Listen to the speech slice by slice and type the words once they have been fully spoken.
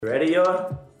Ready,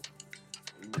 y'all?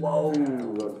 Whoa.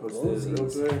 Uzis.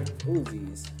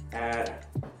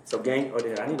 So, gang, I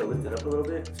need to lift it up a little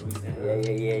bit so we stand up.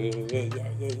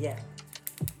 Yeah.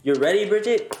 You ready,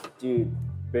 Bridget? Dude,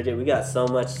 Bridget, we got so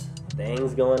much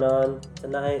things going on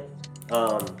tonight.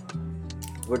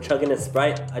 We're chugging a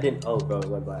Sprite. Oh, bro, it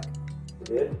went black. It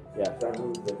did? Yeah. Should I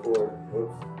move the cord?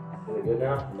 Oops. Is it good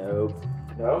now? Nope.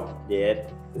 No? Yeah.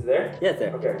 Is it there? Yeah, it's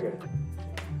there. Okay, good.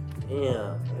 Damn. I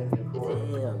need a new cord.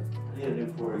 Damn. I need a new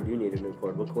cord. You do need a new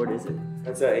cord. What cord is it?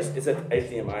 It's a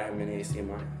HDMI. I'm in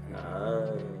HDMI. Ah.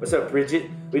 What's up, Bridget?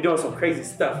 We doing some crazy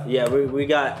stuff. Yeah, we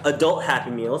got adult Happy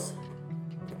Meals.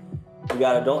 We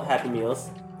got adult Happy Meals.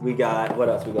 We got, what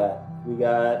else we got? We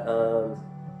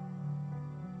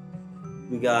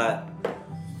got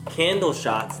candle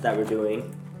shots that we're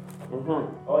doing.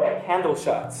 Mm-hmm. Oh yeah, candle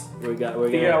shots. Figure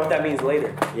out what that means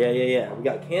later. Yeah. We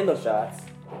got candle shots.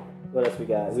 What else we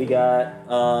got? We got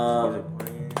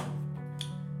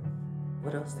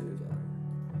what else do we got?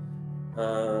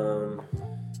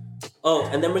 Oh,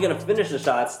 and then we're gonna finish the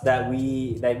shots that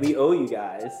we owe you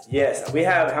guys. Yes, we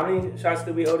have. How many shots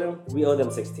do we owe them? We owe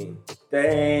them 16.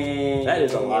 Dang. That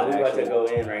is a lot. We're about actually. to go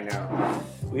in right now.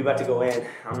 We about to go in.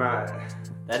 I'm not.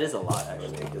 That is a lot, I'm gonna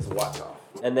actually. take this watch off.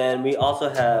 And then we also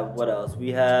have, what else?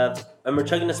 And we're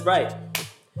chugging a Sprite.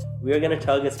 We are gonna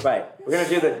chug a Sprite. We're gonna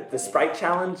do the Sprite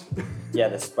challenge. Yeah,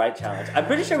 the Sprite challenge. I'm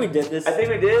pretty sure we did this. I think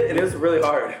we did, and it was really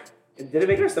hard. Did it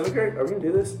make our stomach hurt? Are we gonna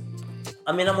do this?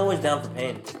 I mean, I'm always down for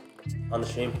pain on the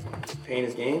stream. Pain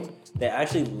is gain. They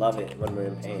actually love it when we're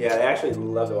in pain. Yeah, they actually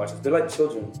love to watch us. They're like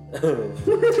children. They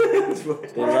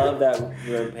love that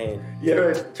we're in pain. You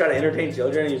ever try to entertain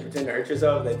children and you pretend to hurt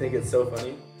yourself and they think it's so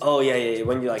funny? Oh, yeah.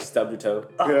 When you like stub your toe.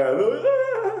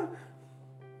 Yeah.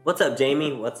 What's up,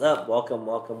 Jamie? What's up? Welcome.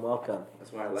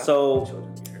 That's why I laugh So- when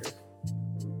children get hurt.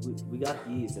 We got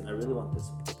these, and I really want this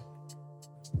one.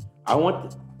 I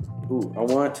want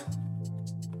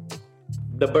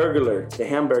the burglar, the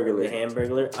hamburglar. The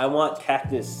Hamburglar. I want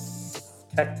Cactus.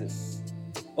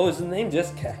 Oh, is the name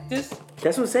just Cactus?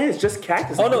 That's what I'm saying. It's just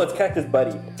cactus. Oh, no, it's Cactus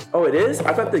Buddy. Oh, it is?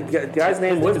 I thought the guy's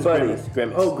name His was name is Buddy.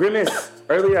 Grimace. Oh, Grimace.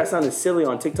 Earlier I sounded silly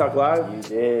on TikTok Live. You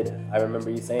did. I remember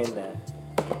you saying that.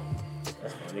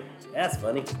 That's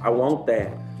funny. I want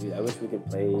that. Dude, I wish we could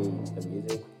play the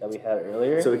music that we had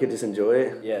earlier. So we could just enjoy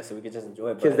it. Yeah, so we could just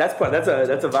enjoy it. Because that's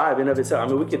a vibe in of itself.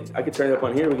 I mean, I could turn it up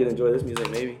on here. We could enjoy this music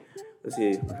maybe. Let's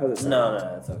see. How's it sound?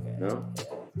 No, it's okay. No?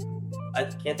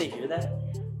 Can't they hear that?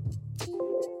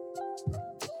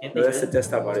 Can't No, they that's hear the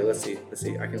desktop audio. Let's see.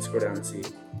 I can scroll down and see.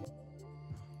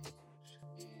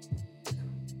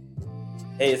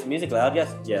 Hey, is the music loud?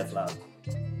 Yes? Yeah, it's loud.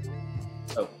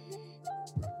 Oh.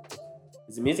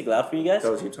 Is the music loud for you guys?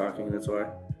 That was you talking, that's why.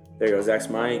 There you go, Zach's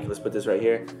mic. Let's put this right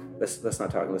here. Let's not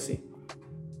talk. Let's see.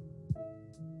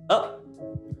 Oh.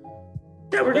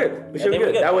 Yeah, we're good. We I should be think we're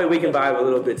good. good. That way we can vibe a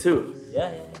little bit too.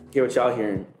 Yeah. Hear what y'all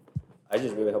hearing. I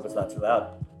just really hope it's not too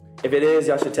loud. If it is,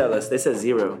 y'all should tell us. They said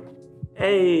 0.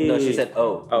 Hey. No, she said,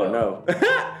 oh. Oh no.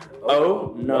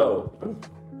 Oh no.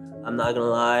 I'm not gonna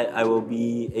lie, I will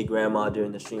be a grandma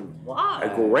during the stream. Why?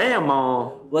 A grandma.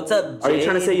 What's up, Jade? Are you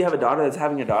trying to say you have a daughter that's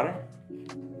having a daughter?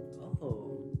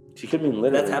 Oh. She could mean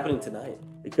literally. That's happening tonight.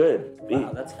 It could be.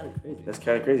 Wow, that's kind of crazy. That's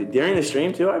kind of crazy. During the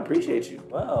stream too, I appreciate you.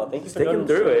 Wow, thank you for Sticking coming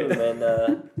through it. And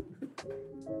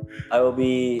I will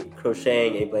be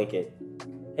crocheting a blanket.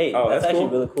 Hey, Oh, that's that's actually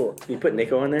cool. really cool. Can you put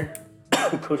Nico in there?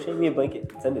 Crochet me a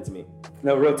blanket. Send it to me.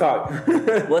 No, real talk.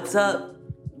 What's up?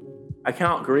 I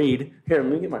count greed. Here,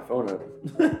 let me get my phone up.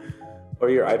 Or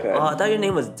your iPad. Oh, I thought your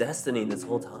name was Destiny this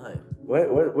whole time.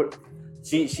 What?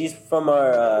 She's from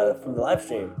our from the live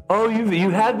stream. Oh,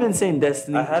 you have been saying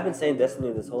Destiny. I have been saying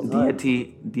Destiny this whole time.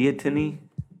 Diatini.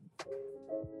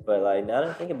 But like now that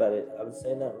I think about it, I was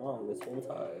saying that wrong this whole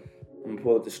time. I'm gonna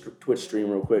pull up the Twitch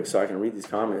stream real quick so I can read these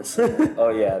comments. Oh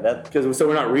yeah, that. Because so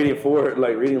we're not reading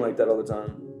like that all the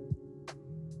time.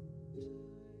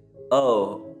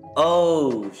 Oh,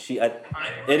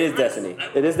 it is Destiny.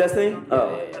 It is Destiny.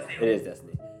 Oh, yeah. It is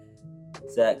Destiny.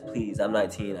 Zach, please, I'm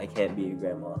 19. I can't be your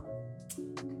grandma.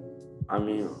 I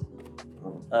mean,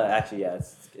 Actually, yeah.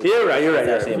 you're right. It's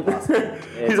actually impossible.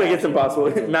 He's like, it's impossible.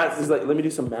 Math is like, let me do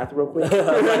some math real quick.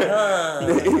 I'm like,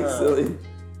 Silly.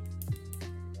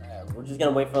 Alright, we're just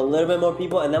gonna wait for a little bit more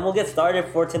people, and then we'll get started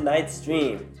for tonight's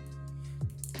stream.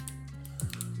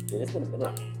 Dude, it's been a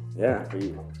minute. Yeah. For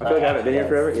you. I feel like I haven't been here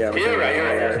forever. Yeah. You're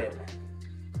right.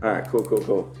 All right. Cool.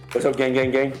 What's up, gang?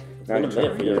 It's been a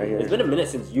minute for you. Right here. It's been a minute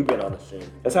since you've been on the stream.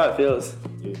 That's how it feels.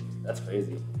 Dude, that's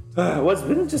crazy. Well, it's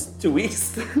been just 2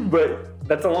 weeks, but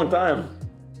that's a long time.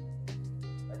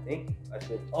 I think I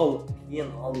should. Oh,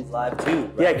 Kian Ollie's live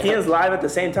too. Yeah, Kian's live at the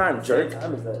same time, What jerk.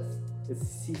 time is this?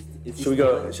 Should we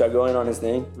go? Should I go in on his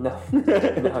thing? No.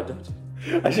 No, don't.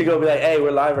 I should go be like, hey,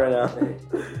 we're live right now.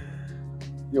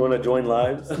 You want to join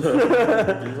lives?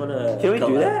 You wanna? Can we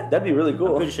do that? That'd be really I'm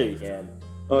cool. pretty sure you can.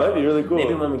 Oh, that'd be really cool.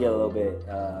 Maybe when we get a little bit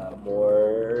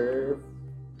more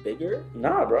bigger.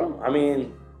 Nah, bro. I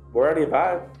mean, we're already a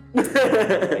vibe.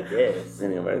 I guess.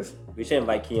 Anyways, We should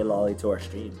invite Key and Lolly to our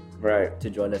stream right. to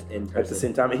join us in At the person.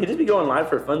 same time, he'd just be going live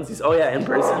for funsies. Oh yeah, in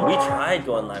person. We tried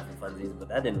going live for funsies, but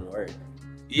that didn't work.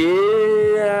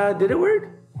 Yeah, did it work?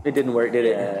 It didn't work, did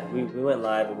it? Yeah, we went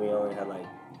live and we only had like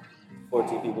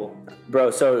 14 people.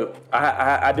 Bro, so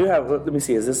I do have. Let me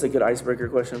see. Is this a good icebreaker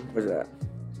question? Where's that?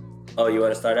 Oh, you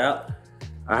want to start out?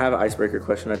 I have an icebreaker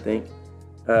question. I think.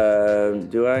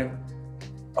 Do I?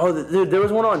 Oh, dude, there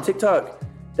was one on TikTok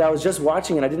that I was just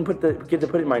watching and I didn't get to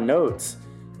put it in my notes.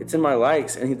 It's in my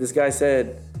likes, and this guy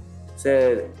said,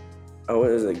 oh, what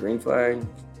is it? Green flag,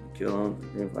 kill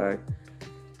him. Green flag.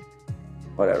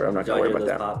 Whatever. I'm not gonna worry about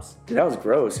that. Pops? Dude, that was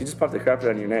gross. You just popped the crap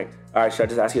out on your neck. All right, should I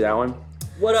just ask you that one?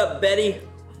 What up, Betty?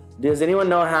 Does anyone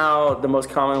know how the most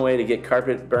common way to get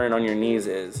carpet burn on your knees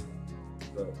is?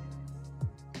 Bro.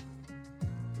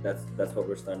 That's what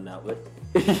we're starting out with.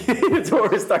 That's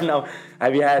what we're starting out.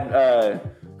 Have you had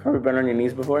carpet burn on your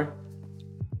knees before?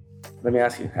 Let me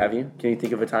ask you. Have you? Can you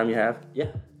think of a time you have?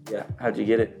 Yeah. How'd you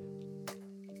get it?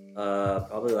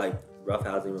 Probably like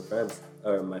roughhousing with friends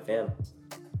or my fam.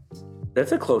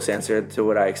 That's a close answer to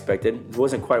what I expected. It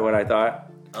wasn't quite what I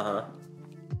thought. Uh-huh.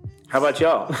 How about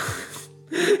y'all?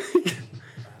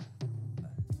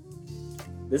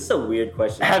 This is a weird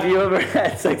question. Have you ever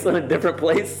had sex in a different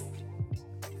place?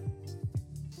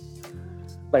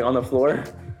 Like on the floor?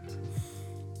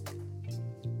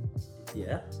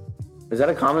 Yeah. Is that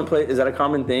a common place? Is that a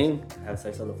common thing? Have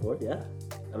sex on the floor? Yeah.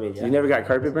 I mean, yeah. You never got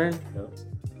carpet burn? No.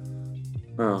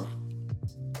 Oh.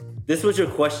 This was your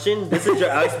question? This is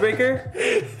your icebreaker?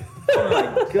 Oh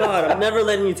my god, I'm never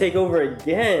letting you take over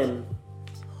again.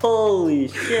 Holy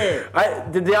shit.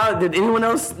 Did anyone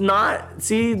else not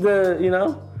see the,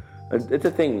 It's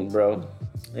a thing, bro.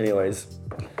 Anyways.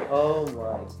 Oh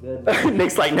my goodness.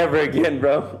 Nick's like, never again,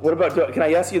 bro. What about, can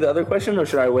I ask you the other question or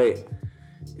should I wait?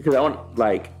 Because I want,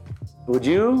 would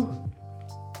you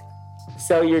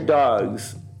sell your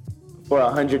dogs for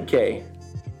 $100K?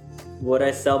 Would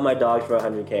I sell my dogs for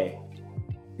 $100K?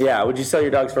 Yeah, would you sell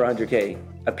your dogs for $100K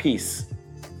a piece?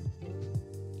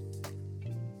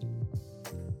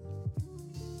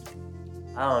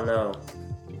 I don't know.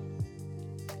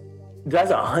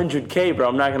 That's $100K, bro.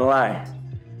 I'm not gonna lie.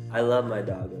 I love my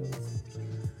doggos.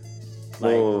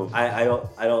 Whoa. I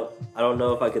don't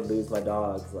know if I could lose my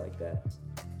dogs like that.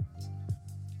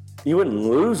 You wouldn't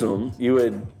lose them. You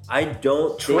would I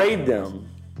don't trade them.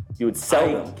 You would sell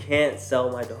I them. can't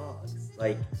sell my dogs.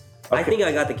 I Okay. think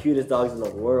I got the cutest dogs in the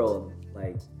world.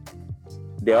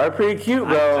 They are pretty cute,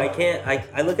 bro. I can't.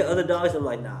 I look at other dogs and I'm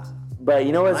like, nah. But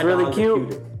you know what's My really dogs are cute?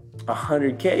 cuter.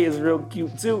 100K is real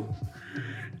cute too.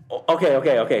 Okay.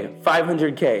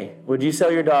 500K. Would you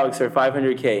sell your dogs for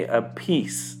 500K a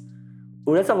piece?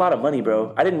 Ooh, that's a lot of money,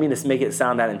 bro. I didn't mean to make it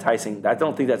sound that enticing. I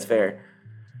don't think that's fair.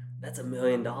 That's $1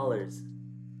 million. I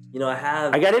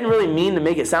didn't really mean to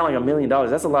make it sound like $1 million.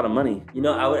 That's a lot of money.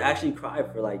 I would actually cry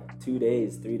for 2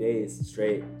 days, 3 days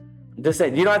straight. Just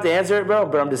saying. You don't have to answer it, bro.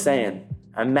 But I'm just saying.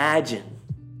 Imagine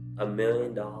 $1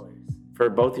 million. for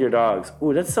both of your dogs.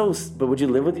 Ooh, that's so. But would you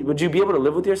be able to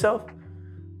live with yourself?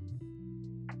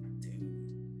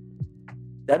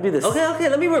 That'd be the. Okay.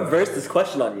 Let me reverse this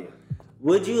question on you.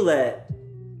 Would you let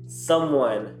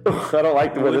someone? I don't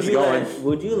like the way this is going.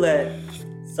 Would you let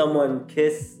someone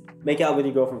make out with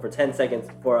your girlfriend for 10 seconds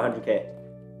for $100K?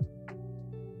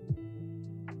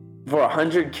 For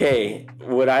 $100K,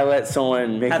 would I let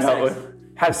someone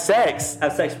have sex?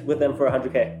 Have sex with them for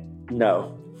 $100K?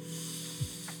 No.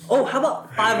 Oh, how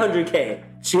about $500K?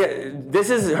 This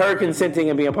is her consenting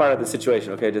and being a part of the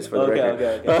situation. Okay, just for the record.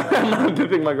 Okay. I'm not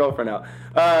pimping my girlfriend out.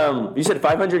 You said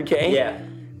 500K? Yeah.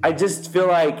 I just feel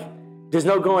like there's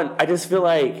no going. I just feel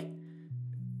like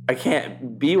I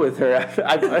can't be with her. I feel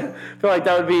like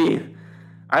that would be.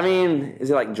 I mean, is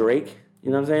it like Drake? You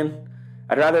know what I'm saying?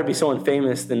 I'd rather it be someone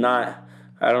famous than not.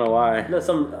 I don't know why. No,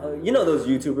 those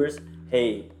YouTubers.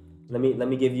 Hey, let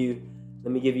me give you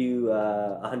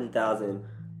 $100,000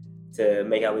 to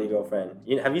make out with your girlfriend.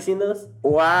 Have you seen those?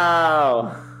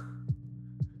 Wow,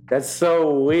 that's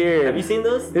so weird. Have you seen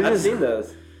those? I've seen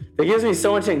those. It gives me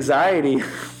so much anxiety.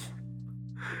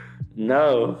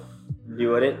 No. You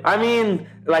wouldn't? I mean,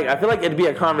 I feel like it'd be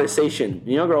a conversation.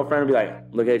 Girlfriend would be like,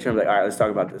 look at each other and be like, all right, let's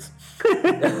talk about this. You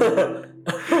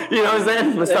know what I'm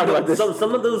saying? Let's talk about this.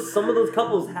 Some of those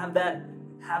couples have that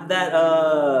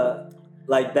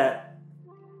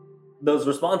those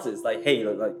responses. Like, hey,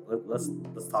 let's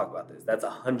talk about this. That's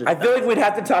 100. I feel like we'd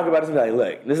have to talk about it and be like,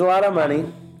 look, there's a lot of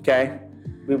money, okay?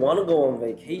 We want to go on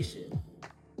vacation.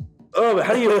 Oh, but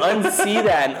how do you unsee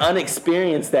that and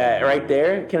unexperience that right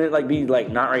there? Can it like be like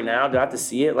not right now? Do I have to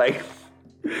see it? Like,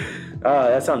 oh,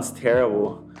 that sounds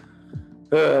terrible.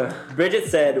 Ugh. Bridget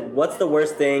said, "What's the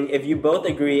worst thing if you both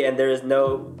agree and there is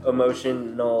no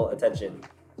emotional attention?"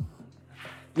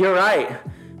 You're right.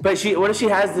 But what if she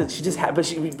has to? She just but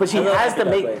she has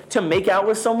to make out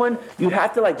with someone. You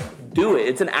have to like do it.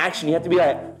 It's an action. You have to be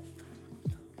like,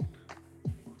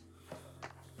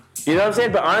 you know what I'm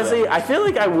saying? But honestly, I feel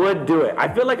like I would do it. I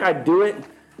feel like I'd do it.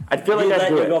 I feel like I'd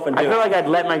do it. I feel like I'd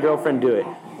let my girlfriend do it.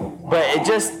 But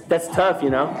that's tough, you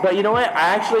know? But you know what?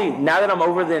 I actually, now that I'm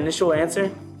over the initial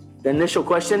answer, the initial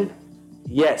question,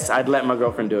 yes, I'd let my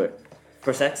girlfriend do it.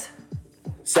 For sex?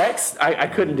 Sex? I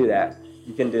couldn't do that.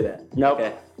 You can do that. Nope.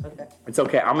 Okay. It's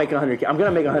okay. I'll make 100K. I'm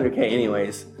going to make 100K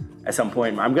anyways at some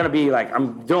point. I'm going to be like,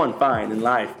 I'm doing fine in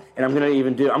life. And I'm going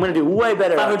to do way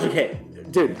better.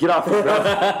 500K. Dude, get off me,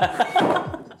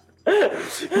 bro.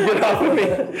 Get off of me.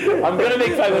 I'm gonna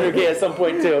make 500K at some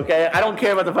point too, okay? I don't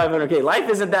care about the 500K. Life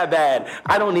isn't that bad.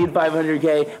 I don't need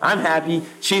 500K. I'm happy.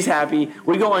 She's happy.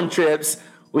 We go on trips.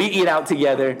 We eat out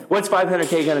together. What's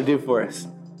 500K gonna do for us?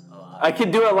 I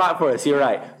could do a lot for us. You're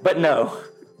right, but no.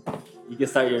 You can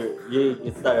start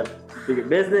a bigger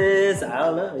business. I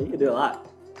don't know. You can do a lot.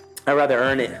 I'd rather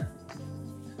earn it.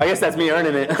 I guess that's me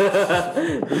earning it.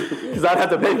 Because I'd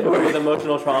have to pay for it. With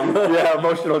emotional trauma. Yeah,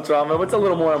 emotional trauma. What's a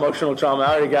little more emotional trauma?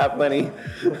 I already got plenty.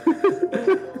 Just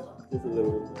a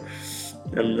little.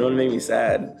 And it would make me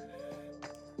sad.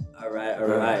 All right.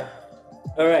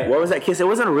 What was that kiss? It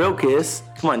wasn't a real kiss.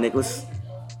 Come on, Nicholas.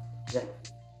 Yeah.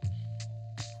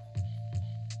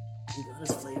 You got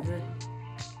his flavor?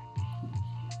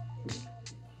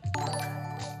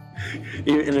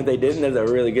 And if they didn't, that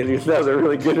was a really good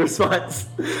response.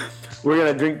 We're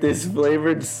gonna drink this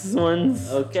flavored ones.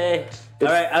 Okay. All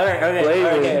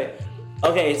right.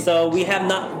 Okay, so we have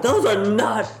not. Those are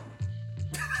not.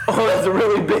 Oh, that's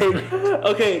really big.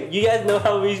 Okay, you guys know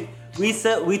how we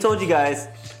told you guys.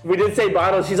 We did say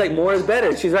bottles. She's like, more is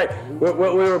better. She's right. What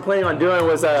we were planning on doing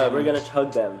was we're gonna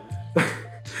chug them.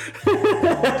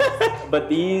 But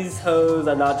these hoes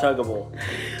are not chuggable.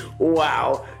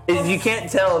 Wow. If you can't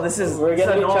tell, this is we're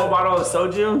gonna a normal bottle of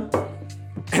soju,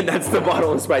 and that's the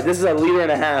bottle of Sprite. This is 1.5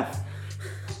 liters.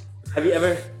 Have you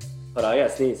ever? Hold on, I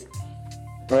gotta sneeze.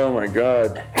 Oh my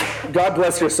God. God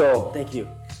bless your soul. Thank you.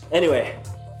 Anyway,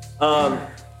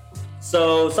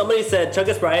 so somebody said chug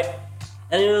a Sprite,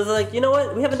 and it was like, you know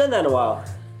what? We haven't done that in a while,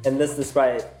 and this is the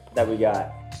Sprite that we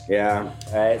got. Yeah.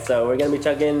 All right, so we're gonna be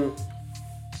chugging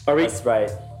a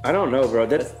Sprite. I don't know, bro.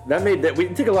 That made that we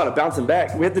took a lot of bouncing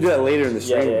back. We have to do that later in the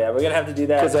stream. Yeah. We're gonna have to do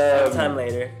that sometime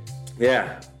later.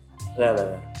 Yeah.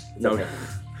 No. No. Okay.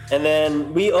 And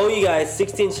then we owe you guys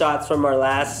 16 shots from our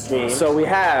last stream. So we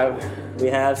have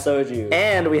soju.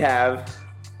 And we have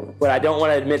what I don't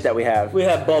want to admit that we have. We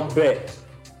have Bombay.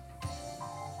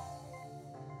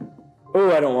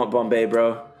 Oh, I don't want Bombay,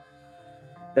 bro.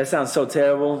 That sounds so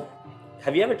terrible.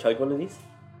 Have you ever chugged one of these?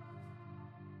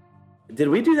 Did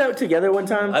we do that together one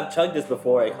time? I've chugged this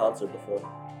before at a concert before.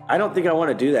 I don't think I want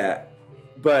to do that.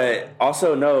 But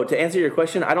also, no, to answer your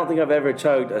question, I don't think I've ever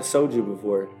chugged a soju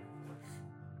before.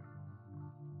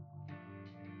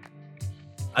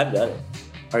 I've done it.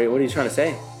 All right, what are you trying to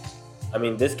say? I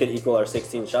mean, this could equal our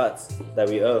 16 shots that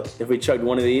we owe. If we chugged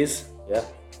one of these? Yeah.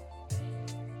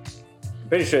 I'm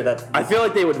pretty sure that... I feel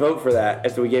like they would vote for that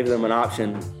if we gave them an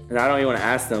option. And I don't even want to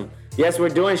ask them. Yes, we're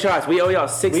doing shots. We owe y'all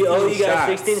 16 shots. We owe you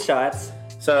guys 16 shots.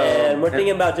 So, and we're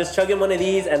thinking about just chugging one of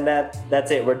these, and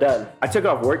that's it. We're done. I took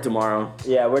off work tomorrow.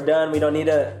 Yeah, we're done. We don't need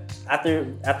to...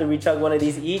 After we chug one of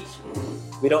these each,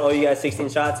 we don't owe you guys 16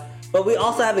 shots. But we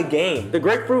also have a game. The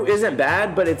grapefruit isn't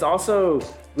bad, but it's also...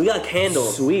 We got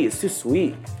candles. Sweet. It's too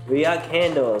sweet. We got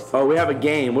candles. Oh, we have a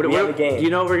game. We have a game. Do you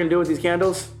know what we're going to do with these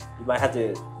candles? You might have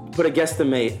to... Put a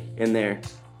guesstimate in there.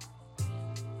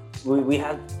 We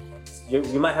have...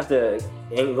 You might have to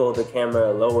angle the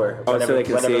camera lower whenever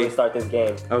we start this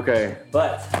game. Okay.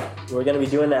 But we're going to be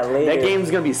doing that later. That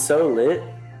game's going to be so lit.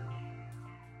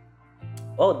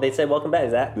 Oh, they said welcome back,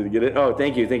 Zach. Did you get it? Oh,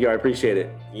 thank you. I appreciate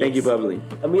it. Yes. Thank you, Bubbly.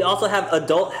 And we also have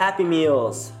adult Happy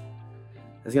Meals.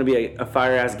 It's going to be a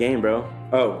fire-ass game, bro.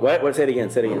 Oh, what? Say it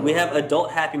again. We have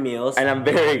adult Happy Meals. And I'm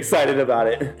very excited about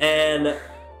it. And...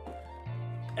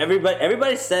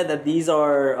 Everybody said that these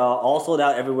are all sold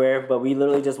out everywhere, but we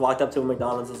literally just walked up to a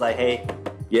McDonald's and was like, hey,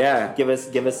 yeah, give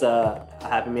us a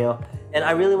Happy Meal. And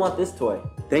I really want this toy.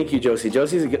 Thank you, Josie.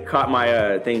 Josie's caught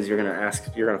my things you're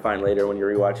gonna find later when you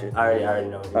rewatch it. I already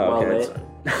know. Oh, okay.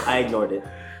 I ignored it.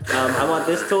 I want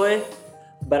this toy,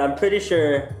 but I'm pretty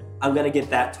sure I'm gonna get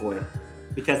that toy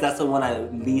because that's the one I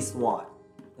least want.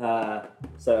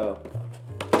 So,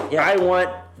 yeah. I want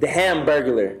the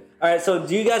Hamburglar. All right. So,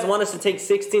 do you guys want us to take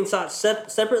 16 shots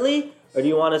separately, or do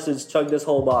you want us to just chug this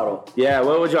whole bottle? Yeah,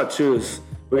 what would y'all choose?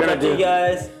 We're gonna do. You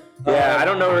guys. Yeah, I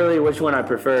don't know really which one I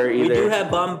prefer either. We do have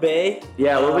Bombay.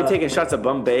 Yeah, we'll be taking shots of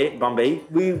Bombay.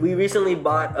 We recently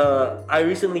bought. I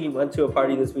recently went to a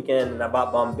party this weekend and I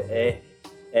bought Bombay,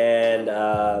 and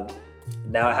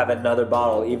now I have another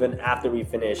bottle even after we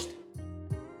finished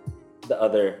the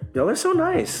other. Y'all are so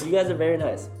nice. You guys are very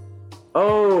nice.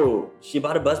 Oh, she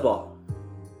bought a buzzball.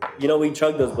 You know, we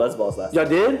chugged those buzzballs last y'all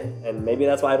time. did? And maybe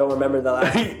that's why I don't remember the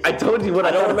last. I told you what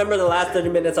I don't remember the last 30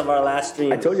 minutes of our last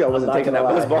stream. I told you I wasn't taking that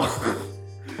buzzball.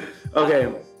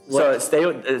 Okay,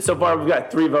 so far we've got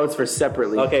 3 votes for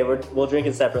separately. Okay, we'll drink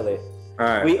it separately. All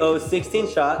right. We owe 16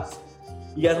 shots.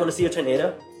 You guys want to see a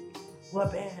tornado?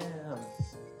 What, bam?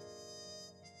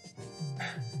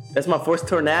 That's my first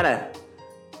tornado.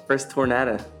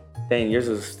 Dang, yours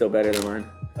is still better than mine.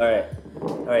 All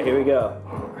right, here we go.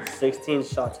 16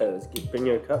 shotos. Bring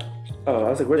your cup. Oh, I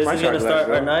was like, where's my shot glass? This is gonna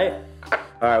start our night.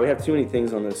 All right, we have too many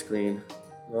things on the screen.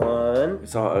 1.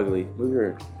 It's all ugly. Move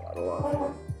your bottle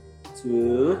off.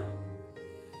 2.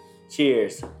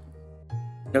 Cheers.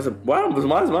 Why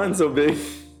is mine so big?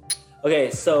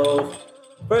 Okay, so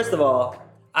first of all,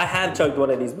 I have chugged one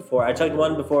of these before. I chugged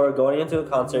one before going into a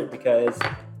concert because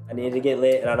I needed to get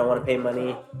lit and I don't want to pay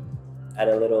money at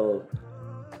a little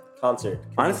concert.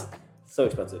 Honestly, so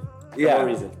expensive. Yeah. For no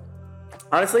reason.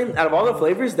 Honestly, out of all the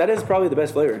flavors, that is probably the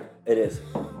best flavor. It is.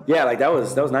 Yeah, like that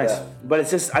was nice. Yeah. But I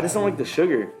just don't like the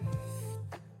sugar.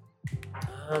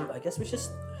 I guess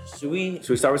should we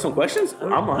start with some questions? I'm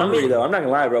hungry though. I'm not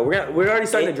gonna lie, bro. We're already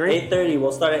starting to drink. 8:30.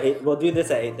 We'll start at 8. We'll do this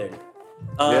at 8:30.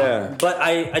 Yeah. But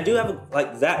I do have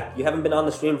Zach. You haven't been on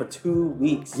the stream for 2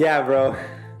 weeks. Yeah, bro.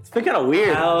 It's been kind of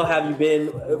weird. How have you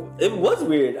been? It was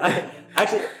weird. I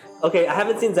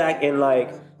haven't seen Zach in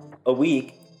like a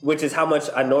week, which is how much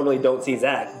I normally don't see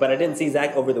Zach. But I didn't see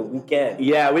Zach over the weekend.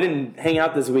 Yeah, we didn't hang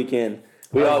out this weekend.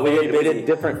 We did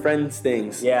different friends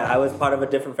things. Yeah, I was part of a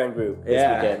different friend group this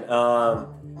weekend.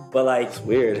 But like, it's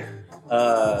weird.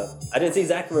 I didn't see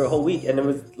Zach for a whole week, and it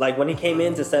was like when he came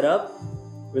in to set up,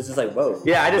 it was just like, whoa.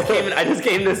 Yeah, I just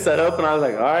came to set up, and I was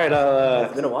like, all right,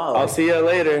 it's been a while. I'll see you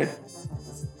later.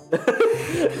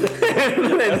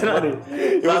 That's funny.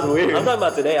 It was weird. I'm talking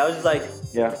about today. I was just like,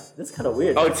 yeah, this is kind of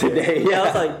weird. Oh, today, yeah. I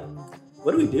was like,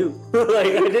 what do we do? Like,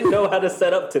 I didn't know how to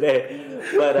set up today.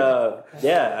 But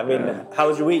yeah, I mean, how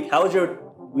was your week? How was your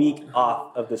week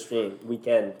off of the stream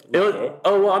weekend? It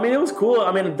was cool.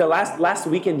 I mean, the last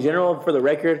week in general, for the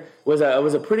record, was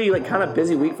a pretty like kind of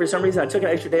busy week for some reason. I took an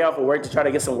extra day off of work to try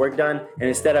to get some work done, and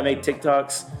instead I made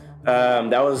TikToks.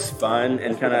 That was fun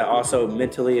and kind of also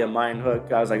mentally a mind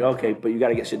hook. I was like, okay, but you got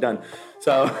to get shit done.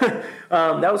 So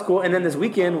that was cool. And then this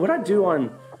weekend, what I do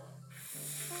on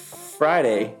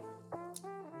Friday?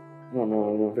 I don't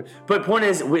know. But point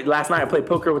is, last night I played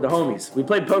poker with the homies. We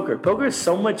played poker. Poker is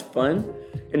so much fun.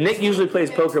 And Nick usually plays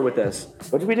poker with us.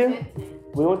 What did we do?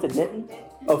 We went to Denton?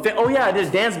 Oh yeah, I did a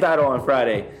dance battle on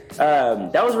Friday.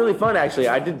 That was really fun, actually.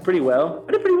 I did pretty well.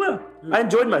 I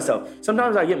enjoyed myself.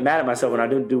 Sometimes I get mad at myself when I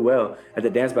don't do well at the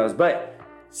dance battles. But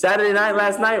Saturday night,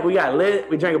 last night, we got lit.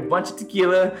 We drank a bunch of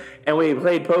tequila, and we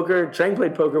played poker. Trang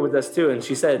played poker with us, too. And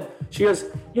she goes,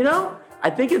 I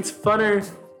think it's funner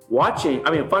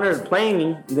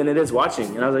playing than it is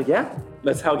watching. And I was like, yeah,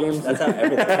 that's how games. That's how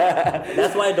everything.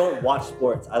 That's why I don't watch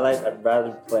sports. I'd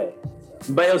rather play.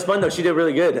 But it was fun though. She did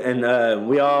really good, and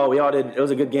we all did. It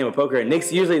was a good game of poker. And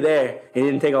Nick's usually there. He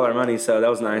didn't take all our money, so that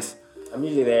was nice. I'm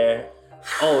usually there.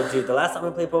 Oh, dude, the last time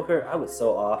I played poker, I was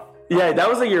so off. Yeah, that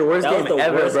was like your worst game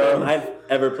ever, worst bro. Game I've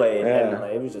ever played. Yeah. And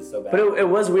it was just so bad. But it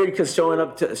was weird because showing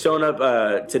up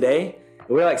today,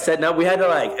 we were like setting up. We had to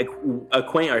like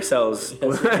acquaint ourselves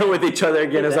with each other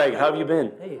again. It's like, how have you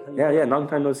been? Hey, yeah, long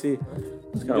time no see.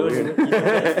 It's kind of weird.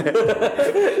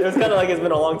 It was kind of like it's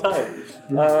been a long time.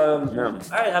 All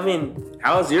right, I mean,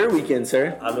 how was your weekend,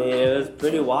 sir? I mean, it was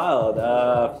pretty wild.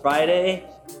 Friday,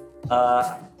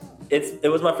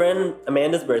 it was my friend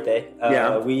Amanda's birthday.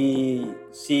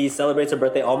 She celebrates her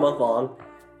birthday all month long,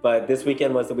 but this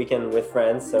weekend was the weekend with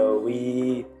friends, so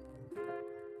we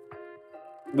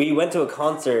went to a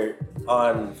concert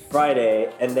on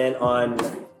Friday, and then on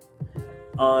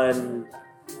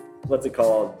what's it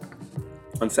called?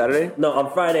 On Saturday? No, on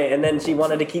Friday, and then she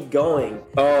wanted to keep going.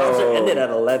 Oh. The concert ended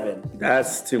at 11.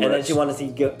 That's too much. And then she wanted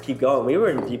to keep going. We were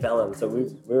in Deep Ellum, so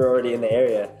we were already in the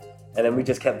area. And then we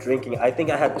just kept drinking. I think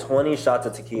I had 20 shots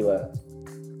of tequila.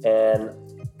 And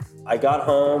I got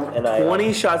home and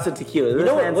 20 shots of tequila. This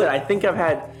man said, I think I've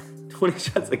had 20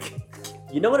 shots of tequila.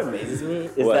 You know what amazes me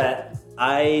is that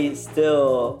I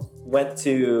still went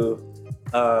to.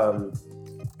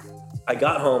 I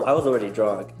got home. I was already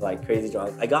drunk, like crazy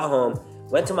drunk. I got home,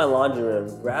 went to my laundry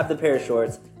room, grabbed a pair of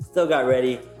shorts, still got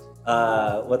ready.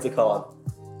 What's it called?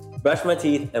 Brushed my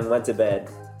teeth and went to bed.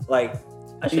 Like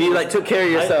you like took care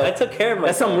of yourself. I took care of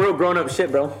myself. That's some real grown up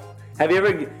shit, bro. Have you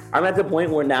ever? I'm at the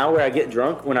point where I get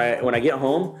drunk when I get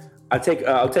home. I'll take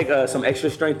some extra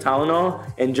strength Tylenol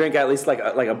and drink at least like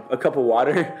a cup of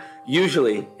water,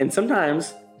 usually. And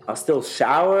sometimes I'll still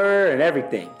shower and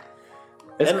everything.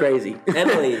 It's crazy.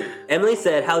 Emily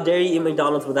said, "How dare you eat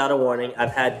McDonald's without a warning?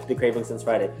 I've had the craving since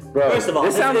Friday." Bro, first of all,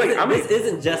 this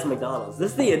isn't just McDonald's.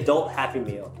 This is the adult Happy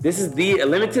Meal. This is the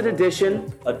limited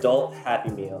edition adult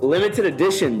Happy Meal. Limited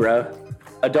edition, bro.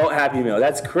 Adult Happy Meal.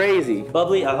 That's crazy.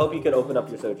 Bubbly, I hope you could open up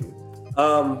your soju.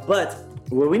 But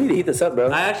well, we need to heat this up,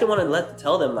 bro. I actually want to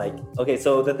tell them like, okay,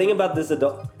 so the thing about this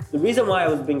the reason why I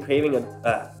was been craving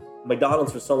a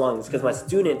McDonald's for so long is because my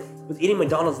student was eating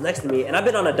McDonald's next to me, and I've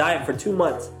been on a diet for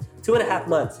 2.5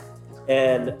 months,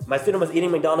 and my student was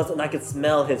eating McDonald's, and I could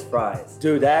smell his fries.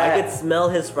 Dude, I could smell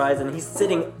his fries, and he's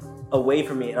sitting away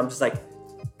from me, and I'm just like,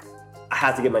 I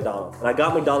have to get McDonald's, and I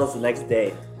got McDonald's the next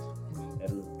day.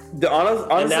 Honestly,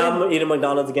 and now I'm eating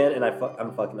McDonald's again, and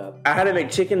I'm fucking up. I had to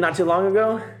make chicken not too long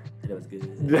ago. And it was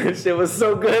good. That shit was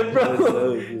so good, bro. It was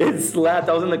so good. It slapped.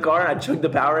 I was in the car, and I chugged the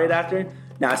Powerade after.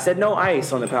 Now, I said no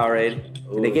ice on the Powerade,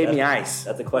 and they gave me ice.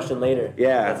 That's a question later.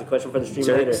 Yeah. That's a question for the stream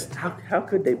Jerks. later. How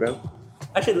could they, bro?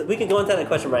 Actually, we can go into that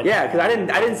question right now. Yeah, because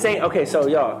I didn't say, okay, so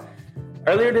y'all,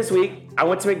 earlier this week, I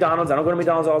went to McDonald's. I don't go to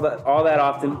McDonald's all that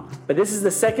often, but this is the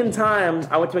second time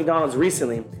I went to McDonald's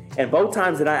recently, and both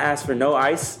times that I asked for no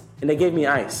ice, and they gave me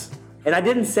ice. And I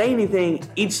didn't say anything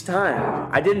each time.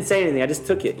 I didn't say anything. I just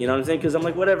took it, you know what I'm saying? Because I'm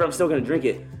like, whatever, I'm still going to drink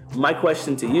it. My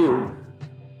question to you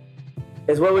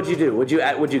is, what would you do? Would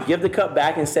you give the cup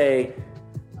back and say,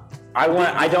 I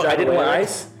didn't want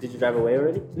ice? Did you drive away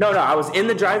already? No, I was in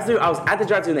the drive-thru. I was at the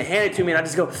drive-thru and they handed it to me and I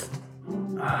just go,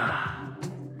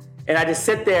 and I just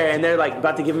sit there and they're like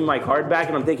about to give me my card back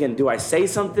and I'm thinking, do I say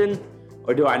something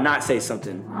or do I not say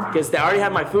something? Because they already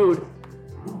have my food.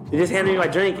 They just handed me my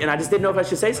drink and I just didn't know if I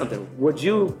should say something. Would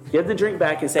you give the drink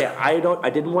back and say, I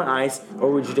didn't want ice,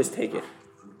 or would you just take it?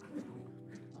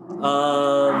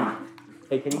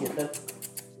 Hey, can you get that?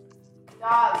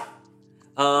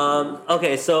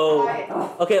 Okay, so,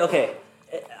 okay.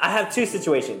 I have two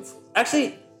situations.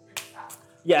 Actually,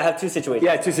 yeah, I have two situations.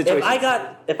 Yeah, two situations.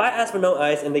 If I asked for no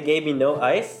ice and they gave me no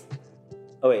ice,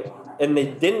 and they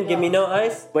didn't give me no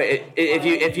ice. Wait,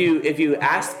 if you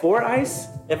asked for ice?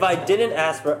 If I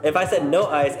said no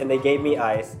ice and they gave me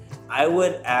ice, I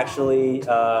would actually,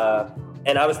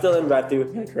 and I was still in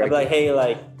drive-thru. I'd be like, hey,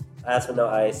 like, I asked for no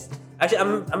ice. Actually,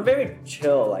 I'm very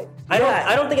chill. Like, I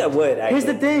don't think I would. Actually. Here's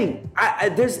the thing.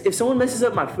 If someone messes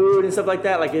up my food and stuff like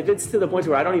that, like if it's to the point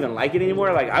where I don't even like it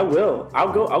anymore, like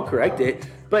I'll correct it.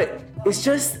 But it's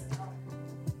just,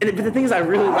 but the thing is, I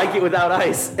really like it without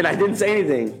ice, and I didn't say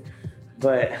anything.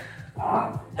 But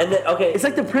and then it's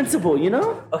like the principle, you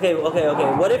know? Okay.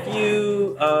 What if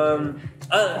you?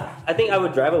 I think I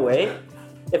would drive away.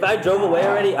 If I drove away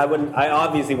already, I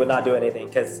obviously would not do anything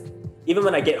because. Even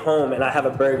when I get home and I have a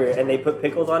burger and they put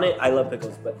pickles on it, I love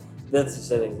pickles, but that's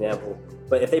just an example.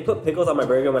 But if they put pickles on my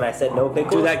burger when I said no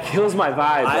pickles, dude, that kills my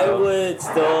vibe, bro. I would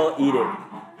still eat it.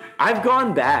 I've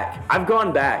gone back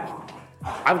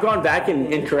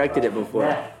and corrected it before.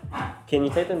 Yeah. Can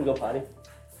you take them to go potty?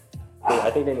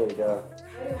 I think they need to go.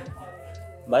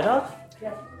 My dog?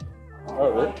 Yeah.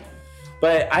 Oh, really?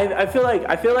 But I feel like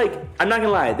I'm not gonna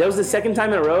lie. That was the second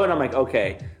time in a row, and I'm like,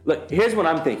 okay. Look, here's what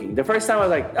I'm thinking. The first time I was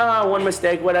like, one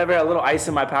mistake, whatever. A little ice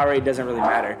in my Powerade doesn't really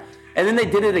matter. And then they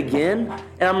did it again,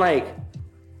 and I'm like,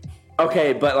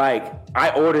 okay, but like I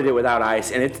ordered it without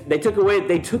ice, and they took away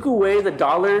the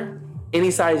 $1 any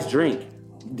size drink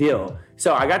deal.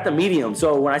 So I got the medium.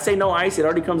 So when I say no ice, it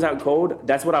already comes out cold.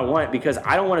 That's what I want because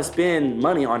I don't want to spend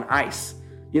money on ice.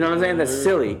 You know what I'm saying? That's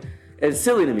silly. It's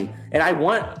silly to me. And I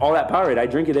want all that Powerade. I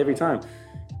drink it every time.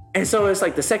 And so it's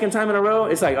like the second time in a row,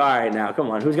 it's like, all right, now, come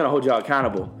on. Who's going to hold y'all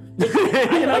accountable?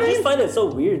 I just find it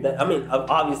so weird that,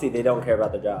 obviously they don't care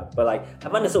about their job. But, like, I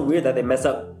find it so weird that they mess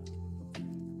up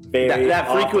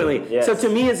that frequently. Yes. So to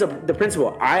me, it's the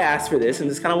principle. I asked for this, and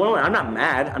this kind of went on. I'm not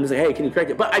mad. I'm just like, hey, can you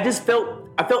correct it? But I just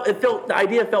the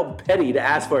idea felt petty to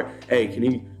ask for, hey, can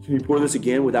you pour this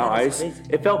again without ice? Crazy.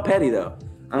 It felt petty, though.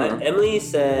 Emily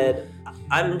said,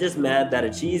 I'm just mad that a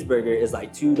cheeseburger is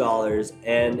like $2,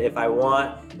 and if I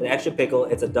want an extra pickle,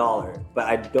 it's $1. But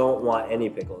I don't want any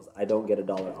pickles. I don't get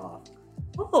 $1 off.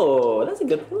 Oh, that's a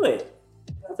good point.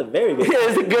 That's a very good point. Yeah,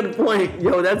 it's a good point.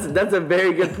 Yo, that's a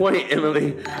very good point,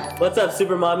 Emily. What's up,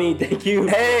 Super Mommy? Thank you.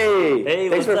 Hey,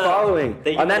 thanks for following.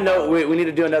 On that note, we need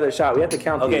to do another shot. We have to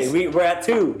count these. Okay, we're at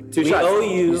 2. Two we shots. owe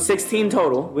you 16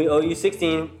 total. We owe you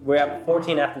 16. We're at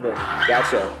 14 after this.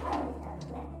 Gotcha.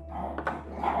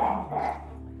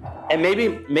 And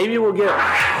maybe we'll get.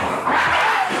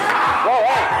 Whoa,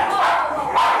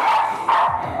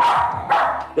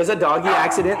 whoa. There's a doggy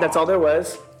accident. That's all there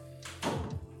was.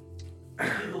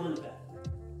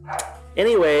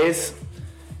 Anyways,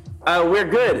 we're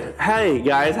good. Hey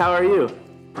guys, how are you?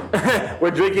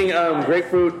 We're drinking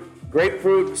grapefruit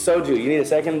soju. You need a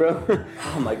second, bro?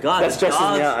 Oh my god, that stresses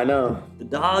me out. I know. The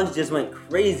dogs just went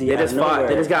crazy. They just fought.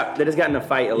 They just got in a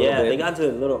fight a little bit. Yeah, they got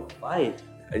into a little fight.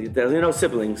 There's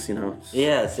siblings,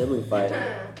 Yeah, sibling fight.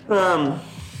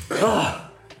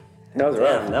 That was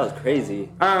rough. That was crazy.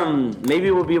 Maybe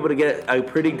we'll be able to get a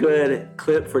pretty good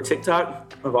clip for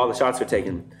TikTok of all the shots we're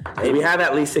taking. We have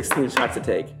at least 16 shots to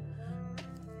take.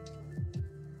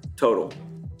 Total.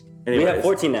 Anyways. We have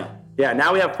 14 now. Yeah,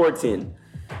 now we have 14.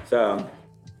 So, all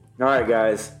right,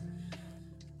 guys.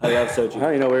 I love soju. I don't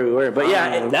even know where we were, but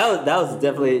yeah. That was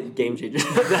definitely a game changer.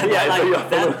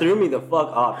 that threw me the fuck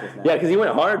off just now. Yeah, because he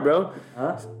went hard, bro.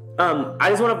 Huh? I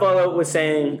just want to follow up with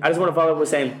saying,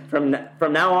 from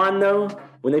now on, though,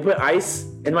 when they put ice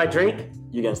in my drink,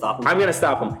 you gonna stop them? I'm gonna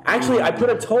stop them. Actually, I put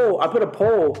a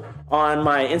poll on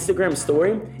my Instagram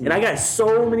story, and I got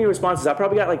so many responses. I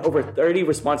probably got like over 30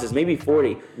 responses, maybe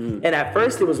 40. And at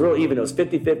first, it was real even. It was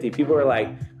 50-50. People were like,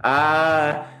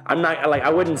 I'm not, like, I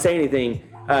wouldn't say anything.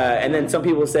 And then some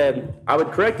people said I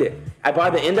would correct it. By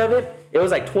the end of it, it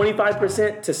was like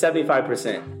 25% to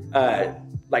 75%.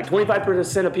 Like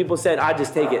 25% of people said I'd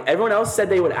just take it. Everyone else said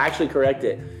they would actually correct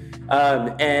it.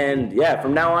 And yeah,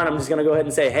 from now on, I'm just gonna go ahead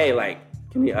and say, hey, like,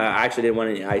 can you, I actually didn't want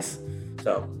any ice.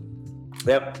 So,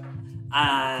 yep.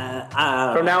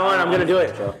 From now on, I'm gonna do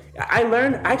it. I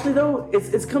learned, actually though,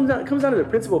 it comes down to the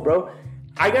principle, bro.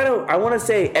 I want to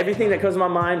say everything that comes to my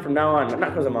mind from now on.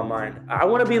 Not comes to my mind. I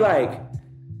want to be like,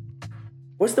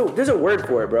 there's a word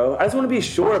for it, bro. I just want to be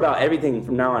sure about everything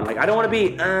from now on. Like, I don't want to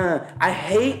be, I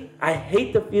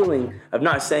hate the feeling of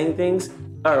not saying things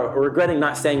or regretting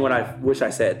not saying what I wish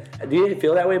I said. Do you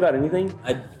feel that way about anything?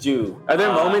 I do. Are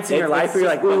there moments in your life where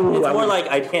you're like, ooh, it's more like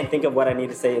I can't think of what I need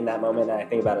to say in that moment and I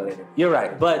think about it later. You're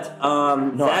right. But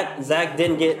Zach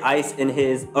didn't get ice in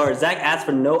his, or Zach asked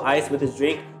for no ice with his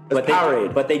drink.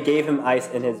 But they gave him ice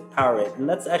in his Powerade. And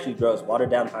that's actually gross. Watered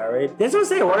down Powerade. That's what I'm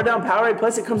saying. Watered down Powerade.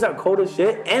 Plus it comes out cold as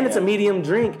shit. And it's a medium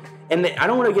drink. And I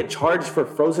don't want to get charged for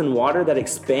frozen water that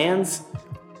expands.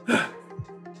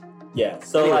 Yeah.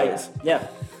 So anyways.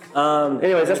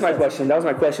 Anyways, that's my question. That was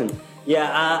my question.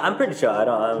 Yeah, I'm pretty sure.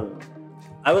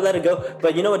 I would let it go.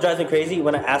 But you know what drives me crazy?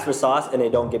 When I ask for sauce and they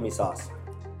don't give me sauce.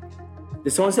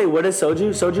 Did someone say, what is soju?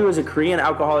 Soju is a Korean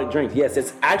alcoholic drink. Yes,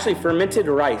 it's actually fermented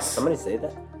rice. Somebody say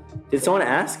that? Did someone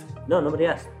ask? No, nobody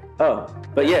asked. Oh,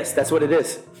 but yes, that's what it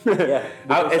is. Yeah.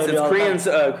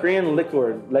 It's Korean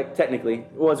liquor, like technically.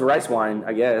 Well, it's rice wine,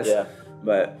 I guess. Yeah.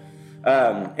 But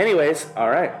anyways, all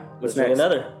right. Let's make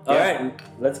another. All right,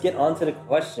 let's get on to the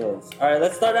questions. All right,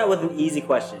 let's start out with an easy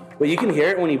question. Well, you can hear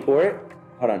it when you pour it.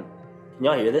 Hold on. Can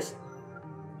y'all hear this?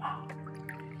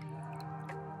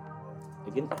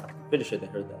 Again, I'm pretty sure they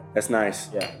heard that. That's nice.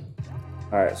 Yeah.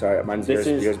 All right, sorry.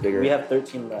 Yours bigger. We have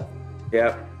 13 left.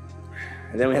 Yep.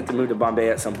 And then we have to move to Bombay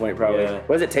at some point, probably. Yeah.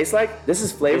 What does it taste like? This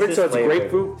is flavored, so it's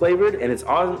grapefruit flavored, and it's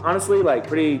honestly like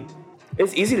pretty.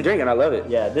 It's easy to drink, and I love it.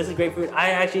 Yeah, this is grapefruit.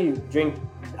 I actually drink.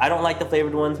 I don't like the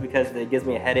flavored ones because it gives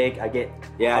me a headache. I get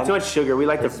too much sugar. We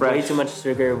like the fresh. Way too much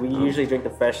sugar. We usually drink the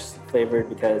fresh flavored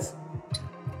because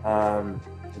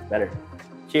it's better.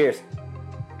 Cheers.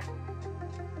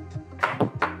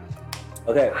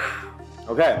 Okay.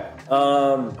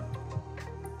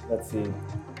 Let's see.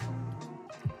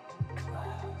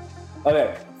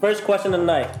 Okay, first question of the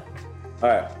night. All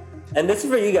right. And this is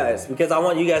for you guys because I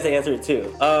want you guys to answer it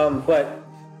too. But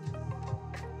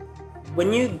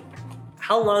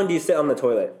how long do you sit on the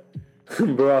toilet?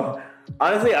 Bro,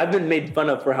 honestly, I've been made fun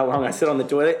of for how long I sit on the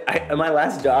toilet. At my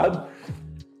last job,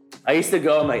 I used to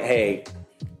go, I'm like, hey,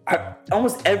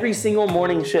 almost every single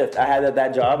morning shift I had at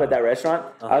that job, at that restaurant,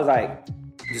 I was like,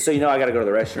 just so you know, I gotta go to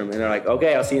the restroom. And they're like,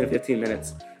 okay, I'll see you in 15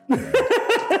 minutes.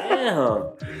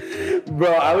 Damn.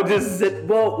 Bro, I would just sit,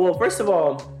 well, first of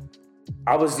all,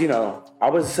 I was doing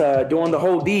the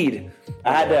whole deed.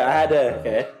 I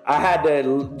had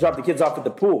to drop the kids off at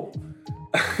the pool.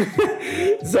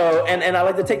 So, and I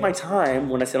like to take my time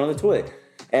when I sit on the toilet.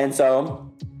 And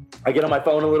so, I get on my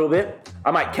phone a little bit.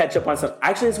 I might catch up on some.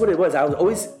 Actually, that's what it was.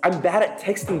 I'm bad at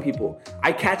texting people.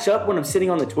 I catch up when I'm sitting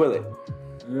on the toilet.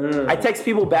 I text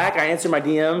people back. I answer my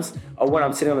DMs when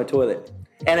I'm sitting on the toilet.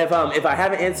 And if I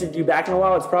haven't answered you back in a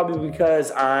while, it's probably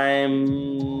because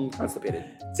I'm constipated.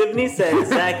 Tiffany said,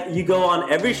 Zach, you go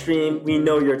on every stream. We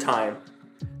know your time.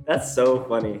 That's so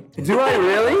funny. Do I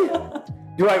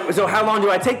really? So how long do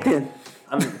I take then?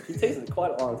 It takes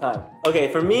quite a long time.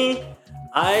 Okay, for me,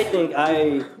 I think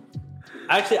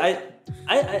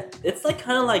it's like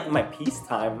kind of like my peace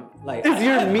time. Like it's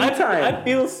your me time. I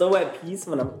feel so at peace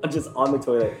when I'm just on the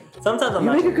toilet. Sometimes You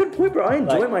make a good point, bro. I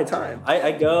enjoy my time.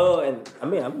 I go and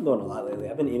I've been doing a lot lately.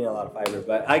 I've been eating a lot of fiber,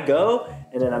 but I go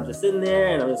and then I'm just sitting there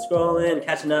and I'm just scrolling,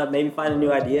 catching up, maybe finding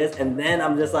new ideas, and then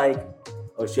I'm just like,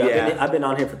 oh shit, I've been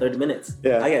on here for 30 minutes.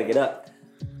 Yeah. I gotta get up.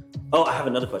 Oh, I have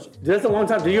another question. Dude, that's a long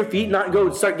time. Do your feet not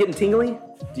start getting tingly?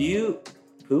 Do you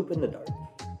poop in the dark?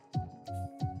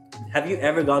 Have you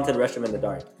ever gone to the restroom in the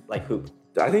dark? Like poop?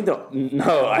 I think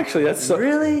no, actually that's so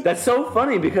really? That's so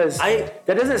funny because that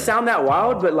doesn't sound that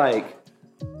wild, but like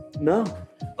no.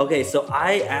 Okay, so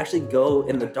I actually go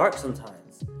in the dark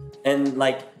sometimes. And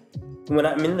like when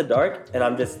I'm in the dark and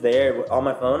I'm just there on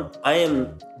my phone, I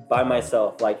am by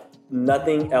myself. Like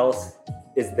nothing else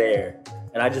is there.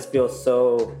 And I just feel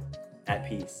so at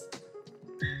peace.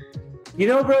 You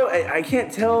know, bro, I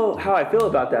can't tell how I feel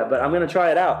about that, but I'm gonna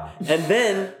try it out. And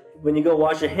then when you go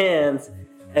wash your hands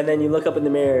and then you look up in the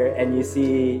mirror and you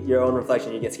see your own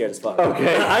reflection, you get scared as fuck.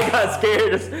 Okay. I got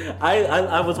scared.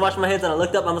 I was washing my hands and I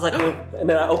looked up and I was like, and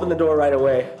then I opened the door right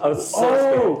away. I was so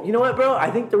scared. You know what, bro? I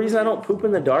think the reason I don't poop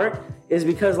in the dark is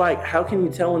because, like, how can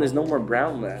you tell when there's no more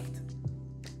brown left?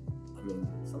 I mean,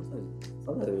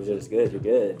 sometimes it's just good. You're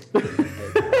good.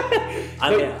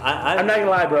 I'm not gonna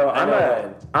lie, bro.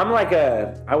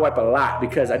 I wipe a lot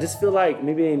because I just feel like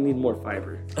maybe I need more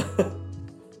fiber.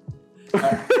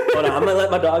 Hold on, I'm gonna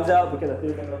let my dogs out because I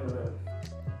think I'm over there.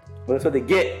 Well, that's what they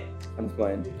get. I'm just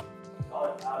playing.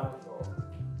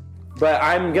 But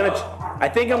I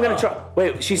think I'm gonna try.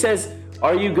 Wait, she says,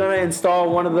 are you gonna install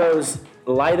one of those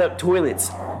light up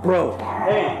toilets? Bro.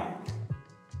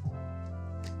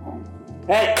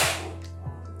 Hey.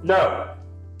 No.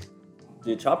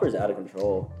 Dude, Chopper's out of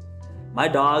control. My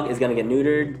dog is gonna get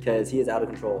neutered because he is out of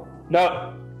control.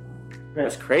 No.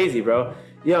 That's crazy, bro.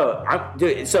 Yo,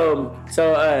 dude. So,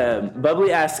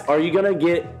 Bubbly asks, are you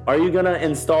gonna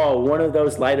install one of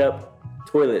those light up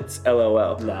toilets?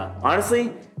 LOL. Nah.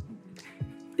 Honestly,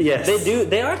 yes. They do.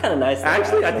 They are kind of nice.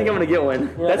 Actually, I think I'm gonna get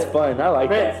one. Yeah, that's fun. I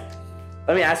like that.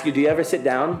 Let me ask you, do you ever sit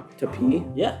down to pee?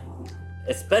 Yeah.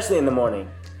 Especially in the morning.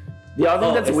 Do y'all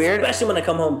think that's weird? Especially when I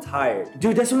come home tired.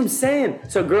 Dude, that's what I'm saying.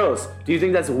 So, girls, do you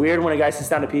think that's weird when a guy sits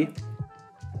down to pee?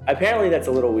 Apparently, that's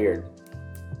a little weird.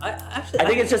 I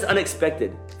think it's just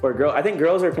unexpected for a girl. I think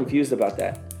girls are confused about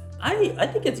that. I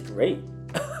think it's great.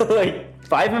 Like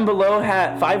 5 and below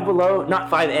not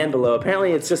 5 and below.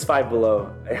 Apparently it's just 5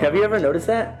 below. Have you ever noticed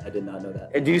that? I did not know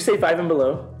that. Do you say 5 and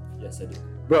below? Yes, I do.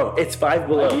 Bro, it's 5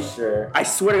 below. Are you sure? I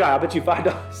swear to God, I'll bet you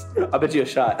 $5. I'll bet you a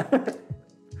shot.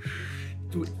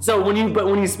 So when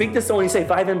you speak to someone, you say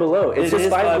 5 and below. It's just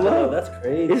 5 below. That's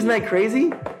crazy. Isn't that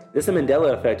crazy? There's a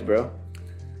Mandela effect, bro.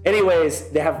 Anyways,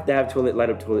 they have light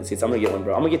up toilet seats. I'm gonna get one,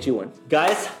 bro. I'm gonna get you one.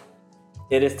 Guys,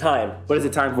 it is time. What is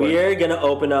it time for? We're gonna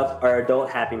open up our adult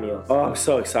Happy Meals. Oh, I'm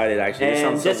so excited, actually.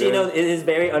 And just so you know, it is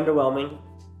very underwhelming.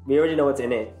 We already know what's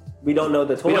in it. We don't know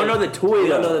the toy. We don't know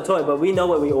the toy, but we know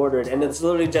what we ordered, and it's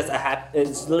literally just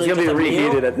it's gonna be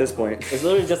reheated at this point. It's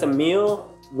literally just a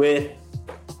meal with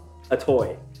a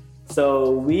toy.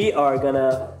 So we are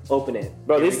gonna open it.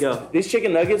 Bro, these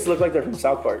chicken nuggets look like they're from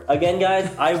South Park. Again, guys,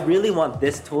 I really want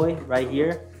this toy right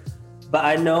here, but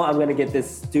I know I'm gonna get this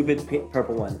stupid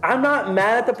purple one. I'm not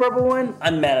mad at the purple one.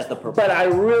 I'm mad at the purple but I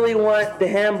really want the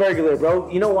Hamburglar, bro.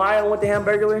 You know why I want the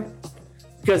Hamburglar?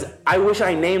 Because I wish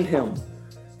I named him.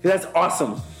 Because that's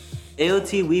awesome.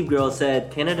 AOT Weeb Girl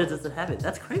said Canada doesn't have it.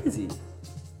 That's crazy.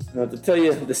 To tell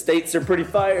you, the states are pretty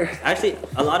fire. Actually,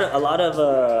 a lot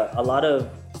of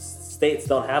states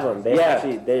don't have them.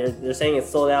 They're saying it's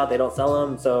sold out. They don't sell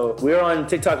them. So we were on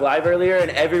TikTok Live earlier, and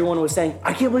everyone was saying,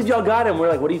 "I can't believe y'all got him." We're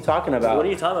like, "What are you talking about?" What are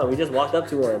you talking about? We just walked up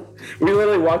to him. We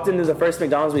literally walked into the first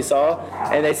McDonald's we saw,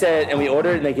 and they said, and we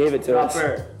ordered, and they gave it to us.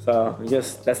 So I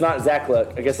guess that's not Zach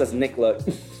luck. I guess that's Nick luck.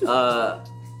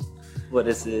 What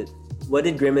is it? What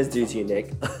did Grimace do to you,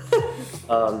 Nick?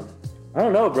 I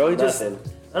don't know, bro.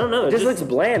 I don't know. It just looks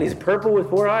bland. He's purple with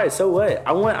 4 eyes. So what?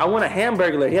 I want a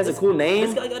Hamburglar. He has a cool name.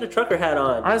 This guy got a trucker hat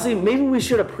on. Honestly, maybe we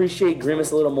should appreciate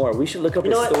Grimace a little more. We should look up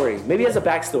his story. Maybe he has a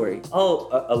backstory. Oh,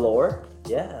 a lore?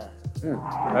 Yeah. All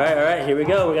right. Here we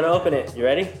go. We're gonna open it. You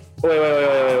ready?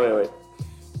 Wait.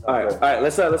 All right.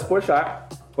 Let's pour a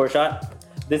shot. Pour a shot.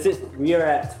 We are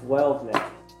at 12 now.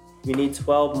 We need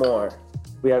 12 more.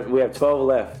 We have 12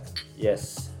 left.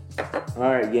 Yes. All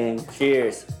right, gang.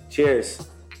 Cheers. Cheers.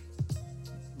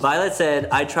 Violet said,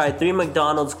 I tried 3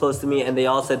 McDonald's close to me and they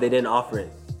all said they didn't offer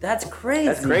it. That's crazy.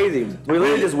 That's crazy. We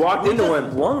literally just walked into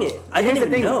one. Wung it. I didn't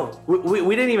even know.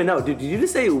 We didn't even know. Dude, did you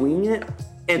just say wing it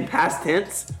in past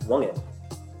tense? Wung it.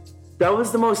 That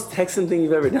was the most Texan thing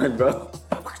you've ever done, bro.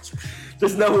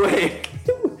 There's no way.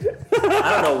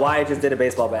 I don't know why I just did a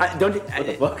baseball bat. What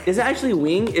the fuck? Is it actually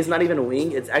wing? It's not even a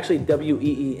wing. It's actually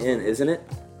W-E-E-N, isn't it?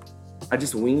 I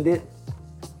just winged it.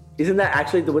 Isn't that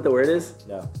actually what the word is?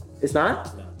 No. It's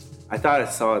not? No. I thought I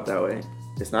saw it that way.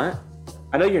 It's not?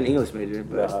 I know you're an English major,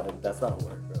 but... No, that's not a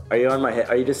word, bro. Are you on my head?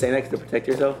 Are you just saying that to protect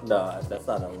yourself? No, that's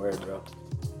not a word, bro.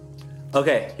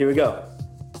 Okay, here we go.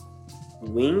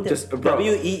 Winged?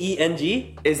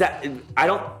 W-E-E-N-G? Is that...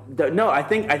 No, I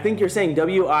think you're saying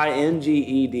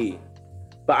W-I-N-G-E-D.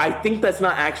 But I think that's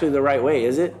not actually the right way,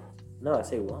 is it? No, I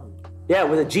say wung. Yeah,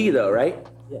 with a G though, right?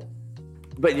 Yeah.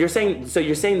 But you're saying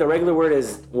the regular word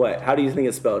is what? How do you think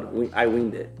it's spelled? I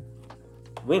winged it.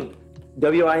 Winged.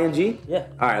 W-I-N-G? Yeah.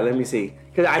 All right, let me see.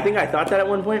 Because I think I thought that at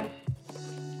one point.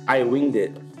 I winged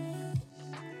it.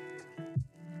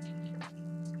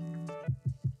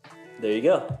 There you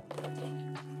go.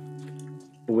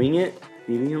 Wing it?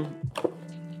 Medium?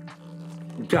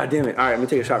 God damn it. All right, I'm going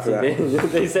to take a shot for that.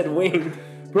 They said winged.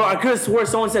 Bro, I could have swore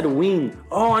someone said wean.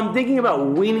 Oh, I'm thinking about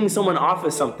weaning someone off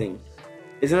of something.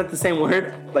 Isn't that the same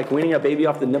word? Like weaning a baby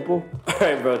off the nipple? All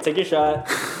right, bro, take your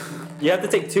shot. You have to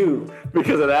take 2.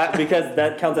 Because of that? Because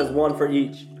that counts as 1 for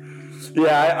each.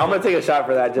 Yeah, I'm going to take a shot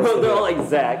for that. Just Bro, they're all like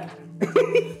Zach.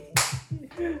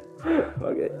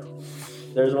 Okay.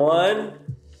 There's 1.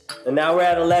 And now we're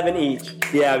at 11 each.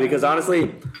 Yeah, because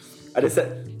honestly, I just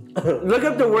said... Look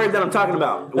up the word that I'm talking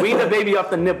about. Wean the baby off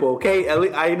the nipple, okay? At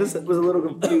least I just was a little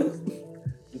confused.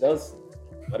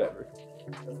 Whatever.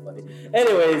 That's funny.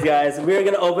 Anyways, guys, we're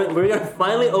gonna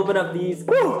finally open up these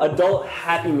adult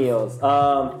Happy Meals.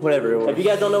 Whatever. If you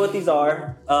guys don't know what these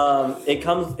are,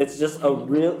 it's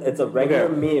a regular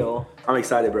meal. I'm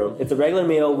excited, bro. It's a regular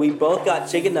meal. We both got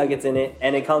chicken nuggets in it,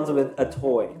 and it comes with a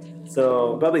toy.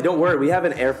 So, Bubbly, don't worry. We have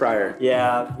an air fryer.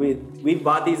 Yeah, we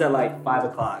bought these at like 5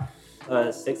 o'clock.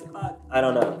 6 o'clock? I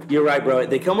don't know. You're right, bro.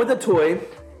 They come with a toy,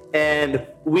 and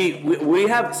we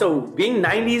have, so being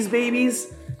 90s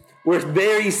babies, we're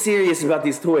very serious about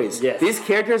these toys. Yes. These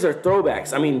characters are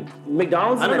throwbacks. I mean,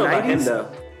 McDonald's in the 90s. About him,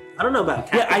 though. I don't know about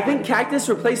Cactus. Yeah, I think Cactus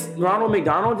replaced Ronald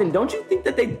McDonald, and don't you think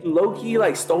that they low-key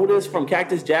like stole this from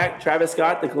Cactus Jack, Travis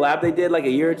Scott, the collab they did like a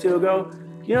year or 2 ago?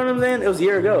 You know what I'm saying? It was a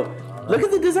year ago. Look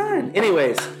at the design.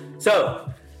 Anyways, so...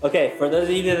 Okay, for those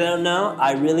of you that don't know,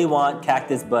 I really want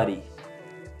Cactus Buddy.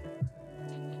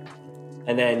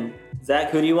 And then,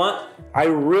 Zach, who do you want? I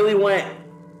really want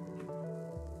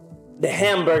the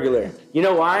Hamburglar. You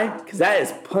know why? Because that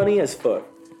is punny as fuck.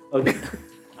 Okay.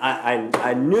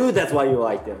 I knew that's why you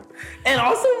liked him. And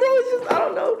also, bro, it's just, I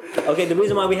don't know. Okay, the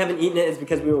reason why we haven't eaten it is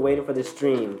because we were waiting for the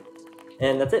stream.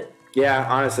 And that's it. Yeah,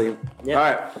 honestly.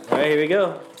 Yeah. All right, here we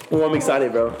go. Well, I'm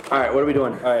excited, bro. All right, what are we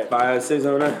doing? All right. 5, 6,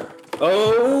 7, 9.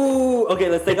 Oh, okay,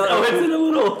 let's take out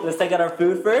Let's take out our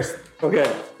food first.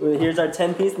 Okay. Here's our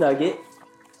 10-piece nugget.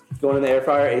 Going in the air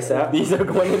fryer ASAP. These are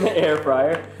going in the air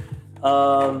fryer.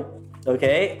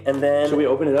 Okay, and then... Should we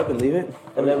open it up and leave it?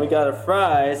 And then we got our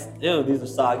fries. Ew, these are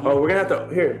soggy. Oh, we're gonna have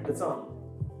to... Here, it's on.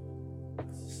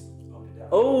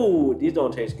 Oh, these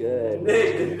don't taste good.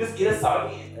 Nick, did you just eat a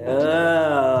soggy?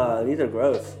 These are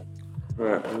gross.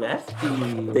 Right. Nasty.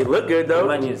 They look good, though. You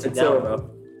might need to sit down, bro.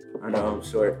 I know, I'm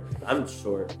short. I'm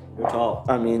short. You're tall.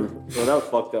 I mean... Well, that was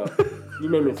fucked up. You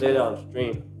made me say that on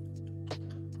stream.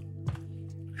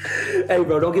 Hey,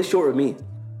 bro, don't get short with me.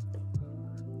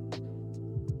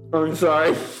 I'm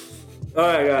sorry.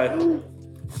 Alright, guys.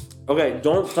 Okay,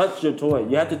 don't touch your toy.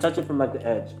 You have to touch it from like the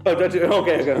edge. Oh, touch it?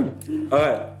 Okay.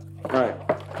 Alright.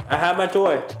 I have my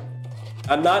toy.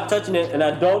 I'm not touching it, and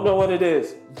I don't know what it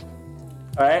is.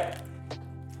 Alright?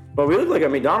 But we look like a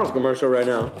McDonald's commercial right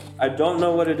now. I don't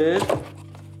know what it is.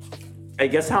 Hey,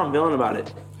 guess how I'm feeling about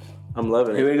it? I'm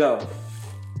loving it. Here we go.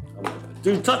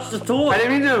 Dude, touch the toy. I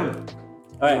didn't mean to.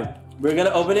 Alright, we're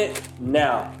gonna open it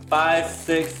now. 5,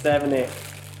 6, 7, 8.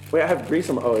 Wait, I have grease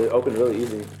on my... Oh, it opened really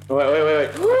easy. Oh, wait.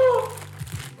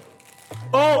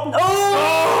 Oh,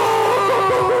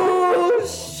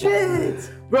 shit.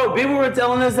 Bro, people were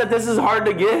telling us that this is hard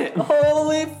to get.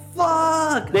 Holy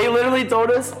fuck. They literally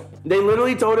told us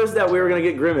that we were gonna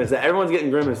get Grimace, that everyone's getting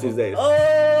Grimace these days.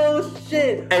 Oh,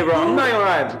 shit. Hey, bro, I'm not gonna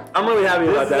lie. I'm really happy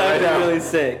about that right now. Really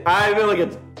sick. I feel like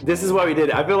it's... This is why we did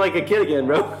it. I feel like a kid again,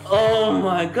 bro. Oh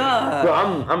my god. Bro,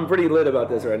 I'm pretty lit about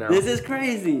this right now. This is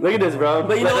crazy. Look at this, bro.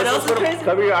 But you know what else is crazy?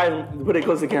 Cover your eyes and put it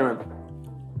close to the camera.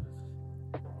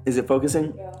 Is it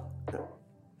focusing?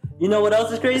 You know what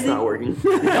else is crazy? It's not working.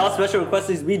 Y'all special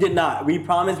requests, we did not. We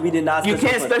promised we did not. You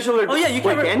can't special request. Oh yeah, you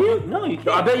can. Wait, can you? No, you can't.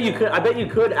 I bet you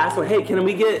could ask them, hey, can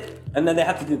we get... And then they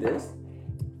have to do this.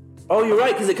 Oh, you're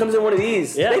right, because it comes in one of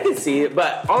these. Yeah. They can see it,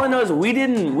 but all I know is we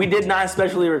did not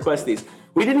specially request these.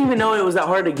 We didn't even know it was that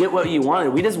hard to get what you wanted.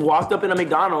 We just walked up in a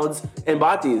McDonald's and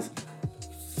bought these.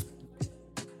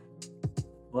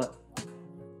 What?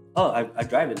 Oh, I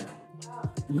drive it now.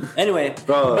 Anyway,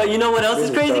 Bro, but you know what else is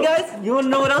crazy, dope. guys? You wanna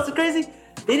know what else is crazy?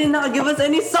 They did not give us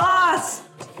any sauce.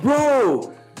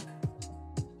 Bro!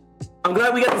 I'm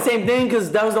glad we got the same thing, because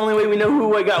that was the only way we know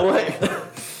who I got what.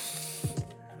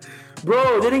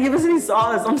 Bro, they didn't give us any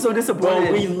sauce. I'm so disappointed.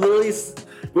 Bro, we literally...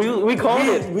 We called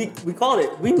it. We called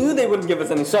it. We knew they wouldn't give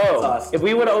us any sauce. If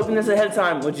we would have opened this ahead of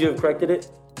time, would you have corrected it?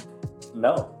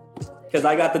 No. Because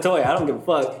I got the toy. I don't give a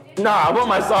fuck. Nah, I want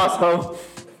my sauce, ho.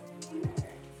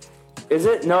 Is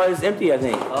it? No, it's empty, I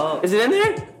think. Oh. Is it in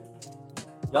there?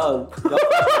 Yo.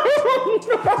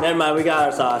 Never mind, we got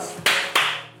our sauce.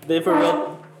 They for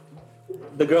real.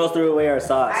 The girls threw away our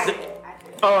sauce.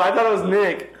 Oh, I thought it was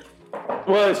Nick.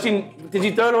 Well, did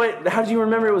you throw it away? How did you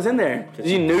remember it was in there? Did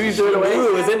you knew you threw it away? Knew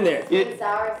it was in there. Sweet and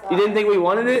sour sauce. You didn't think we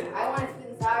wanted it? I wanted sweet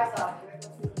and sour sauce.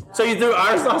 So you threw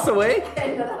our sauce away?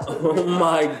 Oh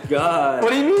my god.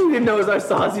 What do you mean you didn't know it was our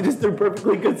sauce? You just threw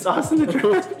perfectly good sauce in the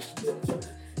trash.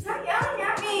 Stop yelling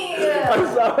at me.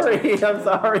 I'm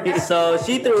sorry. So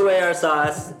she threw away our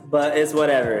sauce, but it's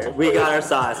whatever. We got our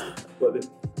sauce.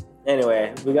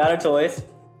 Anyway, we got our toys.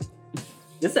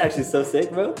 This is actually so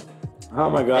sick, bro. Oh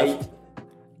my gosh. Hey,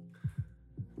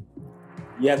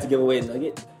 you have to give away a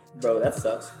nugget? Bro, that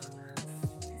sucks.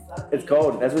 It's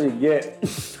cold. That's what you get.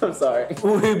 I'm sorry.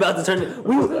 We were about to turn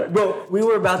we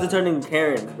were about to turn into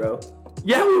Karens, bro.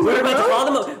 Yeah, we We were were about to bro. call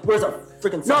them up. Where's our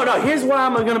freaking sauce? No, here's why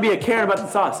I'm gonna be a Karen about the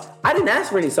sauce. I didn't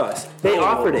ask for any sauce. They Oh.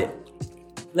 offered it.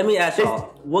 Let me ask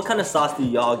y'all, what kind of sauce do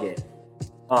y'all get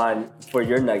for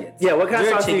your nuggets? Yeah, what kind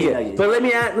Your of sauce do you chicken get? nuggets. But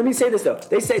let me say this though.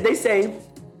 They say,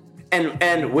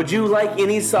 and would you like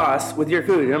any sauce with your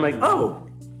food? And I'm like, oh,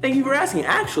 thank you for asking.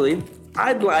 Actually,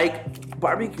 I'd like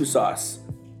barbecue sauce.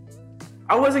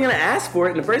 I wasn't gonna ask for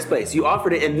it in the first place. You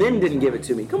offered it and then didn't give it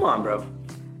to me. Come on, bro.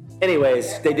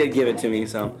 Anyways, they did give it to me,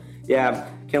 so yeah.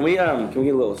 Can we get a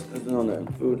little on the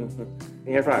food? Can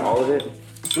you air fry all of it?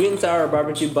 Sweet and sour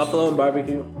barbecue, buffalo and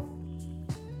barbecue.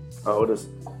 Oh, what is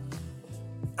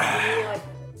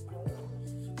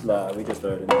Nah, we just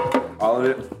throw it in there. all of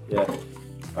it? Yeah.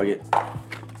 I'll get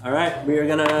All right, we are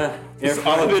gonna air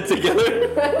fry. all of it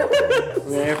together. We're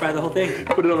gonna air fry the whole thing.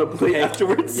 Put it on a plate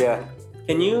afterwards. Yeah.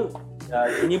 Can you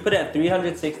put it at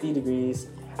 360 degrees,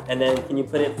 and then can you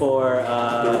put it for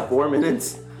 4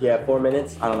 minutes. 4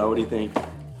 minutes? I don't know. What do you think?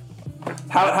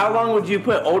 How long would you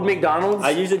put Old McDonald's? I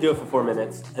usually do it for 4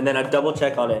 minutes, and then I double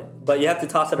check on it. But you have to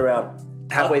toss it around.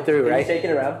 Halfway through, Can right? you shake it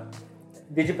around?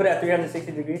 Did you put it at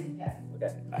 360 degrees? Yeah.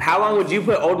 Okay. How long would you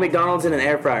put Old McDonald's in an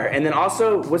air fryer? And then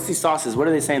also, what's these sauces? What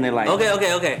are they saying they like?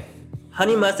 Okay.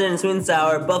 Honey mustard and sweet and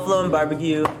sour, buffalo and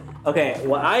barbecue. Okay,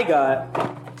 what I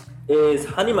got is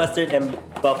honey mustard and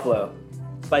buffalo.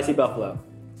 Spicy buffalo.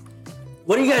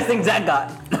 What do you guys think Zach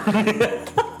got?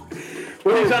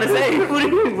 What are you trying to say?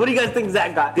 What do you guys think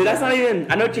Zach got? Dude, that's not even.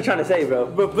 I know what you're trying to say, bro.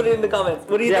 But put it in the comments.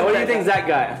 What do you Yeah, think? what do you think Zach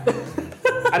got?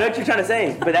 I know what you're trying to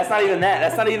say, but that's not even that.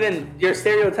 That's not even. Your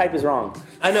stereotype is wrong.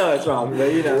 I know it's wrong,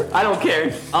 but you know. I don't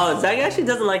care. Oh, Zach actually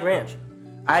doesn't like ranch.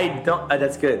 I don't.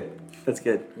 That's good. That's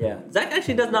good. Yeah. Zach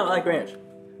actually does not like ranch.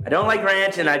 I don't like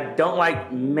ranch and I don't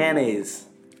like mayonnaise.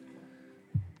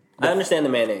 I understand the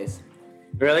mayonnaise.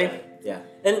 Really? Yeah.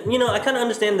 And, you know, I kind of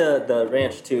understand the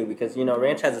ranch, too, because, you know,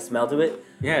 ranch has a smell to it.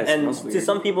 Yeah, it and smells to weird.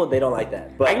 some people, they don't like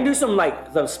that. But I can do some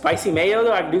some spicy mayo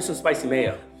though. I can do some spicy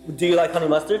mayo. do you like honey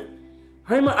mustard?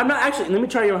 I'm not actually. Let me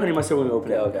try your honey mustard when we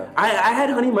open it. Okay. I had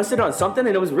honey mustard on something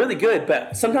and it was really good,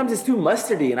 but sometimes it's too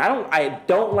mustardy and I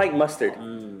don't like mustard.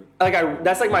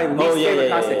 That's like my least favorite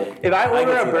constant. yeah. If I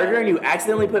order can a see burger that. and you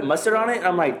accidentally put mustard on it,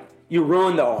 I'm like, you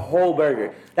ruined the whole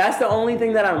burger. That's the only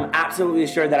thing that I'm absolutely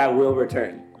sure that I will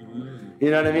return. You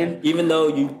know what I mean? Even though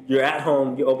you're at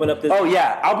home, you open up this... Oh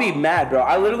yeah, I'll be mad, bro.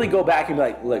 I literally go back and be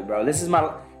like, look, bro, this is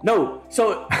my no.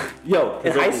 So,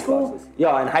 in high school,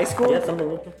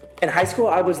 in high school,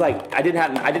 I was like, I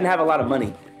didn't have a lot of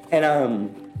money, and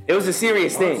it was a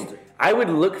serious thing. I would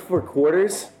look for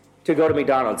quarters to go to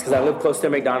McDonald's because I live close to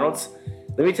McDonald's.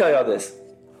 Let me tell y'all this.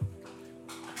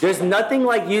 There's nothing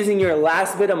like using your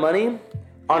last bit of money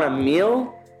on a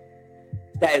meal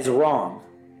that is wrong.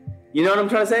 You know what I'm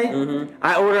trying to say? Mm-hmm.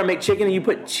 I order a McChicken and you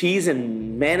put cheese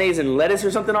and mayonnaise and lettuce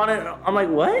or something on it. I'm like,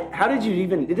 what? How did you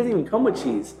even? It doesn't even come with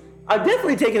cheese. I've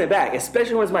definitely taken it back,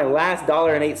 especially when it's my last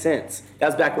 $1.08. That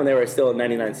was back when they were still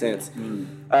 99 cents.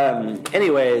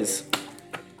 Anyways,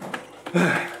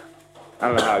 I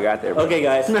don't know how I got there. But. Okay,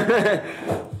 guys.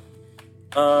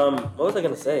 What was I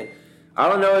gonna say? I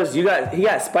don't know. He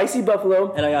got spicy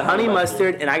buffalo, and I got honey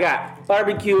mustard, and I got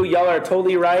barbecue. Y'all are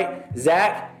totally right.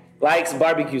 Zach likes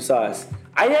barbecue sauce.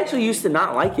 I actually used to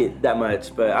not like it that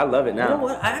much, but I love it now. You know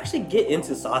what? I actually get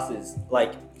into sauces.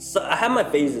 Like, so I have my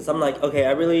phases. I'm like, okay,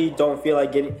 I really don't feel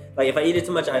like getting... Like, if I eat it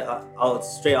too much, I'll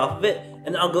stray off of it,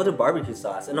 and I'll go to barbecue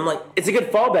sauce. And I'm like... It's a good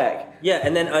fallback. Yeah,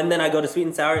 and then I go to sweet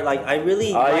and sour. Like, I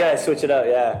really... Oh, yeah, switch it up,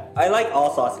 yeah. I like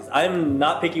all sauces. I'm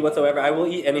not picky whatsoever. I will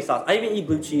eat any sauce. I even eat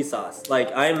blue cheese sauce.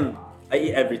 Like, I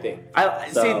eat everything.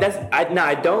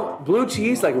 I don't blue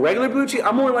cheese, like regular blue cheese.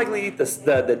 I'm more likely to eat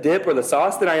the dip or the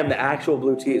sauce than I am the actual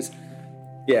blue cheese.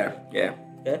 Yeah.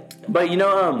 Okay. But you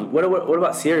know, what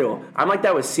about cereal? I'm like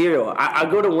that with cereal. I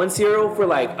go to one cereal for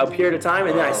like a period of time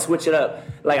and then I switch it up.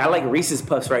 Like I like Reese's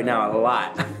Puffs right now a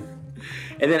lot,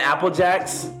 and then Apple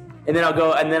Jacks, and then I'll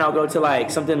go to like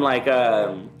something like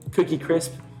Cookie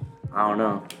Crisp. I don't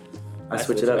know. I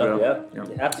switch it up, bro. Yeah.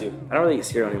 You have to. I don't really eat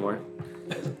cereal anymore.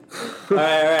 All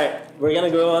right. We're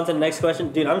gonna go on to the next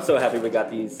question, dude. I'm so happy we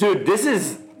got these. Dude, this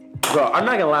is, bro. I'm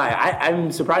not gonna lie.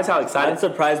 I'm surprised how excited. I'm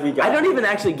surprised we got. I don't even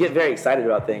actually get very excited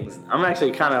about things. I'm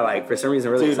actually kind of like, for some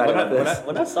reason, really excited about this.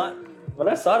 When I saw it,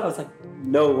 I was like,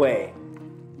 no way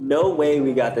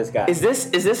we got this guy. Is this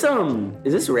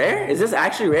rare? Is this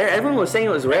actually rare? Everyone was saying it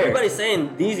was rare. Everybody's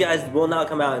saying these guys will not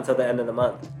come out until the end of the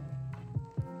month.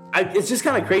 It's just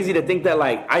kind of crazy to think that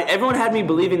everyone had me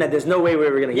believing that there's no way we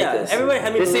were gonna get this. Everybody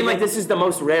had me. It seemed like this is the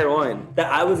most rare one. That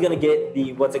I was gonna get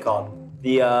the what's it called?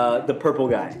 The purple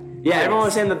guy. Yeah, everyone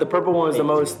was saying that the purple one was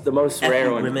the most rare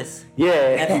one. Grimace. Yeah.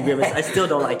 F you, Grimace. I still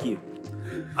don't like you.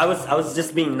 I was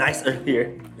just being nice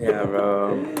earlier. Yeah,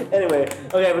 bro. Anyway,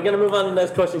 okay, we're gonna move on to the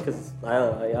next question because I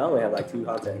don't know. I only have like 2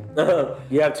 hot takes.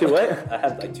 You have 2 what? I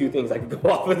have like 2 things I can go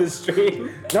off of this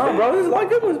stream. No, bro, there's a lot of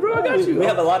good ones, bro. I got you. We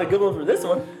have a lot of good ones for this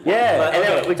one. Yeah, but, and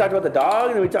then we talked about the dog,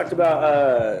 and then we talked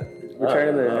about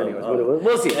returning the. Anyways,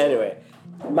 we'll see. Anyway,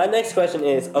 my next question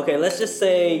is: okay, let's just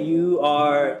say you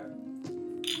are.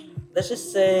 Let's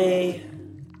just say.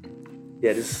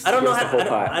 Yeah, just. I don't know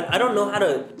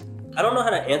how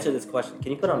to answer this question.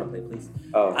 Can you put on the play, please?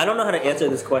 Oh. I don't know how to answer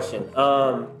this question.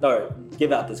 Or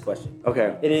give out this question.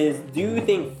 Okay. It is: do you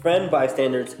think friend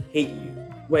bystanders hate you?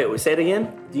 Wait, say it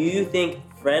again. Do you think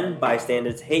friend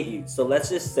bystanders hate you? So let's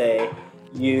just say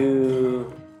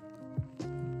you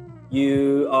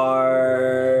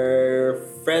are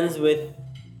friends with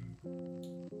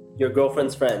your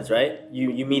girlfriend's friends, right?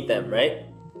 You meet them, right?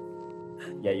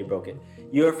 Yeah, you broke it.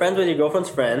 You're friends with your girlfriend's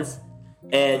friends,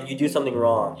 and you do something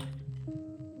wrong.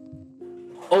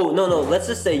 Oh, no. Let's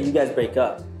just say you guys break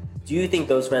up. Do you think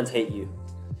those friends hate you?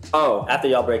 Oh. After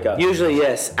y'all break up? Usually,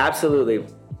 yes. Absolutely.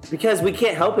 Because we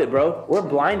can't help it, bro. We're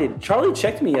blinded. Charlie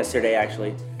checked me yesterday,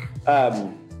 actually. I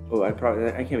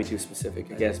can't be too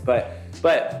specific, I guess.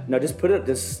 But no, just put it,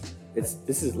 this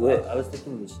is lit. I was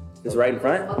thinking This right in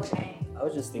front? Okay. I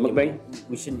was just thinking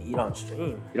we shouldn't eat on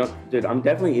stream. Dude, I'm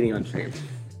definitely eating on stream.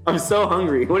 I'm so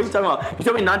hungry. What are you talking about? You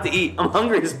told me not to eat. I'm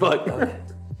hungry as fuck.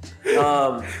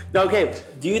 Okay.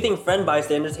 Do you think friend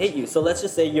bystanders hate you? So let's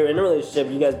just say you're in a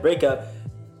relationship, you guys break up.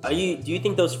 Do you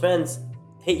think those friends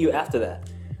hate you after that?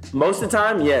 Most of the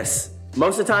time, yes.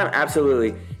 Most of the time,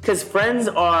 absolutely. Because friends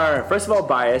are, first of all,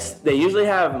 biased. They usually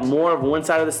have more of one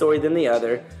side of the story than the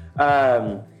other.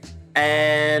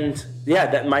 And yeah,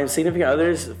 that my significant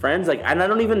others, friends, I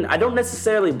don't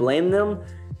necessarily blame them.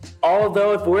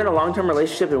 Although if we're in a long-term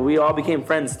relationship and we all became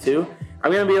friends too,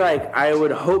 I'm gonna be like, I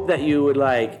would hope that you would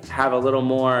have a little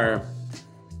more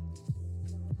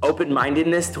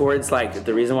open-mindedness towards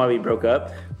the reason why we broke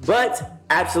up. But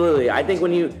absolutely, I think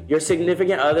when your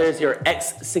significant others, your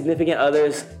ex-significant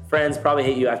others, friends probably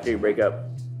hate you after you break up.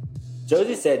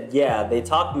 Josie said, yeah, they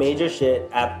talk major shit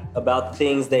about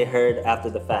things they heard after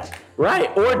the fact.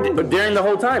 Right, or during the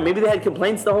whole time. Maybe they had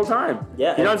complaints the whole time.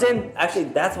 Yeah. You know what I'm saying? Actually,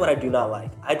 that's what I do not like.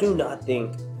 I do not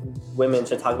think women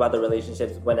should talk about their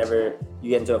relationships whenever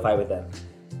you get into a fight with them.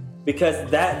 Because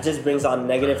that just brings on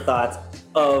negative thoughts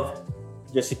of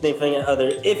your significant other.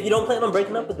 If you don't plan on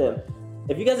breaking up with them,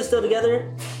 if you guys are still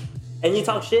together and you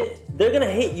talk shit, they're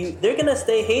gonna hate you. They're gonna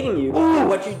stay hating you for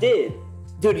what you did.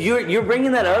 Dude, you're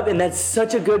bringing that up, and that's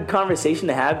such a good conversation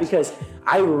to have because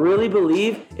I really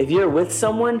believe if you're with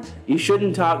someone, you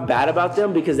shouldn't talk bad about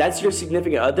them because that's your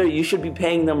significant other. You should be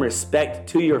paying them respect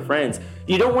to your friends.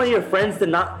 You don't want your friends to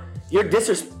not...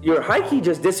 you're high key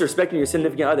just disrespecting your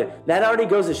significant other. That already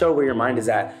goes to show where your mind is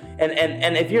at.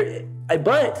 And if you're,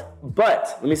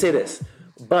 but let me say this.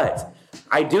 But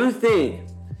I do think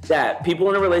that people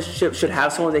in a relationship should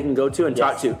have someone they can go to and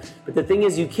talk to. But the thing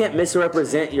is, you can't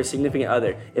misrepresent your significant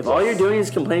other. If all you're doing is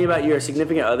complaining about your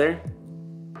significant other.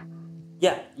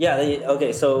 Yeah.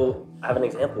 Okay, so I have an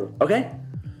example. Okay.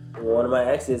 One of my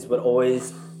exes would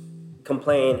always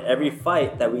complain every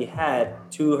fight that we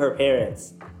had to her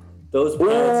parents. Those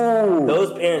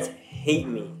parents hate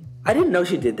me. I didn't know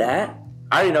she did that.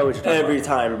 I already know what you're talking about. Every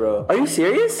time, bro. Are you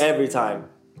serious? Every time.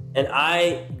 And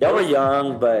y'all were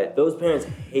young, but those parents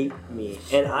hate me.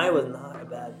 And I was not a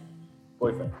bad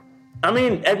boyfriend. I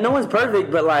mean, no one's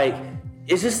perfect, but like,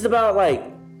 it's just about like,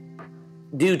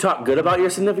 do you talk good about your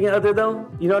significant other though?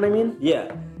 You know what I mean?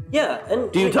 Yeah. And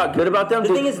do you talk good about them?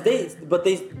 The thing is,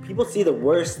 people see the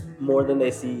worst more than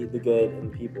they see the good in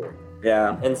people.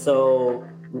 Yeah. And so,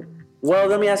 well,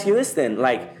 let me ask you this then.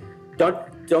 Like,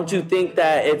 don't you think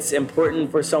that it's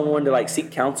important for someone to like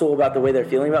seek counsel about the way they're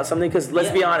feeling about something? Because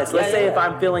let's be honest. Let's say if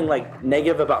I'm feeling like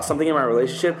negative about something in my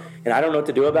relationship and I don't know what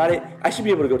to do about it, I should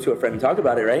be able to go to a friend and talk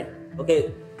about it, right?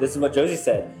 Okay, this is what Josie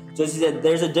said. Josie said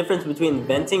there's a difference between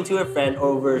venting to a friend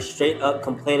over straight up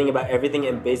complaining about everything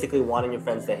and basically wanting your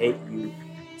friends to hate you.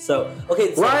 So,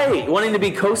 okay. So, right. Wanting to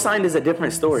be co-signed is a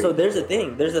different story. So there's a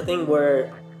thing. There's a thing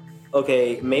where,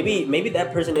 okay, maybe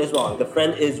that person is wrong. The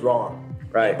friend is wrong.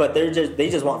 Right. But they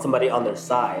just want somebody on their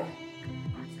side.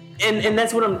 And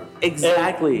that's what I'm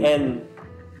exactly. And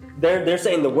they're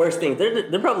saying the worst things.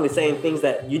 They're probably saying things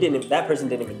that that person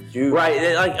didn't even do.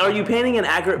 Right. Like, are you painting an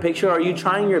accurate picture? Are you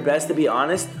trying your best to be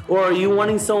honest? Or are you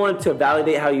wanting someone to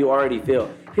validate how you already feel?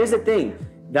 Here's the thing.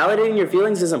 Validating your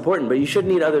feelings is important, but you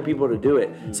shouldn't need other people to do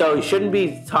it. Mm-hmm. So you shouldn't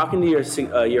be talking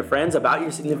to your friends about your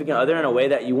significant other in a way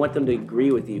that you want them to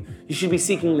agree with you. You should be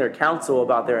seeking their counsel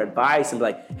about their advice and be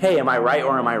like, hey, am I right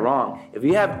or am I wrong? If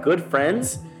you have good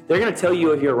friends, they're going to tell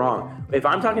you if you're wrong. If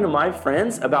I'm talking to my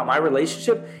friends about my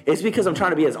relationship, it's because I'm trying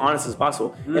to be as honest as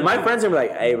possible. Mm-hmm. And my friends are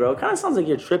like, hey, bro, it kind of sounds like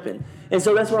you're tripping. And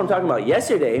so that's what I'm talking about.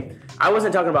 Yesterday, I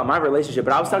wasn't talking about my relationship,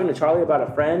 but I was talking to Charlie about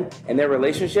a friend and their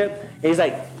relationship. And he's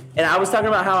like, and I was talking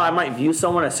about how I might view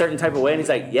someone a certain type of way. And he's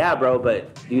like, yeah, bro,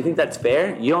 but do you think that's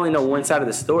fair? You only know one side of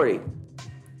the story.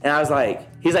 And I was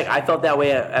like, he's like, I felt that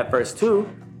way at first too,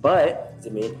 but. Is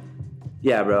it me?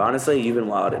 Yeah, bro, honestly, you've been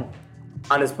wilding.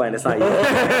 I'm just playing, it's not you.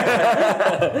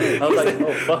 I was like,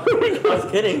 oh, fuck. I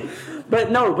was kidding.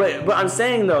 But I'm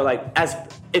saying though, like,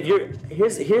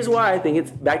 here's why I think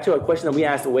it's back to a question that we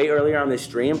asked way earlier on this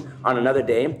stream on another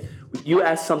day. You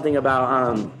asked something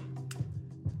about,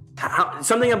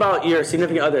 something about your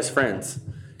significant other's friends.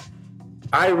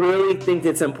 I really think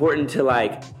it's important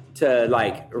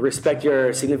to respect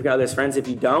your significant other's friends. If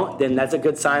you don't, then that's a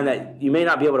good sign that you may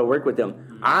not be able to work with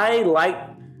them. I like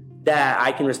that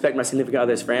I can respect my significant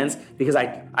other's friends because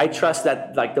I trust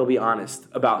that like they'll be honest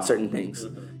about certain things.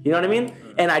 You know what I mean?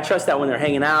 And I trust that when they're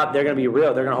hanging out, they're gonna be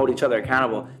real. They're gonna hold each other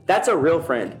accountable. That's a real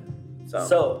friend.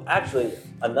 So actually,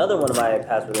 another one of my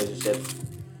past relationships,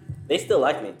 they still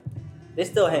like me. They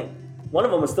still hang. One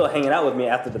of them was still hanging out with me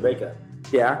after the breakup.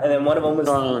 Yeah. And then one of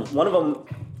them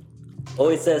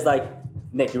always says like,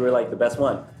 Nick, you were like the best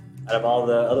one out of all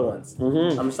the other ones.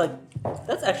 Mm-hmm. I'm just like,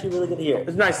 that's actually really good to hear.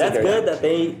 It's nice. That's good that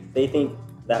they think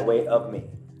that way of me.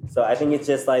 So I think it's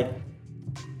just like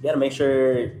you gotta make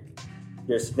sure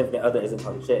your significant other isn't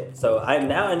talking shit. So I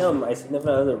know my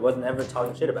significant other wasn't ever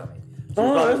talking shit about me.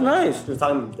 That's nice. She was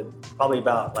talking probably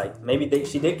about like maybe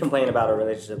she did complain about our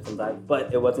relationship sometimes,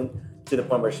 but it wasn't to the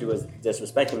point where she was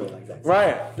disrespecting me like that.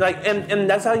 Right. Like and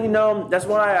that's how you know. That's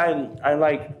why I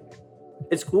like.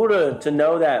 It's cool to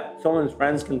know that someone's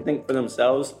friends can think for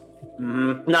themselves,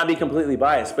 not be completely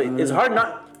biased. But it's hard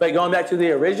not. But going back to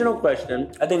the original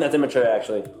question, I think that's immature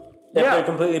actually. If they're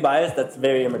completely biased, that's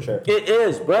very immature. It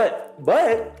is, but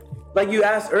like you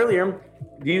asked earlier,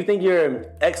 do you think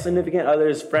your ex-significant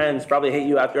other's friends probably hate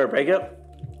you after a breakup?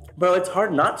 Bro, it's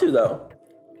hard not to though.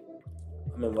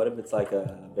 I mean, what if it's like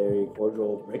a very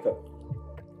cordial breakup?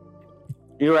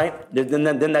 You're right.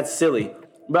 Then that's silly.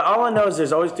 But all I know is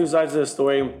there's always two sides of the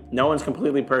story. No one's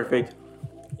completely perfect.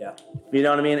 Yeah. You know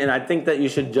what I mean? And I think that you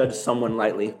should judge someone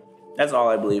lightly. That's all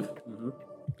I believe. Mm-hmm.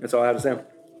 That's all I have to say.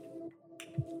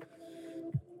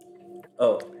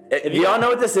 Oh. If y'all know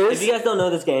what this is. If you guys don't know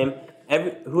this game,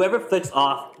 whoever flicks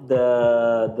off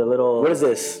the little... What is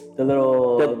this? The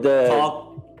little... The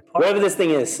talk... Whatever this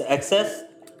thing is. The excess.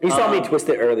 You saw me twist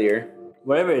it earlier.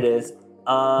 Whatever it is,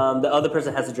 the other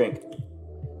person has a drink.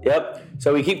 Yep.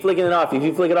 So we keep flicking it off. If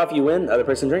you flick it off, you win. The other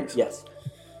person drinks? Yes.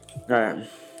 All right.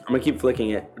 I'm going to keep flicking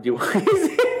it. Do you want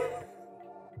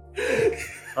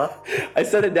Huh? I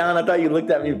set it down. I thought you looked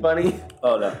at me funny.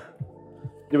 Oh no.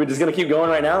 We're just gonna keep going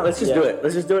right now. Let's just do it.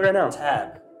 Let's just do it right now.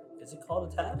 Tab. Is it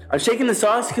called a tab? I'm shaking the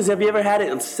sauce because have you ever had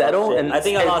it settle? Oh, and I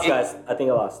think I lost, guys. I think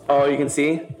I lost. Oh, you can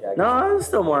see? Yeah, No, there's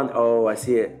still more on. Oh, I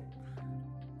see it.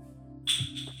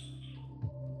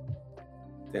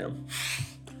 Damn.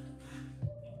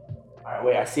 All right,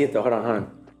 wait. I see it though. Hold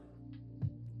on.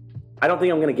 I don't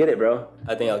think I'm gonna get it, bro.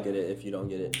 I think I'll get it if you don't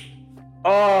get it.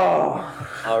 Oh.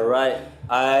 All right.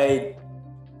 I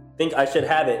think I should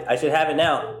have it. I should have it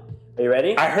now. Are you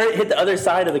ready? I heard it hit the other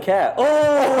side of the cap.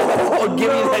 Oh, give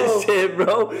me that shit,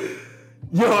 bro.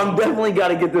 Yo, I'm definitely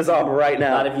gotta get this off right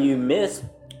now. Not if you miss.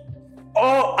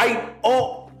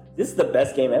 Oh. This is the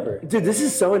best game ever. Dude, this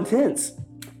is so intense.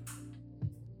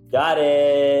 Got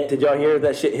it. Did y'all hear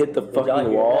that shit hit the Did y'all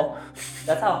fucking hear wall? that?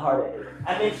 That's how hard it is.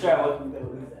 I made sure I wasn't going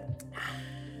to lose that.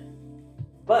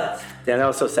 But, Damn, that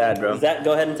was so sad, bro. Zach,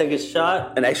 go ahead and take a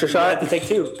shot. An extra You shot? have to take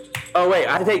 2. Oh, wait,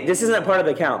 this isn't part of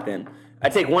the count then. I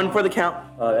take one for the count.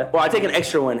 Oh, yeah? Well, I take an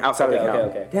extra one outside of the count.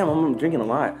 Okay. Damn, I'm drinking a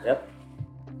lot. Yep.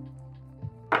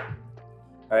 All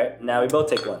right, now we both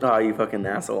take one. Oh, you fucking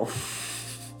asshole.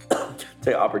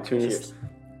 Take opportunist. Cheers.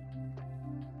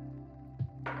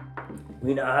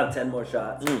 We now have 10 more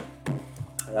shots.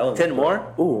 That one 10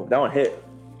 more? Ooh, that one hit.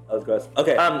 That was gross.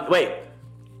 Okay. Wait.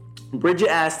 Bridget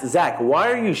asked, Zach, why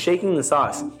are you shaking the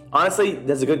sauce? Honestly,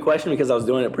 that's a good question because I was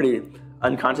doing it pretty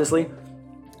unconsciously.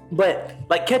 But,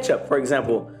 like ketchup, for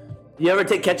example. You ever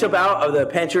take ketchup out of the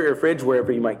pantry or fridge,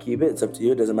 wherever you might keep it? It's up to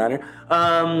you. It doesn't matter.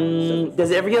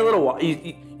 Does it ever get a little...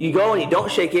 You go and you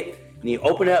don't shake it, and you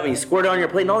open it up and you squirt it on your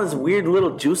plate, and all this weird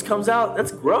little juice comes out?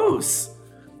 That's gross.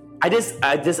 I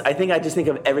think I just think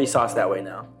of every sauce that way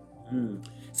now.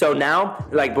 So now,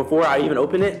 like before I even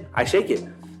open it, I shake it.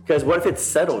 Because what if it's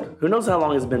settled? Who knows how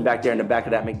long it's been back there in the back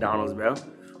of that McDonald's, bro?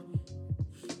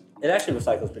 It actually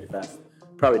recycles pretty fast.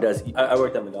 Probably does. I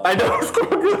worked at McDonald's. I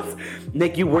know.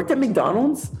 Nick, you worked at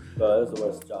McDonald's? But it was the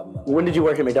worst job in my life. When did you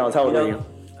work at McDonald's? How old were you?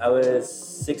 I was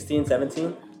 16,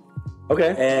 17.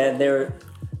 Okay. And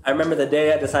I remember the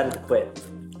day I decided to quit.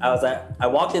 I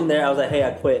walked in there, I was like, hey, I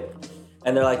quit.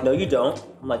 And they're like, no, you don't.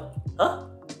 I'm like, huh?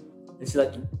 And she's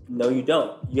like, no, you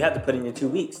don't. You have to put in your 2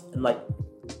 weeks. I'm like,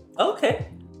 okay,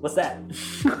 what's that?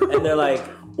 And they're like,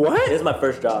 What? This is my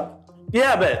first job.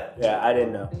 Yeah, but Yeah, I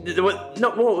didn't know. no.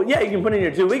 Well, yeah, you can put in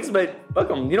your 2 weeks, but fuck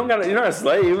them. You're not a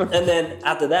slave. And then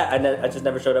after that, I just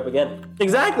never showed up again.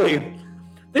 Exactly.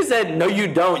 They said, no,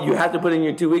 you don't. You have to put in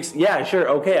your 2 weeks. Yeah, sure.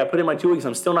 Okay, I put in my 2 weeks.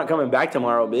 I'm still not coming back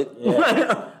tomorrow, bitch.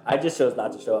 Yeah. I just chose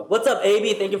not to show up. What's up,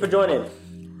 AB? Thank you for joining.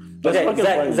 Okay,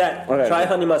 Zach, Okay. try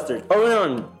honey mustard. Oh,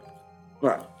 no. All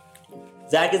right.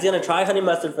 Zach is gonna try honey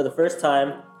mustard for the first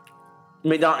time from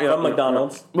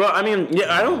McDonald's. Well, I mean,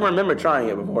 yeah, I don't remember trying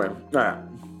it before. All right.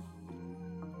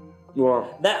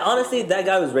 Well, That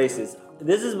guy was racist.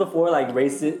 This is before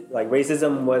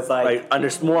racism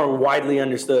was more widely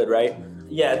understood, right?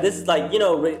 Yeah, this is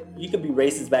you could be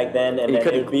racist back then and then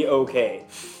it would be okay.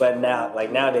 But now,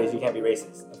 nowadays, you can't be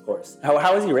racist, of course.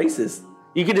 How is he racist?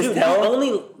 You could just tell.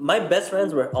 My best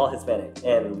friends were all Hispanic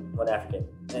and one African.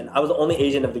 And I was the only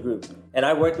Asian of the group. And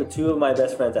I worked with 2 of my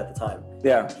best friends at the time.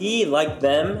 Yeah. He liked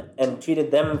them and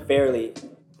treated them fairly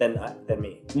than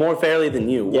me. More fairly than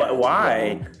you. Yeah.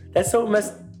 Why? Yeah. That's so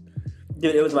messed.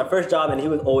 Dude, it was my first job and he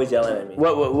was always yelling at me.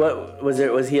 What was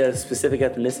it? Was he a specific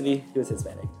ethnicity? He was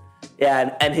Hispanic.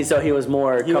 Yeah, and he was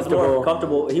more He comfortable. was more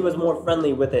comfortable. He was more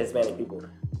friendly with the Hispanic people.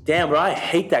 Damn, bro, I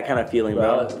hate that kind of feeling,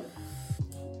 bro.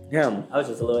 Damn. I was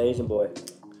just a little Asian boy.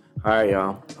 All right, y'all.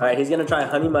 All right, he's gonna try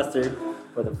honey mustard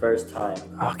for the first time.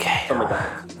 Okay. From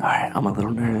McDonald's. All right, I'm a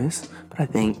little nervous, but I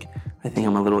think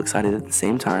I'm a little excited at the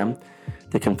same time.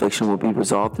 The confliction will be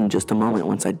resolved in just a moment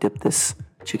once I dip this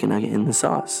chicken nugget in the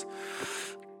sauce.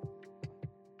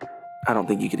 I don't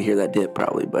think you could hear that dip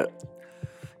probably, but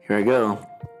here I go.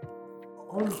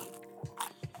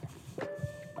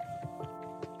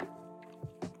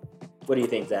 What do you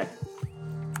think, Zach?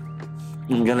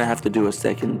 I'm gonna have to do a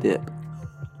second dip.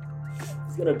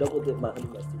 He's gonna double dip my honey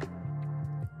mustard.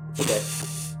 Okay.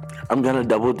 I'm gonna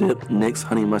double dip Nick's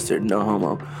honey mustard, no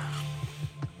homo.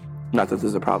 Not that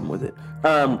there's a problem with it.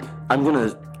 I'm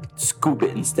gonna scoop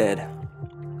it instead,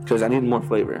 because I need more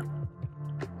flavor.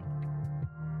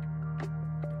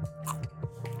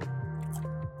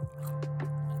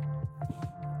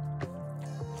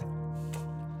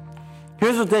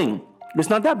 Here's the thing. It's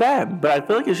not that bad, but I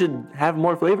feel like it should have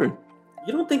more flavor.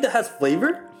 You don't think that has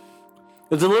flavor?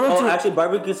 It's a little too... Actually,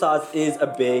 barbecue sauce is a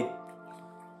big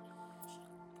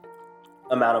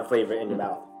amount of flavor in your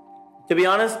mouth. To be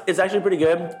honest, it's actually pretty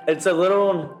good. It's still a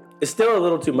little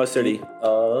too mustardy.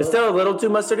 It's still a little too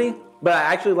mustardy, but I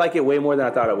actually like it way more than I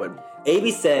thought I would.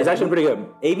 AB said It's actually pretty good.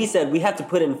 AB said we have to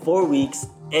put in 4 weeks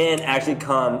and actually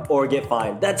come or get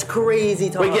fined. That's crazy,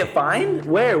 Tom. Wait, get fined?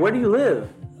 Where? Where do you live?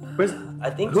 Where's, I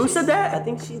think who said that? I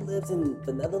think she lives in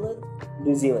the Netherlands,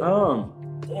 New Zealand.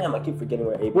 Damn, I keep forgetting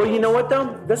where AB. Well, you is. know what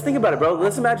though? Let's think about it, bro.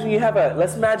 Let's imagine you have a.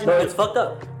 Let's imagine. No, it's fucked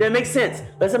up. That makes sense.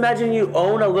 Let's imagine you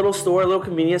own a little store, a little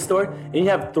convenience store, and you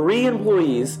have 3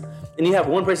 employees, and you have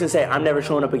one person say, "I'm never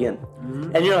showing up again,"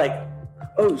 and you're like,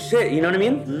 "Oh shit," you know what I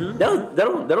mean?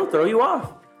 That'll throw you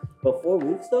off. But 4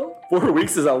 weeks though? 4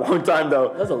 weeks is a long time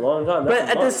though. That's a long time. But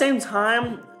at the same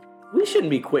time, we shouldn't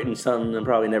be quitting something and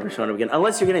probably never showing up again,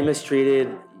 unless you're getting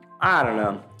mistreated. I don't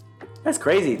know. That's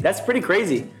crazy. That's pretty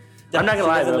crazy. I'm not gonna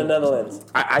lie in the though. Netherlands.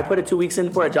 I put 2 weeks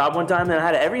in for a job one time, and I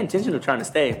had every intention of trying to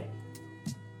stay.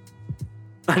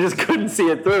 I just couldn't see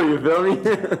it through. You feel me?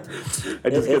 I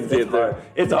just couldn't see it through. hard.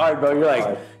 It's hard, bro. You're like,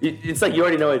 hard. it's like you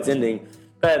already know it's ending.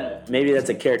 But maybe that's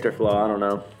a character flaw. I don't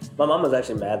know. My mom was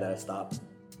actually mad that I stopped.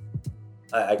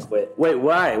 I quit. Wait,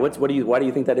 why? Why do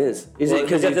you think that is? Is it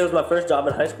Because it was my first job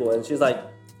in high school, and she's like,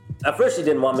 at first she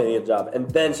didn't want me to get a job, and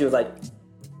then she was like,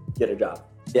 get a job.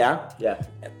 Yeah? Yeah.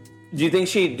 Do you think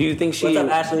she? What's up,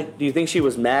 Ashley? Do you think she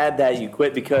was mad that you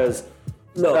quit because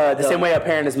No. the same way a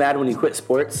parent is mad when you quit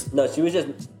sports? No, she was just.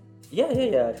 Yeah,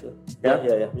 actually. Yeah?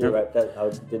 Yeah. You're right. I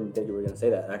didn't think you were gonna say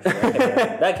that.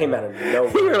 Actually, that came out of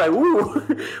nowhere. You're like,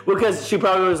 woo, because she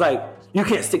probably was like, you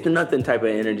can't stick to nothing type of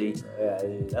energy.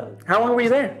 Yeah. How long were you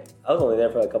there? I was only there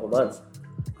for a couple months.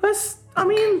 I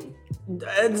mean,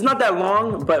 it's not that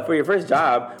long, but for your first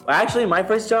job, well, actually, my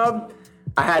first job,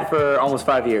 I had for almost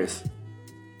 5 years.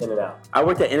 In and out. I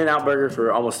worked at In-N-Out Burger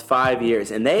for almost 5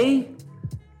 years, and they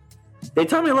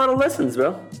taught me a lot of lessons,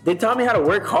 bro. They taught me how to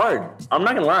work hard. I'm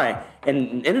not gonna lie.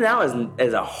 And In-N-Out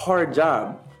is a hard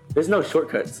job. There's no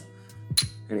shortcuts.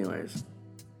 Anyways.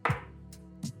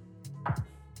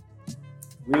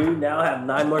 We now have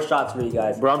 9 more shots for you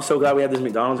guys. Bro, I'm so glad we have this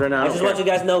McDonald's right now. I just want you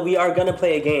guys to know we are gonna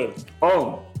play a game.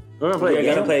 Oh, we're gonna play a game?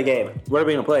 We're gonna play a game. What are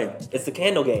we gonna play? It's the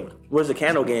candle game. Where's the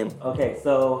candle game? Okay,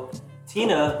 so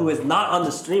Tina, who is not on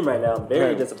the stream right now, I'm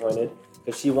very Okay. disappointed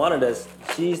because she wanted us.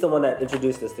 She's the one that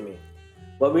introduced this to me.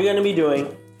 What we're gonna be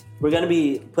doing, we're gonna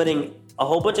be putting a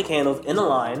whole bunch of candles in a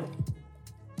line,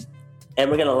 and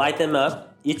we're gonna light them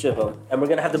up, each of them, and we're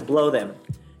gonna have to blow them,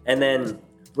 and then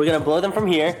we're gonna blow them from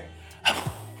here.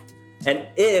 And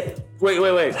if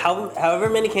Wait. however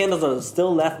many candles are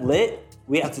still left lit,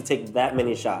 we have to take that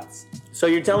many shots. So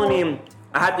you're telling me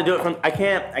I have to do it from? I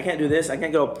can't do this. I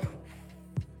can't go.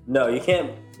 No, you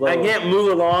can't. Blow. I can't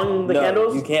move along the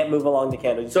candles. You can't move along the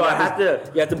candles. So I have to.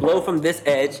 You have to blow from this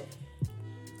edge.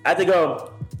 I have to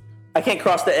go. I can't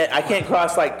cross the. I can't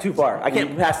cross like too far. I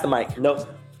can't pass the mic. Nope.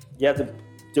 You have to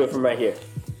do it from right here.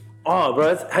 Oh,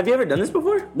 bro, have you ever done this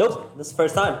before? Nope. This is the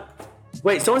first time.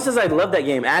 Wait, someone says I love that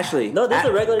game. Ashley. No, this is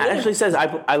a regular game. Ashley says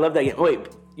I love that game. Wait,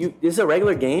 this is a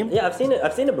regular game? Yeah, I've seen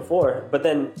it before, but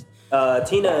then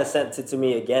Tina sent it to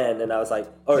me again, and I was like,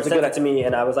 or sent it to me,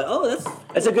 and I was like, oh,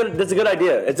 That's a good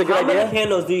idea. It's a good how idea. many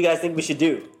candles do you guys think we should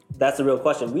do? That's the real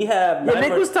question. We have. Yeah,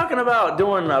 Nick was talking about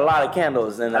doing a lot of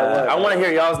candles, and I want to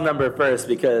hear y'all's number first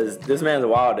because this man's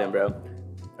wild, bro.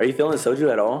 Are you feeling soju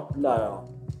at all? No.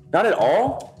 Not at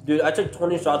all? Dude, I took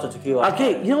 20 shots of tequila.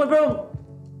 Okay, you know what, bro?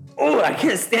 Oh, I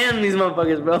can't stand these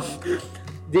motherfuckers, bro.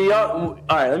 Do y'all?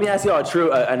 All right, let me ask y'all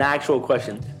an actual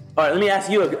question. All right, let me ask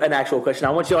you an actual question.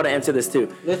 I want y'all to answer this too.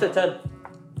 This is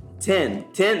 10.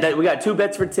 10. That we got 2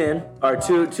 bets for 10, or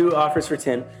two offers for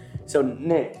 10. So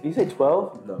Nick, did you say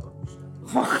 12? No.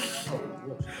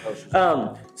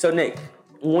 So Nick,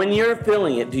 when you're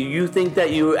feeling it, do you think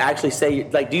that you actually say,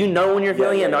 like, do you know when you're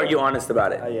feeling it, and are you honest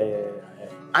about it? Yeah.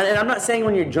 And I'm not saying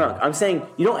when you're drunk. I'm saying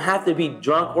you don't have to be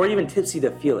drunk or even tipsy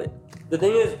to feel it. The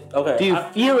thing is, okay. Do you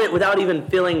feel it without even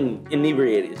feeling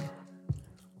inebriated?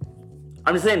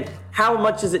 I'm just saying, how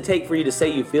much does it take for you to say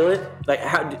you feel it? Like,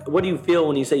 what do you feel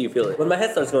when you say you feel it? When my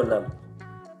head starts going numb.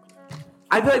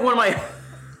 I feel like one of my...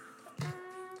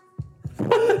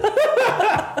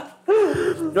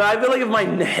 No, I feel like if my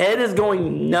head is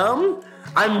going numb,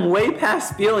 I'm way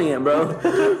past feeling it, bro.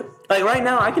 Like right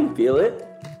now, I can feel it.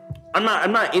 I'm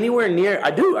not anywhere near.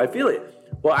 I feel it.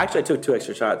 Well, actually, I took 2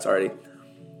 extra shots already.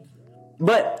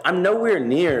 But I'm nowhere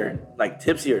near like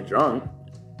tipsy or drunk.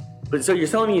 But so you're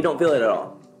telling me you don't feel it at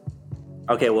all?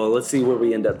 Okay, well, let's see where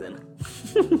we end up then.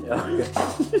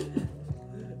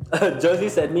 Josie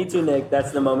said, "Me too, Nick.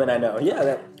 That's the moment I know."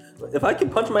 Yeah, if I can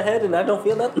punch my head and I don't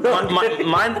feel nothing.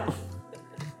 Mine.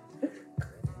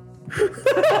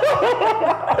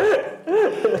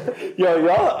 Yo,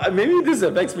 y'all, maybe this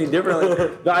affects me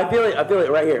differently. No, I feel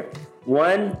it right here.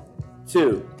 1,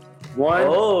 2. 1,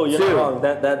 Oh, you're 2. not wrong.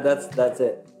 That's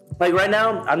it. Like right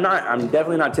now, I'm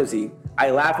definitely not tipsy. I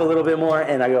laugh a little bit more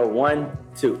and I go 1,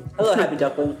 2. Hello, Happy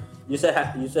Duckling. You said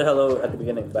hello at the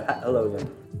beginning, but hello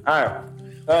again. All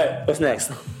right. What's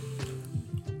next?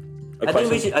 I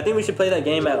think we should play that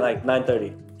game at like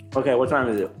 9:30. Okay, what time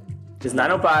is it? It's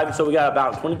 9:05, so we got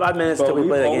about 25 minutes till we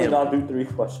play that game. We've only gone through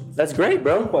 3 questions. That's great,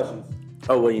 bro. 3 questions.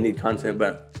 Oh, well, you need content,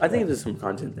 but I think there's some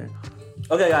content there.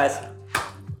 Okay, guys.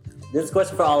 This is a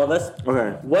question for all of us.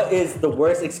 Okay. What is the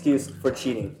worst excuse for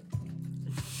cheating?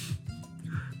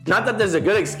 Not that there's a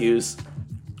good excuse,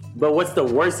 but what's the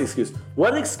worst excuse?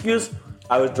 What excuse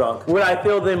I was drunk. would I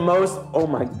feel the most? Oh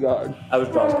my god. I was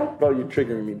drunk. Bro, you're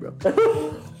triggering me, bro.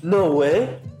 No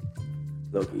way.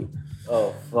 Loki.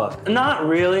 Oh, fuck. Not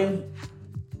really.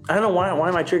 I don't know why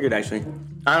am I triggered actually?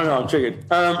 I don't know, I'm triggered.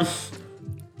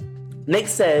 Nick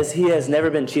says he has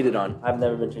never been cheated on. I've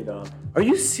never been cheated on. Are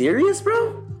you serious,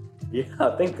 bro? Yeah,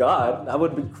 thank God. I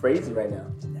would be crazy right now.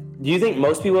 Do you think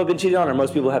most people have been cheated on or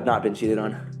most people have not been cheated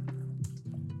on?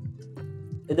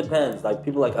 It depends. Like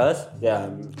people like us, yeah,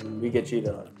 we get cheated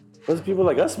on. What does people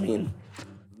like us mean?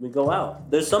 We go out.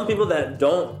 There's some people that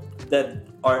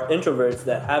are introverts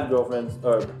that have girlfriends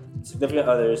or significant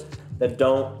others that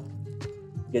don't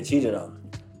get cheated on.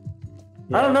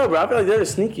 Yeah. I don't know, bro. I feel like they're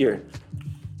sneakier.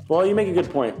 Well, you make a good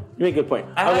point.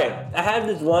 Okay. I had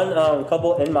this one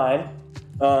couple in mind.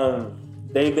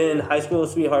 They've been high school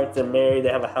sweethearts and married. They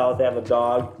have a house. They have a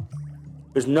dog.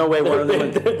 There's no way one of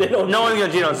them. No one's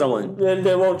gonna cheat on someone.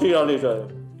 They won't cheat on each other.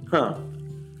 Huh?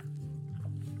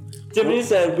 Tiffany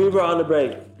said we were on the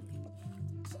break.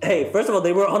 Hey, first of all,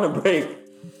 they were on a break.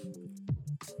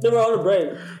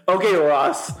 Okay,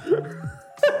 Ross.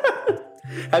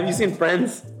 Have you seen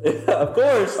Friends? Yeah, of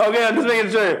course. Okay, I'm just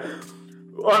making sure.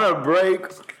 On a break.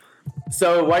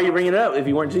 So why are you bringing it up if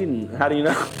you weren't cheating? How do you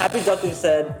know? Happy Duckling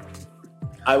said,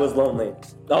 I was lonely.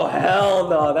 Oh, hell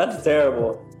no. That's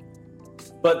terrible.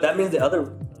 But that means the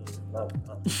other...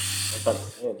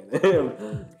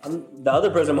 the other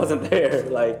person wasn't there.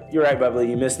 Like, you're right, Bubbly.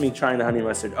 You missed me trying the honey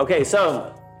mustard. Okay,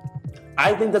 so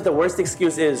I think that the worst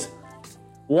excuse is,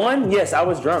 one, yes, I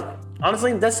was drunk.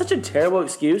 Honestly, that's such a terrible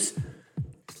excuse.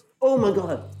 oh my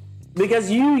God.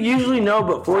 Because you usually know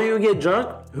before you get drunk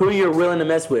who you're willing to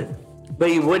mess with.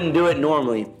 But you wouldn't do it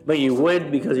normally. But you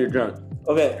would because you're drunk.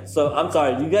 Okay, so I'm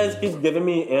sorry. You guys keep giving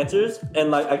me answers,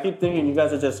 and like I keep thinking you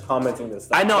guys are just commenting this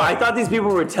stuff. I know. I thought these people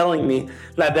were telling me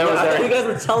that there was. I thought you guys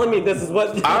were telling me this is what.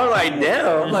 I was like,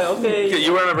 damn. I'm like, okay.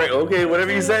 You were on a break. Okay,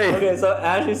 whatever you say. Okay, so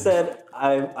Ashley said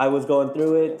I was going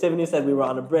through it. Tiffany said we were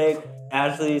on a break.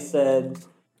 Ashley said,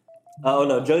 oh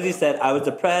no, Josie said I was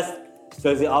depressed.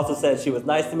 Josie also said she was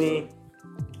nice to me.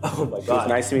 Oh my God. She was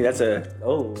nice to me. That's a.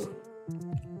 Oh.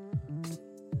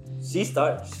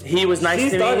 He was nice to me.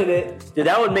 She started it. Dude,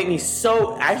 that would make me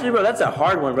so... Actually, bro, that's a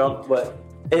hard one, bro. What?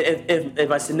 If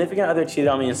my significant other cheated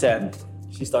on me and said...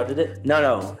 She started it?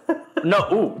 No. No,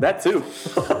 ooh, that too.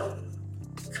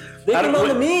 They came on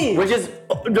to me. Which is...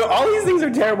 All these things are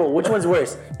terrible. Which one's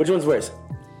worse?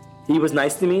 He was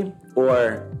nice to me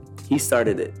or he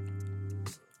started it?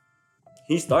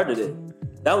 He started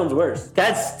it. That one's worse.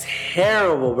 That's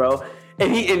terrible, bro.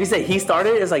 If he said he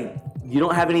started it, it's like... You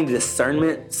don't have any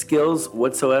discernment skills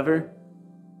whatsoever?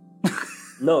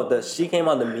 No, she came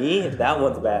on to me, that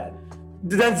one's bad.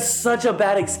 Dude, that's such a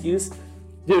bad excuse.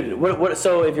 Dude, what?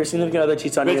 So if your significant other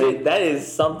cheats on Bridget, you... that is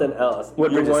something else.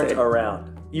 What you Bridget weren't say?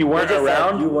 around. You weren't Bridget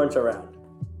around? said you weren't around.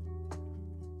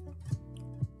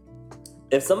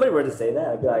 If somebody were to say that,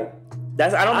 I'd be like,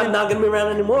 I'm not going to be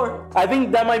around anymore. I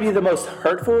think that might be the most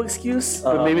hurtful excuse,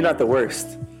 but maybe not the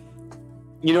worst.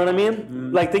 You know what I mean?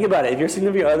 Mm-hmm. Like, think about it. If your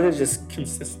significant other is just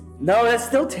consistent, no, that's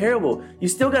still terrible. You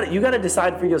gotta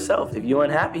decide for yourself. If you're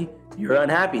unhappy, you're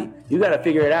unhappy. You gotta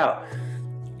figure it out.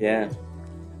 Yeah.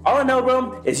 All I know,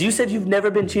 bro, is you said you've never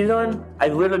been cheated on.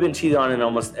 I've literally been cheated on in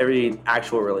almost every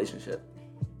actual relationship.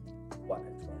 What?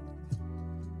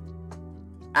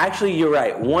 Actually, you're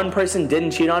right. One person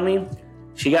didn't cheat on me.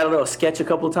 She got a little sketch a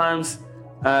couple times.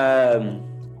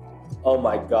 Oh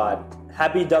my God.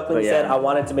 Happy Duckling said, I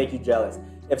wanted to make you jealous.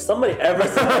 If somebody ever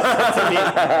says that to me,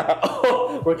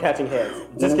 oh, we're catching hands.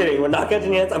 Just kidding. We're not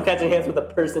catching hands. I'm catching hands with the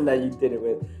person that you did it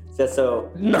with. Just so.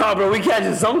 Nah, bro, we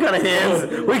catching some kind of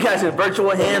hands. We catching virtual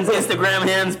hands, Instagram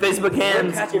hands, Facebook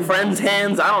hands, friends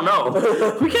hands. I don't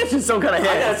know. We catching some kind of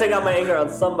hands. I gotta take out my anger on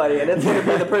somebody, and it's gonna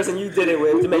be the person you did it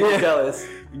with to make you jealous.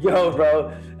 Yo,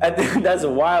 bro, I think that's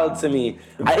wild to me.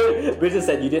 Bridget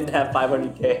said you didn't have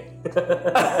 500K.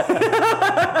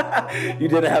 You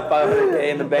didn't have 500K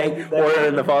in the bank or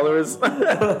in the followers.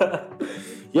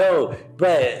 Yo,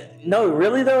 but no,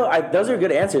 really though, those are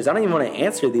good answers. I don't even want to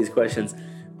answer these questions.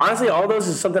 Honestly, all those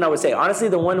is something I would say. Honestly,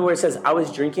 the one where it says I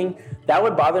was drinking, that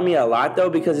would bother me a lot though,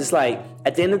 because it's like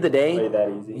at the end of the day, Are you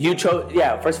that easy? you chose.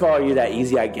 Yeah, first of all, are you that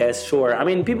easy? I guess, sure. I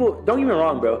mean, people, don't get me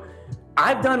wrong, bro.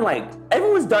 I've done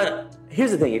everyone's done. Here's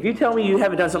the thing: if you tell me you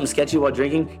haven't done something sketchy while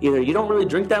drinking, either you don't really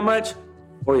drink that much,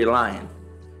 or you're lying.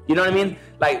 You know what I mean?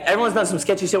 Like everyone's done some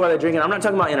sketchy shit while they're drinking. I'm not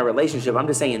talking about in a relationship. I'm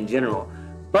just saying in general.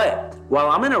 But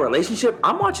while I'm in a relationship,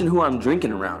 I'm watching who I'm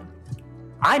drinking around.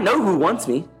 I know who wants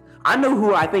me. I know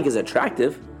who I think is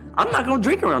attractive. I'm not gonna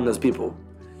drink around those people.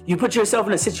 You put yourself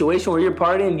in a situation where you're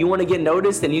partying, you want to get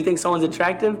noticed, and you think someone's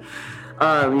attractive.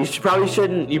 You probably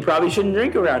shouldn't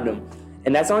drink around them,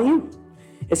 and that's on you.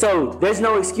 And so there's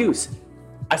no excuse.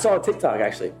 I saw a TikTok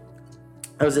actually.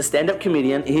 It was a stand-up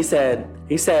comedian. He said,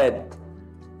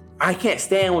 I can't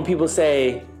stand when people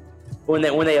say when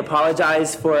they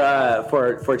apologize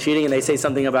for cheating and they say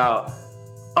something about,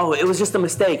 oh, it was just a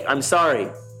mistake. I'm sorry.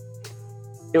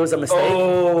 It was a mistake.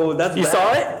 Oh, that's you bad.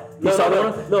 saw it? You saw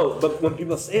that one? No, but when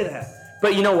people say that.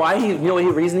 But you know why? You know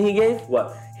what reason he gave?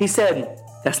 What? He said,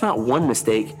 that's not one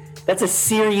mistake. That's a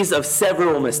series of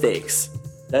several mistakes.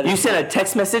 You sent a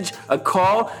text message, a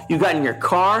call, you got in your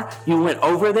car, you went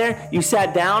over there, you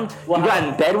sat down, you got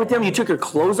in bed with them, you took your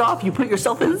clothes off, you put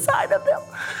yourself inside of them.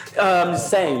 I'm just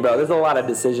saying, bro, there's a lot of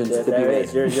decisions to be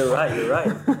made. You're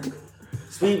right.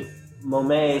 Sweet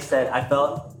Monet said, I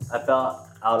felt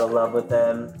out of love with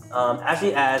them.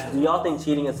 Actually asked, do y'all think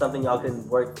cheating is something y'all can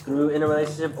work through in a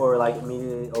relationship or like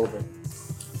immediately over?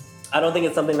 I don't think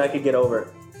it's something I could get over.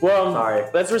 Well, sorry.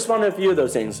 Let's respond to a few of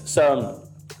those things. So,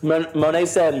 Monet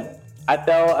said, I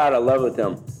fell out of love with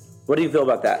him. What do you feel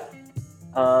about that?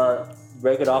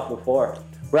 Break it off before.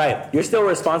 Right. You're still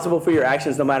responsible for your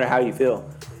actions no matter how you feel.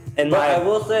 And but I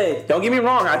will say, don't get me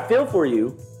wrong, I feel for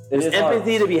you. There's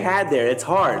empathy hard to be had there. It's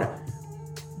hard.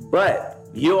 But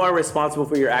you are responsible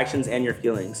for your actions and your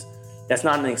feelings. That's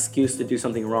not an excuse to do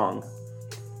something wrong,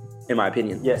 in my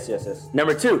opinion. Yes.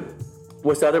 Number 2,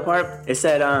 what's the other part? It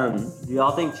said, do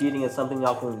y'all think cheating is something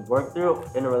y'all can work through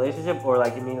in a relationship or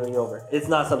like immediately over? It's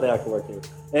not something I can work through.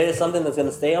 It is something that's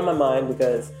gonna stay on my mind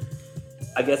because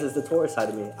I guess it's the Taurus side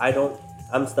of me.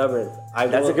 I'm stubborn. I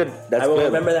will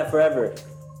remember that forever.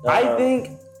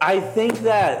 I think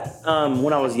that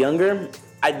when I was younger,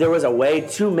 there was a way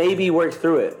to maybe work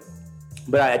through it,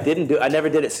 but I never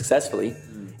did it successfully.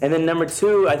 And then number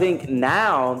 2, I think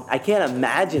now I can't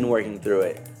imagine working through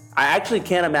it. I actually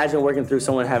can't imagine working through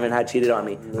someone having had cheated on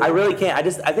me. I really can't.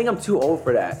 I think I'm too old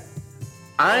for that.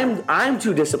 I'm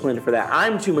too disciplined for that.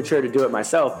 I'm too mature to do it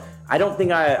myself. I don't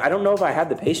know if I have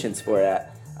the patience for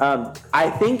that. I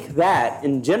think that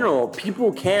in general,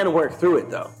 people can work through it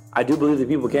though. I do believe that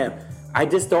people can. I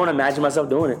just don't imagine myself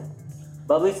doing it.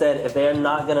 Bubbly said, if they're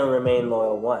not going to remain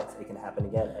loyal once, it can happen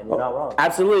again, and you're not wrong.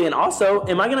 Absolutely, and also,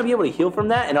 am I going to be able to heal from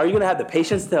that? And are you going to have the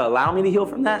patience to allow me to heal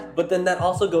from that? But then that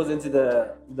also goes into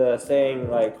the saying,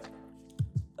 like,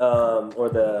 or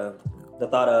the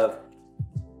thought of,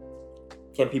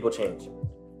 can people change?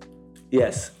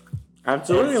 Yes,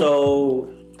 absolutely. And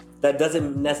so that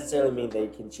doesn't necessarily mean they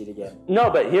can cheat again. No,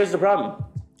 but here's the problem.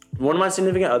 One of my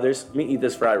significant others, let me eat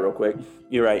this fry real quick.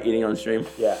 You're right, eating on stream.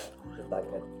 Yeah, it's not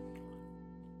good.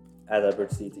 As I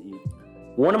proceed to eat.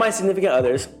 One of my significant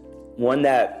others, one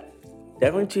that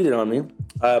definitely cheated on me,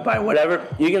 by whatever.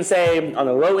 You can say on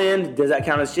the low end, does that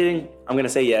count as cheating? I'm going to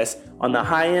say yes. On the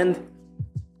high end,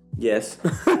 yes.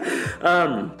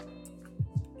 There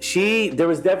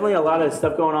was definitely a lot of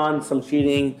stuff going on, some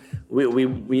cheating.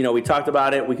 We talked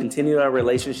about it. We continued our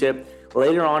relationship.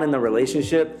 Later on in the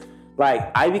relationship,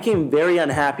 I became very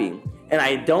unhappy. And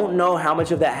I don't know how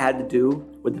much of that had to do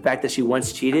with the fact that she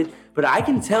once cheated, but I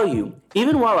can tell you,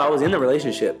 even while I was in the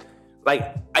relationship,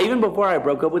 even before I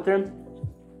broke up with her,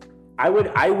 I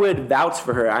would vouch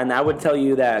for her, and I would tell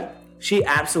you that she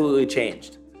absolutely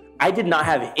changed. I did not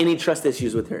have any trust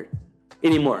issues with her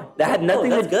anymore. That had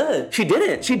nothing that's good. She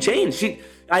didn't. She changed.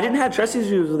 I didn't have trust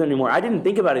issues with her anymore. I didn't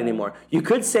think about it anymore. You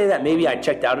could say that maybe I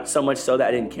checked out so much so that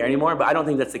I didn't care anymore, but I don't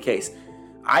think that's the case.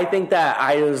 I think that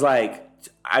I was I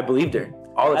believed her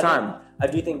all the time. I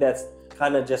do think that's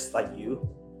kind of just like you.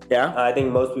 Yeah. I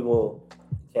think most people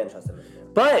can't trust them anymore.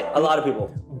 But a lot of people.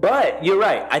 But you're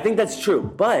right. I think that's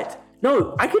true. But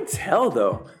no, I could tell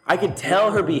though. I could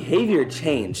tell her behavior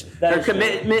changed. Her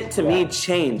commitment to me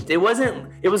changed. It was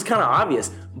kind of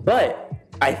obvious. But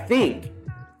I think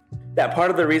that part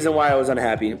of the reason why I was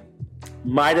unhappy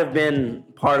might have been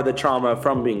part of the trauma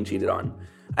from being cheated on.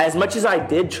 As much as I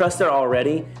did trust her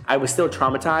already, I was still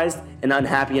traumatized and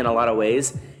unhappy in a lot of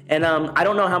ways. And I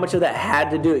don't know how much of that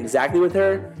had to do exactly with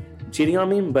her cheating on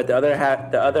me, but the other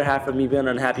half of me being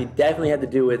unhappy definitely had to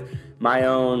do with my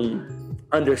own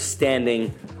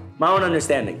understanding my own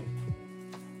understanding.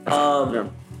 Yeah.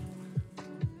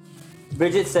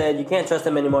 Bridget said you can't trust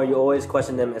them anymore. You always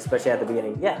question them, especially at the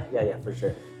beginning. Yeah, for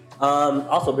sure.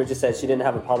 Also, Bridget said she didn't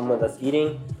have a problem with us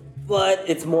eating, but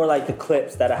it's more like the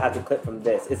clips that I have to clip from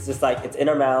this. It's just like it's in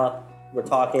our mouth. We're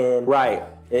talking. Right.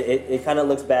 It kind of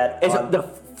looks bad. It's, the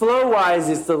flow wise,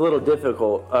 it's a little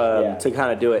difficult to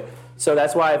kind of do it. So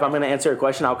that's why if I'm gonna answer a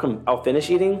question, I'll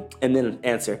finish eating and then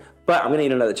answer. But I'm gonna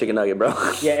eat another chicken nugget, bro.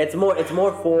 Yeah, it's more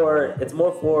for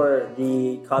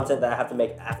the content that I have to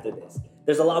make after this.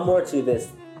 There's a lot more to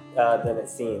this than it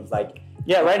seems. Like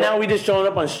yeah, right now we just showing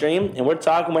up on stream and we're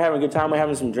talking, we're having a good time, we're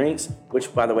having some drinks,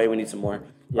 which by the way we need some more.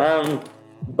 Yeah.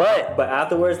 But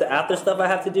afterwards, the after stuff I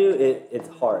have to do, it's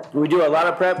hard. We do a lot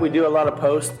of prep, we do a lot of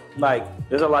post. Like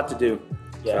there's a lot to do.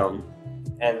 Yeah. So.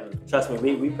 And trust me,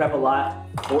 we prep a lot.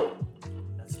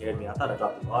 That scared me. I thought I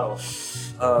dropped the bottle.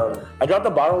 I dropped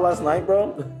the bottle last night,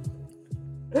 bro.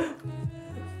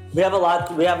 We have a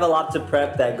lot to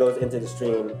prep that goes into the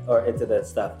stream or into the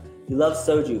stuff. You love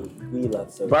soju. We love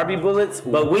soju. Barbie bullets,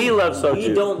 but we love soju.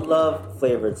 We don't love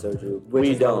flavored soju, which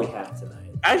is what we have tonight.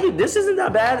 Actually, this isn't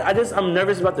that bad. I'm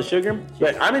nervous about the sugar,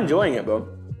 but I'm enjoying it, bro.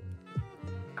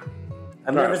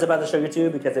 I'm nervous about the sugar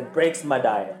too because it breaks my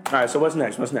diet. All right, so what's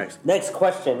next? Next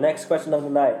question of the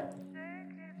night.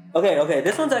 Okay,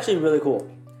 this one's actually really cool.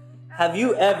 Have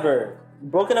you ever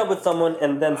broken up with someone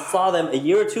and then saw them a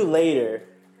year or two later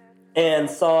and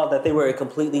saw that they were a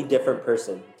completely different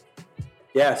person?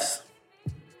 Yes.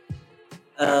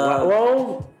 I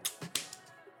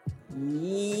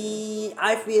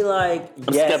feel like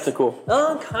I'm skeptical.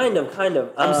 Kind of.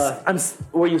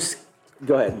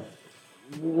 Go ahead.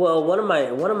 Well, one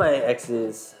of my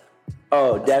exes.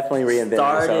 Oh, definitely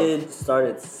reinvented herself.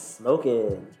 Started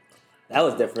smoking. That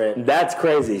was different. That's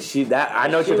crazy. I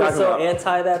know what you're talking about. She was so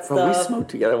anti that stuff. Bro, we smoked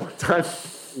together one time.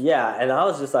 Yeah, and I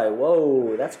was just like,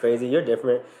 whoa, that's crazy. You're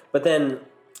different. But then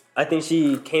I think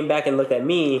she came back and looked at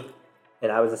me, and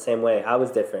I was the same way. I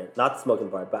was different. Not the smoking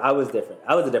part, but I was different.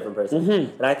 I was a different person.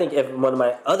 Mm-hmm. And I think if one of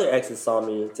my other exes saw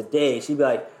me today, she'd be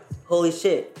like, holy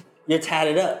shit, you're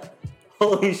tatted up.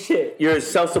 Holy shit. You're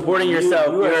self-supporting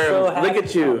yourself. You're so happy. Look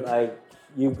at you. Like,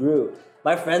 you grew.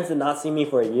 My friends did not see me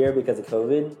for a year because of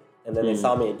COVID, and then they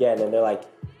saw me again, and they're like,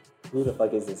 who the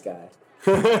fuck is this guy?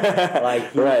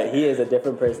 Like, he is a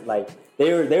different person. Like,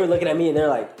 they were looking at me, and they're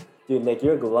like, dude, Nick,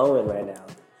 you're glowing right now.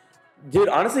 Dude,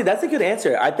 honestly, that's a good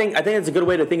answer. I think it's a good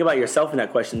way to think about yourself in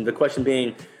that question. The question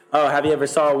being, oh, have you ever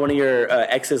saw one of your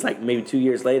exes like maybe 2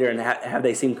 years later and have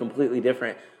they seemed completely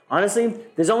different? Honestly,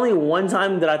 there's only one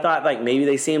time that I thought like maybe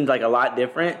they seemed like a lot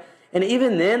different. And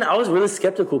even then, I was really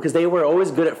skeptical because they were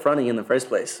always good at fronting in the first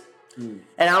place.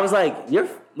 And I was like, you're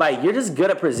just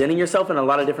good at presenting yourself in a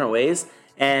lot of different ways.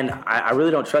 And I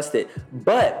really don't trust it.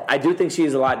 But I do think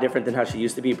she's a lot different than how she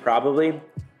used to be, probably.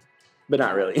 But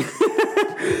not really.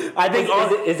 I think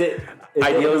is it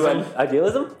idealism?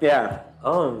 Idealism? Yeah.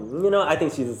 I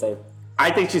think she's the same. I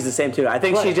think she's the same too. I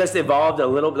think she just evolved a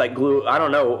little, like glue. I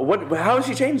don't know how has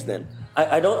she changed then.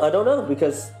 I don't know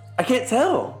because I can't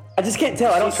tell. I just can't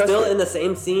tell. I don't trust her. She's still in the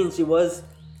same scene she was.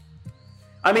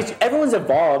 I mean, everyone's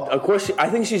evolved. Of course, I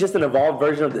think she's just an evolved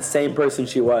version of the same person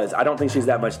she was. I don't think she's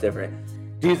that much different.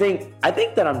 Do you think? I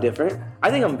think that I'm different.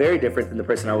 I think I'm very different than the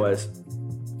person I was.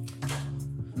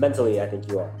 Mentally, I think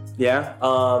you are. Yeah.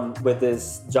 With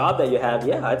this job that you have,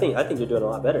 yeah, I think you're doing a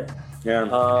lot better. Yeah.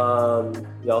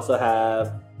 You also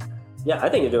have, I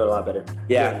think you're doing a lot better.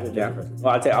 Yeah.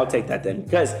 Well, I'll take that then,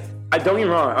 because don't get me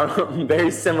wrong, I'm very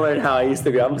similar to how I used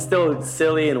to be. I'm still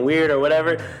silly and weird or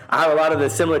whatever. I have a lot of the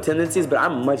similar tendencies, but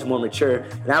I'm much more mature,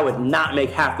 and I would not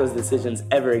make half those decisions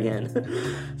ever again.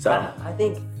 So I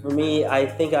think for me, I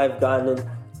think if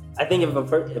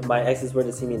my exes were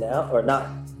to see me now, or not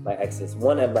my exes,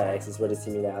 one of my exes were to see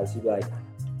me now, she'd be like,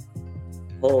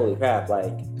 holy crap,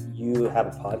 like, you have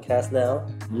a podcast now,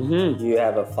 you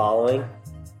have a following.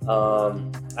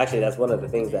 Actually, that's one of the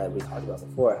things that we talked about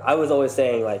before. I was always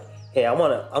saying, like, hey, I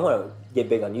wanna get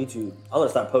big on YouTube. I wanna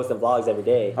start posting vlogs every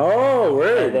day. Oh,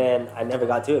 word. And then I never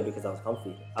got to it because I was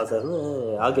comfy. I was like,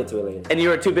 I'll get to it later. And you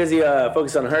were too busy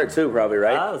focused on her too, probably,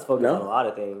 right? I was focused on a lot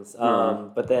of things.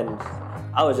 But then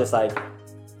I was just like,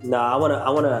 nah, I was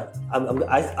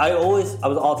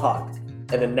all talk.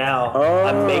 And then now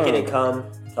I'm making it come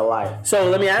to life. So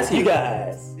let me ask you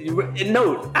guys.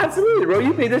 No, absolutely, bro.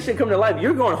 You made this shit come to life.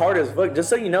 You're going hard as fuck. Just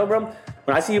so you know, bro,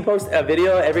 when I see you post a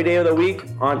video every day of the week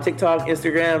on TikTok,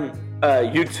 Instagram,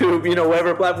 YouTube,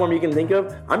 whatever platform you can think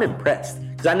of, I'm impressed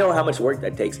because I know how much work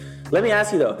that takes. Let me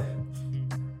ask you though,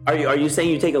 are you saying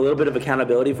you take a little bit of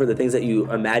accountability for the things that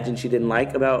you imagined she didn't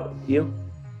like about you?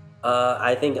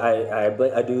 I think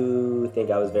I do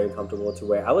think I was very comfortable to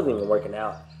where I wasn't even working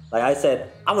out. Like I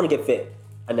said, I want to get fit.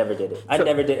 I never did it. I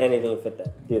never did anything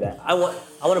to do that. I want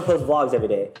to post vlogs every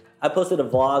day. I posted a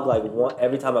vlog like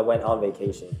every time I went on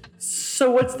vacation.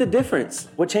 So what's the difference?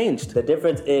 What changed? The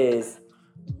difference is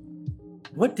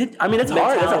It's hard. That's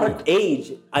a hard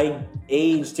age. I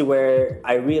aged to where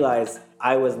I realized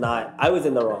I was in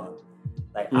the wrong.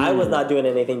 Like I was not doing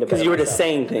anything to because you were myself. just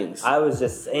saying things. I was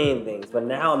just saying things, but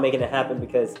now I'm making it happen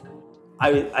because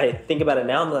I think about it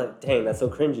now. I'm like, dang, that's so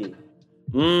cringy.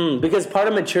 Because part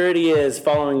of maturity is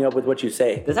following up with what you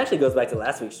say. This actually goes back to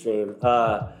last week's stream.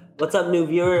 What's up, new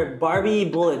viewer? Barbie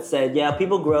Bullet said, yeah,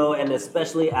 people grow, and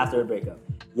especially after a breakup.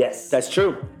 Yes. That's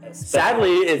true.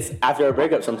 Sadly, it's after a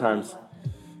breakup sometimes.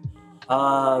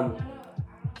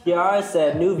 Kiara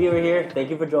said, new viewer here. Thank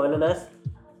you for joining us.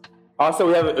 Also,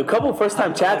 we have a couple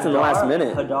first-time chats in the last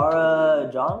minute.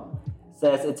 Hadara John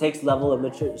says it takes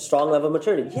strong level of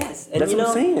maturity. Yes, and That's what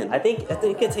I'm saying. I think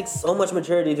it takes so much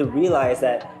maturity to realize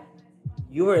that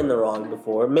you were in the wrong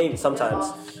before. Maybe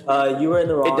sometimes you were in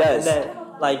the wrong. It does. And that,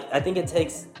 I think it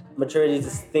takes maturity to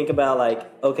think about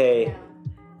okay,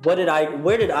 where did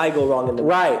I go wrong in the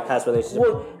past relationship?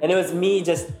 Well, and it was me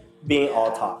just being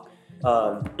all talk.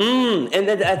 And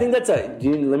then I think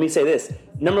let me say this.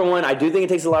 Number one, I do think it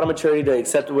takes a lot of maturity to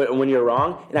accept when you're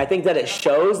wrong, and I think that it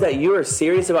shows that you are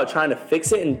serious about trying to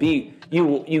fix it and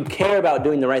you care about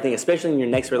doing the right thing, especially in your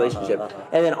next relationship.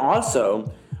 And then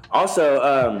also,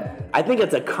 I think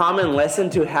it's a common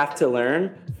lesson to have to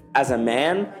learn as a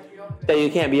man that you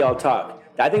can't be all talk.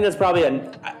 I think that's probably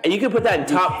you could put that in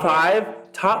top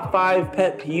five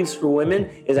pet peeves for women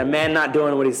is a man not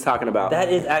doing what he's talking about.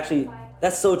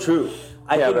 That's so true.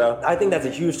 I think that's a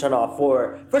huge turnoff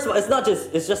for. First of all,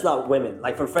 it's just not women.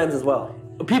 Like for friends as well.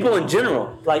 People in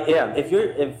general. If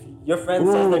your friend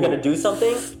says they're gonna do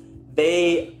something,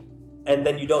 and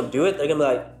then you don't do it, they're gonna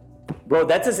be like, bro,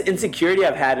 that's this insecurity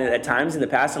I've had at times in the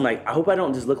past. I'm like, I hope I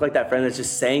don't just look like that friend that's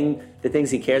just saying the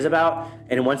things he cares about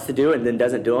and wants to do and then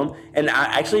doesn't do them. And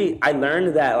I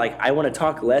learned that I want to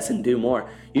talk less and do more.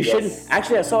 You shouldn't.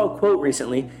 Actually, I saw a quote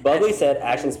recently. Bubbly said,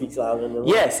 "Action speaks louder than words."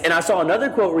 Yes, and I saw another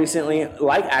quote recently,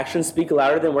 like actions speak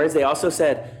louder than words. They also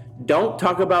said, don't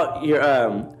talk about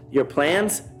your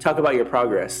plans, talk about your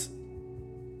progress.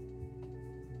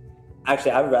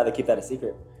 Actually, I would rather keep that a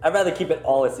secret. I'd rather keep it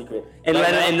all a secret. And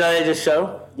let it just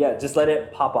show? Yeah, just let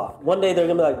it pop off. One day they're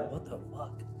going to be like, what the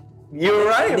fuck? You're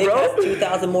right, Nick bro. has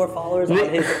 2,000 more followers on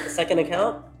his second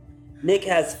account. Nick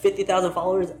has 50,000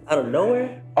 followers out of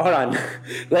nowhere. Hold on.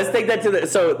 Let's take that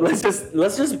so let's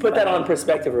just put that on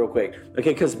perspective real quick.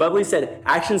 Okay, because Bubbly said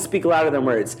actions speak louder than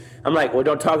words. I'm like, well,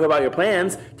 don't talk about your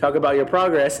plans, talk about your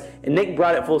progress. And Nick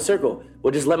brought it full circle.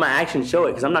 Well, just let my actions show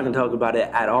it because I'm not going to talk about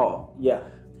it at all. Yeah.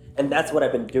 And that's what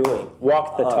I've been doing.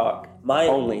 Walk the talk.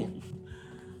 Only.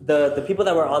 The people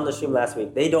that were on the stream last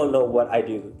week, they don't know what I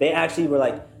do. They actually were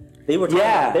like, they were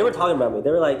talking about me. They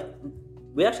were like,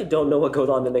 we actually don't know what goes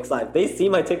on in the next live. They see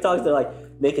my TikToks, they're like,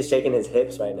 Nick is shaking his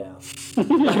hips right now. What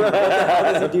the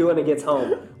hell does he do when he gets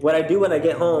home? What I do when I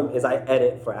get home is I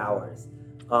edit for hours.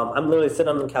 I'm literally sitting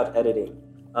on the couch editing,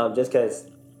 just because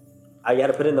I got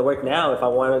to put in the work now if I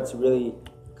want it to really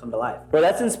come to life. Bro,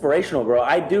 that's inspirational, bro.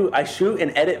 I shoot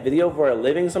and edit video for a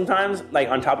living sometimes,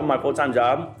 on top of my full-time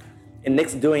job. And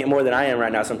Nick's doing it more than I am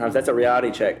right now sometimes. That's a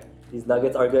reality check. These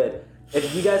nuggets are good.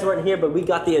 If you guys weren't here, but we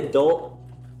got the adult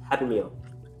Happy Meal.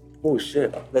 Oh,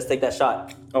 shit. Let's take that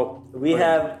shot. Oh. We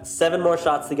have 7 more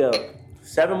shots to go.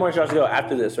 7 more shots to go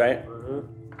after this, right? Mm-hmm.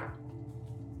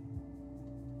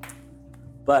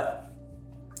 But,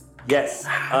 yes.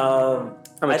 I'm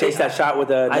going to chase that shot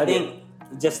with a nugget. I think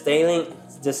just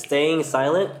staying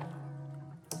silent.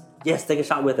 Yes, take a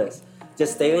shot with us.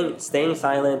 Just staying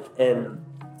silent and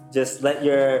just let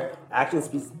your actions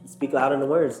speak louder than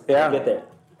words. Yeah. Get there.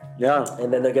 Yeah.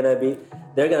 And then they're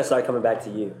gonna start coming back to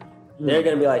you. They're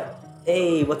gonna be like,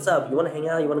 hey, what's up? You wanna hang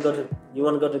out? You wanna go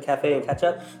to the cafe and catch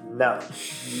up? No.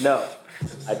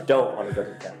 I don't wanna go to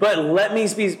the cafe.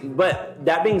 But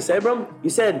that being said, bro,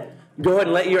 you said go ahead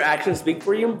and let your actions speak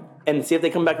for you and see if they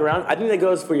come back around. I think that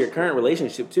goes for your current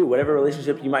relationship too, whatever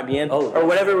relationship you might be in, or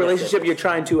whatever relationship you're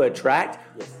trying to attract.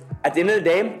 Yes. At the end of the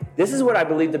day, this is what I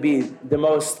believe to be the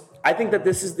most, I think that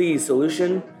this is the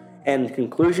solution and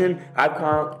conclusion I've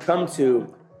come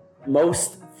to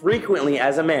most frequently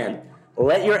as a man.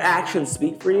 Let your actions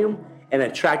speak for you and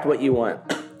attract what you want.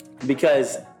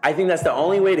 Because I think that's the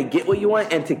only way to get what you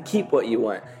want and to keep what you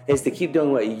want, is to keep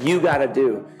doing what you gotta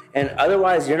do. And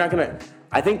otherwise, you're not gonna,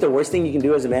 I think the worst thing you can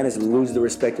do as a man is lose the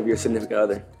respect of your significant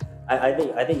other. I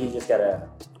think you just gotta,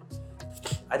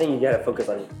 focus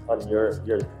on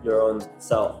your own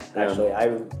self, actually.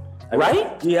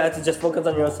 Right? You have to just focus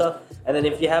on yourself. And then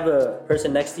if you have a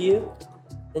person next to you,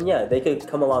 then yeah, they could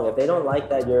come along. If they don't like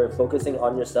that you're focusing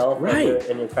on yourself Right.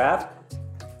 and your craft,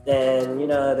 then you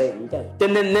can.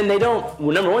 Then they don't.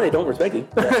 Well, number one, they don't respect you.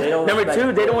 Yeah, they don't Number respect two,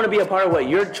 you. they don't want to be a part of what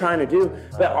you're trying to do.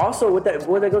 But also, what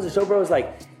that goes to show, bro, is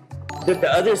like the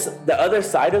other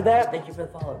side of that. Thank you for the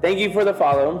follow. Thank you for the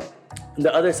follow.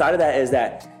 The other side of that is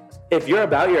that if you're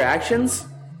about your actions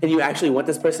and you actually want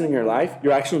this person in your life,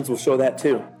 your actions will show that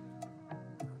too.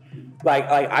 Like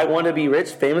I want to be rich,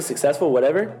 famous, successful,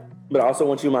 whatever, but I also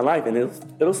want you in my life, and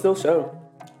it'll still show.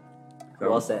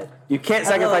 Well said. You can't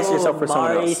sacrifice yourself for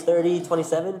someone Mari else.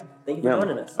 3027. Thank you for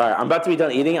joining us. All right, I'm about to be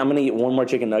done eating. I'm gonna eat one more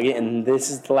chicken nugget, and this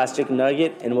is the last chicken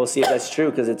nugget, and we'll see if that's true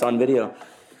because it's on video.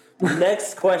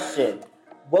 Next question.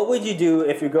 What would you do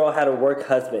if your girl had a work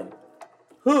husband?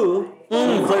 Who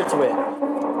she flirts with?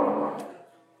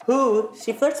 Who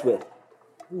she flirts with?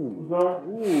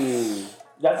 Ooh.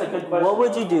 That's a good question. What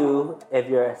would you do if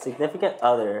your significant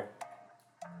other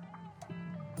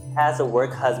has a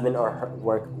work husband or her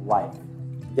work wife?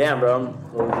 Damn, bro.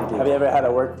 What would you do? Have you ever had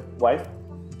a work wife?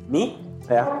 Me?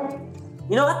 Yeah.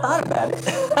 You know, I thought about it.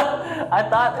 I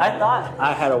thought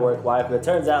I had a work wife, but it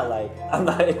turns out like I'm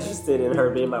not interested in her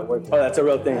being my work Oh, wife. that's a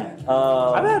real thing.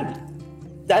 I've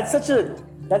had.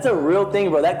 That's a real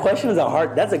thing, bro. That question is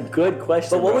that's a good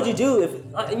question. But what bro. would you do if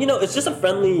it's just a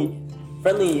friendly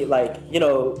like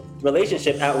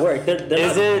relationship at work.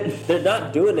 They're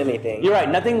not doing anything. You're right.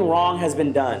 Nothing wrong has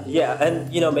been done. Yeah, and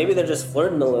maybe they're just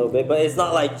flirting a little bit, but it's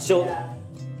not like she'll.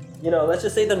 Let's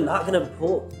just say they're not gonna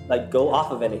go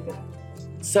off of anything.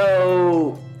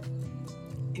 So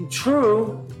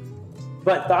true,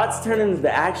 but thoughts turn into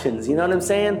the actions. You know what I'm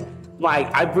saying?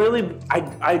 Like I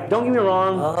don't get me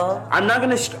wrong. Uh-huh. I'm not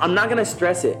gonna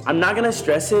stress it.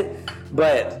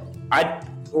 But I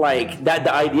like that.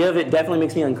 The idea of it definitely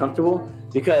makes me uncomfortable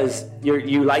because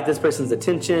you like this person's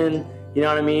attention. You know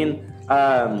what I mean?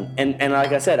 And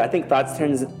like I said, I think thoughts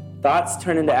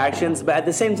turn into actions. But at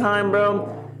the same time, bro,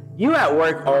 you at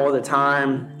work all the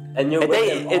time. And you're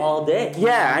with them all day.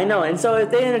 Yeah, I know. And so if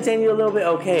they entertain you a little bit,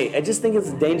 okay. I just think it's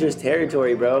dangerous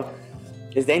territory, bro.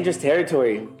 It's dangerous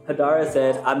territory. Hadara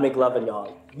said, "I'm McLovin'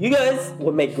 y'all. You guys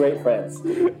would make great friends.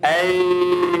 Hey,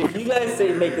 You guys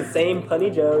make the same punny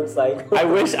jokes. Like I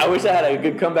wish I had a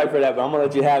good comeback for that, but I'm gonna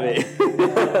let you have it.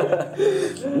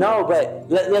 No, but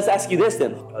let's ask you this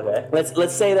then. Okay.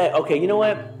 Let's say that. Okay, you know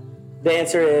what? The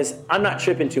answer is I'm not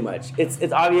tripping too much.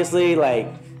 It's obviously like.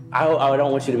 I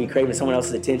don't want you to be craving someone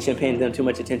else's attention, paying them too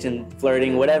much attention,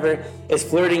 flirting, whatever. Is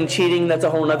flirting cheating? That's a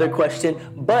whole nother question.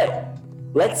 But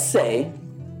let's say,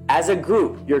 as a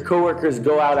group, your coworkers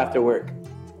go out after work,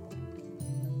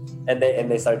 and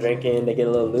they start drinking. They get a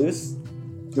little loose.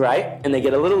 right? And they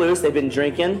get a little loose. They've been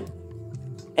drinking,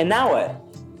 and now what?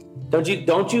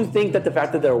 Don't you think that the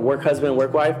fact that they're work husband,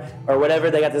 work wife, or whatever,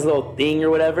 they got this little thing or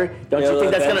whatever? Don't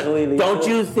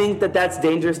you think that that's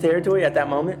dangerous territory at that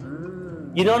moment?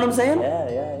 You know what I'm saying?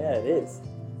 Yeah, it is.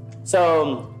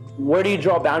 So, where do you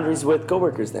draw boundaries with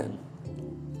coworkers then?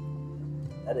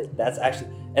 That's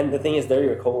actually, and the thing is, they're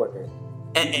your coworker.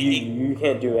 And You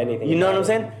can't do anything. you know what I'm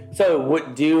about it. saying? So,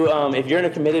 what do you, if you're in a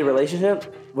committed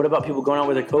relationship, what about people going out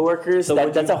with their coworkers? So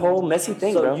That's a whole messy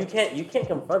thing, So bro. you can't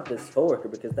confront this coworker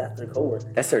because that's their coworker.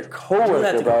 That's their You have coworker,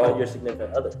 to confront bro. your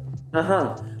significant other.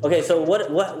 Uh-huh. Okay, so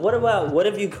what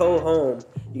if you go home?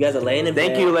 You guys are laying in bed.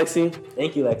 Thank you, Lexi.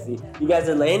 Thank you, Lexi. You guys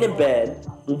are laying in bed,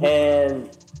 and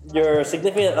your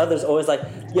significant other's always like,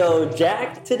 "Yo,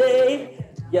 Jack today,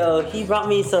 he brought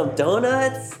me some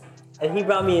donuts, and he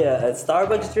brought me a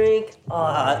Starbucks drink.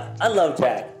 I love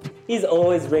Jack. He's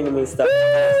always bringing me stuff."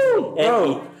 Woo!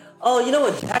 And you know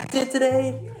what Jack did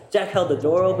today? Jack held the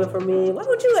door open for me. Why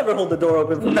don't you ever hold the door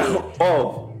open for me? No.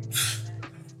 Oh.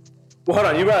 Well,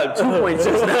 hold on, you brought up 2 points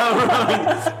just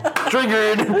now.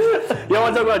 Triggered. You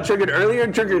want to talk about triggered earlier?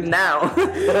 Triggered now.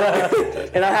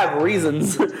 And I have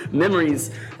reasons, memories.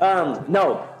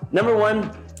 No, number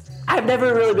one, I've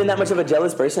never really been that much of a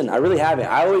jealous person. I really haven't.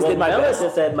 I always did my best.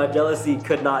 Just said my jealousy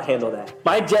could not handle that.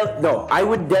 No, I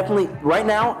would definitely, right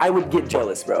now, I would get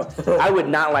jealous, bro. I would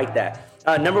not like that.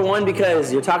 Number one,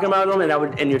 because you're talking about them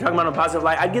and you're talking about them in a positive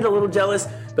light, I'd get a little jealous.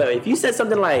 But if you said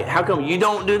something like, how come you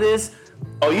don't do this?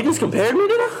 Oh, you just compared me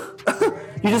to them?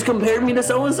 You just compared me to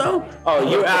so-and-so? Oh,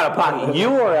 you're out of pocket. You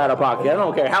are out of pocket. I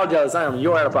don't care how jealous I am.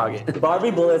 You're out of pocket.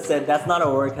 Barbie Bullet said that's not a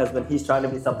work husband. He's trying to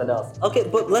be something else. Okay,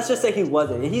 but let's just say he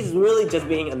wasn't. He's really just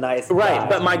being a nice guy. Right,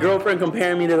 but my girlfriend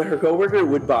comparing me to her coworker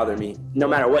would bother me. No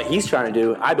matter what he's trying to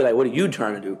do, I'd be like, what are you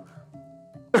trying to do?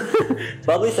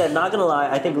 Bubbly said, not gonna lie,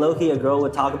 I think low-key a girl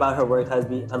would talk about her work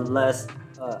husband unless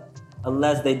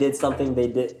they do something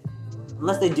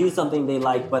they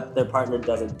like but their partner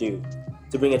doesn't do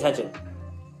to bring attention.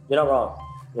 You're not wrong.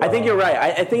 I think you're right.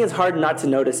 I think it's hard not to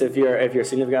notice if your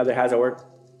significant other has a work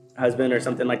husband or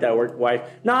something like that, work wife.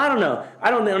 No, I don't know. I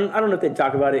don't know if they'd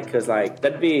talk about it because like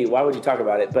why would you talk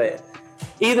about it? But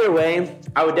either way,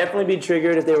 I would definitely be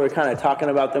triggered if they were kind of talking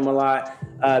about them a lot.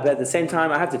 But at the same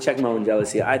time, I have to check my own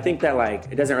jealousy. I think that like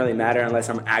it doesn't really matter unless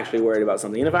I'm actually worried about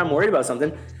something. And if I'm worried about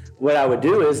something, what I would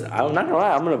do is I'm not gonna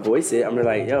lie. I'm gonna voice it. I'm gonna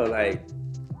like, yo, like,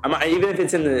 even if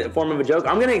it's in the form of a joke,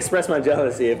 I'm gonna express my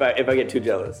jealousy if I get too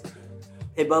jealous.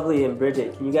 Hey, Bubbly and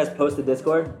Bridget, can you guys post the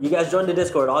Discord? You guys join the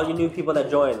Discord. All you new people that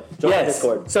join the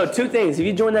Discord. So 2 things. If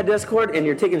you join that Discord and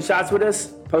you're taking shots with us,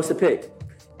 post a pic.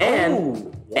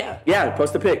 And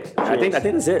post a pic. I think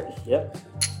that's it. Yep.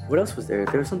 What else was there?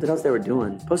 There was something else they were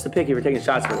doing. Post a pic if you're taking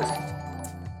shots with us.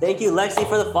 Thank you, Lexi,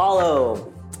 for the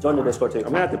follow. Join the Discord too. I'm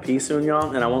gonna have to pee soon,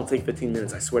 y'all, and I won't take 15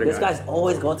 minutes. I swear to God. This guy's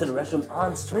always going to the restroom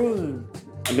on stream.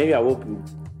 And maybe I will pee.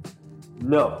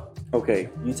 No. Okay.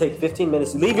 You take 15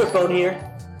 minutes. Leave your phone here.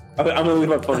 I'm gonna leave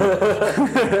my phone.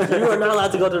 You are not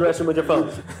allowed to go to the restroom with your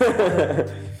phone.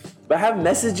 But I have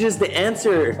messages to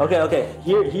answer. Okay.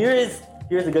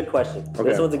 Here's a good question. Okay.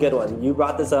 This one's a good one. You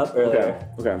brought this up earlier.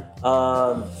 Okay.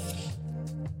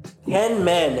 Can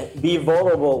men be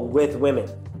vulnerable with women?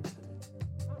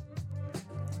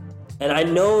 And I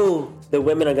know the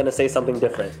women are gonna say something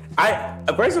different.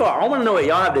 First of all, I want to know what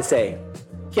y'all have to say.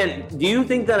 Do you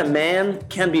think that a man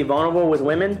can be vulnerable with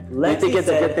women? Do you think it's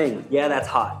a good thing? Yeah, that's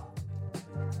hot.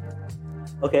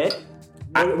 Okay.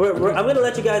 I'm gonna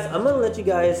let you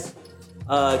guys.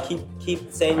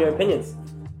 Keep saying your opinions.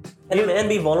 Can a man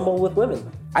be vulnerable with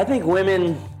women? I think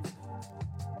women.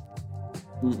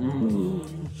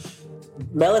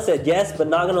 Mela said yes, but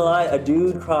not gonna lie, a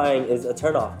dude crying is a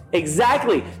turnoff.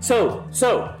 Exactly. So.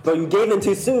 But you gave in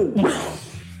too soon.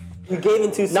 You gave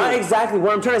in too soon. Not exactly.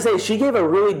 What I'm trying to say is she gave a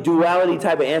really duality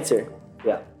type of answer.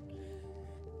 Yeah.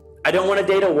 I don't want to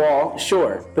date a wall,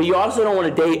 sure, but you also don't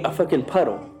want to date a fucking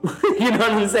puddle. You know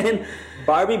what I'm saying?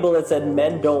 Barbie Bullet said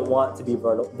men don't want to be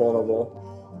vulnerable.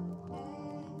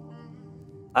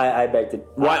 I beg to.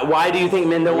 Why do you think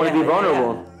men don't want to be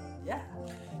vulnerable? Yeah.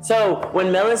 So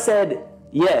when Mela said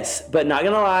yes, but not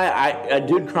gonna lie, a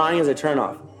dude crying is a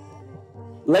turnoff.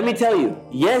 Let me tell you,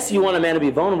 yes, you want a man to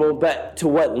be vulnerable, but to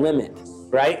what limit,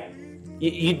 right?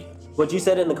 What you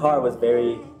said in the car was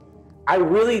very. I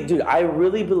really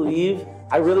believe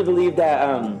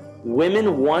that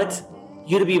women want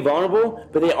you to be vulnerable,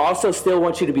 but they also still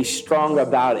want you to be strong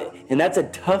about it. And that's a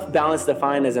tough balance to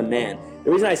find as a man.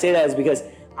 The reason I say that is because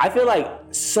I feel like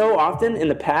so often in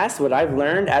the past, what I've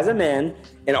learned as a man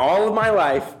in all of my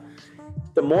life,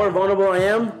 the more vulnerable I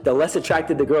am, the less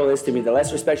attracted the girl is to me, the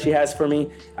less respect she has for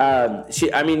me. You know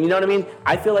what I mean?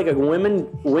 I feel like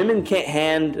women can't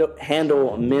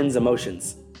handle men's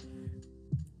emotions.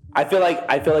 I feel like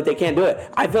they can't do it.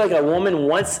 I feel like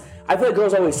I feel like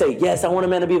girls always say, yes, I want a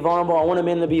man to be vulnerable. I want a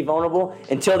man to be vulnerable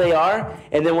until they are.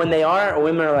 And then when they are,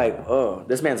 women are like, oh,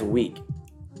 this man's weak.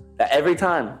 Every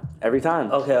time.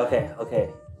 Okay.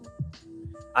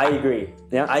 I agree.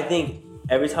 Yeah. I think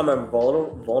every time I'm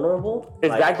vulnerable,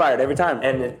 it's backfired every time.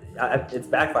 And it's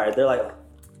backfired. They're like,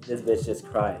 this bitch just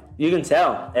cried. You can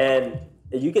tell. And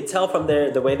you can tell from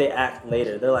the way they act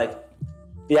later. They're like,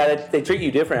 yeah, they treat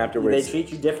you different afterwards. They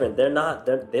treat you different. They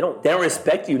don't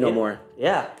respect you no more.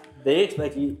 Yeah. They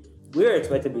expect you. We're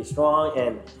expected to be strong,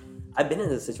 and I've been in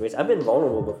this situation. I've been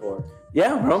vulnerable before.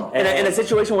 Yeah, bro. In a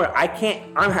situation where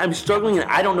I'm struggling and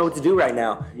I don't know what to do right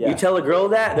now. Yeah. You tell a girl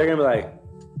that, they're gonna be like,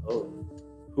 oh,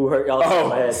 who hurt y'all? Shake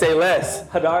my head. Say less.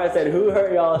 Hadara said, who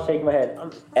hurt y'all? Shake my head.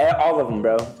 All of them,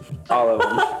 bro. All of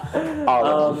them. All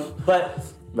of them.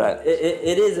 But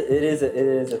it is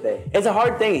a thing. It's a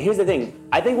hard thing. Here's the thing.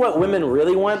 I think what women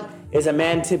really want is a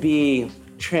man to be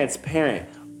transparent,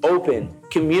 open,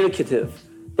 communicative.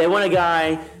 They want a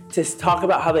guy to talk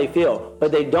about how they feel,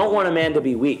 but they don't want a man to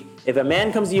be weak. If a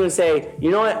man comes to you and say,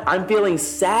 you know what, I'm feeling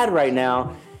sad right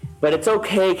now, but it's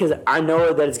okay because I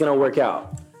know that it's going to work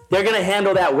out. They're going to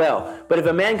handle that well. But if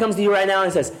a man comes to you right now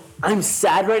and says, I'm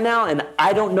sad right now and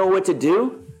I don't know what to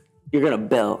do, you're going to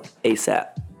bail ASAP.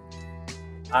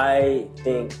 I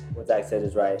think what Zach said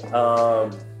is right.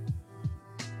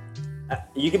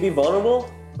 You can be vulnerable,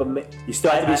 but you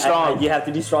still have to be strong. You have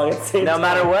to be strong at the same time. No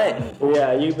matter what.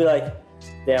 Yeah, you'd be like,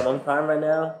 damn, I'm crying right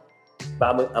now,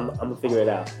 but I'm gonna figure it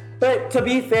out. But to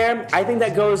be fair, I think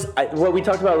that goes, what we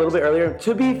talked about a little bit earlier,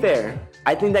 to be fair,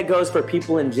 I think that goes for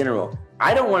people in general.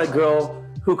 I don't want a girl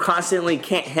who constantly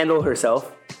can't handle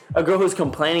herself. A girl who's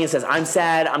complaining and says, I'm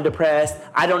sad, I'm depressed,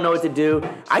 I don't know what to do.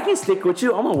 I can stick with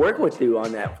you, I'm gonna work with you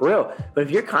on that, for real. But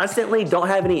if you're constantly don't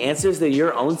have any answers to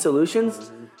your own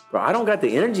solutions, bro, I don't got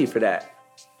the energy for that.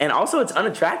 And also, it's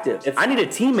unattractive. I need a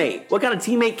teammate. What kind of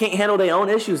teammate can't handle their own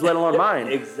issues, let alone mine?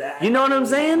 Exactly. You know what I'm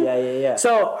saying? Yeah.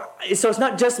 So it's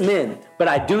not just men, but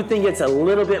I do think it's a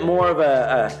little bit more of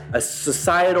a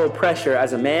societal pressure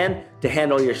as a man to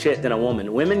handle your shit than a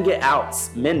woman. Women get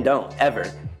outs. Men don't, ever.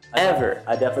 Ever.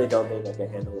 I definitely don't think I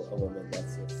can handle a woman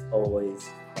that's just always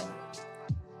crying.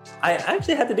 I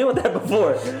actually had to deal with that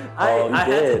before. I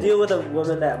had to deal with a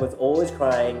woman that was always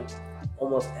crying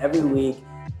almost every week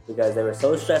because they were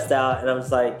so stressed out, and I'm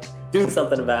just like, do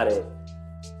something about it.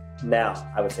 Now,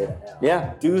 I would say that now.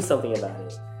 Yeah. Do something about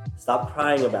it. Stop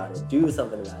crying about it. Do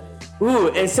something about it. Ooh,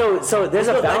 and so there's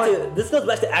a balance. This goes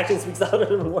back to action speaks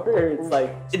louder than words.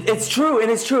 Like it's true, and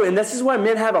this is why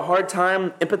men have a hard time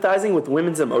empathizing with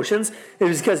women's emotions.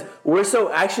 Is because we're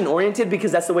so action oriented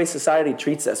because that's the way society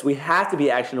treats us. We have to be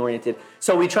action oriented,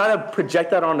 so we try to project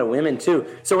that onto women too.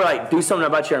 So we're like, do something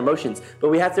about your emotions, but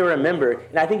we have to remember,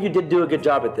 and I think you did do a good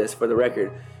job at this, for the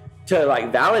record, to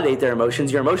like validate their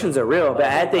emotions. Your emotions are real, but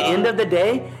at the end of the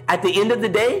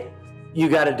day. You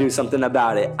got to do something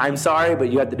about it. I'm sorry,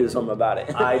 but you have to do something about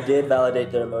it. I did validate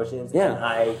their emotions, Yeah. and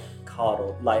I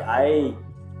coddled. Like, I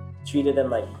treated them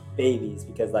like babies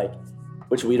because, like...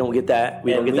 Which we don't get that.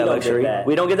 We don't get that don't luxury. get that.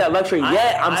 We don't get that luxury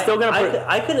yet. I'm still going to...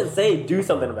 I couldn't say do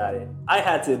something about it. I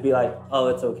had to be like, oh,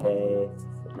 it's okay.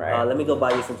 Right. Let me go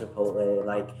buy you some Chipotle.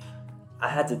 Like, I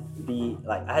had to be...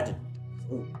 Like,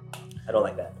 Ooh, I don't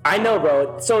like that. I know,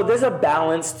 bro. So there's a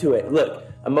balance to it. Look,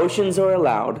 emotions are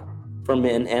allowed for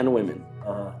men and women.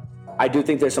 I do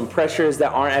think there's some pressures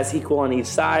that aren't as equal on each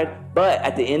side, but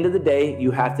at the end of the day,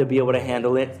 you have to be able to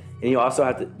handle it, and you also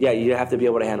have to, you have to be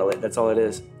able to handle it. That's all it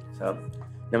is. So,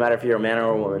 no matter if you're a man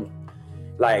or a woman,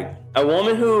 like a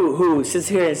woman who sits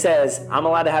here and says, "I'm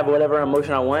allowed to have whatever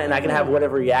emotion I want, and I can have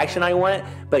whatever reaction I want,"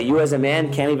 but you as a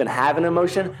man can't even have an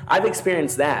emotion. I've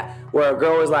experienced that, where a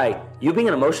girl was like, "You being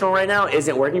emotional right now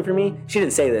isn't working for me." She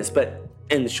didn't say this, but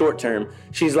in the short term,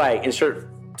 she's like, in short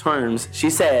terms, she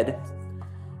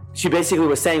basically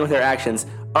was saying with her actions,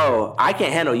 oh, I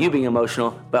can't handle you being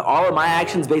emotional, but all of my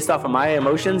actions based off of my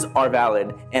emotions are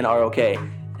valid and are okay.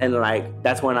 And like,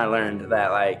 that's when I learned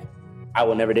that like, I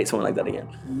will never date someone like that again.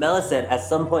 Mela said, at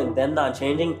some point, them not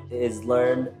changing is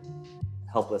learned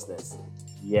helplessness.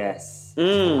 Yes.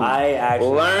 I actually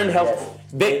learned help.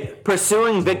 Yes.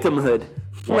 Pursuing victimhood.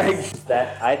 Yes. Like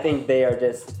that, I think they are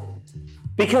just...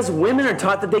 Because women are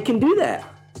taught that they can do that.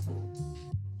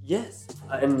 Yes.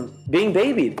 And being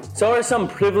babied. So are some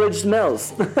privileged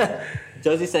males.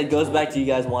 Josie said, goes back to you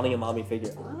guys wanting a mommy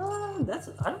figure.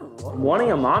 I don't know.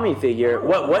 Wanting a mommy figure?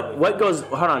 What goes,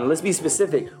 hold on, let's be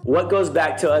specific. What goes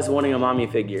back to us wanting a mommy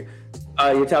figure?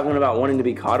 You're talking about wanting to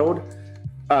be coddled?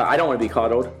 I don't want to be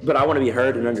coddled, but I want to be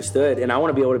heard and understood, and I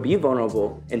want to be able to be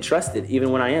vulnerable and trusted,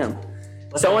 even when I am.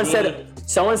 Someone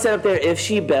said up there, if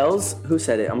she bells, who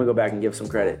said it? I'm gonna go back and give some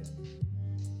credit.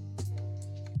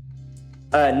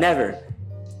 Never.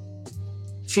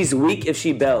 She's weak if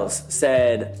she bells,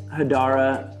 said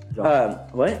Hadara.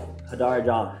 What? Hadara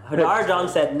John. Hadara John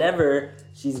said never.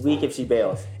 She's weak if she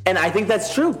bails. And I think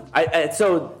that's true.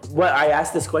 So what I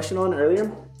asked this question on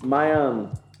earlier, my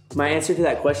answer to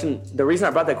that question, the reason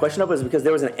I brought that question up was because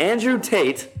there was an Andrew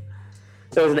Tate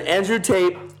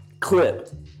clip.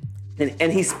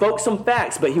 And he spoke some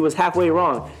facts, but he was halfway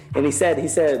wrong. And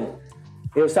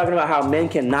he was talking about how men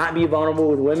cannot be vulnerable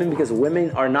with women because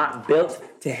women are not built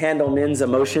to handle men's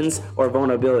emotions or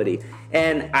vulnerability.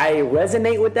 And I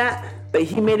resonate with that, but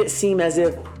he made it seem as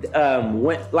if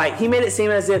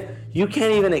you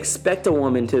can't even expect a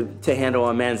woman to handle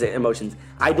a man's emotions.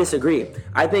 I disagree.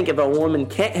 I think if a woman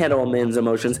can't handle a man's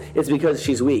emotions, it's because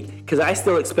she's weak. Because I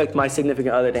still expect my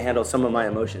significant other to handle some of my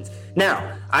emotions.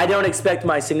 Now, I don't expect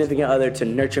my significant other to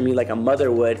nurture me like a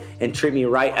mother would and treat me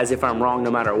right as if I'm wrong no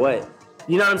matter what.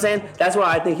 You know what I'm saying? That's why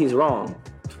I think he's wrong.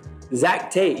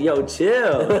 Zach Tate, yo,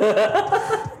 chill.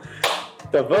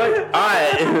 The fuck? All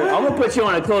right, I'm gonna put you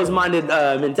on a closed-minded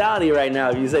mentality right now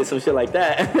if you say some shit like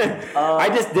that. I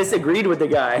just disagreed with the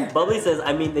guy. Bubbly says,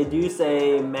 I mean, they do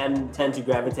say men tend to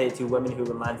gravitate to women who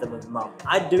reminds them of their mom.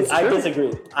 I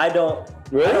disagree. I don't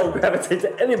gravitate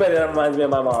to anybody that reminds me of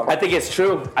my mom. I think it's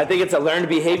true. I think it's a learned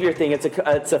behavior thing.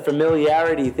 It's a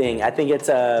familiarity thing. I think it's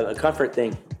a comfort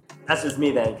thing. That's just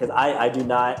me then, because I do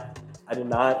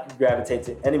not gravitate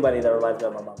to anybody that reminds me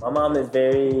of my mom. My mom is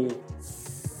very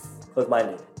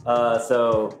close-minded,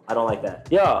 so I don't like that.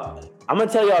 Yo, I'm gonna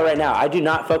tell y'all right now, I do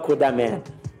not fuck with that man.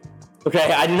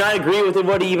 Okay, I do not agree with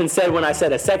what he even said when I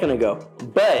said a second ago.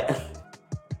 But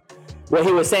what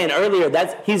he was saying earlier,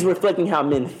 he's reflecting how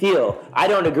men feel. I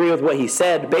don't agree with what he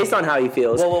said based on how he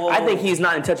feels. Whoa. I think he's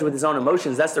not in touch with his own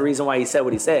emotions. That's the reason why he said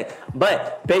what he said.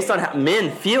 But based on how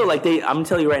men feel, I'm gonna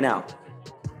tell you right now,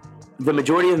 the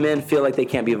majority of men feel like they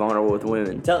can't be vulnerable with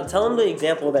women. Tell them the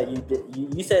example that you did.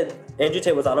 You said Andrew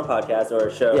Tate was on a podcast or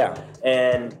a show. Yeah.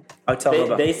 And I'll tell them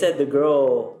about they said the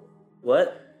girl,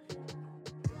 what?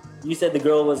 You said the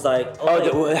girl was like,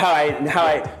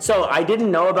 so I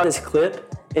didn't know about this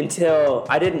clip until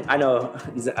I know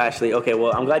actually, okay,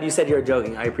 well, I'm glad you said you were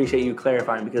joking. I appreciate you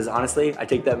clarifying because honestly, I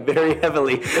take that very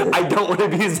heavily. I don't want to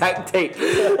be Zach Tate.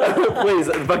 Please,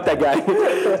 fuck that guy.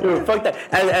 Fuck that,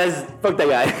 fuck that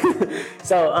guy.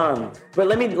 So, but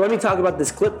let me talk about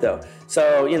this clip though.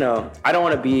 So, I don't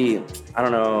want to be, I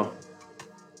don't know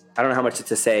how much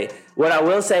to say. What I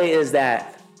will say is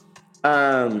that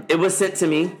it was sent to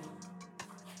me.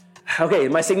 Okay,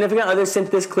 my significant other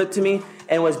sent this clip to me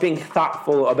and was being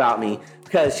thoughtful about me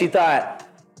because she thought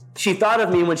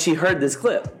of me when she heard this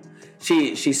clip.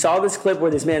 She saw this clip where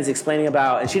this man's explaining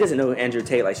about, and she doesn't know Andrew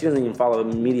Tate, like she doesn't even follow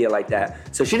media like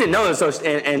that. So she didn't know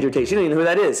Andrew Tate. She didn't even know who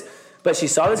that is. But she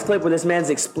saw this clip where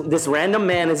this random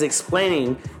man is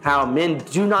explaining how men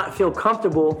do not feel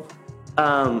comfortable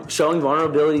showing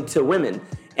vulnerability to women.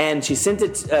 And she sent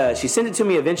it to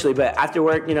me eventually, but after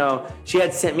work, she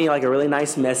had sent me like a really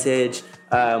nice message,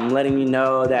 letting me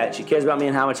know that she cares about me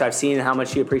and how much I've seen and how much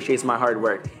she appreciates my hard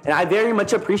work. And I very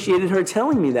much appreciated her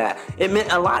telling me that. It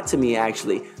meant a lot to me,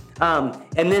 actually. And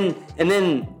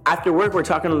then after work, we're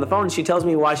talking on the phone, and she tells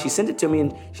me why she sent it to me,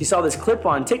 and she saw this clip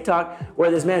on TikTok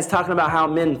where this man's talking about how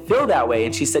men feel that way,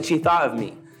 and she said she thought of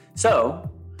me. So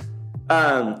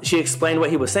she explained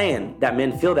what he was saying, that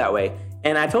men feel that way.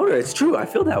 And I told her, it's true, I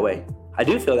feel that way. I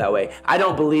do feel that way. I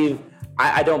don't believe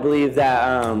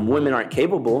that women aren't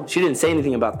capable. She didn't say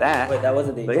anything about that. Wait, that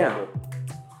wasn't the example.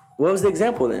 Yeah. What was the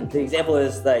example then? The example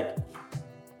is like,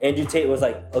 Andrew Tate was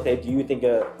like, okay, do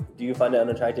you find it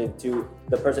unattractive to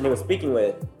the person he was speaking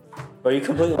with? Or are you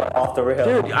completely off the rail?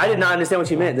 Dude, I did not understand what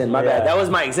you meant then, my bad. That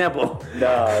was my example. No,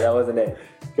 that wasn't it.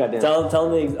 Goddamn. Tell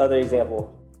them the other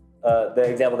example. The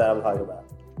example that I'm talking about.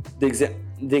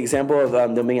 The example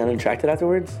of them being unattracted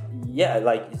afterwards? Yeah,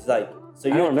 like it's like so.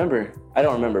 I don't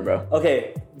remember, bro.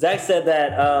 Okay, Zach said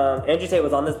that Andrew Tate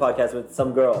was on this podcast with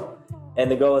some girl,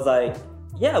 and the girl was like,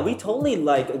 "Yeah, we totally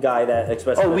like a guy that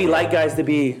expresses." Oh, we like guys to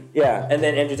be, yeah. And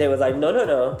then Andrew Tate was like,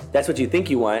 "No. That's what you think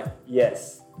you want."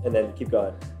 Yes, and then keep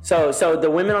going. So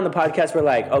the women on the podcast were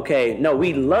like, "Okay, no,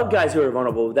 we love guys who are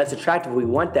vulnerable. That's attractive. We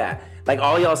want that." Like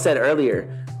all y'all said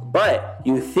earlier, but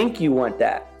you think you want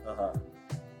that.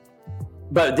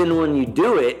 But then when you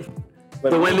do it,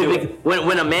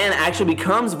 when a man actually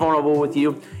becomes vulnerable with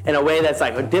you in a way that's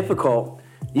like difficult,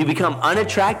 you become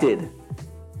unattracted.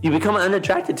 You become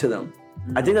unattracted to them.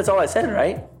 I think that's all I said,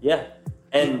 right? Yeah,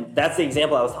 and that's the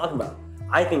example I was talking about.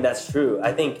 I think that's true.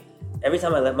 I think every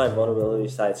time I let my vulnerability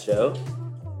side show,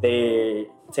 they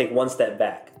take one step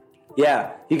back.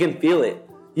 Yeah, you can feel it.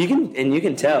 You can tell. You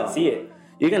can see it.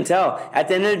 You can tell. At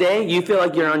the end of the day, you feel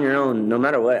like you're on your own, no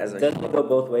matter what. Doesn't it go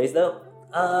both ways though?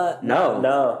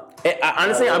 No.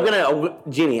 Honestly, I'm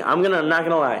not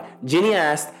gonna lie. Jeannie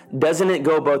asked, doesn't it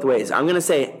go both ways? I'm gonna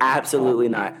say absolutely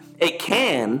not. It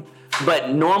can, but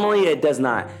normally it does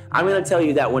not. I'm gonna tell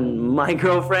you that when my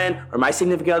girlfriend or my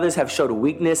significant others have showed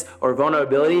weakness or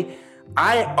vulnerability,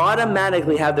 I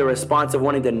automatically have the response of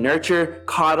wanting to nurture,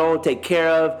 coddle, take care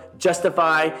of,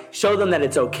 justify, show them that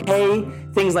it's okay,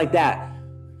 things like that.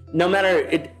 No matter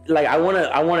it, like I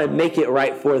wanna make it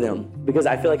right for them because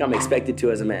I feel like I'm expected to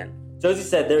as a man. Josie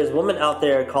said there's women out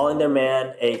there calling their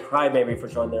man a crybaby for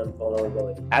showing their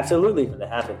vulnerability. Absolutely. And it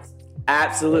happens.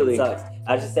 Absolutely. It sucks.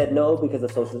 I just said no because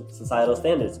of societal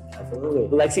standards. Absolutely.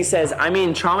 Lexi says, I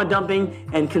mean, trauma dumping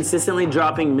and consistently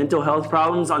dropping mental health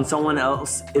problems on someone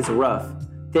else is rough.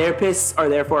 Therapists are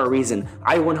there for a reason.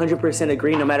 I 100%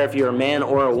 agree, no matter if you're a man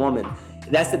or a woman.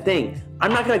 That's the thing.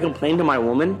 I'm not gonna complain to my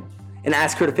woman and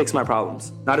ask her to fix my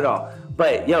problems. Not at all.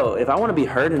 But yo, if I want to be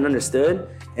heard and understood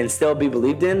and still be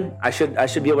believed in, I should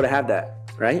be able to have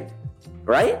that, right?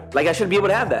 Right? Like I should be able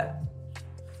to have that.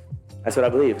 That's what I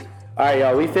believe. All right,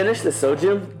 y'all. We finished the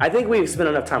soju. I think we've spent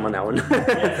enough time on that one.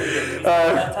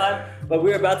 Enough time. But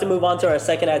we're about to move on to our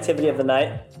second activity of the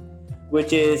night,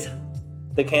 which is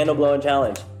the candle blowing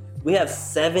challenge. We have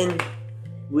seven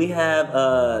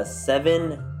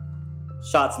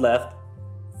shots left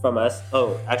from us.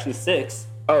 Oh, actually 6.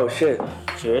 Oh shit.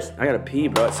 Cheers. I gotta pee,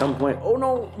 bro, at some point. Oh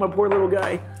no, my poor little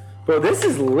guy. Bro, this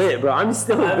is lit, bro. I'm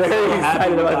still very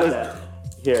excited about this. That.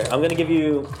 Here, I'm gonna give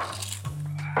you.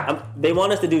 They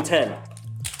want us to do 10.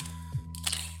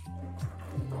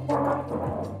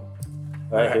 All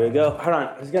right, here we go. Hold on,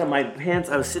 I just got my pants.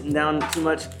 I was sitting down too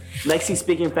much. Lexi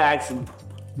speaking facts.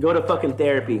 Go to fucking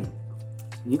therapy.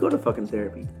 You go to fucking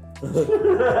therapy.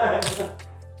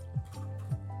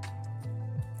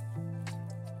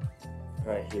 All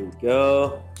right, here we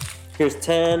go. Here's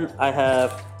 10. I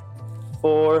have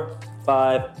 4,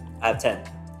 5. I have 10.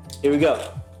 Here we go.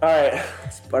 All right.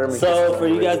 Spider-Man So kisses for are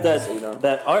you guys underrated,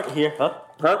 that aren't here, huh?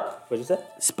 What'd you say?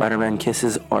 Spider-Man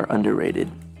kisses are underrated.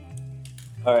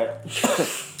 All right.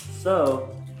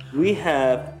 So we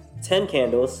have 10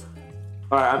 candles.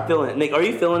 All right, I'm feeling it. Nick, are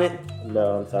you feeling it?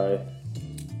 No, I'm sorry.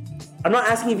 I'm not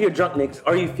asking if you're drunk, Nick.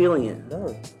 Are you feeling it?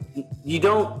 No.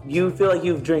 You feel like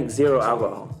you've drank zero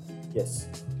alcohol. Yes.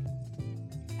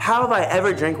 How have I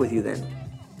ever drank with you then?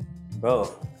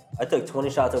 Bro, I took 20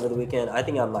 shots over the weekend. I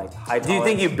think I'm like high tolerance. Do you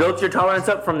think you built your tolerance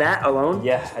up from that alone?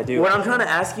 Yeah, I do. What I'm trying to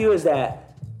ask you is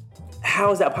that,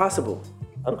 how is that possible?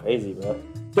 I'm crazy, bro.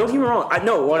 Don't get me wrong. I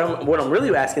know what I'm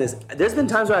really asking is, there's been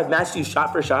times where I've matched you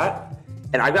shot for shot,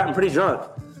 and I've gotten pretty drunk,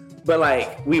 but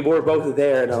like we were both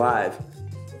there and alive.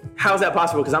 How is that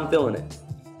possible? Because I'm feeling it.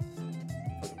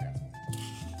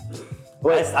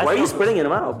 Wait, why are you spreading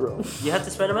them out, bro? You have to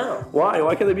spread them out. Why?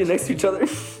 Why can't they be next to each other?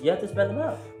 You have to spread them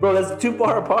out. Bro, that's too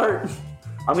far apart.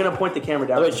 I'm gonna point the camera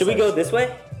down. Oh, wait, should we go this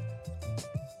way?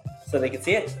 So they can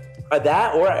see it?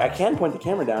 That, or I can point the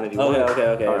camera down if you want.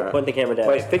 Okay. All right. Point the camera down.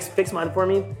 Wait, fix mine for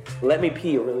me. Let me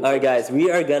pee really quick. All right, guys, we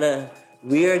are gonna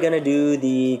do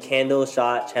the candle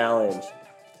shot challenge.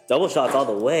 Double shots all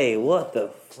the way. What the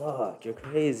fuck? You're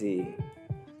crazy.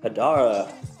 Adara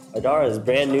is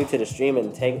brand new to the stream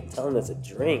and telling us a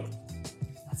drink.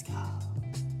 Let's go.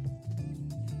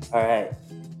 All right.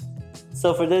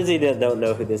 So for those of you that don't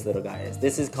know who this little guy is,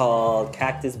 this is called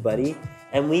Cactus Buddy,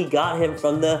 and we got him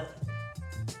from the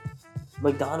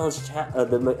McDonald's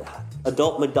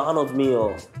adult McDonald's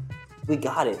meal. We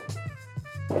got it.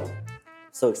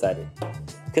 So excited.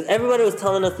 Because everybody was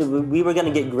telling us that we were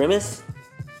gonna get Grimace.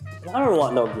 I don't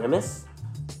want no Grimace.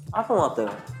 I don't want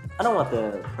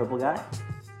the purple guy.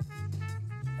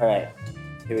 All right,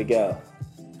 here we go.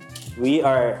 Do you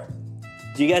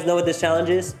guys know what this challenge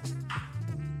is?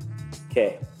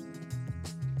 Okay.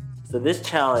 So this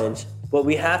challenge, what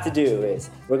we have to do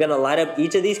is we're gonna light up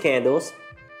each of these candles.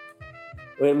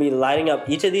 We're gonna be lighting up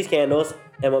each of these candles,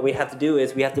 and what we have to do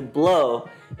is we have to blow,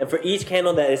 and for each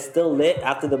candle that is still lit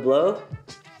after the blow,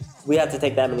 we have to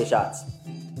take that many shots.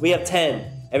 We have 10.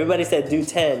 Everybody said do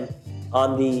 10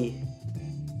 on the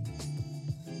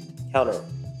counter.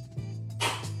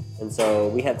 And so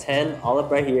we have 10 all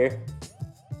up right here.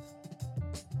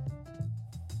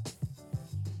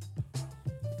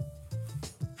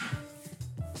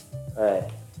 All right.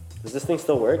 Does this thing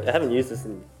still work? I haven't used this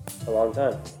in a long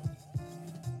time.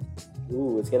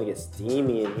 Ooh, it's gonna get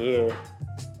steamy in here.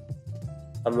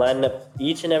 I'm lighting up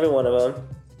each and every one of them.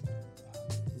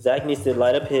 Zach needs to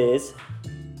light up his.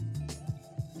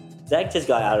 Zach just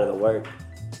got out of the work.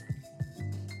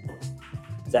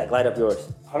 Zach, light up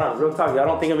yours. Hold on, real talk. Y'all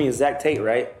don't think of me as Zach Tate,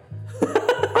 right?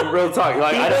 I'm real talk.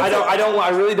 Like I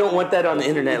really don't want that on the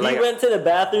internet. He like went to the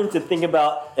bathroom to think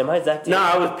about, am I Zach Tate? No,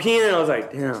 I was peeing and I was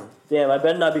like, damn. I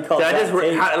better not be called Did I Zach just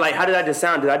Tate. how did that just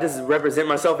sound? Did I just represent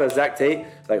myself as Zach Tate?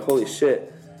 Like, holy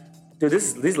shit, dude.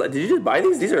 These did you just buy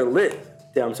these? These are lit.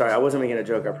 Damn, I'm sorry. I wasn't making a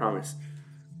joke. I promise.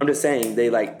 I'm just saying they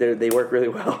work really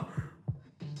well.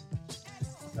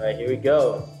 All right, here we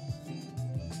go.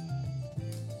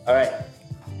 All right,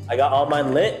 I got all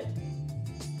mine lit.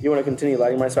 You want to continue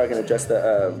lighting mine so I can adjust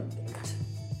the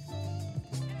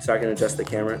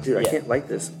camera, dude? I can't light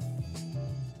this.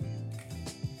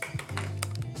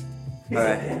 All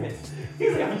right.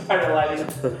 He's like, I'm trying to light it.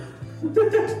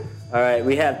 All right,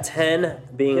 we have 10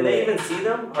 being Can lit. they even see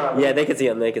them? Yeah, they can see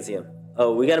them. They can see them.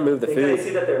 Oh, we gotta move the Can food. they see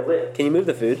that they're lit? Can you move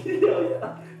the food? Hell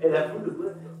yeah. Hey, that food is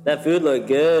lit. That food looked I'm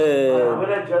good.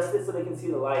 gonna adjust it so they can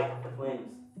see the light, the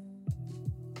flames.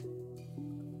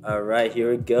 All right,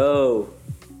 here we go.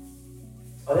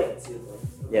 Oh, they can see the flames.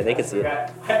 Yeah, they can see it.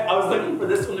 I was looking for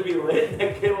this one to be lit.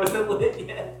 That kid wasn't lit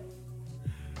yet.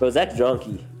 Bro, Zach's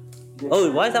drunky.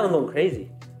 Oh, why is that one going crazy?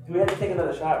 We had to take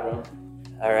another shot, bro.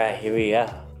 All right, here we go.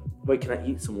 Wait, can I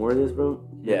eat some more of this, bro?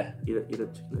 Yeah. Eat a chicken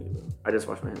nugget, bro. I just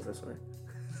washed my hands. I'm sorry.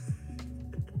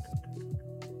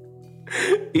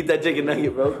 Eat that chicken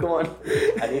nugget, bro. Come on.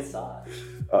 I need sauce.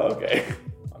 Oh, okay.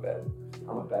 My bad.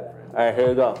 I'm a bad friend. All right, here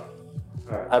we go.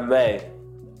 All right. I'm May.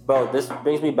 Bro, this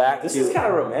brings me back This to... is kind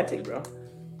of romantic, bro.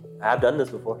 I've done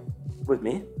this before. With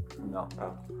me? No.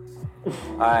 Oh.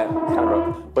 All right, kind of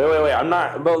rough. Wait. I'm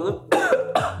not, bro. Look.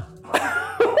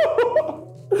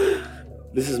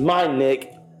 This is mine,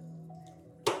 Nick.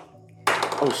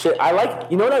 Oh shit!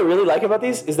 You know what I really like about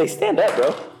these is they stand up,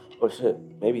 bro. Oh shit!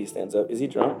 Maybe he stands up. Is he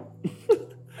drunk?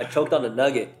 I choked on the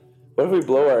nugget. What if we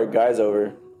blow our guys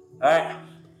over? All right.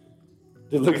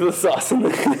 Dude, look at the sauce at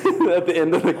the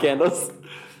end of the candles.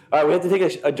 All right, we have to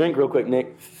take a drink real quick,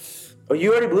 Nick. Oh, you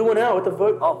already blew one out. What the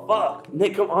fuck? Oh, fuck.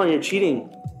 Nick, come on. You're cheating.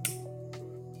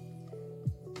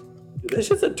 Dude, this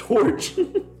shit's a torch. All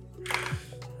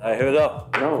right, here we go.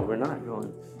 No, we're not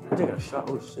going. I'm taking a shot.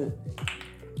 Oh, shit.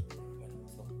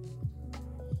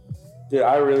 Dude,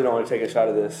 I really don't want to take a shot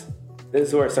of this. This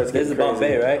is where it starts This getting is crazy.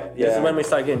 Bombay, right? Yeah. This is when we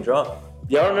start getting drunk.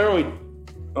 Yeah, I remember we...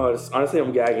 Oh, honestly,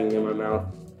 I'm gagging in my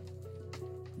mouth.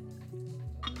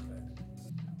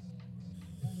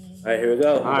 All right, here we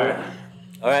go.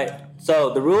 All right.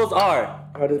 So the rules are...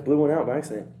 I just blew one out by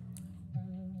accident.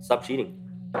 Stop cheating.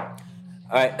 All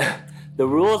right. The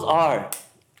rules are,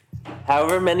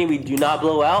 however many we do not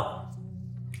blow out,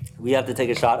 we have to take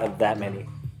a shot of that many.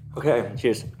 Okay.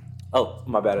 Cheers. Oh,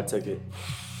 My bad, I took it.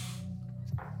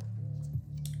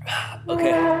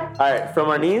 okay. All right, from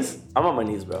our knees? I'm on my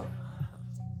knees, bro.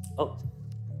 Oh,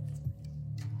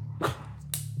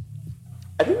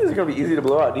 I think this is gonna be easy to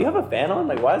blow out. Do you have a fan on?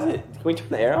 Like, why is it? Can we turn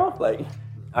the air off? Like,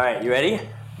 all right. You ready?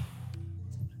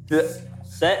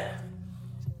 Set.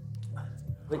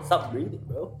 Wait, stop breathing,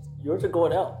 bro. Yours are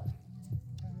going out.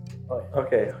 Oh, yeah.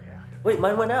 okay. Wait,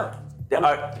 mine went out.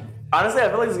 Honestly, I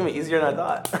feel like it's gonna be easier than I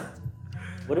thought.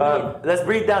 What do you mean? Let's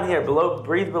breathe down here.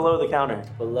 Breathe below the counter.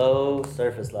 Below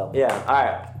surface level. Yeah. All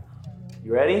right.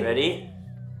 You ready? Ready?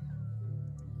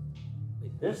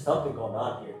 Wait, there's something going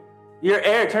on here. Your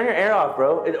air. Turn your air off,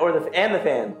 bro. The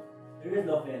fan. There is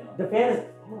no fan on. The fan is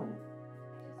on.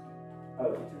 Oh,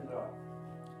 you turned it off.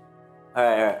 All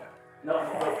right.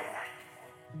 No.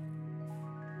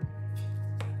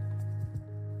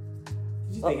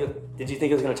 Did you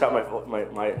think it was gonna chop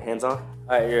my hands off?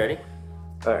 All right, you ready?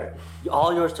 All right.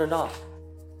 All yours turned off.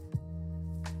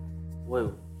 Wait,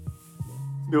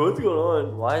 Dude, what's going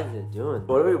on? why is it doing?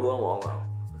 What if we blow them all out?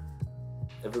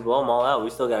 If we blow them all out, we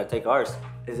still gotta take ours.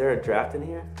 Is there a draft in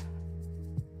here?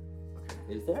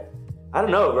 Is there? I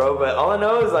don't know, bro. But all I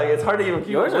know is like it's hard to even keep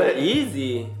Yours it are lit.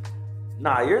 easy.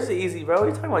 Nah, yours are easy, bro. What are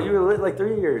you talking about? You were lit like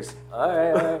 3 years. All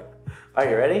right. Are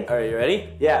you ready? All right, you ready?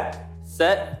 Yeah.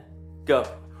 Set, go.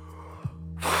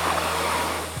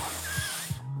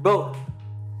 Bro,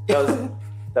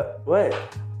 What?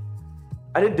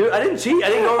 I didn't cheat. I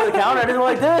didn't go over the counter. I didn't go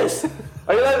like this.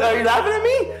 Are you laughing at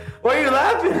me? Why are you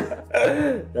laughing?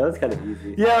 that was kind of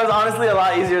easy. Yeah, it was honestly a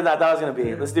lot easier than I thought it was gonna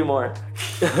be. Let's do more.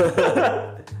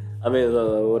 I mean,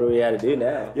 what do we have to do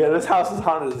now? Yeah, this house is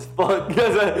haunted as fuck.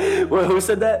 Who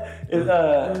said that?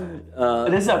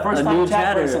 This is our first a time new chat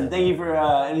chatter. person. Thank you for.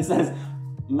 And it says,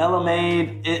 Mellow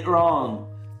made it wrong.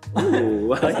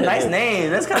 Ooh, That's a nice name.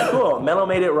 That's kind of cool. Mellow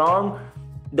made it wrong.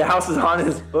 The house is haunted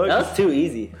as fuck. That was too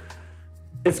easy.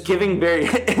 It's giving very.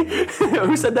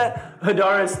 Who said that?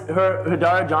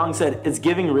 Hadara Jong said it's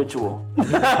giving ritual. We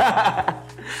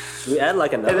add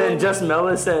like another. And then one? just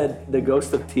Mela said the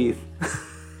ghost of teeth.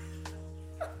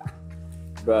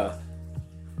 Bruh,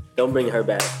 don't bring her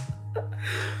back.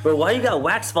 Bro, why you got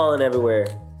wax falling everywhere?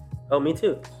 Oh, me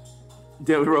too.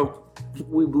 Dude, bro,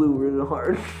 we blew really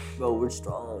hard. Bro, we're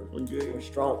strong. We're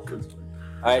strong.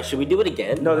 All right, should we do it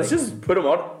again? No, let's just put them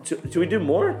all. Should we do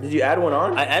more? Did you add one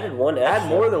on? I added one extra. Add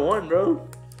more than one, bro.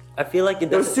 I feel like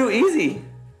it It was doesn't. too easy.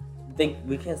 Think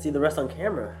we can't see the rest on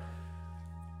camera.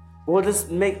 Well,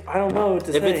 just make. I don't know what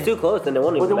to If say. it's too close, then it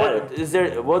won't Well, even then matter. what is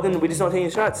there? Well, then we just don't take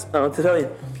any shots. I don't know what to tell you.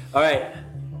 All right,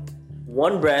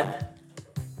 one breath.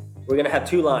 We're gonna have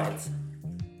 2 lines.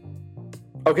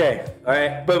 Okay, All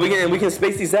right. but we can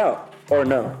space these out or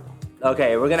no?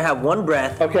 Okay, we're gonna have one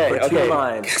breath Okay, for 2 okay.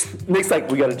 lines. Nick's like,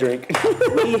 we gotta drink.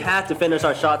 We have to finish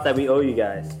our shots that we owe you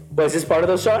guys. But is this part of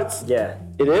those shots? Yeah.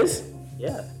 It is.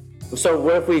 Yeah. So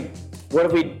what if we don't?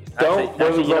 Actually, what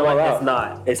if we you know blow what? all out? It's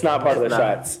not. It's not part of the It's not.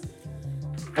 shots.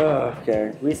 Oh,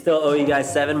 okay. We still owe you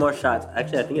guys 7 more shots.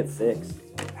 Actually, I think it's 6.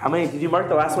 How many? Did you mark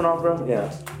the last one off, bro? Yeah.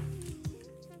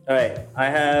 All right, I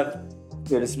have.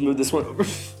 Yeah, just move this one over.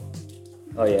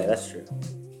 Oh yeah, that's true.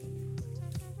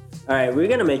 All right, we're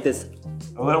gonna make this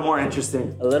A little more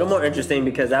interesting. a little more interesting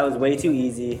because that was way too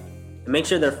easy. And make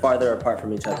sure they're farther apart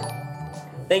from each other.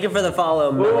 Thank you for the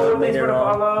follow, Melo. Ooh, Made thanks it for the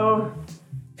wrong. follow.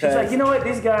 She's like, you know what?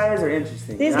 These guys are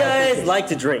interesting. These Not guys interesting. like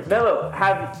to drink.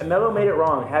 Mello made it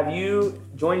wrong. Have you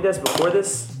joined us before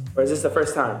this, or is this the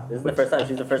first time? This is the first time.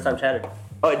 She's the first time chatter.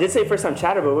 Oh, it did say first time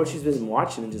chatter, but what if she's been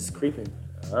watching and just creeping?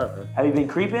 Have you been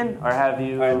creeping, or have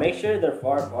you? All right, make sure they're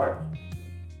far apart.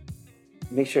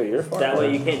 Make sure you're far. That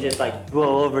way you can't just like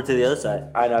blow over to the other side.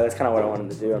 I know that's kind of what I wanted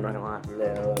to do. I'm not gonna lie.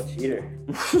 You're a little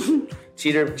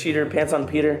cheater. cheater, pants on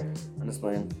Peter. I'm just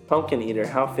playing. Pumpkin eater.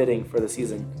 How fitting for the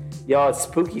season. Y'all, it's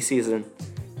spooky season.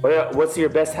 What's your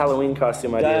best Halloween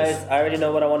costume ideas? Guys, I already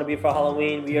know what I want to be for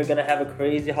Halloween. We are gonna have a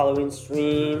crazy Halloween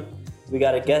stream. We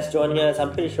got a guest joining us.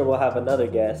 I'm pretty sure we'll have another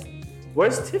guest.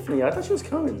 Where's Tiffany? I thought she was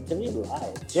coming. Tiffany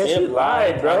lied. Yeah, she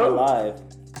lied, bro. Live.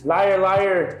 Liar,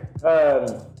 liar.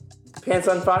 Pants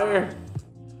on fire.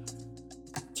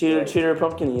 Cheater, cheater,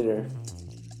 pumpkin eater.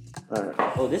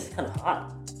 Alright. Oh, this is kind of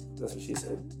hot. That's what she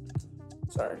said.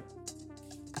 Sorry.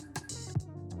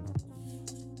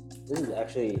 This is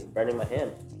actually burning my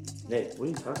hand. Nick, what are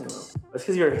you talking about? That's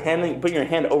because you're putting your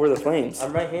hand over the flames.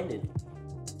 I'm right-handed.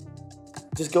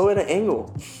 Just go at an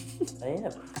angle. I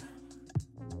am.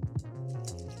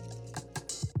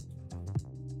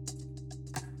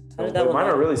 How did that one Mine are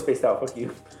happen? really spaced out. Fuck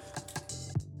you.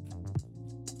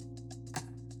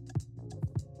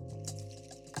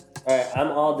 Alright, I'm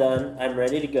all done. I'm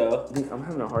ready to go. Nick, I'm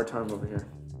having a hard time over here.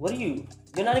 What are you?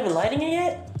 You're not even lighting it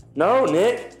yet? No,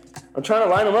 Nick. I'm trying to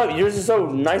line them up. Yours is so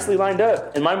nicely lined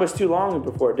up, and mine was too long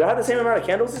before. Do I have the same amount of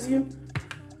candles as you?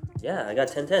 Yeah, I got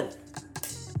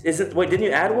 10-10. Wait, didn't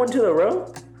you add one to the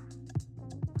row?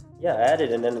 Yeah, I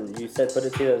added and then you said put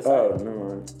it to the side. Oh, never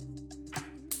mind.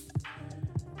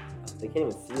 They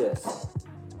can't even see us.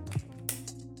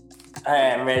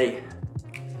 Alright, I'm ready.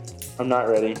 I'm not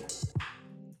ready.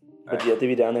 But Alright. you have to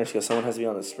be down there because someone has to be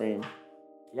on the stream.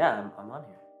 Yeah, I'm on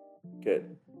here.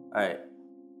 Good. Alright.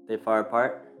 They far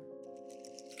apart.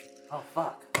 Oh,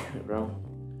 fuck. Hey, bro.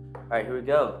 Alright, here we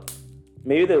go.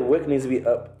 Maybe the wick needs to be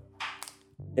up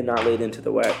and not laid into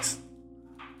the wax.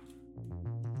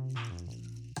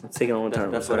 Let's take it one more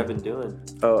time. That's what I've been doing.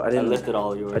 Oh, I I didn't. lifted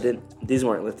all yours. I didn't. These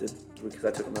weren't lifted because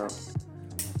I took them out.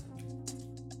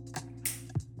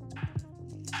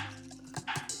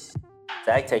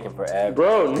 Zach taking forever.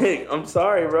 Bro, Nick, I'm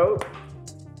sorry, bro.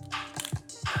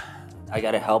 I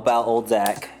gotta help out old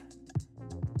Zach.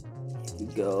 Here we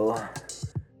go.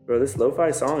 Bro, this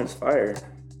lo-fi song is fire.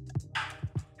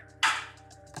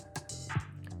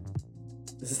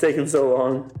 This is taking so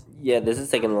long. Yeah, this is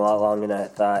taking a lot longer than I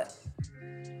thought.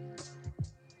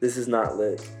 This is not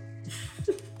lit.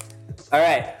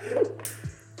 Alright.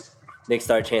 Nick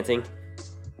started chanting.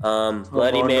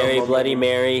 Bloody on, Mary, hold on. Bloody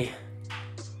Mary.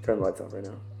 Turn the lights off right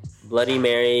now. Bloody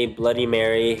Mary, Bloody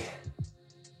Mary.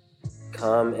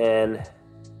 Come and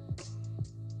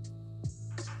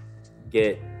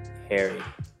get Harry.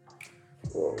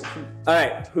 Whoa.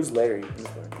 Alright, Who's Larry?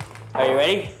 are you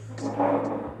ready?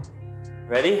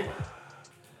 Ready?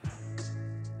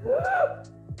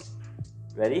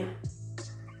 Ready?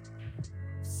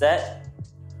 Set.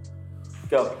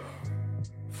 Go.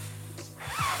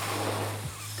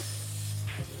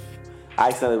 I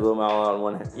accidentally blew my all on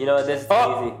one hand. You know what? This is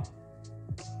Oh. easy.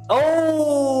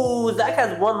 Oh, Zach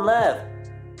has one left.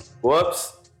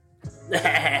 Whoops.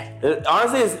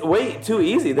 Honestly, it's way too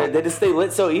easy. They just stay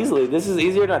lit so easily. This is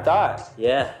easier than I thought.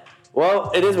 Yeah.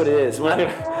 Well, it is what it is.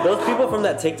 Those people from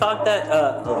that TikTok that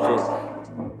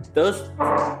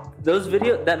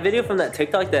that video from that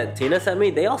TikTok that Tina sent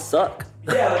me, they all suck.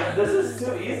 Yeah, like, this is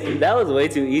too easy. That was way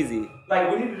too easy.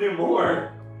 Like, we need to do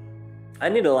more. I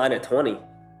need a line at 20.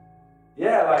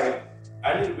 Yeah, like,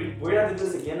 we're gonna have to do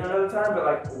this again another time, but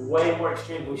like way more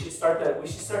extreme. We should start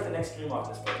the next stream off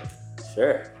this way.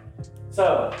 Sure.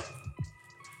 So,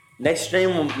 next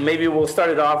stream, maybe we'll start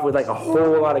it off with like a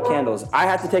whole lot of candles. I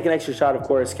have to take an extra shot, of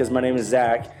course, because my name is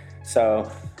Zach. So,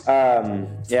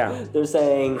 yeah. They're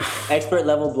saying expert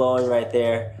level blowing right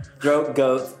there. Throat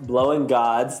goats, blowing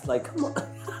gods. Like, come on.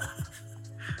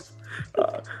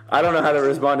 I don't know how to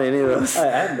respond to any of those. I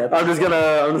have nothing. I'm just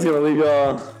gonna leave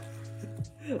y'all.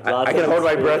 I can hold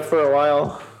my breath for a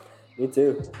while. Me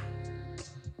too.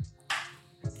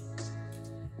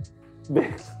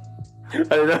 I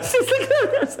don't know.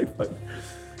 It's like, fuck.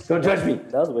 Don't judge me.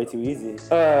 That was way too easy.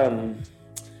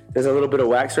 There's a little bit of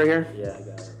wax right here. Yeah, I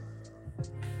got it.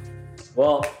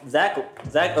 Well, Zach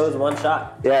owes one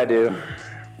shot. Yeah, I do.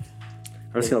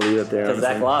 I'm just gonna leave it there. Because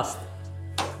Zach honestly. lost.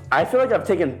 I feel like I've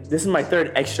taken. This is my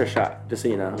third extra shot, just so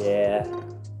you know. Yeah.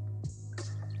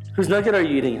 Whose nugget are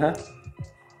you eating, huh?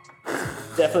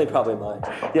 Definitely probably mine.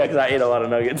 Yeah, because I ate a lot of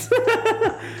nuggets.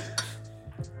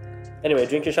 Anyway,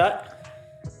 drink your shot.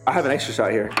 I have an extra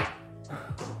shot here.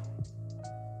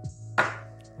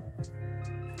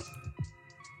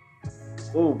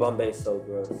 Ooh, Bombay's so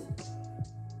gross.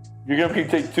 You're gonna keep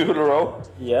take two in a row?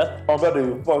 Yeah, I'm about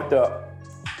to be fucked up.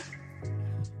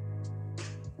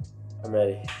 I'm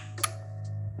ready.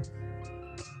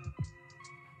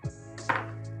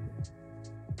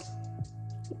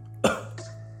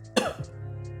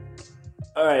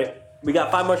 All right, we got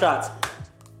 5 more shots.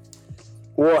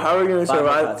 Well, how are we gonna 5 more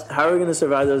survive? shots. How are we gonna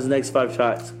survive those next 5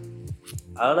 shots?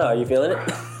 I don't know. Are you feeling it?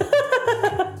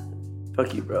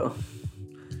 Fuck you, bro.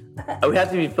 We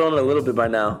have to be feeling it a little bit by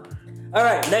now. All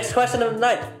right, next question of the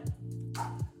night.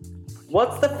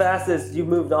 What's the fastest you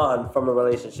moved on from a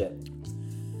relationship?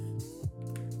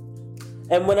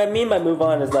 And what I mean by move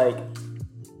on is like,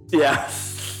 Yeah.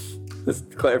 Let's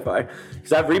clarify.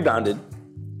 Because I've rebounded.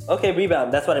 okay,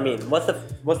 rebound. That's what I mean. What's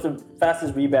the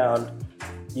fastest rebound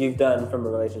you've done from a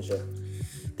relationship?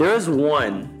 There is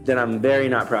one that I'm very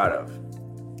not proud of.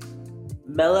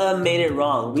 Mela made it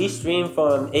wrong. We stream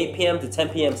from 8 p.m. to 10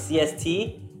 p.m.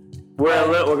 CST.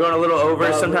 We're going a little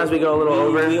over. Sometimes we go a little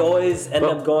over. We always end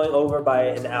up going over by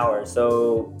an hour,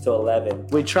 so to 11.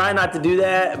 We try not to do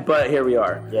that, but here we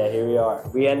are. Yeah, here we are.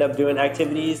 We end up doing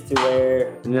activities to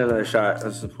where... Another shot.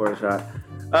 Let's support a shot.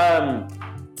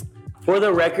 For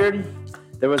the record,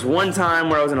 there was one time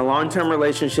where I was in a long-term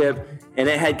relationship, and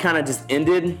it had kind of just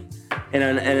ended in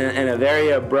a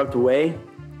very abrupt way.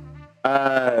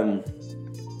 And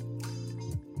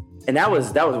that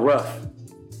was rough.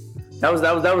 That was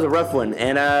a rough one,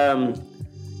 and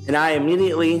I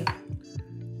immediately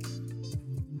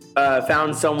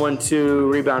found someone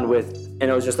to rebound with, and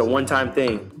it was just a one-time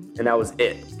thing, and that was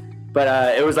it.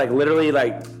 But it was like literally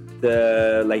like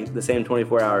the same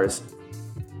 24 hours.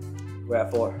 We're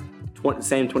at 4.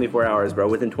 Same 24 hours, bro.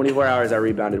 Within 24 hours, I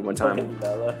rebounded one time. Fucking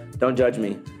Bella. Don't judge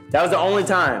me. That was the only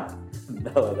time.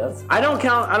 No, that's... I don't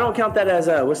count that as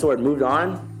what's the word? Moved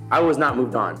on. I was not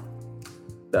moved on,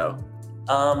 though.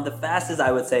 The fastest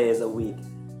I would say is a week.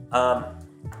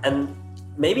 And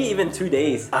maybe even 2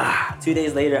 days. 2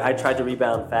 days later, I tried to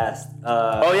rebound fast.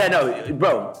 Oh yeah, no,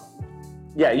 bro.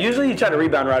 Yeah, usually you try to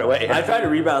rebound right away. I tried to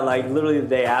rebound like literally the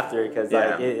day after because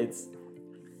like Yeah. it's...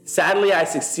 Sadly, I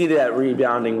succeeded at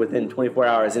rebounding within 24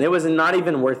 hours, and it was not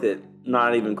even worth it.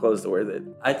 Not even close to worth it.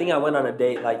 I think I went on a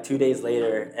date like 2 days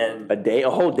later and... A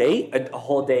whole date? A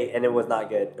whole date, and it was not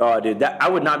good. Oh, dude, that I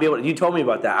would not be able to... You told me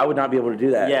about that. I would not be able to do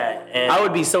that. Yeah, and... I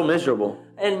would be so miserable.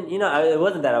 And, you know, it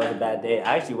wasn't that I was a bad date.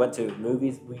 I actually went to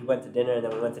movies. We went to dinner, and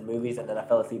then we went to movies, and then I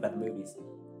fell asleep at the movies.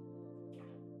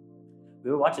 We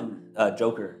were watching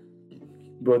Joker.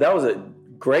 Bro, that was a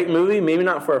great movie. Maybe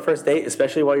not for a first date,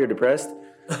 especially while you're depressed.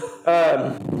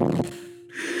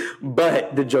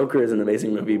 But The Joker is an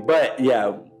amazing movie. But,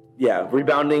 yeah,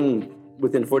 rebounding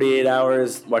within 48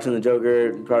 hours, watching The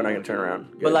Joker, probably not going to turn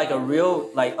around. Good. But, like, a real...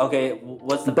 Like, okay,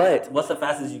 what's the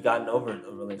fastest you've gotten over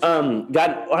a relationship?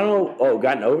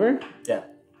 Gotten over? Yeah.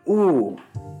 Ooh,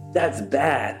 that's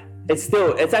bad. It's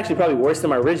actually probably worse than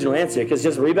my original answer because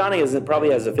just rebounding isn't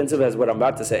probably as offensive as what I'm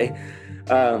about to say.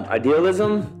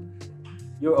 Idealism.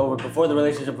 You were over before the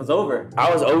relationship was over.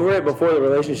 I was over it before the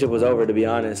relationship was over, to be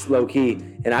honest, low key.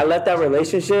 And I left that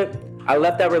relationship,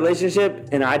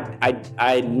 and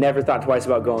I never thought twice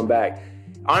about going back.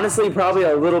 Honestly, probably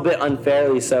a little bit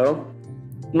unfairly so.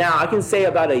 Now, I can say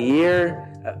about a year,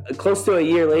 close to a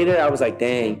year later, I was like,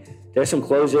 dang, there's some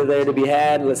closure there to be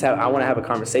had. I want to have a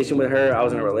conversation with her. I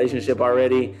was in a relationship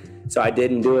already, so I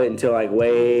didn't do it until like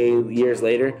way years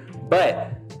later.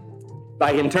 But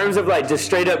like in terms of like just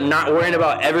straight up not worrying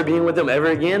about ever being with them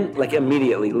ever again, like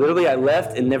immediately, literally I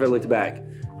left and never looked back.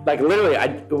 Like literally,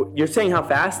 you're saying how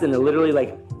fast, and literally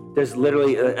like there's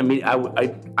literally, I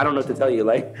don't know what to tell you.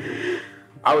 Like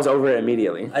I was over it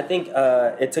immediately. I think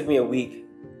it took me a week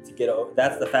to get over.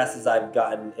 That's the fastest I've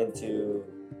gotten into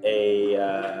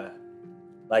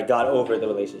got over the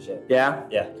relationship. Yeah?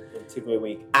 Yeah, it took me a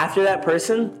week. After that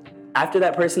person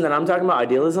that I'm talking about,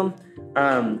 idealism,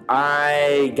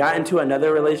 I got into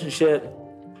another relationship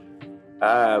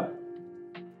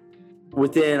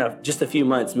within just a few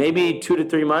months, maybe 2 to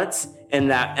 3 months, and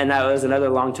that was another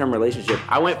long-term relationship.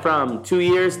 I went from 2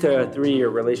 years to a 3-year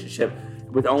relationship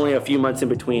with only a few months in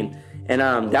between, and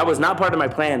that was not part of my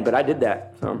plan, but I did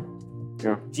that. So,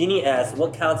 yeah. Jeannie asks,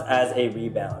 what counts as a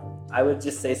rebound? I would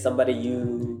just say somebody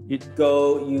you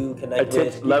connect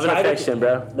with. Love and affection,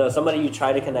 bro. No, somebody you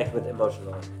try to connect with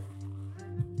emotionally.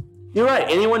 You're right.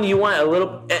 Anyone you want a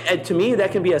little... to me,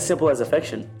 that can be as simple as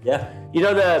affection. Yeah. You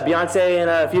know the Beyonce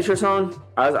and Future song?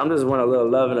 I'm just want a little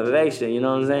love and affection, you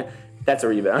know what I'm saying? That's a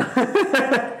rebound.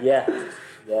 Yeah.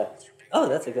 Oh,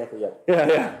 that's exactly it.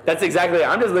 Yeah. That's exactly it.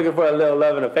 I'm just looking for a little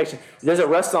love and affection. There's a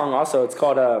Russ song also. It's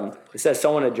called, it says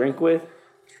Someone to Drink With.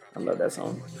 I love that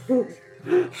song.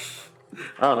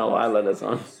 I don't know why I love that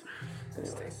song.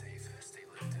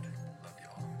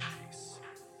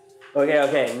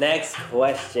 Okay. Next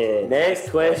question.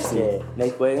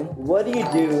 What do you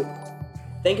do?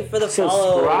 Thank you for the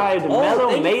follow. Subscribe.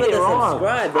 Mello made it wrong.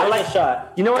 Subscribe. I like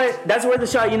shot. You know what? That's worth the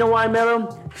shot. You know why, Mello?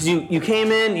 Because you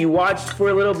came in, you watched for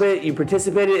a little bit, you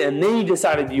participated, and then you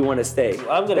decided you want to stay.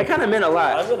 That kind of meant a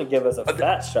lot. I'm gonna give us a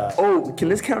fat shot. Oh, can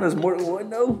this count as more than one,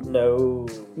 though? No.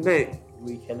 Nick.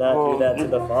 We cannot do that to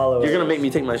the followers. You're gonna make me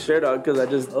take my shirt off because I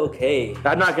just... Okay.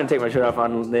 I'm not gonna take my shirt off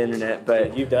on the internet,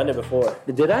 but... You've done it before.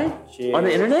 Did I? Cheers. On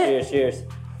the internet? Cheers.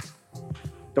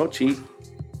 Don't cheat.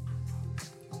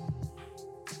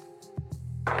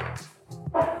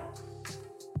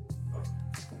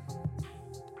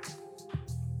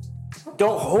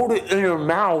 Don't hold it in your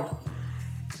mouth.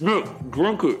 Nick,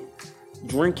 drink it.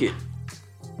 Drink it.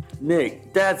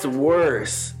 Nick, that's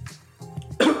worse.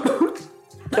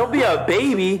 Don't be a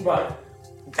baby. Right.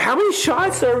 How many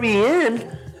shots are we in?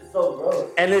 It's so gross.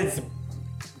 And it's...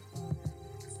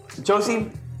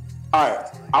 Josie, alright,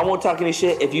 I won't talk any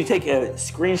shit. If you take a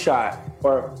screenshot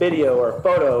or a video or a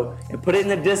photo and put it in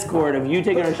the Discord of you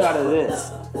taking a shot of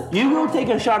this, you go take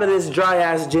a shot of this dry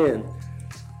ass gin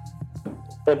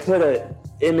and put an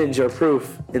image or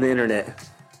proof in the internet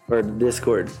or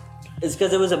Discord. It's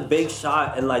because it was a big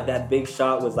shot, and like that big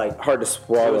shot was like Hard to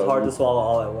swallow. it was hard to swallow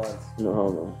all at once.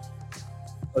 No.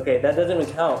 Okay, that doesn't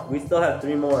even count. We still have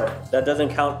 3 more. That doesn't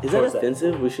count. Is that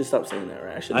offensive? We should stop saying that,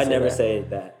 right? I never say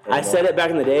that. I anymore. said it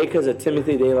back in the day because of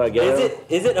Timothy De La Ghetto.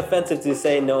 Is it offensive to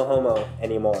say no homo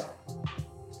anymore?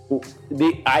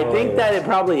 I think that it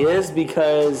probably is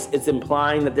because it's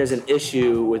implying that there's an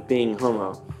issue with being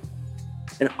homo.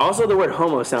 And also the word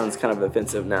homo sounds kind of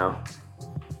offensive now.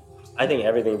 I think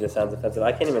everything just sounds offensive.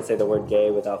 I can't even say the word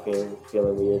gay without feeling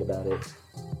weird about it.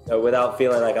 Or without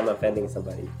feeling like I'm offending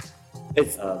somebody.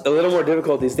 It's a little more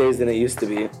difficult these days than it used to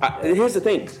be. Here's the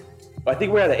thing. I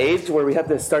think we're at an age where we have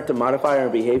to start to modify our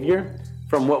behavior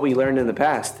from what we learned in the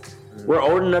past. Mm-hmm. We're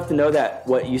old enough to know that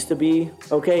what used to be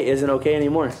okay isn't okay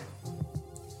anymore.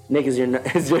 Nick, is your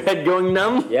head going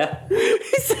numb? Yeah.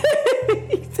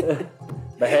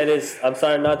 My head is, I'm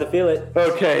starting not to feel it.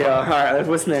 Okay, all right,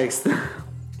 what's next?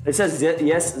 It says,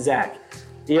 yes, Zach.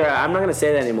 Yeah, I'm not going to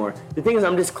say that anymore. The thing is,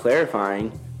 I'm just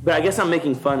clarifying, but I guess I'm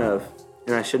making fun of,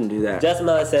 and I shouldn't do that. Just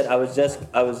Mella said, I was just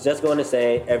going to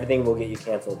say, everything will get you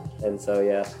canceled. And so,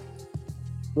 yeah.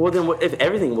 Well, then if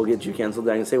everything will get you canceled,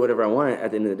 then I can say whatever I want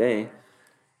at the end of the day.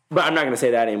 But I'm not going to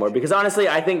say that anymore, because honestly,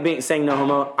 I think saying no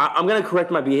homo, I'm going to correct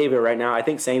my behavior right now. I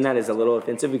think saying that is a little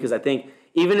offensive, because I think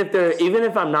even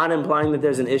if I'm not implying that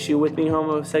there's an issue with being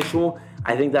homosexual,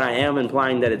 I think that I am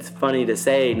implying that it's funny to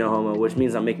say no homo, which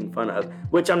means I'm making fun of,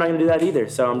 which I'm not going to do that either.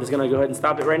 So I'm just going to go ahead and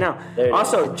stop it right now.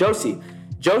 Also, Josie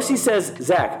says,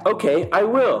 Zach, okay, I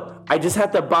will. I just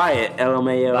have to buy it,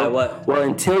 LMAO. Buy what? Well,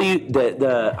 until you,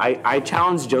 I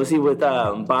challenged Josie with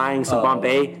buying some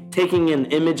Bombay, taking an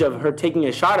image of her taking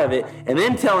a shot of it, and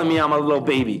then telling me I'm a little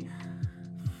baby.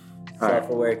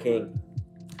 Self-aware king.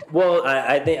 Well,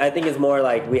 I think it's more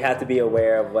like we have to be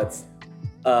aware of what's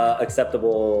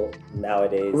acceptable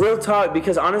nowadays. Real talk,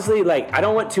 because honestly, like, I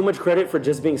don't want too much credit for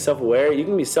just being self-aware. You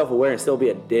can be self-aware and still be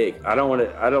a dick. It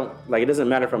doesn't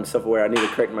matter if I'm self-aware. I need to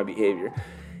correct my behavior.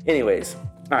 Anyways,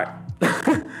 all right.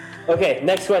 Okay,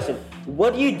 next question.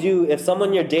 What do you do if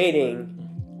someone you're dating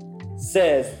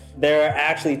says they're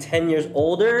actually 10 years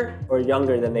older or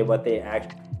younger than what they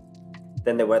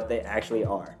actually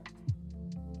are?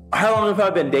 How long have I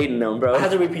been dating them, bro? I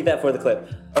have to repeat that for the clip.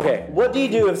 Okay. What do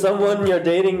you do if someone you're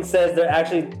dating says they're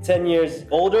actually 10 years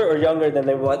older or younger than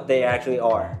what they actually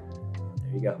are?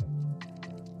 There you go.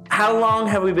 How long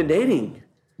have we been dating?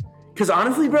 Because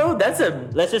honestly, bro,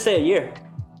 Let's just say a year.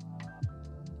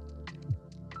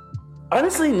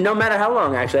 Honestly, no matter how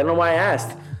long, actually. I don't know why I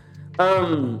asked.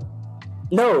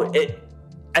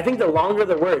 I think the longer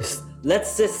the worse.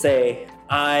 Let's just say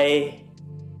I'm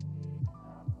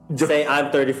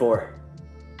 34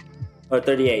 or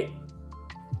 38,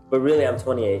 but really I'm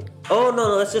 28. Oh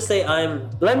no, let's just say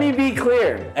Let me be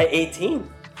clear. at 18.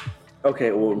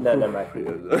 Okay, well, No, never mind.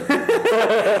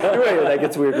 That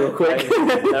gets weird real quick.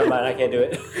 Never mind, I can't do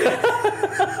it.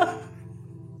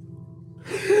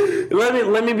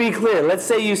 Let me be clear. Let's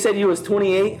say you said you was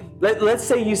 28. Let's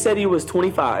say you said you was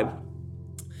 25.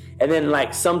 And then,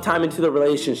 like, sometime into the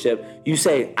relationship, you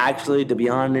say, actually, to be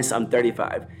honest, I'm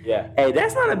 35. Yeah. Hey,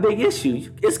 that's not a big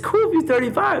issue. It's cool if you're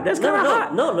 35. That's kind of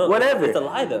hot. No. Whatever. It's a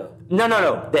lie, though.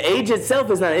 No. The age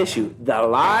itself is not an issue. The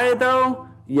lie, though,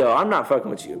 I'm not fucking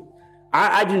with you.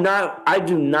 I do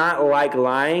not like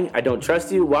lying. I don't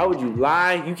trust you. Why would you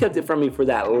lie? You kept it from me for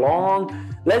that long.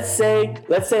 Let's say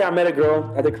I met a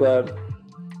girl at the club,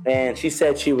 and she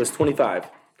said she was 25.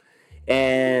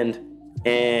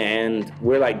 And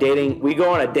we're like dating. We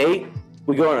go on a date.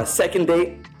 We go on a second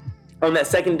date. On that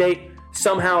second date,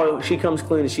 somehow she comes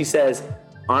clean and she says,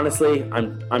 honestly,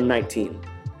 I'm 19.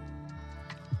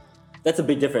 That's a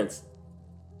big difference.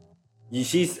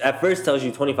 She at first tells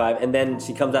you 25, and then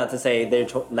she comes out to say they're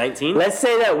 19. Let's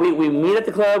say that we meet at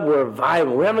the club. We're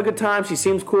vibing. We're having a good time. She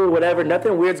seems cool, whatever.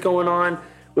 Nothing weird's going on.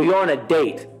 We go on a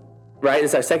date, right?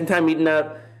 It's our second time meeting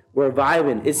up. We're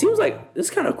vibing. It seems like it's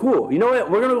kind of cool. You know what?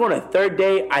 We're going to go on a third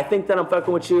date. I think that I'm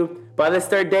fucking with you. By this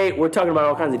third date, we're talking about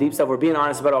all kinds of deep stuff. We're being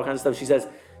honest about all kinds of stuff. She says,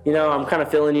 I'm kind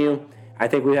of feeling you. I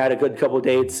think we had a good couple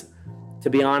dates. To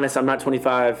be honest, I'm not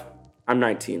 25. I'm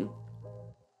 19.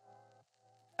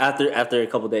 After a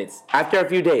couple dates. After a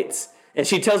few dates. And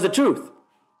she tells the truth,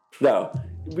 though.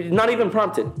 Not even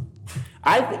prompted.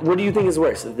 What do you think is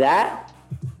worse? That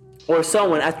or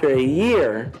someone after a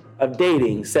year of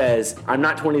dating says, I'm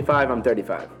not 25, I'm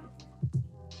 35?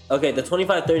 Okay, the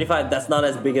 25-35, that's not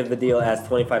as big of a deal as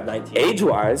 25-19.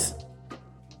 Age-wise.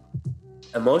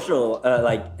 Emotional,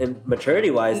 and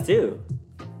maturity-wise, too.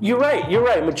 You're right.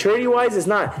 Maturity-wise, it's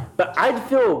not. But I'd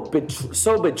feel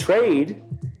so betrayed.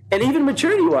 And even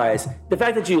maturity-wise, the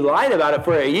fact that you lied about it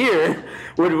for a year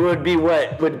would be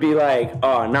like,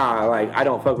 oh, nah, like, I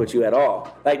don't fuck with you at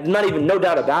all. Like, not even, no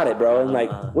doubt about it, bro. And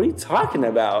like, what are you talking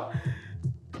about?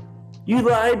 You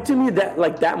lied to me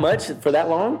that much for that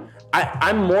long?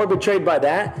 I'm more betrayed by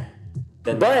that.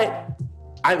 But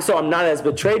I'm not as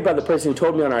betrayed by the person who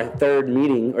told me on our third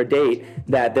meeting or date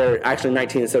that they're actually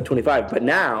 19 instead of 25. But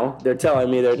now they're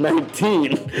telling me they're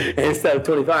 19 instead of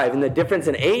 25. And the difference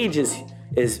in age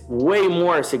is way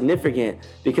more significant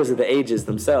because of the ages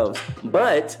themselves.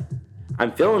 But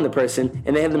I'm feeling the person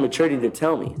and they have the maturity to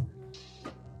tell me.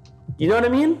 You know what I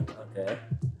mean? Okay.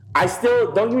 I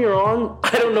still, don't get me wrong,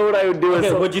 I don't know what I would do.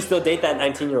 Okay, would you still date that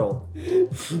 19-year-old? Yeah,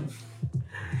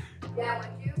 would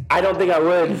you? I don't think I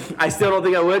would. I still don't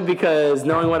think I would because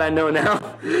knowing what I know now,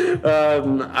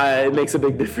 it makes a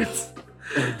big difference.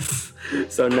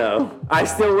 So no, I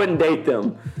still wouldn't date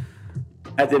them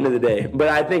at the end of the day. But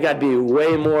I think I'd be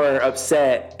way more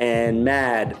upset and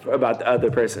mad about the other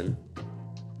person.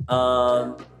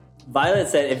 Violet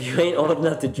said, if you ain't old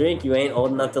enough to drink, you ain't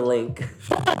old enough to link.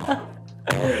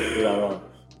 You're not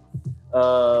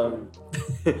wrong.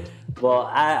 Well,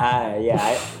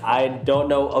 I don't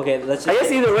know. Okay, let's just. I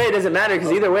guess either way it doesn't matter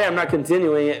because either way I'm not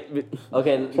continuing it.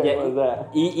 Okay, yeah.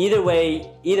 Either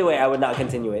way, I would not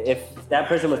continue it. If that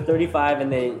person was 35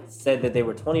 and they said that they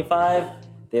were 25,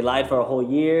 they lied for a whole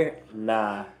year.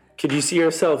 Nah. Could you see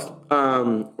yourself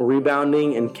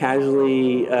rebounding and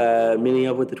casually meeting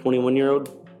up with the 21-year-old?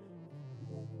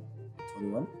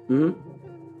 21? Mm-hmm.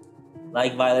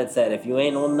 Like Violet said, if you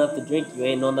ain't old enough to drink, you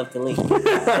ain't old enough to link.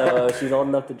 So she's old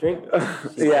enough to drink.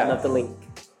 She's old enough to link.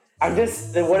 I'm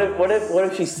just. What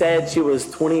if she said she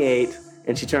was 28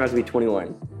 and she turned out to be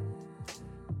 21?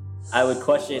 I would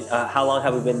question how long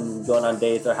have we been going on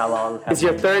dates, or how long? It's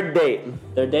your third date.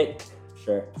 Third date?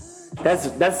 Sure.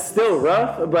 That's still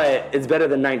rough, but it's better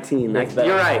than 19. It's better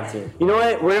You're than right. 19. You know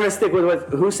what? We're gonna stick with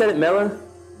who said it? Miller?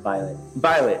 Violet.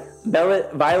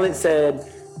 Violet said,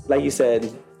 like you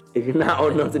said, if you're not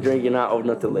old enough to drink, you're not old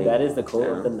enough to live. That is the quote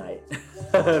of the night.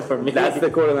 For me. That's the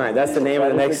quote of the night. That's the name of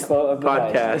the next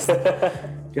podcast.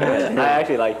 I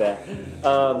actually like that.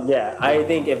 Yeah, I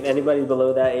think if anybody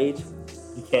below that age,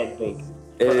 you can't link.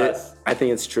 I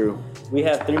think it's true. We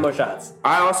have 3 more shots.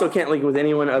 I also can't link with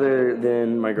anyone other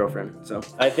than my girlfriend. So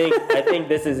I think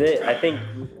this is it. I think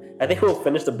we'll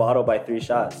finish the bottle by 3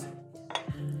 shots.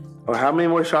 Oh, how many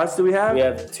more shots do we have? We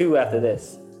have 2 after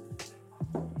this.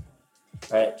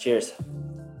 All right, cheers.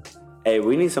 Hey,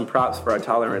 we need some props for our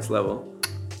tolerance level.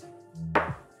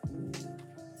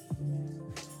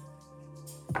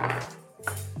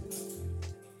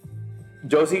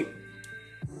 Josie,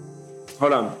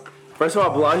 hold on. First of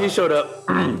all, Balaji showed up.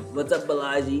 What's up,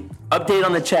 Balaji? Update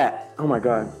on the chat. Oh my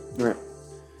God. All right.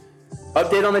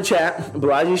 Update on the chat.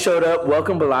 Balaji showed up.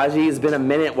 Welcome, Balaji. It's been a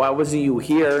minute. Why wasn't you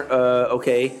here?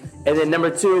 Okay. And then number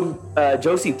 2,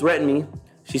 Josie threatened me.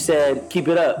 She said, keep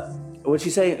it up. What'd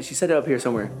she say? She said it up here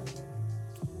somewhere.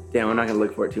 Damn, I'm not going to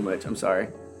look for it too much. I'm sorry.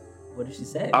 What did she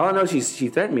say? All I know, she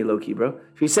threatened me low-key, bro.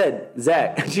 She said,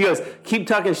 Zach. She goes, keep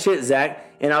talking shit,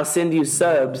 Zach, and I'll send you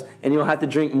subs, and you'll have to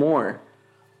drink more.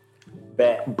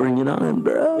 Bet. Bring it on,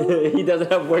 bro. He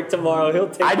doesn't have work tomorrow. He'll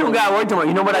take. I don't got work tomorrow.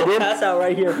 You know what I did? Pass out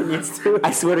right here if he needs to.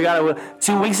 I swear to God, I will.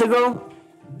 2 weeks ago,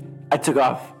 I took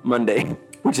off Monday,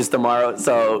 which is tomorrow.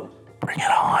 So bring it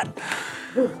on.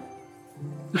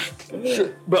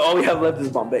 But all we have left is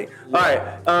Bombay.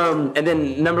 Yeah. All right. And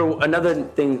then another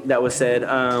thing that was said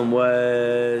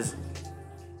was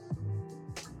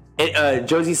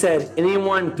Josie said,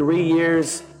 anyone 3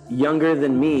 years younger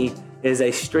than me is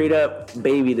a straight up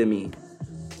baby to me.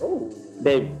 Oh,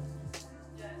 babe.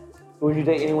 Would you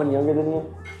date anyone younger than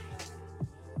you?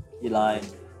 You lied.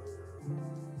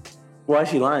 Why is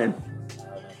she lying?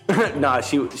 Nah,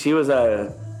 she was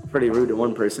pretty rude to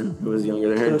one person who was younger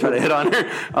than her and tried to hit on her.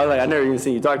 I was like, I never even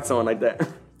seen you talk to someone like that.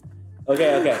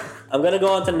 Okay. I'm gonna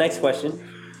go on to the next question.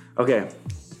 Okay.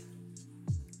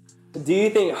 Do you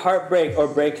think heartbreak or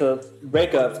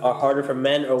breakups are harder for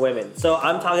men or women? So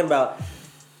I'm talking about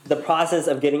the process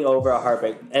of getting over a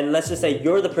heartbreak. And let's just say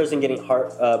you're the person getting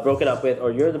broken up with,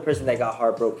 or you're the person that got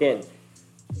heartbroken.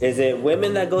 Is it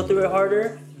women that go through it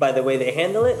harder by the way they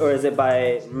handle it, or is it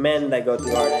by men that go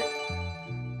through harder?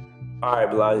 All right,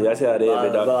 Balaji, I see how it is,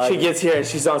 big dog. She gets here and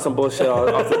she's on some bullshit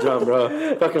off the jump, bro.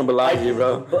 Fucking Balaji,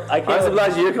 bro. I can't. Honestly,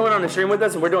 Balaji, you're coming on the stream with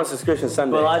us and we're doing Subscription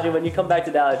Sunday. Balaji, when you come back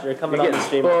to Dallas, you're coming on the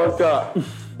stream. Fucked up.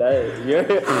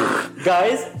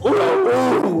 Guys,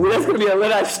 ooh, that's gonna be a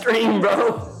lit ass stream,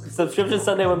 bro. Subscription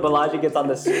Sunday when Balaji gets on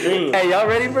the stream. Hey, y'all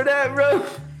ready for that, bro?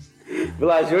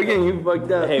 Balaji, we're getting you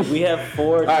fucked up. Hey, we have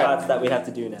 4 shots that we have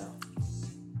to do now.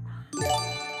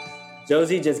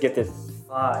 Josie just gets it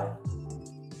 5.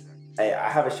 Hey, I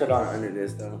have a shit on under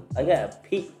this though. I got a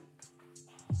peek.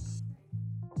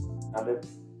 I did.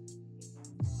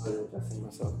 I was adjusting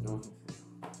myself. No.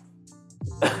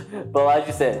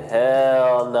 Balaji said,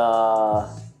 hell nah.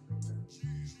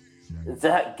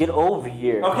 Zach, get over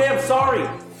here. Okay, I'm sorry.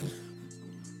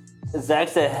 Zach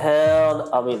said, hell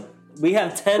I mean, we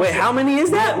have 10. Wait, how many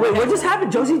is that? Wait, what just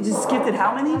happened? Josie just skipped it.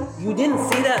 How many? You didn't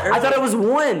see that earlier. I thought it was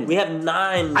 1. We have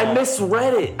 9 now. I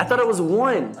misread it. I thought it was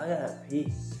 1. I got a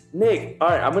peek. Nick, all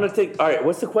right, I'm gonna take. All right,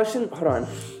 what's the question? Hold on.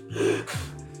 Who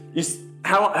is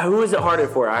it harder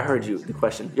for? I heard you. The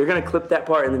question. You're gonna clip that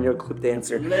part and then you'll clip the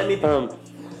answer. Let me.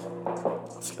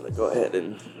 Just gonna go ahead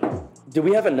and. Do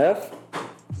we have enough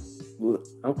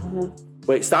alcohol?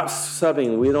 Wait, stop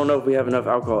subbing. We don't know if we have enough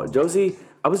alcohol. Josie,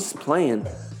 I was just playing.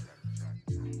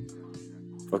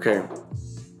 Okay.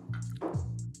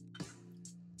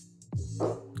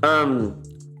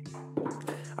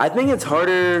 I think it's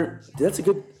harder. That's a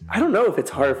good. I don't know if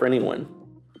it's harder for anyone.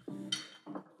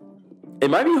 It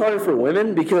might be harder for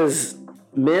women because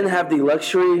men have the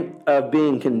luxury of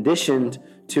being conditioned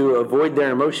to avoid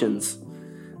their emotions.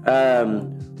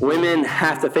 Women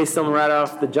have to face them right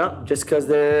off the jump just because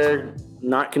they're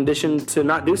not conditioned to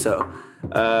not do so.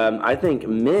 I think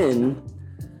men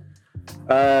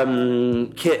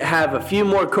can have a few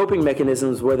more coping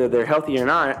mechanisms, whether they're healthy or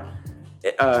not,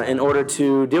 in order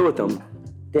to deal with them.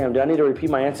 Damn, do I need to repeat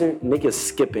my answer? Nick is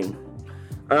skipping.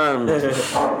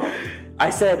 I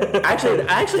said, actually,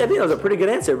 I think that was a pretty good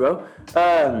answer, bro.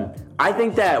 I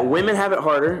think that women have it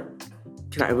harder.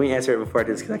 Can we answer it before I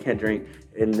do this? Because I can't drink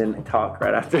and then talk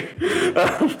right after.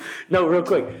 No, real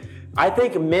quick. I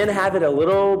think men have it a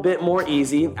little bit more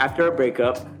easy after a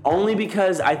breakup, only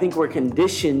because I think we're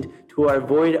conditioned to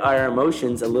avoid our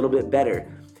emotions a little bit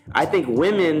better. I think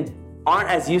women aren't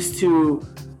as used to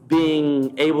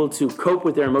being able to cope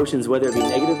with their emotions, whether it be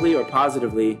negatively or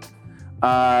positively.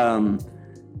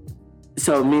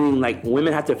 So meaning like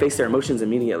women have to face their emotions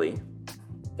immediately.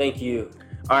 Thank you.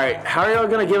 All right, how are y'all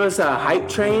gonna give us a hype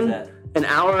train? An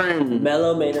hour and...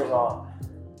 Mello made it wrong.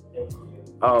 Thank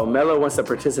you. Oh, Mello wants to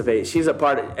participate. She's a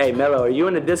part of... Hey, Mello, are you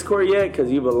in the Discord yet?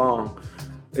 Because you belong.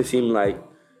 It seemed like...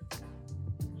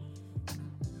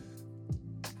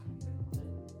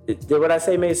 Did what I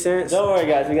say make sense? Don't worry,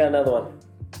 guys. We got another one.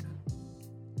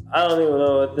 I don't even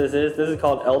know what this is. This is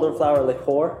called elderflower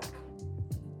liqueur.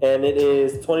 And it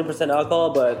is 20%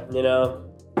 alcohol, but, you know,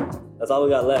 that's all we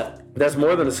got left. That's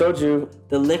more than a soju.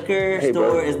 The liquor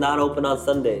store is not open on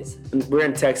Sundays. We're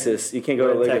in Texas. You can't go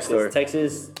to the liquor store.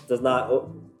 Texas does not.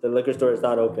 The liquor store is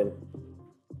not open.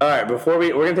 All right,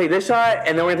 we're gonna take this shot,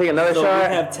 and then we're gonna take another shot.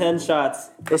 We have 10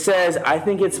 shots. It says, I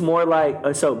think it's more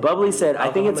like. So Bubbly said,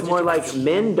 I think it's more like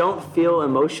men don't feel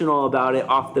emotional about it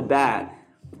off the bat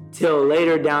till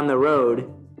later down the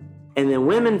road. And then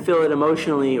women feel it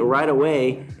emotionally right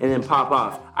away and then pop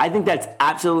off. I think that's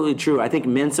absolutely true. I think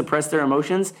men suppress their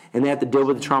emotions and they have to deal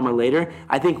with the trauma later.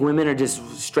 I think women are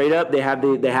just straight up, they have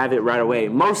it right away.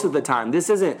 Most of the time. This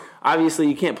isn't, obviously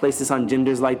you can't place this on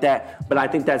genders like that, but I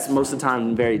think that's most of the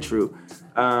time very true.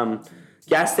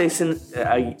 Gas station,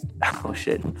 a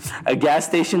gas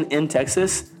station in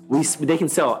Texas, they can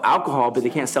sell alcohol, but they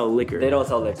can't sell liquor. They don't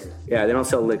sell liquor. Yeah, they don't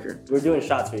sell liquor. We're doing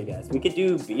shots for you guys. We could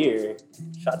do beer,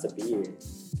 shots of beer.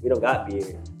 We don't got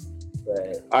beer,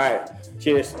 but all right.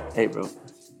 Cheers. Hey, bro.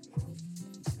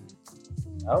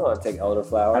 I don't want to take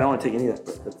elderflower. I don't want to take any of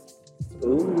that.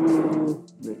 Ooh.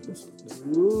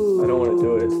 I don't want to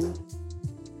do it.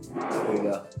 There you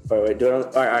go. Wait, do it on.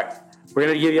 All right. We're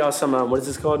gonna give y'all some. What is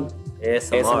this called?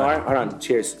 ASMR. Hold on.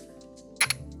 Cheers.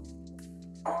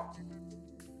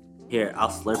 Here, I'll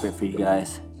slurp it for you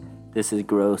guys. This is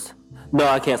gross. No,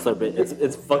 I can't slurp it.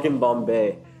 It's fucking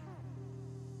Bombay.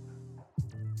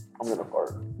 I'm gonna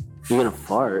fart. You're gonna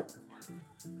fart?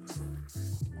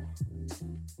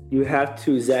 You have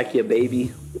to, Zach, ya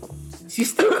baby.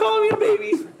 She's still calling me a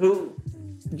baby. Who?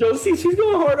 Josie, she's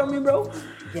going hard on me, bro.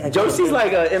 Yeah, Josie's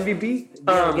like a MVP.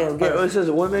 It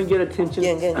says women get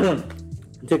attention.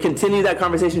 To continue that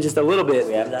conversation just a little bit.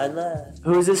 We have 9 left.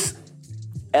 Who is this?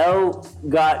 El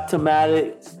got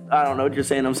tomatic. I don't know what you're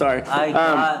saying. I'm sorry. I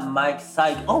got Mike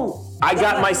Psych. Oh, I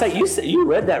got my site. You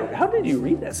read that. How did you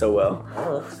read that so well?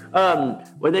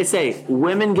 What they say,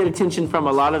 women get attention from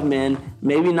a lot of men,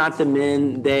 maybe not the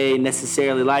men they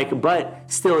necessarily like, but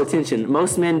still attention.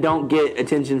 Most men don't get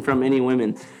attention from any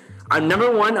women.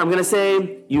 Number one, I'm going to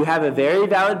say you have a very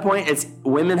valid point. It's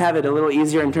women have it a little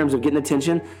easier in terms of getting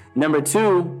attention. Number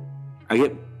two, I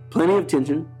get plenty of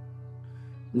attention.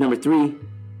 Number three,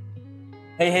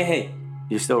 Hey.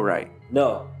 you're still right.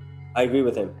 No, I agree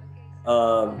with him.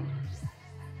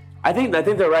 I think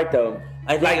they're right though.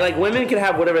 I think- like women can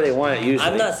have whatever they want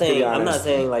usually. I'm not to be honest.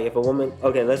 saying like if a woman.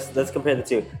 Okay, let's compare the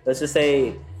two. Let's just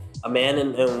say a man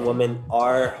and a woman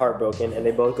are heartbroken and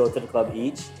they both go to the club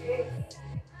each.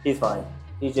 He's fine.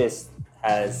 He just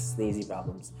has sneezy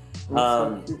problems.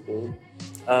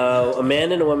 A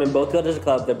man and a woman both go to the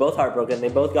club. They're both heartbroken. They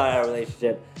both got out of a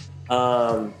relationship.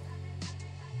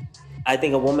 I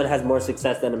think a woman has more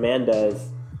success than a man does.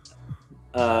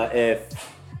 If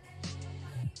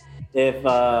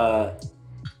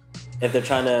they're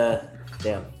trying to,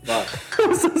 damn, fuck.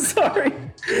 I'm so sorry.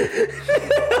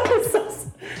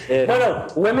 No.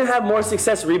 Women have more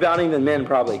success rebounding than men,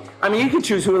 probably. I mean, you can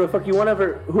choose whoever the fuck you want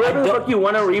you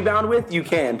want to rebound with. You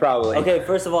can probably. Okay,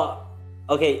 first of all,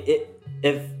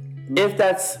 if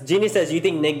that's Jeannie says you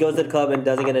think Nick goes to the club and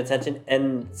doesn't get attention,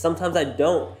 and sometimes I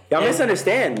don't. Y'all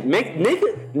misunderstand. Nick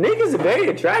is very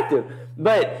attractive,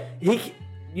 but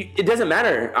it doesn't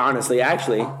matter. Honestly,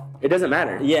 actually, it doesn't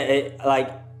matter. Yeah,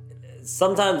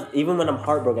 sometimes even when I'm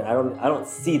heartbroken, I don't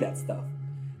see that stuff.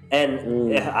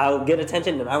 And I'll get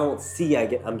attention, and I won't see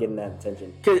I'm getting that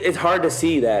attention. Cause it's hard to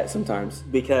see that sometimes.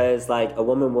 Because like a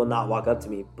woman will not walk up to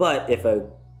me, but if a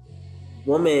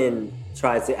woman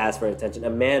tries to ask for attention, a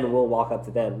man will walk up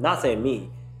to them. Not saying me,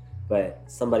 but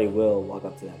somebody will walk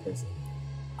up to that person.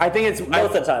 I think it's most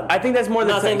of the time. I think that's more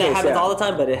than not saying that happens all the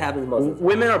time, but it happens most of the time.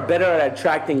 Women are better at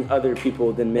attracting other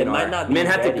people than men are. Men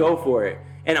have to go for it,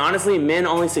 and honestly, men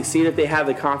only succeed if they have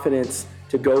the confidence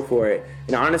to go for it.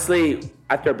 And honestly,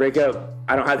 after a breakup,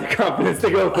 I don't have the confidence to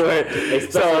go for it.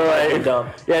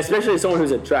 Especially someone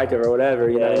who's attractive or whatever.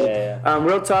 You know what I mean?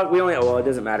 Real talk, it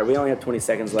doesn't matter. We only have 20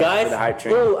 seconds left for the hype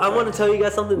train. I want to tell you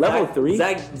guys something. Level 3?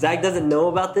 Zach doesn't know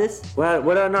about this. What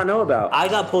did I not know about? I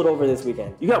got pulled over this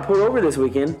weekend. You got pulled over this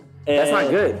weekend? That's not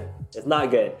good. It's not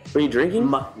good. Were you drinking?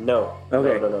 No.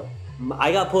 Okay. No.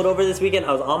 I got pulled over this weekend.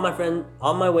 I was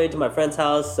on my way to my friend's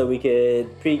house so we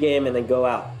could pregame and then go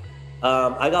out.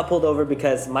 I got pulled over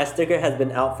because my sticker has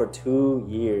been out for 2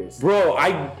 years. Bro,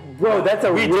 that's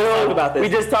a we real. Just talked about this. We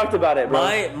just talked about it, bro.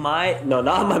 No,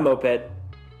 not my moped.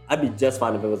 I'd be just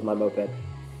fine if it was my moped.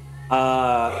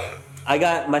 I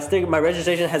got my sticker. My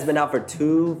registration has been out for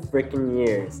 2 freaking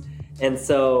years, and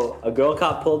so a girl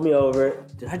cop pulled me over.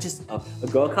 A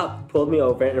girl cop pulled me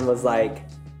over and was like,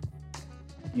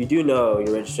 "You do know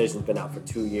your registration's been out for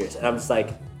 2 years?" And I'm just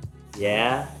like,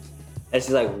 "Yeah." And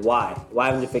she's like, why? Why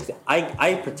haven't you fixed it?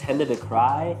 I pretended to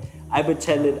cry. You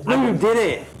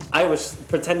didn't. I was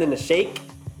pretending to shake.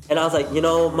 And I was like,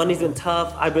 money's been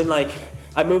tough. I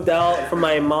moved out from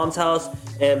my mom's house,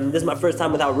 and this is my first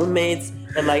time without roommates.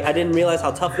 And I didn't realize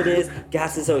how tough it is.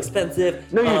 Gas is so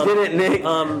expensive. No, you didn't, Nick.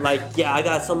 I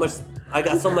got so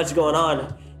much going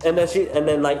on. And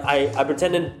then I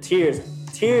pretended tears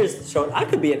showed. I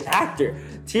could be an actor.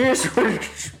 Tears were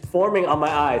forming on my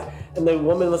eyes. And the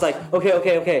woman was like,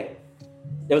 okay.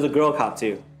 There was a girl cop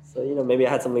too. So, maybe I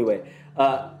had some leeway.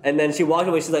 And then she walked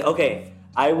away. She's like, okay,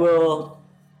 I will.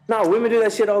 No, women do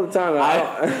that shit all the time.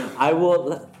 I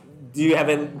will. Do you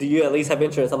at least have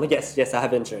insurance? I'm like, yes, I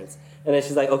have insurance. And then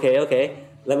she's like, okay.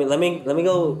 Let me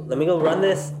go run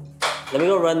this.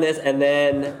 And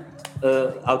then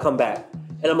I'll come back.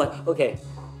 And I'm like, okay.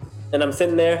 And I'm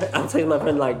sitting there, I'm telling my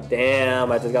friend like,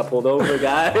 damn, I just got pulled over,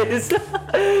 guys.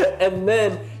 And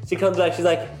then she comes back, she's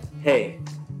like, hey,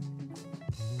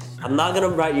 I'm not gonna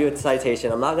write you a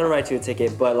citation, I'm not gonna write you a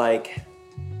ticket, but like,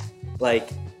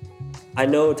 I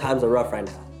know times are rough right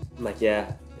now. I'm like,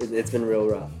 yeah, it's been real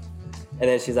rough. And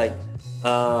then she's like,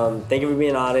 thank you for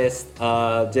being honest,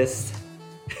 just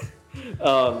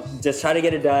try to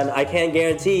get it done. I can't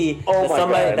guarantee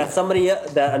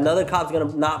that another cop's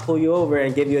gonna not pull you over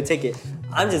and give you a ticket.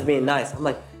 I'm just being nice. I'm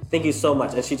like, thank you so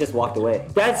much, and she just walked away.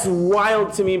 That's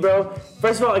wild to me, bro.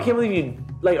 First of all, I can't believe you.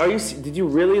 Did you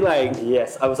really like?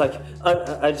 Yes, I was like,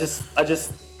 I just.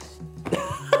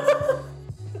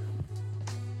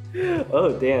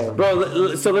 Oh damn,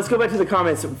 bro. So let's go back to the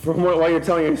comments from while you're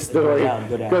telling your story.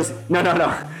 Go down.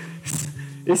 No.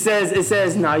 It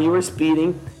says, nah, you were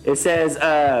speeding. It says,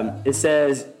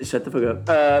 shut the fuck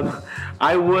up.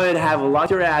 I would have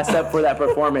locked your ass up for that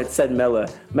performance, said Mela.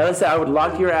 Mela said, I would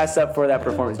lock your ass up for that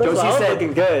performance. Josie said,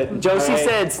 looking good. Josie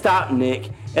said, stop, Nick.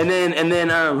 And then,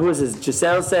 who is this?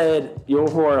 Giselle said, you're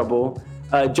horrible.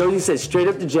 Josie said, straight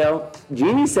up to jail.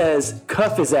 Jeannie says,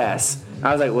 cuff his ass.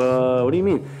 I was like, well, what do you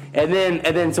mean? And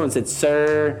then someone said,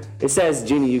 sir. It says,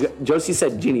 Josie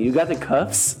said, Jeannie, you got the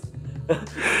cuffs?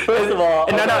 First of all,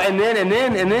 no, and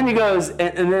then he goes,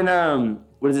 and then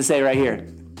what does it say right here?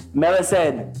 Mela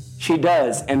said she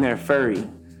does, and they're furry.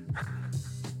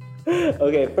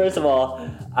 Okay, first of all,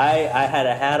 I had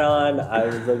a hat on. I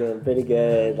was looking pretty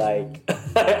good. Like,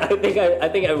 I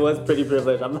think I was pretty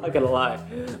privileged. I'm not gonna lie.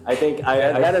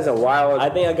 That is a wild. I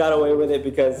think I got away with it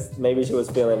because maybe she was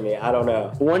feeling me. I don't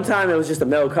know. One time it was just a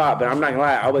male cop, but I'm not gonna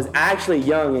lie. I was actually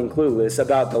young and clueless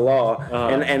about the law,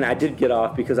 and I did get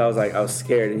off because I was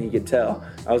scared, and he could tell.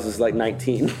 I was just like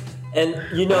 19. And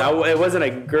you know, it wasn't a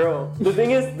girl. The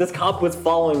thing is, this cop was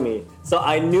following me, so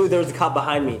I knew there was a cop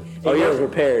behind me. And you were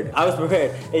prepared. I was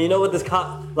prepared, and you know what? This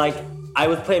cop, like, I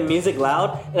was playing music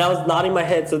loud, and I was nodding my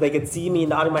head so they could see me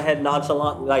nodding my head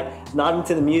nonchalant, like nodding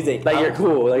to the music. Like you're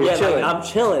cool, like you're chilling. Like I'm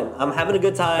chilling. I'm having a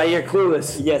good time. Like you're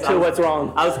clueless. Yes. To what's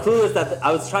wrong. I was clueless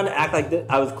I was trying to act like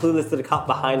I was clueless to the cop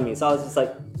behind me, so I was just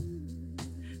like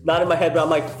nodding my head, but I'm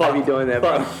like, fuck. Why are you doing that,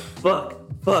 bro?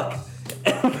 Fuck.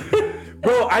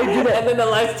 Bro, I do that. And then the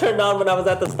lights turned on when I was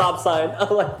at the stop sign.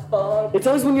 I'm like, fuck. It's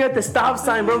always when you're at the stop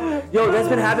sign, bro. Yo, that's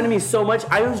been happening to me so much.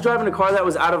 I was driving a car that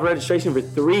was out of registration for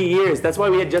 3 years. That's why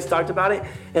we had just talked about it.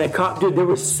 And a cop, dude, there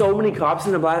were so many cops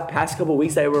in the past couple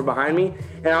weeks that were behind me.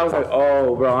 And I was like,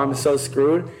 oh, bro, I'm so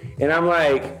screwed. And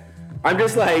I'm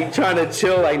just like trying to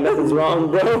chill like nothing's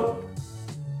wrong, bro.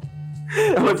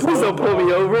 I'm like, please don't pull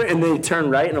me over. And they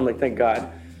turn right. And I'm like, thank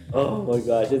God. Oh my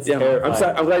gosh, it's terrifying. I'm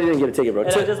sorry. I'm glad you didn't get a ticket, bro.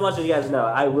 And I just want you guys to know,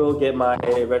 I will get my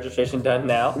registration done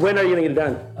now. When are you gonna get it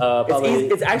done? Probably.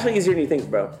 It's actually easier than you think,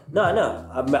 bro. No,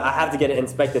 I have to get it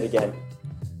inspected again.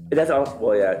 That's all.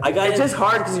 Well, yeah. It's just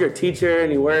hard because you're a teacher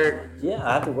and you work. Yeah,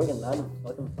 I have to work at 9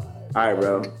 fucking 5. All right,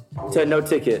 bro. So no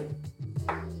ticket.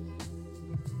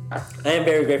 I am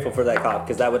very grateful for that cop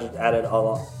because that would have added a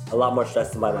lot more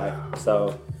stress to my life.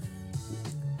 So.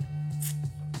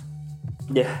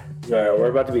 Yeah. All right, we're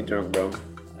about to be drunk, bro.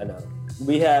 I know.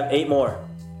 We have 8 more.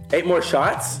 8 more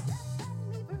shots?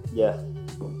 Yeah.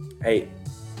 8.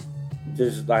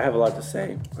 I have a lot to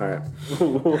say. All right.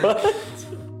 What?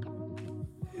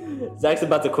 Zach's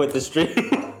about to quit the stream.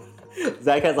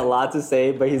 Zach has a lot to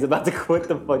say, but he's about to quit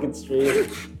the fucking stream.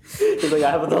 He's like,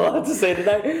 I have a lot to say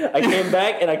tonight. I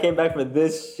came back for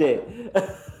this shit.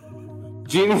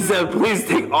 Jeannie said, please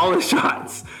take all the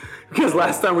shots. Because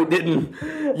last time we didn't.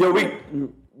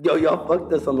 Y'all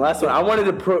fucked us on the last one. I wanted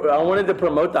to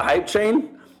promote the hype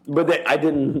train, but I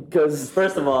didn't. Because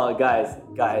first of all, guys,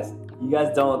 you guys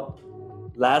don't.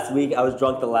 Last week I was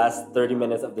drunk the last 30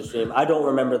 minutes of the stream. I don't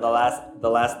remember the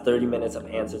last 30 minutes of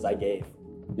answers I gave.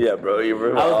 Yeah, bro, you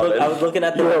were. I was looking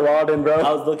at the. You were wildin', bro.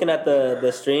 I was looking at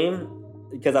the stream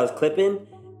because I was clipping,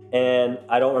 and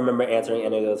I don't remember answering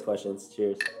any of those questions.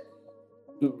 Cheers,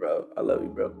 bro. I love you,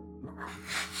 bro.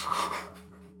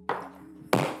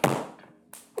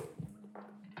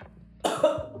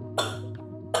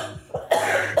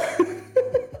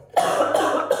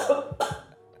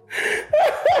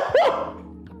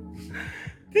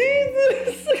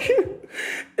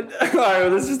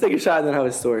 Alright, let's just take a shot and then have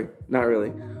a story. Not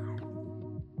really.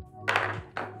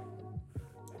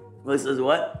 This is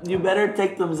what? You better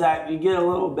take them, Zach. You get your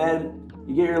little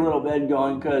bed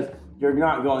going because you're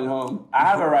not going home. I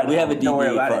have a ride. We have a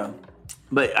DD for him.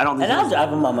 But I don't think. And I'll drive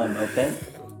him on my moped.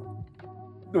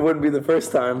 It wouldn't be the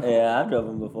first time. Yeah, I've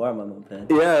driven before on my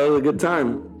moped. Yeah, it was a good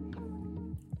time.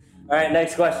 All right,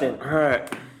 next question. All right.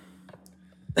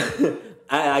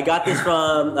 I got this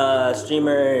from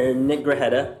streamer Nick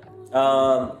Grajeda.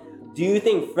 Do you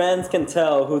think friends can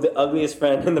tell who the ugliest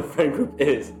friend in the friend group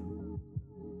is?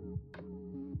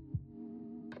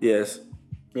 Yes.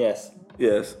 Yes.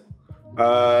 Yes.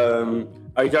 Are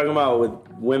you talking about with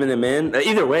women and men?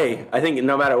 Either way, I think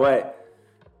no matter what.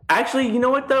 Actually, you know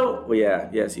what though? Well, yeah.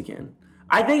 Yes, you can.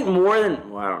 I think more than...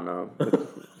 Well, I don't know.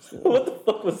 What the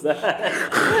fuck was that?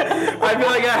 I feel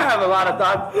like I have a lot of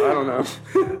thoughts. I don't know.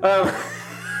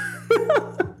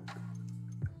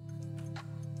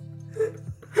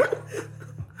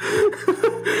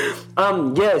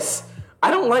 Yes. I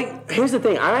don't like... Here's the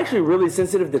thing. I'm actually really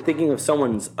sensitive to thinking of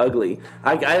someone's ugly.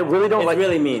 I really don't like... It's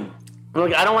really mean.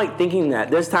 Like, I don't like thinking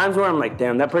that. There's times where I'm like,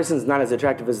 damn, that person's not as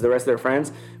attractive as the rest of their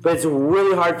friends. But it's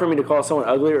really hard for me to call someone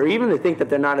ugly or even to think that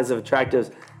they're not as attractive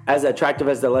as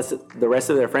the rest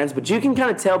of their friends. But you can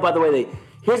kind of tell by the way they...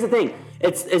 Here's the thing.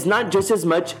 it's not just as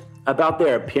much about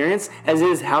their appearance as it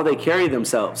is how they carry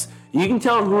themselves. You can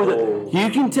tell who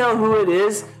it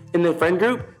is in the friend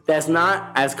group that's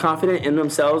not as confident in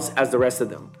themselves as the rest of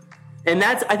them. And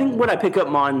that's, I think, what I pick up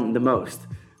on the most.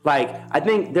 Like, I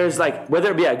think there's like,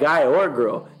 whether it be a guy or a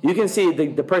girl, you can see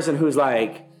the person who's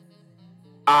like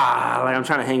I'm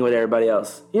trying to hang with everybody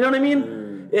else. You know what I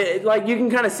mean? Like, you can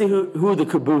kind of see who the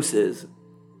caboose is.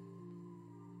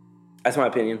 That's my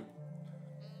opinion.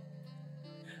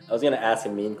 I was going to ask a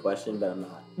mean question, but I'm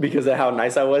not. Because of how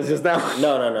nice I was just now?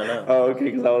 No. Oh, okay,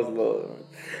 because I was a little...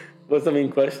 What's the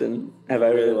mean question? Have I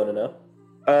really want to know?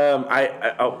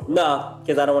 No,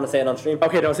 because I don't want to say it on stream.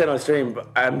 Okay, don't say it on stream. But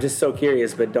I'm just so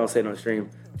curious, but don't say it on stream.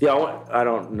 Do y'all want... I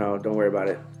don't know. Don't worry about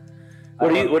it.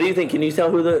 What do you think? Can you tell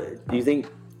who the... Do you think...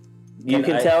 You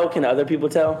can tell? Can other people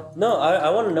tell? No, I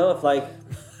want to know if, like...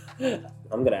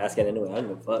 I'm going to ask it anyway. I don't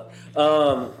give a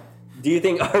fuck. Do you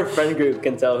think our friend group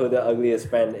can tell who the ugliest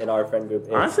friend in our friend group is?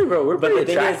 Honestly, bro, we're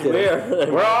pretty attractive.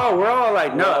 We're all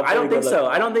like, no, I don't think so.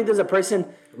 I don't think there's a person...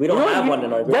 We don't have one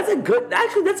in our group.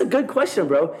 That's a good question,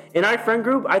 bro. In our friend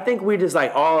group, I think we're just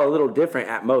like all a little different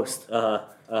at most.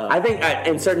 I think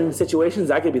in certain situations,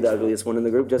 I could be the ugliest one in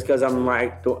the group just because I'm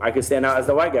like, I could stand out as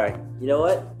the white guy. You know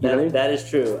what? That is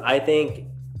true. I think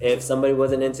if somebody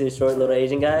wasn't into short little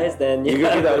Asian guys, then you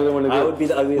could be the ugly one in the group. I would be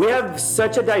the ugliest. We have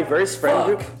such a diverse friend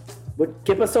group. What?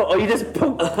 ¿Qué pasó? Oh, you just...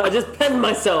 I just penned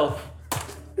myself.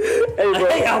 Hey, bro.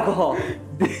 I hate alcohol.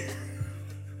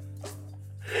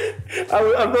 I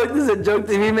feel like this is a joke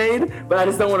to be made, but I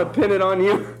just don't want to pin it on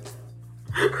you.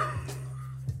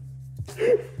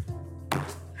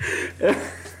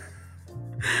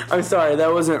 I'm sorry,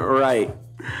 that wasn't right.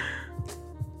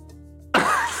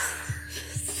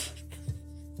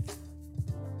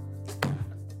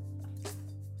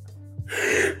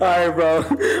 Alright, bro.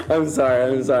 I'm sorry.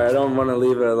 I don't want to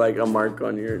leave a mark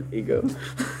on your ego.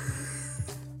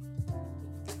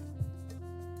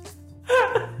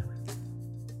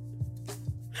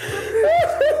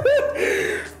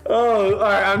 Oh,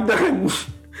 alright, I'm done.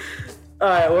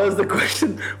 Alright, what was the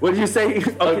question? What did you say?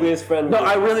 Okay. Ugliest friend. No,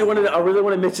 I really want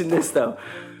to mention this though.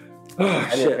 Oh,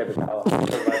 I need a paper towel.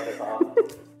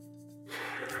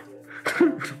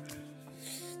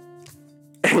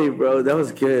 Hey, bro, that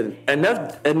was good.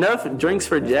 Enough drinks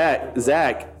for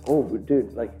Zach. Oh,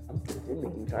 dude, like, I'm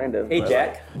pretending, kind of. Hey,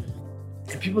 Jack.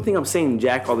 People think I'm saying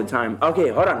Jack all the time. Okay,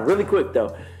 hold on, really quick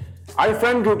though. Our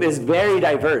friend group is very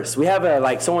diverse. We have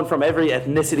someone from every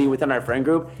ethnicity within our friend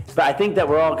group, but I think that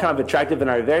we're all kind of attractive in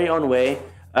our very own way.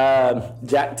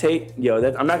 Jack Tate,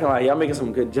 I'm not gonna lie, y'all making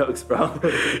some good jokes, bro.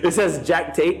 It says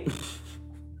Jack Tate.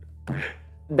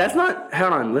 That's not.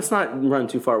 Hold on, let's not run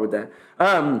too far with that.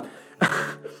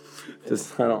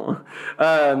 Just I don't know.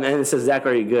 And it says Zach,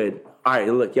 are you good? All right,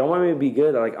 look, y'all want me to be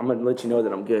good? Like, I'm gonna let you know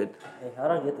that I'm good. Hey, how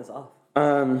do I get this off?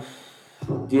 Do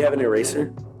you have an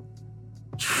eraser?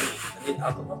 I need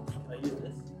alcohol. Can I use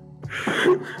this?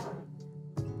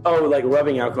 Oh, like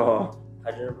rubbing alcohol.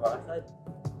 Hydrogen peroxide?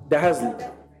 That has.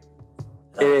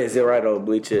 It is. You're right. I'll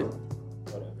bleach it.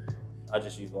 Whatever. I'll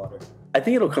just use water. I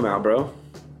think it'll come out, bro.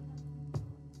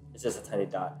 It's just a tiny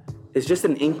dot. It's just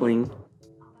an inkling.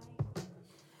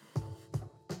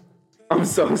 I'm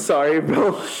so sorry,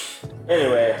 bro.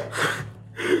 Anyway.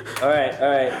 All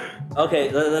right.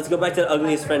 Okay, let's go back to the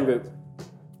ugliest friend group.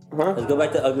 Huh? Let's go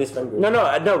back to the ugliest friend group. No.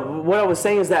 What I was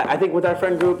saying is that I think with our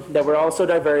friend group that we're all so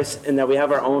diverse and that we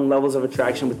have our own levels of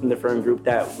attraction within the friend group,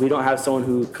 that we don't have someone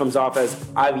who comes off as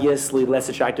obviously less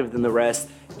attractive than the rest,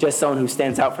 just someone who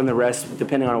stands out from the rest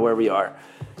depending on where we are.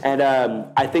 And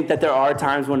I think that there are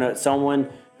times when someone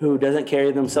who doesn't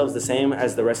carry themselves the same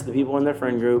as the rest of the people in their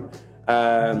friend group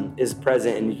is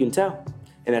present, and you can tell.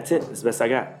 And that's it. That's the best I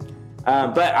got.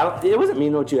 But it wasn't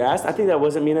mean what you asked. I think that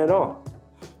wasn't mean at all.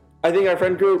 I think our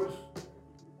friend group,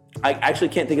 I actually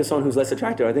can't think of someone who's less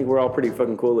attractive. I think we're all pretty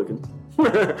fucking cool looking.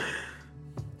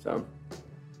 So,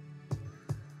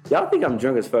 y'all think I'm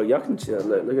drunk as fuck. Y'all can chill.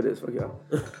 Look at this. Fuck y'all.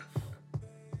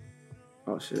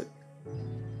 Oh, shit.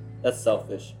 That's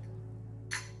selfish.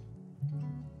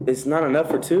 It's not enough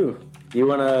for two. You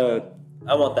wanna...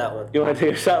 I want that one. You wanna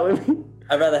take a shot with me?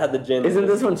 I'd rather have the gin. Isn't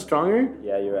this one stronger?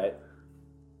 Yeah, you're right.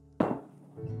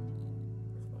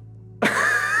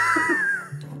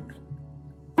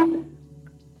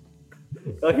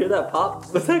 Y'all hear that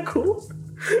pop? Was that cool?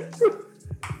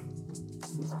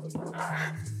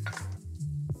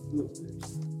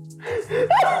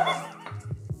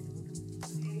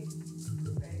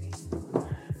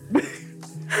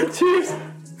 Cheers.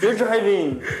 You're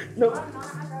driving. No.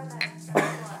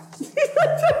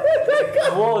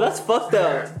 Whoa, that's fucked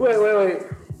up. Wait.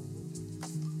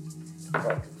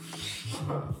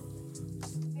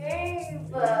 Hey,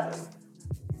 up.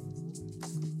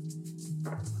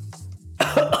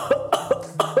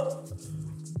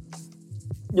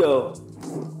 Yo.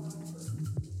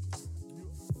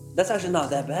 That's actually not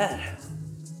that bad.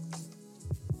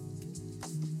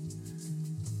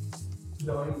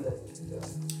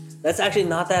 That's actually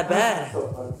not that bad.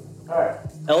 Alright.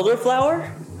 Elderflower?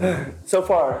 So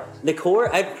far. Liqueur?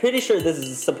 I'm pretty sure this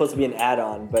is supposed to be an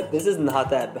add-on, but this is not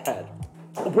that bad.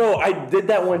 Bro, I did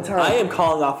that one time. I am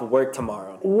calling off work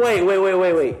tomorrow.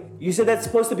 Wait. You said that's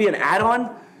supposed to be an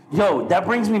add-on? Yo, that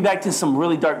brings me back to some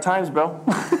really dark times, bro.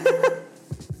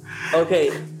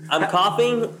 Okay, I'm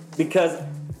coughing because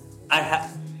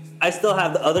I still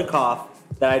have the other cough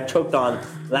that I choked on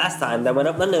last time that went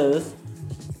up my nose.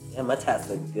 Yeah, my tats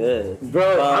look good.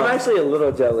 Bro, I'm actually a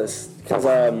little jealous. Because,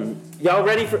 y'all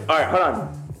ready for... Alright, hold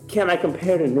on. Can I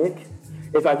compare to Nick?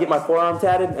 If I get my forearm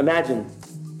tatted? Imagine.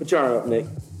 Put your arm up, Nick.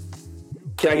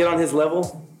 Can I get on his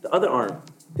level? The other arm.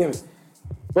 Damn it.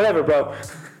 Whatever, bro.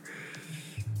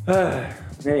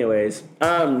 Anyways,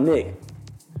 Nick.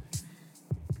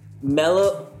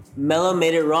 Mellow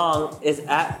made it wrong is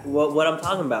at what I'm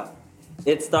talking about.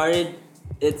 It started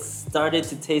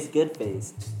to taste good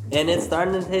phase. And it's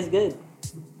starting to taste good.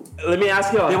 Let me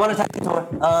ask y'all. Do you want to touch the tour?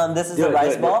 This is a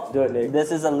rice ball. Do it, Nick.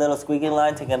 This is a little squeaky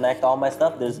line to connect all my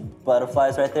stuff. There's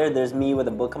butterflies right there. There's me with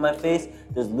a book on my face.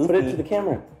 There's Luffy. Put it to the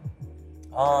camera.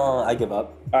 Oh, I give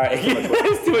up. All right,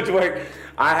 it's too much work.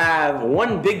 I have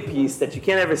one big piece that you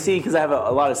can't ever see because I have a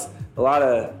lot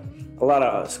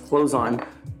of clothes on.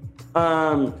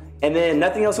 And then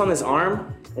nothing else on this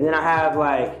arm. And then I have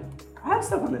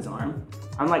stuff on this arm.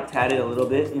 I'm like tatted a little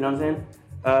bit, you know what I'm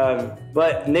saying?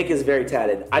 But Nick is very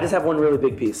tatted. I just have one really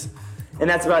big piece. And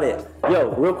that's about it.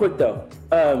 Yo, real quick though.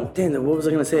 Damn, what was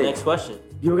I gonna say? Next question.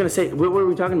 You were gonna say, what were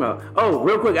we talking about? Oh,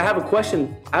 real quick, I have a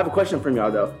question from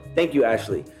y'all though. Thank you,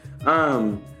 Ashley.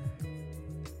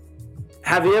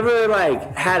 Have you ever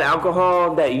had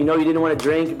alcohol that you know you didn't want to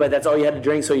drink, but that's all you had to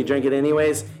drink, so you drank it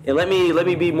anyways? And let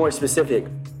me be more specific.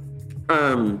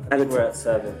 We're at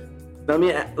 7. Let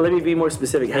me be more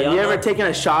specific. Have you ever taken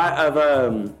a shot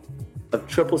of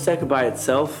triple sec by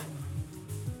itself?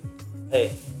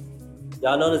 Hey,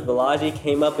 y'all notice Balaji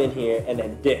came up in here and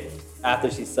then dipped after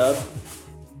she subbed?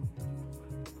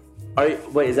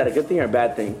 Wait, is that a good thing or a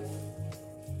bad thing?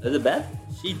 Is it bad?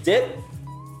 She dipped.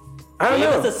 I don't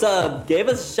know. Gave us a sub, gave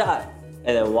us a shot,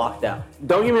 and then walked out.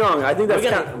 Don't get me wrong. I think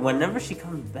that's whenever she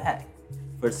comes back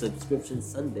for Subscription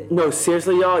Sunday. No,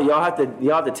 seriously, y'all have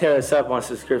to tear us up on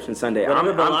Subscription Sunday.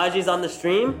 Whenever Balaji's on the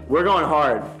stream, we're going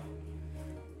hard.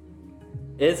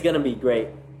 It's gonna be great.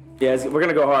 Yeah, we're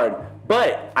gonna go hard.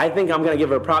 But I think I'm gonna give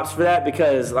her props for that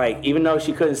because even though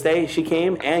she couldn't stay, she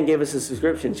came and gave us a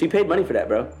subscription. She paid money for that,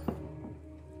 bro.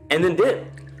 And then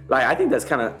dipped. I think that's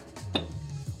kind of.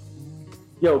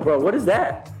 Yo, bro, what is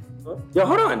that? Yo,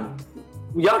 hold on.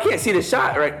 Y'all can't see the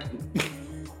shot, right?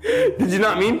 Did you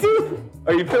not mean to?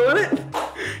 Are you feeling it?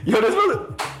 Yo, this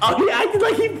one. Oh, he acted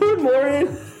like he put more in.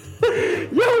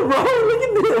 Yo, bro, look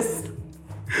at this.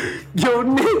 Yo,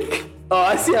 Nick. Oh,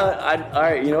 I see how. All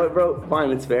right, you know what, bro?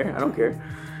 Fine, it's fair. I don't care.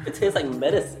 It tastes like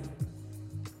medicine.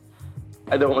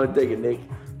 I don't want to take it, Nick.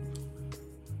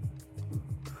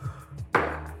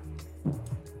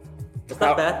 It's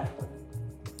not bad.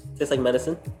 Tastes like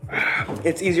medicine.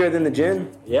 It's easier than the gin.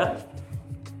 Yeah.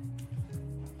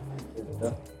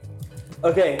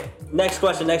 Okay, next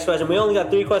question. We only got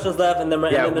 3 questions left, and then we're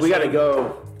ending the we show. gotta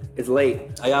go. It's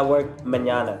late. I got work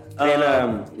mañana.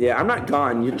 And yeah, I'm not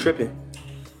gone. You're tripping.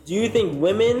 Do you think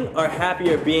women are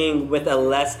happier being with a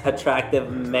less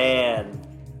attractive man?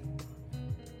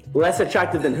 Less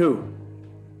attractive than who?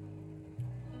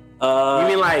 You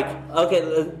mean okay,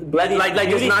 like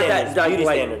it's not that beauty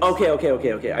standards.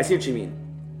 Okay. I see what you mean.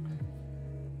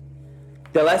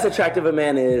 The less attractive a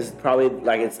man is, probably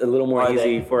it's a little more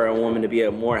easy for a woman to be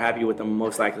more happy with them,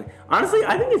 most likely. Honestly,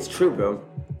 I think it's true, bro.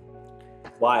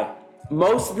 Why?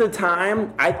 Most of the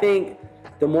time, I think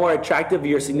the more attractive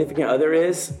your significant other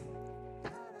is,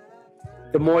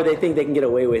 the more they think they can get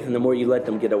away with, and the more you let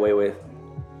them get away with.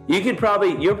 You're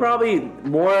probably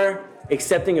more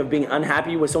accepting of being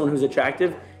unhappy with someone who's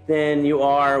attractive than you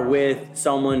are with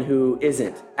someone who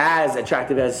isn't as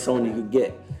attractive as someone you could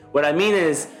get. What I mean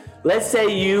is, let's say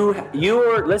you're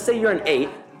an 8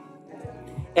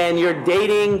 and you're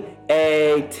dating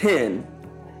a 10.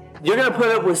 You're gonna put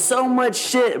up with so much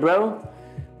shit, bro.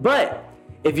 But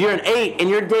if you're an 8 and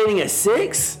you're dating a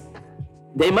 6,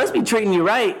 they must be treating you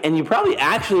right, and you probably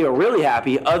actually are really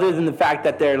happy, other than the fact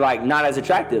that they're not as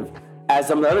attractive as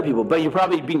some of the other people. But you're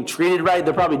probably being treated right.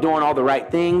 They're probably doing all the right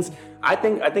things. I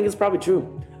think it's probably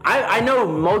true. I know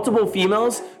multiple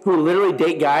females who literally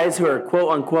date guys who are quote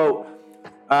unquote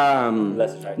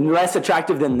less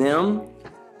attractive than them,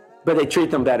 but they treat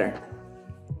them better.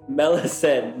 Mela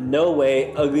said, "No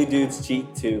way, ugly dudes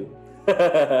cheat too."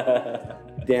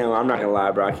 Damn, I'm not gonna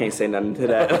lie, bro. I can't say nothing to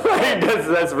that.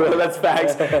 that's real. That's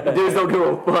facts. Dudes don't give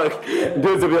a fuck.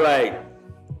 Dudes will be like,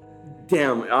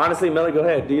 damn. Honestly, Melly, go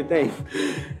ahead. Do your thing.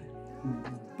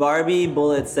 Barbie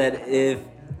Bullet said,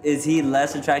 is he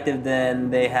less attractive than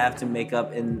they have to make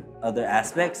up in other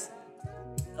aspects?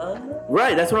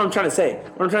 Right, that's what I'm trying to say.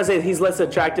 What I'm trying to say is he's less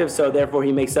attractive, so therefore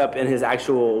he makes up in his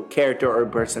actual character or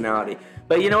personality.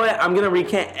 But you know what? I'm gonna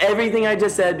recant everything I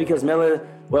just said because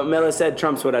what Mela said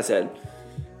trumps what I said.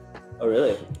 Oh,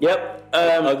 really? Yep.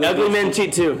 Ugly men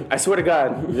cheat too. I swear to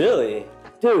God. Really?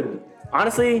 Dude,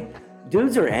 honestly,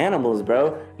 dudes are animals,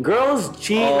 bro. Girls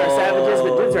cheat and are savages,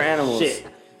 but dudes are animals. Shit.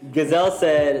 Giselle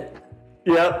said.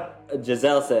 Yep.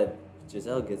 Giselle said.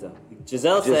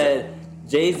 Giselle said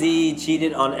Jay-Z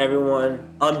cheated on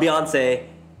everyone. On Beyonce,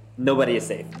 nobody is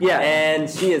safe. Yeah. And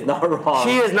she is not wrong.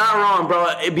 She is not wrong, bro.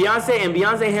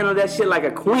 Beyonce handled that shit like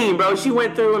a queen, bro. She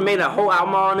went through and made a whole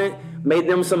album on it, made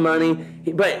them some money.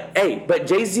 But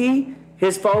Jay-Z,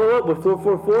 his follow-up with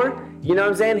 444, you know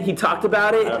what I'm saying? He talked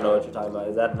about it. I don't know what you're talking about.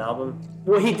 Is that an album?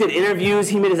 Well, he did interviews.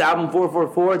 He made his album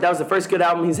 444. That was the first good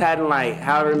album he's had in like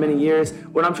however many years.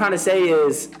 What I'm trying to say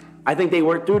is, I think they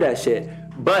worked through that shit.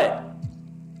 But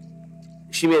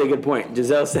she made a good point.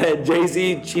 Giselle said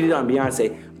Jay-Z cheated on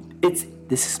Beyonce. This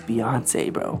is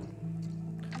Beyonce, bro.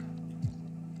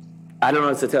 I don't know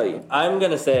what to tell you. I'm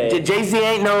gonna say Jay-Z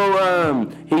ain't no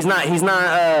he's not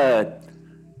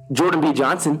Jordan B.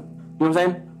 Johnson. You know what I'm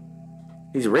saying?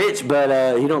 He's rich,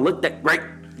 but he don't look that great.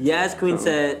 Yes, Queen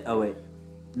said. Oh wait,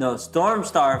 no. Storm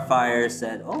Starfire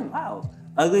said, "Oh wow,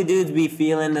 ugly dudes be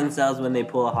feeling themselves when they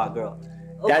pull a hot girl."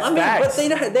 That's facts.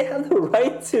 But they have the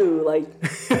right to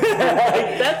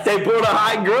They pulled a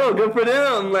hot girl. Good for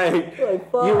them. Like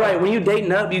fuck. you're right. When you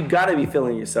dating up, you gotta be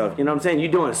feeling yourself. You know what I'm saying?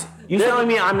 You telling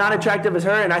me I'm not attractive as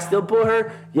her and I still pull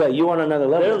her? Yeah, you on another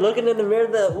level. They're looking in the mirror.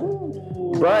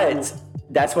 Ooh. But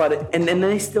that's why. And then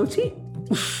they still cheat.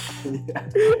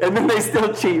 And then they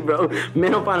still cheat, bro.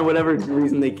 Men will find whatever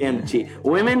reason they can to cheat.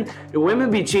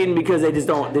 Women be cheating because they're just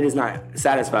not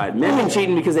satisfied. Men be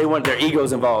cheating because they want their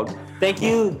egos involved. Thank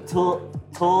you,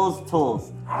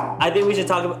 Tools. I think we should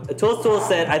talk about. Tools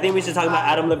said, I think we should talk about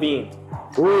Adam Levine.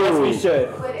 Ooh. Yes, we should.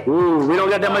 Ooh, we don't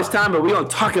got that much time, but we gonna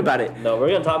talk about it. No,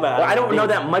 we're gonna talk about. Well, I don't know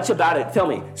that much about it. Tell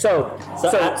me. So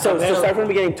start from the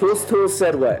beginning. Tools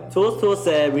said what? Tools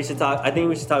said we should talk. I think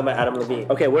we should talk about Adam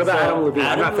Levine. Okay, what about Adam Levine?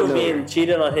 I'm not Adam familiar. Levine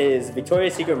cheated on his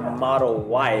Victoria's Secret model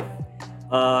wife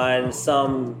on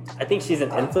some. I think she's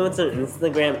an influencer,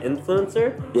 Instagram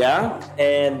influencer. Yeah.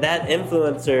 And that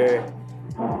influencer,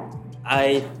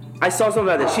 I saw something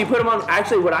about that. She put him on.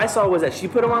 Actually, what I saw was that she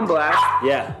put him on blast.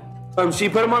 Yeah. She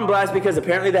put him on blast because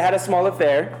apparently they had a small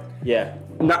affair. Yeah.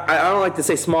 I don't like to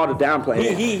say small to downplay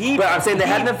it. But I'm saying they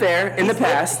had an affair in the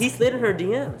past. He slid in her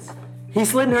DMs. He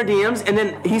slid in her DMs, and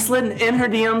then he slid in her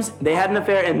DMs. They had an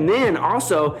affair, and then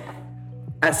also,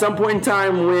 at some point in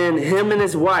time when him and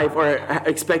his wife are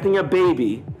expecting a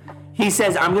baby, he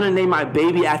says, "I'm gonna name my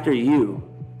baby after you."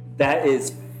 That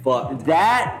is fucked.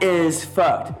 That is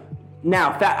fucked.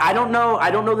 Now, I don't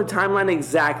know the timeline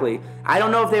exactly. I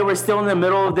don't know if they were still in the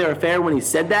middle of their affair when he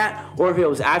said that, or if it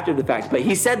was after the fact. But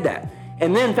he said that,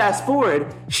 and then fast forward,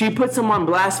 she puts him on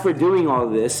blast for doing all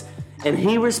of this, and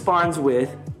he responds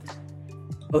with.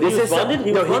 Oh, he responded?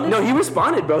 He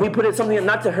responded, bro. He put something,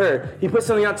 not to her. He put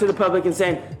something out to the public and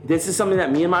saying, "This is something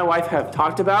that me and my wife have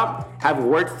talked about, have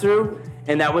worked through,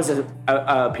 and that was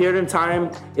a period in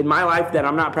time in my life that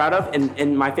I'm not proud of,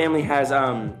 and my family has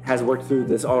worked through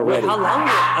this already." Wait, how long?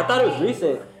 I thought it was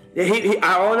recent.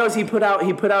 All I know is he put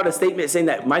out a statement saying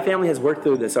that my family has worked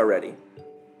through this already.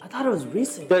 I thought it was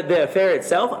recent. The affair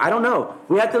itself, I don't know.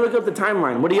 We have to look up the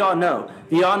timeline. What do y'all know?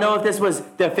 Do y'all know if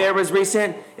the affair was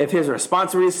recent? If his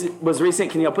response was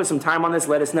recent? Can y'all put some time on this?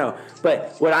 Let us know.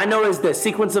 But what I know is the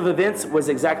sequence of events was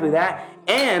exactly that.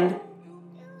 And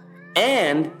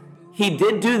he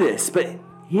did do this, but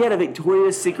he had a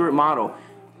Victoria's Secret model.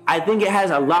 I think it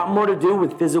has a lot more to do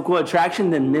with physical attraction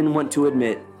than men want to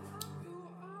admit.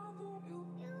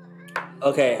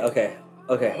 Okay.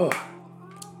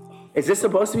 Is this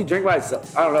supposed to be drink by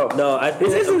itself? I don't know. No,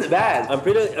 this isn't bad. I'm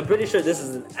pretty sure this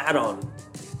is an add-on.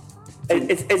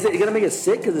 Is it gonna make us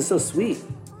sick because it's so sweet?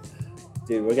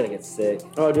 Dude, we're gonna get sick.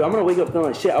 Oh, dude, I'm gonna wake up feeling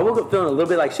like shit. I woke up feeling a little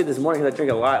bit like shit this morning because I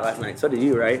drank a lot last night. So did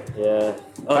you, right? Yeah.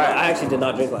 Oh, no, I actually did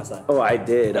not drink last night. Oh, I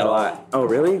did a lot. Oh,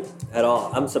 really? At all.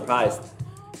 I'm surprised.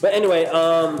 But anyway,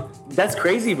 that's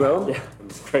crazy, bro. Yeah,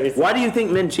 it's crazy. Why do you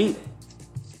think men cheat?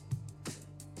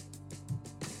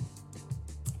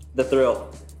 The thrill.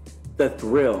 the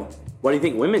thrill. Why do you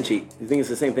think women cheat? Do you think it's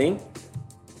the same thing?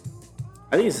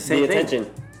 I think it's the same The thing.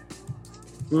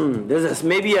 attention. There's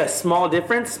maybe a small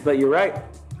difference, but you're right.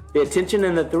 The attention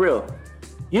and the thrill.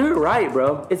 You're right,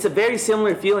 bro. It's a very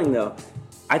similar feeling, though.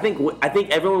 I think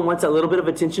everyone wants a little bit of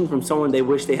attention from someone they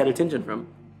wish they had attention from.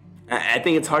 I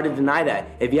think it's hard to deny that.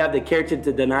 If you have the character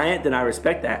to deny it, then I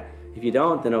respect that. If you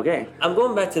don't, then okay. I'm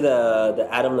going back to the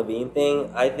Adam Levine thing.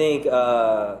 I think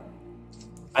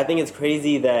it's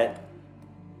crazy that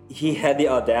he had the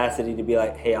audacity to be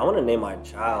like, "Hey, I want to name my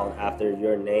child after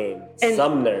your name,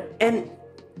 Sumner." And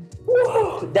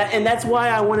that's why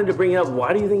I wanted to bring it up.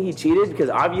 Why do you think he cheated? Because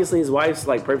obviously his wife's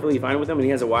like perfectly fine with him, and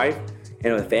he has a wife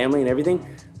and a family and everything.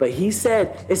 But he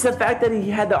said it's the fact that he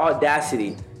had the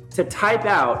audacity to type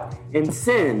out and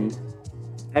send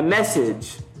a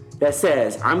message that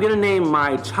says, "I'm gonna name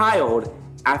my child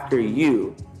after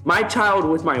you. My child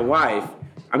with my wife.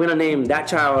 I'm gonna name that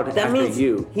child That after means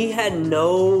you." he had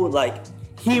no like.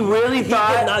 He really He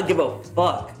thought. did not give a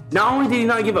fuck. Not only did he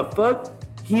not give a fuck,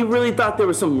 he really thought there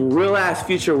was some real ass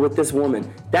future with this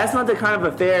woman. That's not the kind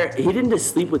of affair. He didn't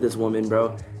just sleep with this woman,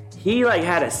 bro. He like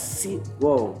had a seat.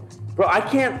 Whoa, bro, I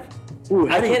can't.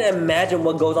 I can't imagine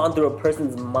what goes on through a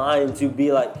person's mind to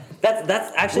be like.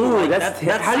 That's actually Ooh, like, that's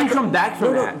how do you come back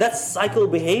from that? That's psycho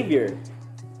behavior.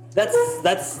 That's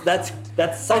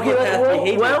psychopath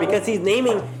behavior well- because he's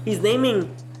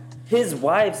naming his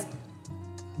wife's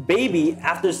baby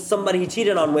after somebody he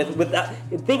cheated on without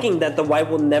thinking that the wife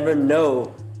will never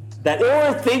know that.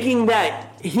 Or thinking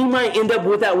that he might end up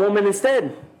with that woman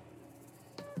instead.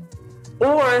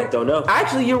 Or Don't know.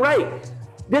 Actually, you're right.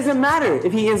 Doesn't matter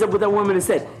if he ends up with that woman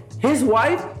instead. His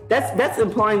wife. That's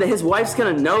implying that his wife's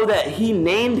gonna know that he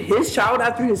named his child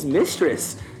after his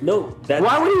mistress. No, that's,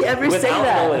 Why would he ever say without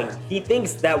that? knowing, he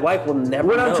thinks that wife will never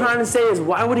What know. I'm trying to say is,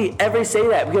 why would he ever say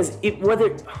that? Because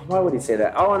why would he say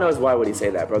that? All I know is why would he say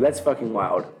that, bro? That's fucking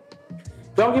wild.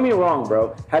 Don't get me wrong,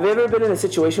 bro. Have you ever been in a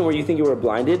situation where you think you were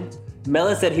blinded?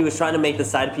 Melon said he was trying to make the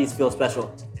side piece feel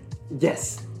special.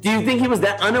 Yes. Do you think he was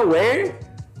that unaware?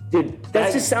 Dude,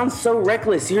 that just sounds so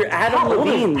reckless. You're Adam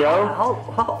Levine, bro.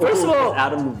 How First of old all- is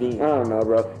Adam Levine? I don't know,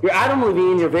 bro. You're Adam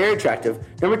Levine. You're very attractive.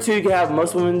 Number 2, you can have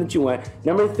most women that you want.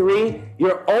 Number 3,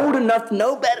 you're old enough to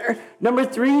know better. Number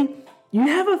 3, you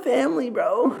have a family,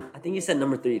 bro. I think you said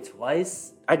number 3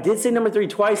 twice. I did say number 3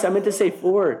 twice. I meant to say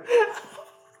 4.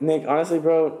 Nick, honestly,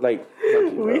 bro, like, fuck you,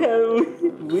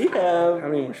 bro. We have How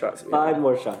many more shots? Do we have? 5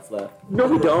 more shots left. No,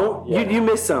 we don't. Yeah. You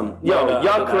missed some. Yo, No,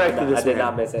 y'all corrected this. I did man.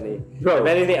 not miss any. Bro. If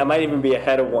anything, I might even be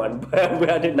ahead of one, but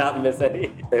I did not miss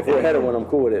any. If we're ahead of one, I'm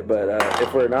cool with it. But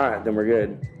if we're not, then we're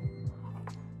good.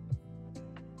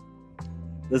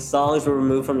 The songs were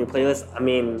removed from your playlist. I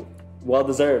mean, well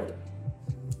deserved.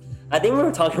 I think we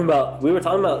were talking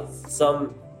about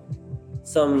some.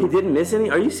 He didn't miss any?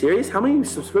 Are you serious? How many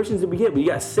subscriptions did we get? We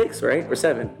got 6, right? Or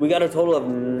 7? We got a total of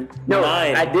No,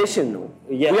 9. additional.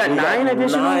 Yeah, we got 9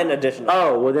 additional? 9 additional.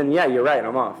 Oh, well then, yeah, you're right.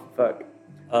 I'm off. Fuck.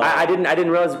 I didn't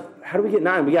realize. How did we get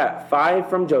 9? We got 5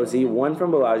 from Josie, 1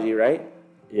 from Balaji, right?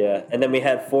 Yeah, and then we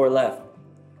had 4 left.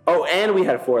 Oh, and we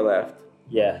had 4 left.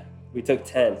 Yeah, we took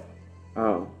 10,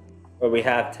 Oh. or we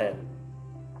have 10.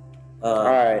 All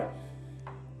right.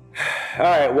 All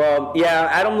right. Well, yeah,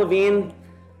 Adam Levine.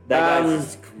 That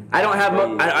guy's I don't have.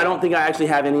 crazy. I don't think I actually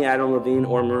have any Adam Levine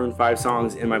or Maroon 5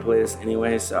 songs in my playlist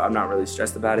anyway, so I'm not really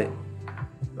stressed about it.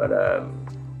 But I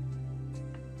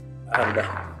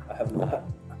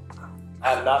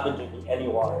have not been drinking any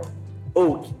water.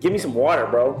 oh, give me some water,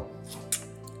 bro.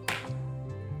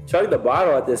 Chug the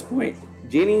bottle at this point.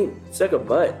 Jeannie, suck a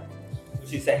butt. What'd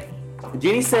she say?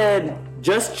 Jeannie said,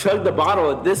 "Just chug the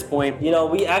bottle at this point." You know,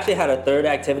 we actually had a third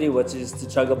activity, which is to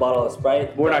chug a bottle of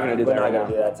Sprite. We're not gonna do that We're right not now.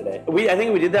 gonna do that today. I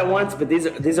think we did that once, but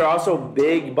these are also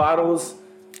big bottles.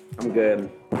 I'm good.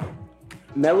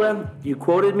 Mela, you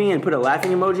quoted me and put a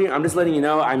laughing emoji. I'm just letting you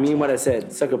know I mean what I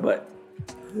said. Suck a butt.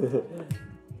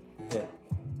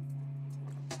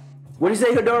 What do you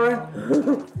say, Hedora?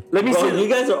 Let me Bro, see. you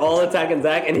guys are all attacking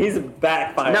Zach, and he's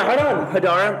backfiring. Now, hold on,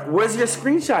 Hedora. Where's your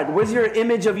screenshot? Where's your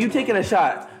image of you taking a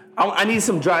shot? I need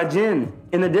some dry gin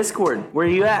in the Discord. Where are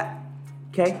you at?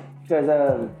 Okay?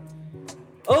 Because,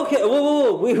 Okay,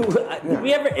 whoa. Did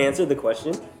we ever answer the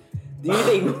question? Do you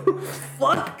think?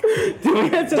 Fuck. did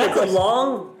we answer the That's a question?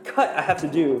 long cut I have to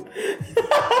do.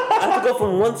 I have to go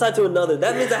from one side to another.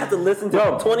 That means I have to listen to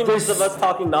Bro, 20 minutes of us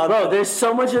talking nonsense. Bro, there's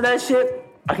so much of that shit.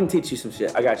 I can teach you some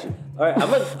shit. I got you. All right,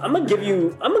 I'm gonna give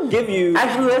you.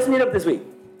 Actually, let's meet up this week.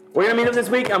 We're gonna meet up this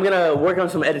week. I'm gonna work on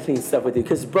some editing stuff with you.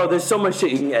 Cause, bro, there's so much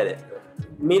shit you can edit.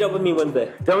 Meet up with me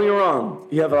Wednesday. Don't get me wrong.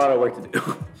 You have a lot of work to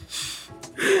do.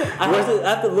 I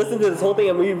have to listen to this whole thing,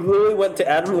 and we literally went to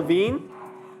Adam Levine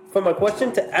from a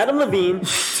question to Adam Levine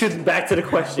to back to the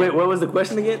question. Wait, what was the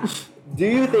question again? Do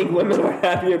you think women are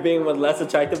happier being with less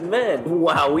attractive men?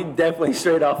 Wow, we definitely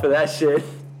straight off of that shit.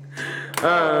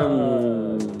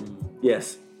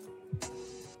 Yes.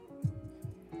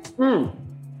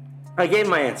 I gave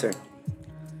my answer.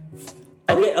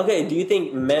 Okay. Do you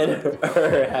think men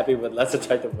are happy with less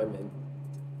attractive women?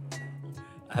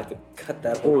 I have to cut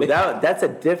that. Oh, that's a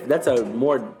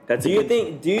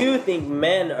Do you think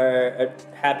men are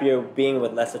happier being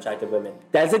with less attractive women?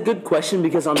 That's a good question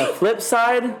because on the flip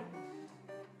side,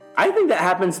 I think that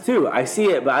happens too. I see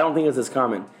it, but I don't think it's as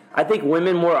common. I think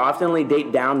women more oftenly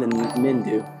date down than men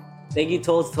do. Thank you,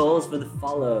 Tolls, for the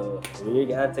follow. We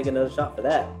gotta take another shot for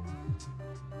that.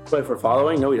 Wait, for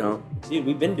following? No, we don't. Dude,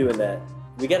 we've been doing that.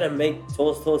 We gotta make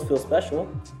Tolls feel special.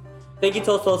 Thank you,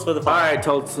 Tolls, for the follow. All right,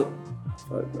 Tulsa.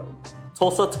 Fuck, bro.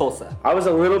 Tulsa. I was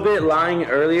a little bit lying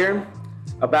earlier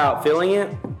about feeling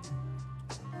it.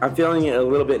 I'm feeling it a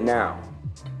little bit now.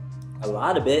 A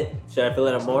lot of it. Should I fill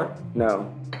it up more?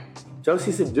 No.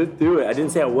 Josie said just do it. I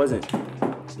didn't say I wasn't.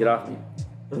 Get off me.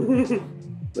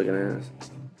 Looking at us.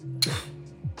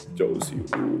 Josie.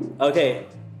 Ooh. Okay,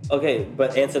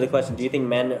 but answer the question. Do you think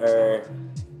men are...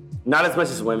 Not as much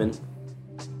as women.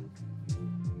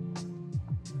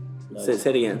 No. Say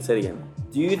it again.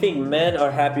 Do you think men are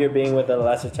happier being with a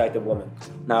less attractive woman?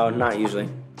 No, not usually.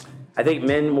 I think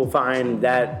men will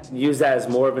use that as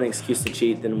more of an excuse to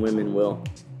cheat than women will.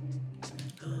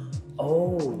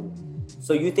 Oh,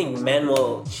 so you think men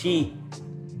will cheat?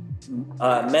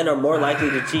 Men are more likely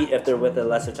to cheat if they're with a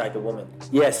less attractive woman.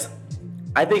 Yes,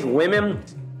 I think women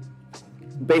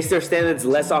base their standards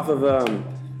less off of.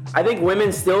 I think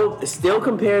women still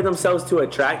compare themselves to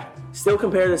still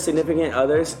compare the significant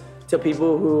others to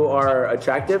people who are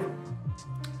attractive.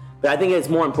 But I think it's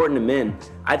more important to men.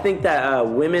 I think that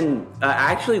women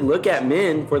actually look at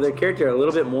men for their character a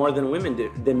little bit more than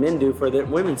men do for their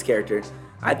women's character.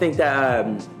 I think that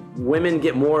men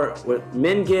get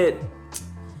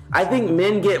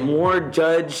more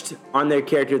judged on their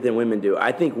character than women do.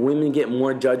 I think women get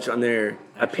more judged on their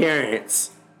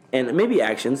appearance and maybe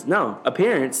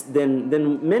appearance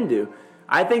than men do.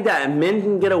 I think that men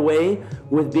can get away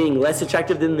with being less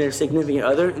attractive than their significant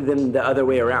other than the other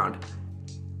way around.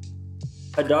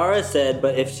 Adara said,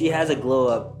 but if she has a glow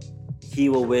up, he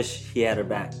will wish he had her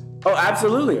back. Oh,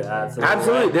 absolutely.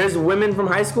 Absolutely. Right. There's women from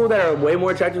high school that are way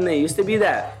more attractive than they used to be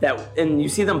and you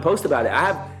see them post about it.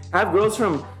 I have girls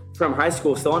from high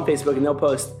school still on Facebook and they'll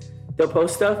post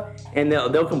stuff and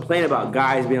they'll complain about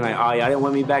guys being like, oh, y'all didn't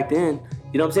want me back then.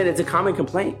 You know what I'm saying? It's a common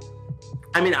complaint.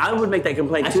 I mean, I would make that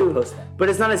complaint too, but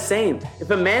it's not the same. If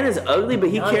a man is ugly but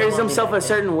he carries himself a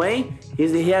certain way,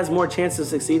 he has more chance of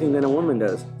succeeding than a woman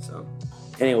does. So,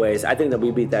 anyways, I think that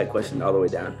we beat that question all the way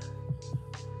down.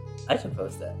 I should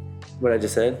post that. What I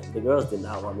just said? The girls did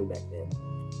not want me back then.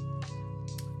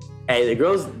 Hey, the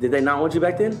girls, did they not want you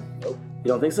back then? Nope. You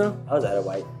don't think so? I was at a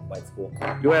white school.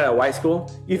 You were at a white school?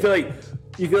 You feel like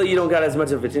you don't got as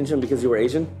much of attention because you were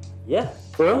Asian? Yeah.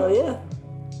 For real? Oh yeah.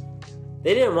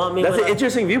 They didn't want me. That's an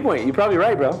interesting viewpoint. You're probably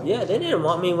right, bro. Yeah, they didn't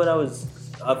want me when I was.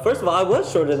 First of all, I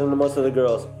was shorter than most of the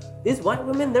girls. These white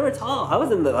women, they were tall. I was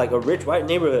in a rich white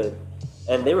neighborhood,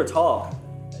 and they were tall.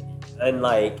 And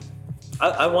I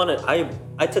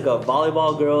took a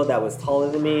volleyball girl that was taller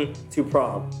than me to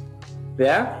prom.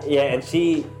 Yeah? Yeah, and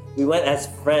we went as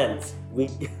friends.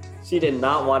 She did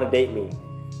not want to date me.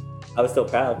 I was still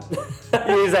proud.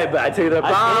 He's like, but I took her to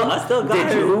prom. I still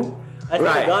got her. You? I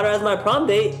still got her as my prom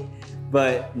date.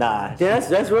 But nah. Yeah,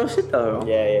 that's real shit though.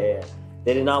 Yeah.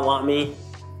 They did not want me.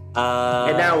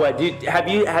 And now what? Have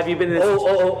you been in this?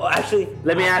 Actually,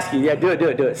 let me ask you. Yeah, do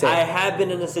it. Say I have been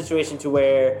in a situation to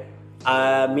where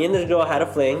me and this girl had a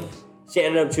fling. She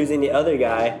ended up choosing the other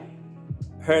guy.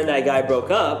 Her and that guy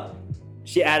broke up.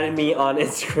 She added me on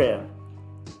Instagram.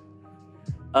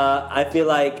 I feel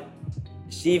like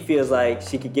she feels like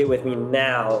she could get with me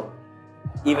now,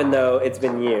 even though it's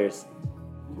been years.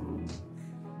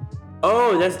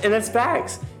 Oh, that's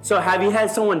facts. So have you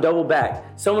had someone double back?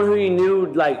 Someone who you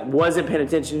knew wasn't paying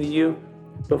attention to you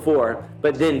before,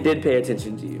 but then did pay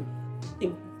attention to you?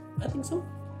 I think so.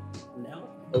 Now,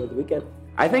 over the weekend.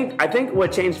 I think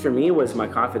what changed for me was my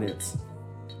confidence.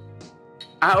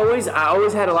 I always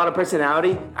had a lot of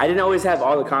personality. I didn't always have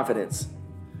all the confidence.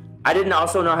 I didn't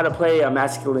also know how to play a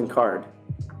masculine card.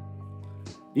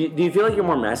 Do you feel like you're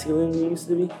more masculine than you used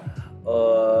to be?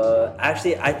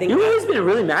 Actually, I think you've always been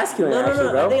really masculine.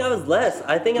 No. Bro. I think I was less.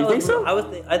 I think you think so?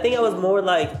 I think I was more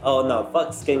like, oh no, fuck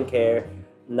skincare.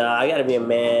 Nah, I gotta be a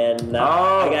man.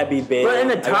 Nah, I gotta be big. But in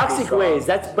the I gotta be toxic strong. ways,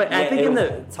 I think in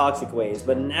the toxic ways.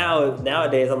 But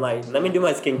nowadays, I'm like, let me do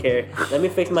my skincare. Let me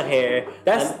fix my hair.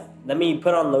 Let me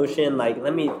put on lotion. Like,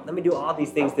 let me do all these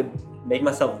things to make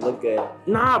myself look good.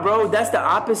 Nah, bro, that's the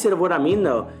opposite of what I mean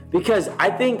though. Because I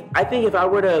think if I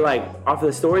were to like off of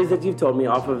the stories that you've told me,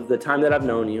 off of the time that I've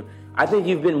known you, I think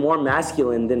you've been more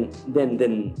masculine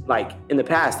than like in the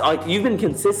past. Like you've been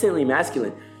consistently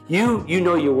masculine. You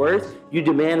know your worth. You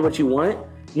demand what you want.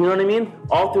 You know what I mean?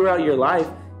 All throughout your life.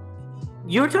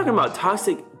 You're talking about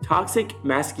toxic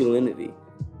masculinity,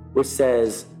 which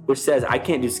says I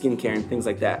can't do skincare and things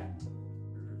like that.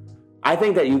 I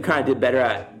think that you kind of did better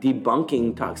at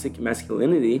debunking toxic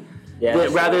masculinity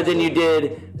rather than you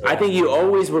did. Yeah. I think you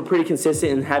always were pretty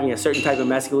consistent in having a certain type of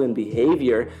masculine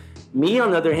behavior. Me,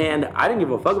 on the other hand, I didn't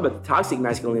give a fuck about the toxic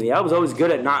masculinity. I was always good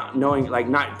at not knowing, like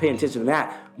not paying attention to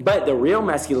that. But the real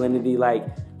masculinity, like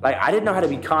I didn't know how to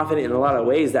be confident in a lot of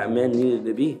ways that men needed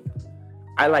to be.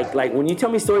 I like when you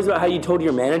tell me stories about how you told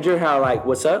your manager how like,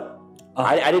 what's up?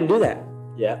 I didn't do that.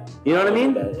 Yeah. You know what I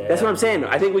mean? That's what I'm saying.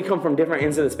 I think we come from different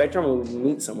ends of the spectrum and we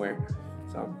meet somewhere.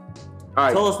 So, all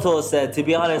right. Toles said, to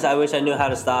be honest, I wish I knew how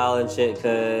to style and shit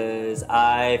because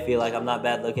I feel like I'm not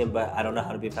bad looking, but I don't know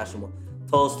how to be fashionable.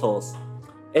 Toles.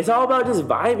 It's all about just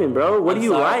vibing, bro. What do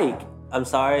you like? I'm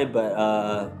sorry, but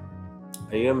are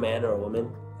you a man or a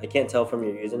woman? I can't tell from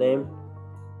your username.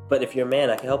 But if you're a man,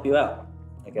 I can help you out.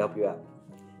 If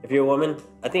you're a woman,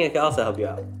 I think I can also help you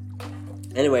out.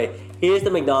 Anyway, here's the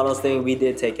McDonald's thing. We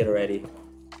did take it already.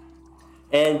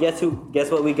 And guess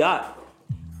what we got?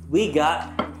 We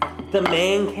got the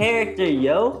main character,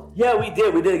 yo. Yeah, we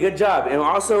did. We did a good job. And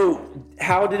also,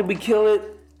 how did we kill it?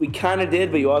 We kind of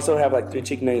did, but you also have like 3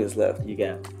 chicken nuggets left. You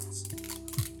got.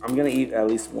 I'm going to eat at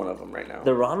least one of them right now.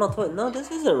 The Ronald toy? No,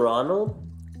 this isn't Ronald.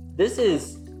 This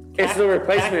is... It's the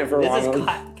replacement for Ronald. This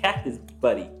is Cactus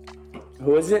Buddy.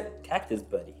 Who is it? Cactus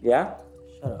Buddy. Yeah?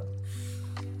 Shut up.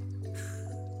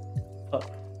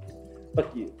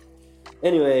 Fuck you.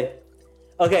 Anyway,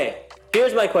 okay.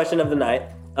 Here's my question of the night.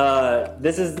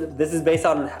 This is based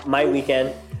on my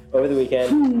weekend over the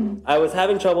weekend. I was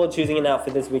having trouble choosing an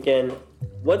outfit this weekend.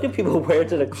 What do people wear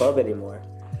to the club anymore?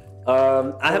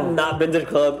 I have not been to the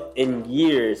club in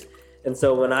years, and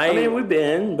so when I mean, we've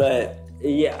been, but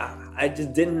yeah, I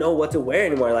just didn't know what to wear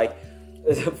anymore. Like,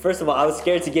 first of all, I was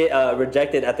scared to get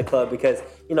rejected at the club because,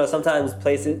 you know, sometimes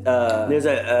places there's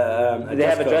they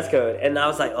have a dress code, and I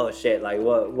was like, oh shit, like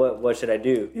what should I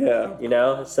do? Yeah, you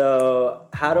know. So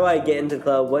how do I get into the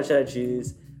club? What should I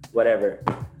choose? Whatever.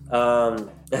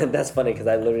 That's funny because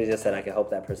I literally just said I could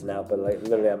help that person out, but like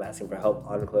literally I'm asking for help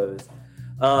on clothes.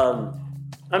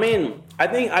 I mean, I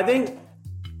think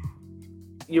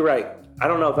you're right. I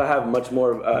don't know if I have much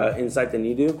more insight than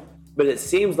you do. But it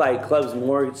seems like clubs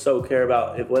more so care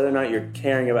about whether or not you're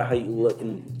caring about how you look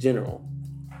in general.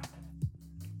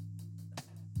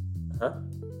 Huh?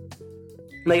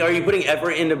 Like, are you putting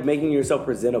effort into making yourself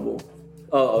presentable?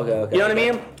 Oh, okay. You know what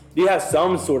I mean? Do you have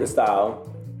some sort of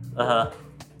style? Uh-huh.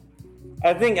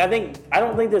 I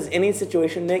don't think there's any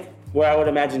situation, Nick, where I would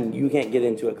imagine you can't get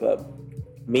into a club.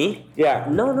 Me? Yeah.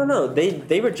 No.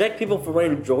 They reject people for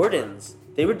wearing Jordans.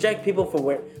 They reject people for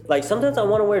wearing... Like, sometimes I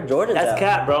want to wear Jordans. That's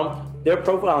cap, bro. They're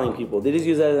profiling people. They just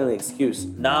use that as an excuse.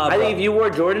 Nah, I think if you wore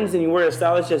Jordans and you were as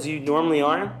stylish as you normally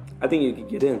are, I think you could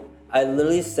get in. I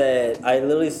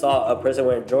literally saw a person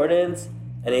wearing Jordans,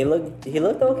 and he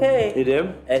looked okay. You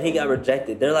did? And he got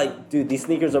rejected. They're like, dude, these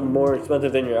sneakers are more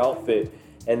expensive than your outfit.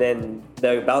 And then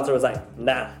the bouncer was like,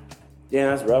 nah. Yeah,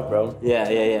 that's rough, bro.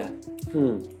 Yeah.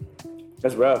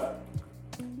 That's rough.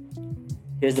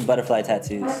 Here's the butterfly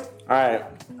tattoos. All right.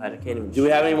 I can't even. Do we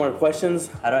have any more questions?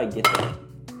 How do I get there?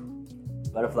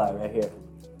 Butterfly right here.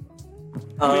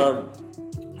 How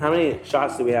many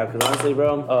shots do we have? Because honestly,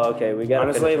 bro. Oh, okay. We got.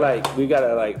 Honestly, we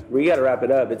gotta wrap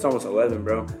it up. It's almost 11,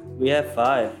 bro. We have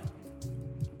 5.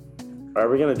 Are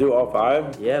we gonna do all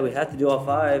 5? Yeah, we have to do all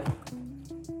 5.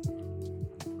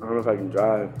 I don't know if I can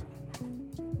drive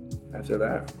after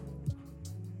that.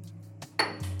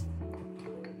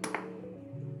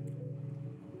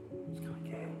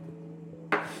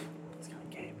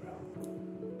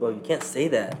 Bro, you can't say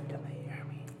that. Can they hear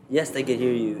me? Yes, they can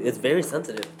hear you. It's very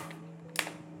sensitive.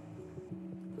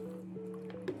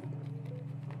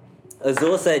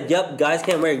 Azul said, "Yep, guys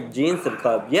can't wear jeans to the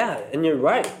club." Yeah, and you're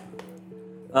right.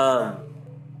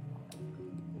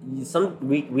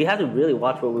 We have to really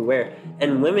watch what we wear.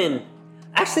 And women,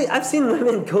 actually, I've seen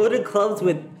women go to clubs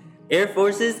with Air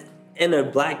Forces and a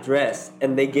black dress,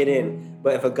 and they get in.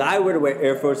 But if a guy were to wear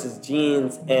Air Forces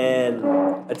jeans and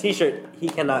a t-shirt, he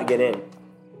cannot get in.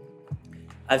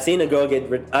 I've seen a guy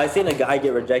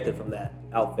get rejected from that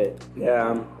outfit.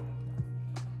 Yeah.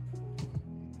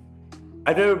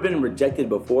 I've never been rejected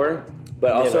before,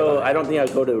 but also I don't think I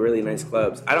go to really nice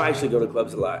clubs. I don't actually go to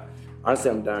clubs a lot.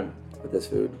 Honestly, I'm done with this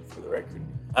food, for the record.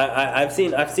 I've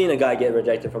seen a guy get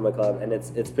rejected from a club, and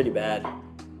it's pretty bad.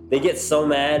 They get so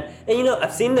mad, and you know,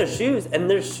 I've seen their shoes, and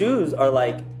their shoes are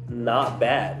like not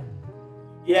bad.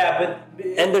 Yeah,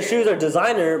 And their shoes are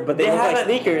designer, but they look like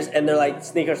sneakers, and they're like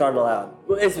sneakers aren't allowed.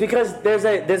 Well, it's because there's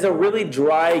a really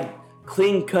dry,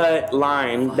 clean-cut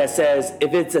line that says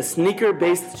if it's a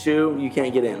sneaker-based shoe, you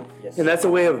can't get in. Yes. And that's a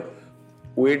way of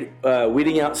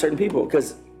weeding out certain people.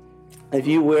 Because if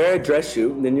you wear a dress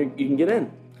shoe, then you can get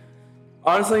in.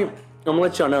 Honestly, I'm gonna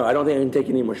let y'all know. I don't think I can take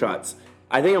any more shots.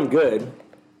 I think I'm good.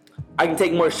 I can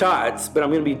take more shots, but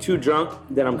I'm gonna be too drunk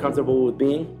than I'm comfortable with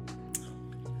being.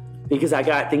 Because I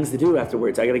got things to do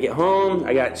afterwards. I gotta get home.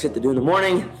 I got shit to do in the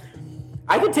morning.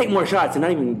 I could take more shots and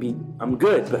not even be. I'm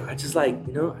good, but I just like,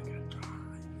 you know, I gotta drive.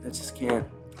 I just can't.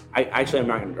 I'm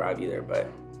not gonna drive either. But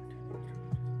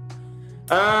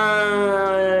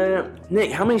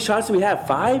Nick, how many shots do we have?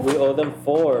 5? We owe them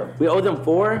 4. We owe them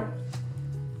 4.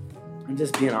 I'm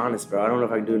just being honest, bro. I don't know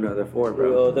if I can do another 4, bro.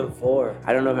 We owe them 4.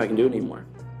 I don't know if I can do it anymore.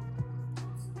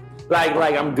 Like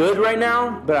I'm good right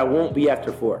now, but I won't be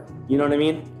after 4. You know what I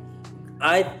mean?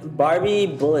 Barbie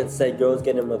Bullet said girls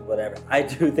get in with whatever. I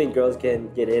do think girls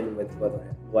can get in with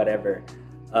whatever.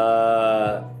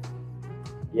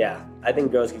 Yeah, I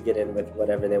think girls can get in with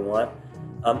whatever they want.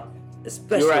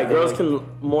 Especially You're right. Girls can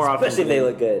more often. Especially if they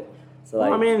look good. So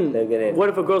like, well, I mean, they'll get in. What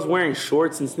if a girl's wearing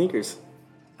shorts and sneakers?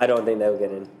 I don't think they'll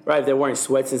get in. Right, if they're wearing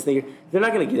sweats and sneakers, they're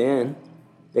not gonna get in.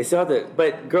 They still have to.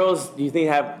 But girls, do you think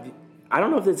have? I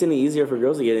don't know if it's any easier for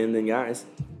girls to get in than guys.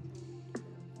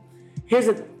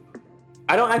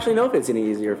 I don't actually know if it's any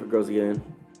easier for girls to get in.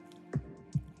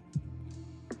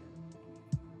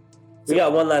 We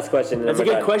got one last question. That's a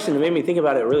good question. It made me think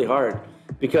about it really hard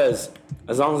because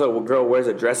as long as a girl wears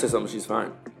a dress or something, she's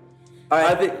fine. All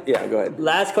right. Yeah, go ahead.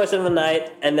 Last question of the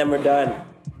night, and then we're done.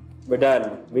 We're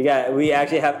done. We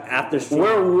actually have after stream.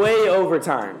 We're way over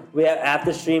time. We have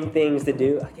after stream things to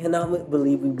do. I cannot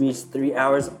believe we reached 3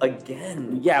 hours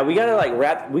again. Yeah, we gotta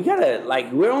wrap.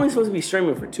 We're only supposed to be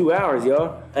streaming for 2 hours,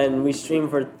 yo. And we stream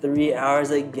for 3 hours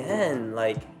again.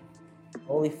 Like,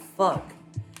 holy fuck.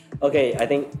 Okay, I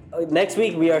think next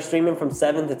week we are streaming from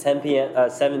 7 to 10 p.m.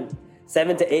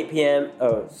 7 to 8 p.m.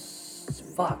 Oh,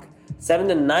 fuck. 7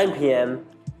 to 9 p.m.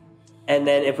 And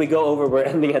then if we go over, we're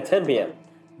ending at 10 p.m.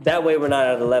 That way we're not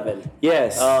at 11.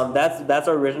 Yes. That's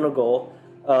our original goal.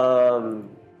 But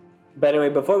anyway,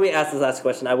 before we ask this last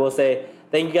question, I will say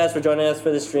thank you guys for joining us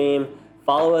for the stream.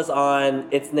 Follow us on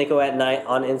It's Nico at Night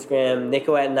on Instagram,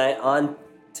 Nico at Night on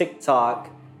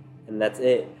TikTok, and that's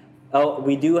it. Oh,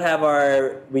 we do have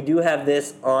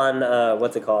this on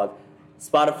what's it called?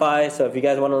 Spotify. So if you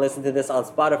guys want to listen to this on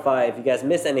Spotify, if you guys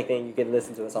miss anything, you can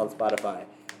listen to us on Spotify.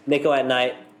 Nico at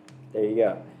Night. There you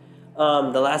go.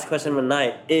 The last question of the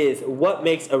night is, what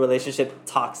makes a relationship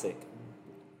toxic?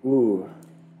 Ooh.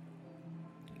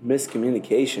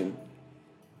 Miscommunication.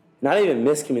 Not even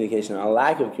miscommunication, a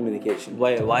lack of communication.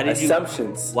 Wait,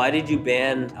 Assumptions. Why did you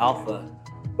ban Alpha?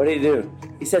 What did he do?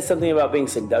 He said something about being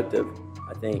seductive,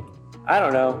 I think. I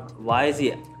don't know. Why is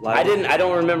he? I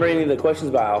don't remember any of the questions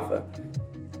about Alpha.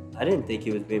 I didn't think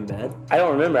he was being bad. I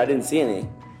don't remember. I didn't see any.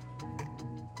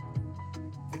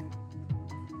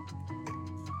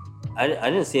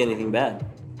 I didn't see anything bad.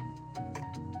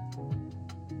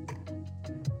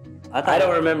 I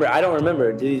don't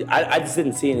remember. Did he, I just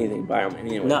didn't see anything by him.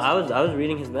 Anyways. No, I was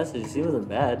reading his messages. He wasn't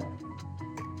bad.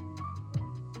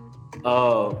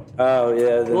 Oh. Oh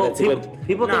yeah. Then Well, that's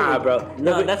people nah, think, bro.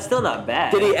 No, that's still not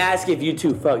bad. Did he ask if you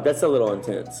two fucked? That's a little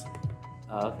intense.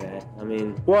 Oh, okay. I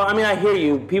mean, Well, I mean, I hear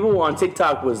you. People on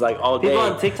TikTok was like all day. people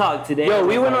on TikTok today. Yo,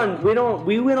 we went like, on.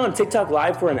 We went on TikTok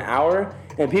live for an hour,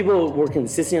 and people were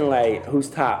consistent like, "Who's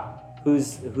top?"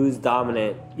 Who's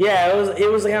dominant? Yeah, it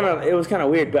was kind of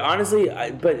weird. But honestly,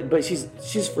 but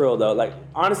she's for real though. Like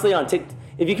honestly, on TikTok,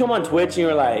 if you come on Twitch and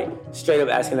you're like straight up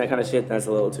asking that kind of shit, that's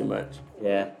a little too much.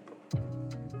 Yeah.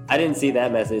 I didn't see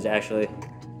that message actually.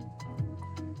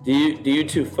 Do you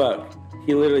two fuck?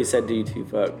 He literally said, "Do you two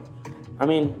fuck?" I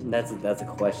mean, That's a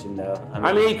question though.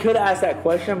 I mean, he could ask that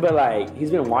question, but like he's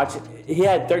been watching. He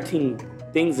had 13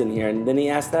 things in here, and then he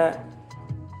asked that.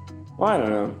 Well, I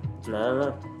don't know. I don't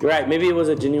know. You're right. Maybe it was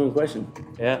a genuine question.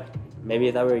 Yeah. Maybe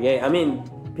I thought we were gay. I mean,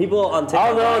 people on TikTok.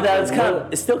 Although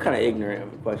it's still kind of ignorant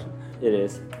of a question. It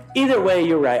is. Either way,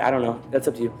 you're right. I don't know. That's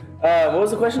up to you. What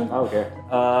was the question? I don't care.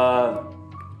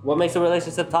 What makes a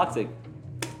relationship toxic?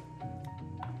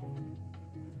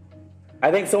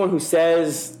 I think someone who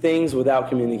says things without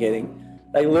communicating.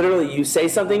 Like literally, you say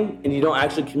something and you don't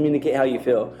actually communicate how you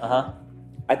feel.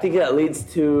 I think that leads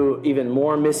to even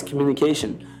more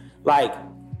miscommunication. Like,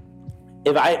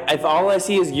 if all I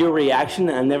see is your reaction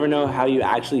and I never know how you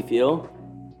actually feel,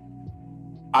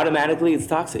 automatically it's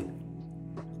toxic.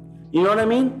 You know what I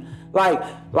mean? Like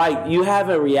you have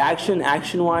a reaction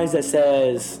action-wise that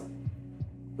says,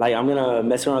 like, I'm gonna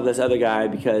mess around with this other guy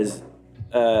because,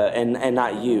 and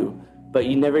not you, but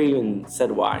you never even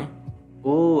said why.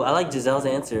 Ooh, I like Giselle's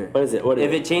answer. What is it?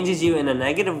 If it changes you in a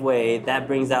negative way, that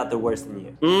brings out the worst in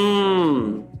you.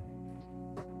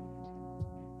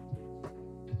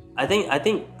 I think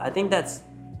that's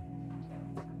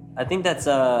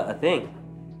a thing.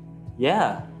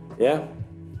 Yeah. Yeah.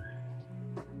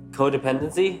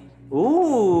 Codependency.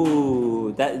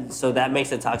 Ooh, that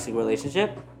makes a toxic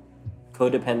relationship.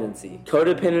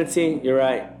 Codependency. You're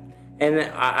right. And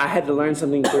I had to learn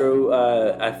something through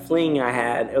a fling I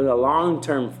had. It was a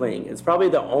long-term fling. It's probably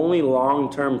the only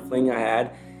long-term fling I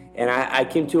had. And I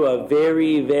came to a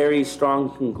very, very strong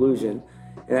conclusion.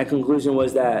 And that conclusion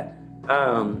was that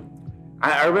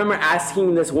I remember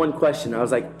asking this one question. I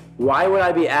was like, why would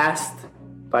I be asked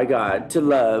by God to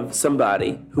love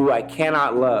somebody who I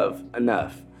cannot love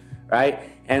enough, right?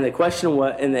 And the question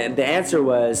was, and the answer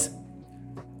was,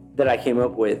 that I came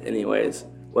up with anyways,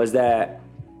 was that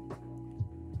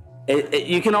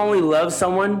you can only love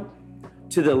someone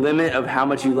to the limit of how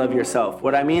much you love yourself.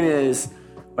 What I mean is,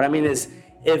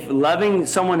 if loving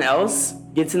someone else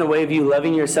gets in the way of you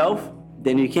loving yourself,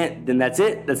 then you can't, then that's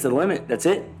it. That's the limit. That's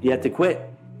it. You have to quit.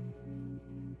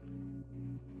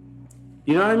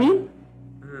 You know what I mean?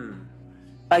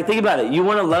 Like, think about it. You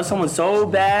want to love someone so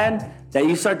bad that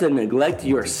you start to neglect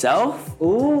yourself.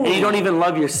 Ooh. And you don't even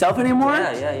love yourself anymore.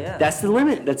 Yeah. That's the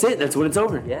limit. That's it. That's when it's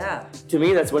over. Yeah. To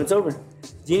me, that's when it's over.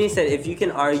 Jeannie said, if you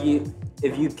can't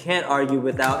argue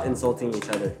without insulting each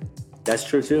other. That's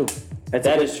true too.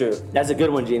 That is true. That's a good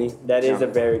one, Jeannie. That is a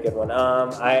very good one.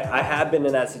 I have been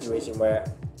in that situation where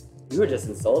we were just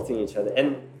insulting each other,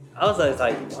 and I was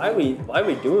like, why are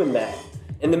we doing that?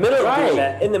 In the middle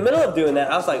of doing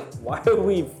that, I was like, why are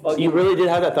we fucking... You really did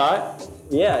have that thought?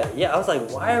 Yeah. I was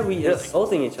like, why are we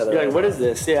insulting each other? You're like, what is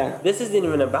this? Yeah. This isn't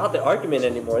even about the argument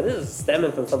anymore. This is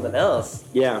stemming from something else.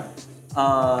 Yeah.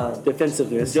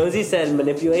 Defensiveness. Josie said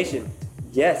manipulation.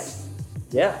 Yes.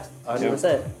 Yeah.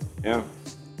 100%. Yeah.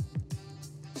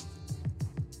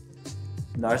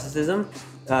 Narcissism?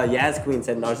 Yaz Queen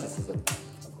said narcissism.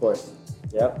 Of course.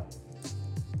 Yep.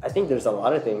 I think there's a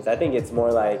lot of things. I think it's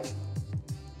more like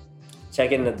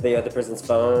checking the other person's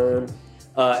phone,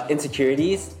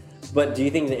 insecurities. But do you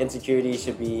think the insecurity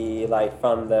should be like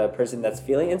from the person that's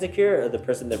feeling insecure or the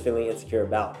person they're feeling insecure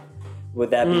about? Would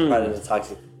that be part of the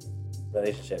toxic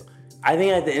relationship? I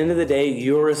think at the end of the day,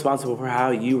 you're responsible for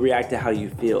how you react to how you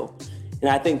feel. And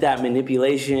I think that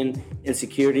manipulation,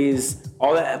 insecurities,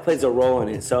 all that plays a role in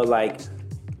it. So like,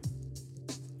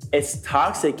 it's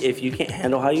toxic if you can't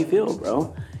handle how you feel,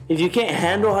 bro. If you can't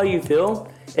handle how you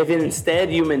feel, if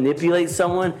instead you manipulate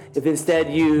someone, if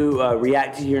instead you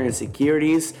react to your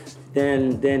insecurities,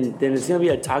 then it's gonna be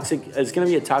a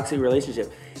toxic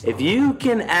relationship. If you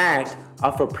can act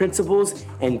off of principles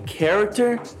and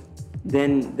character,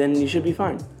 then you should be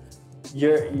fine.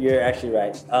 You're actually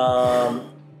right.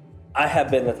 I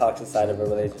have been the toxic side of a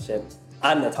relationship.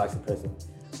 I'm the toxic person.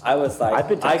 I was like, I've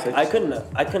been toxic. I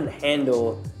couldn't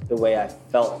handle the way I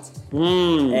felt,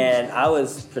 and I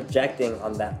was projecting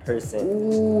on that person.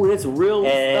 Ooh, it's real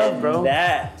stuff, bro.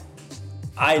 That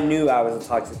I knew I was a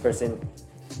toxic person.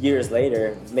 Years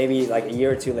later, maybe like a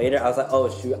year or two later, I was like, oh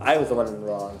shoot, I was the one in the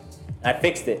wrong. And I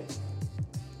fixed it.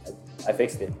 I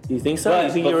fixed it. You think so?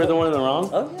 You think you were the one in the wrong?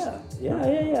 Oh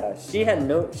yeah. She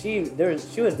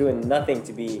was doing nothing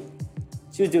to be.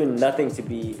 She was doing nothing to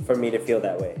be for me to feel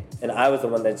that way, and I was the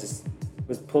one that just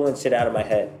was pulling shit out of my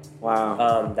head.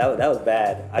 Wow. That was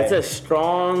bad. That's a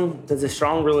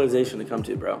strong realization to come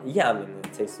to, bro. Yeah, I mean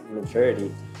it takes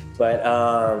maturity, but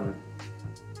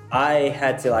I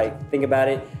had to like think about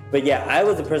it. But yeah, I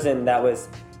was a person that was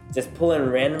just pulling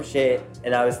random shit,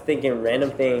 and I was thinking random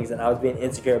things, and I was being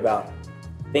insecure about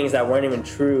things that weren't even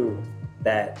true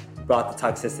that brought the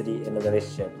toxicity in the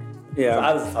relationship. Yeah. So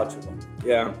I was a toxic one.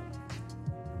 Yeah.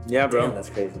 Yeah, bro. Damn, that's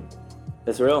crazy.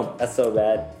 That's real. That's so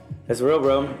bad. That's real,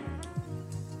 bro.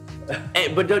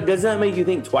 Hey, but does that make you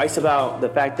think twice about the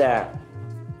fact that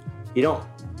you don't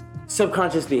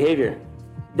subconscious behavior?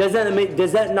 Does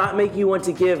that not make you want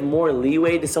to give more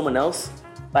leeway to someone else?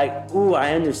 Like, ooh,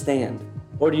 I understand.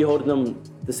 Or do you hold them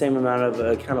the same amount of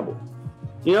accountable?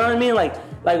 You know what I mean? Like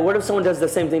what if someone does the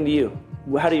same thing to you?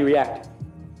 How do you react?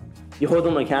 You hold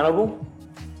them accountable?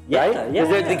 right?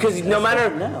 Yeah, Because no matter,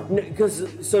 because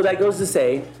so that goes to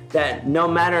say that no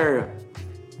matter.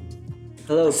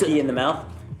 A little pee in the mouth.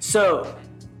 So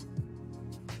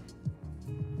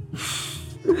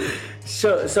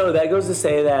that goes to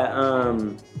say that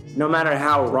no matter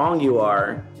how wrong you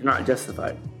are, you're not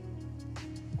justified.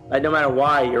 Like no matter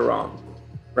why you're wrong,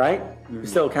 right? You're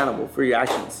still accountable for your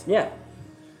actions. Yeah.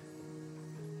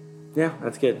 Yeah,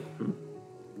 that's good.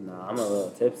 No, I'm a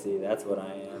little tipsy. That's what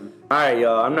I am. All right,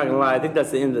 y'all. I'm not gonna lie. I think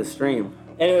that's the end of the stream.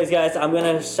 Anyways, guys, I'm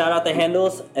gonna shout out the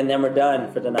handles and then we're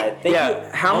done for the night. Thank you.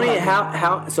 How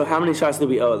many shots do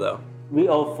we owe though? We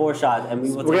owe 4 shots, and we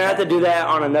will. We're gonna have to do that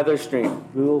on another stream.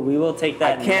 We will take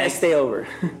that. I can't stay over.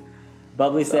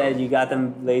 Bubbly said you got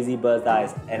them lazy buzzed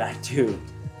eyes, and I do.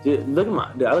 Dude, look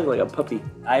at dude, I look like a puppy.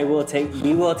 We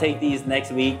will take these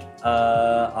next week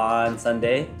on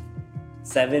Sunday,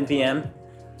 7 p.m.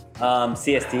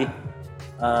 CST.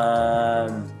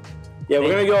 Yeah, we're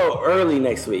gonna go early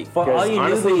next week. For all you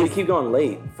honestly, newbies, we keep going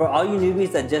late. For all you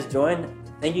newbies that just joined,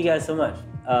 thank you guys so much.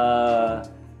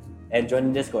 And join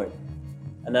the Discord.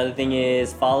 Another thing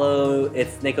is follow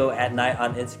It's Nico at Night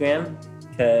on Instagram,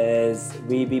 because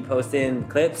we be posting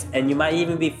clips and you might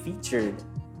even be featured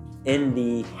in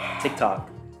the TikTok.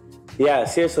 Yeah,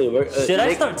 seriously. Should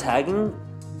I start tagging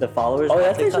the followers? Oh, on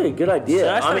that's TikTok? actually a good idea. Should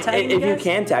I start tagging if you you guys?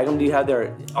 can tag them, do you have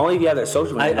their only if you have their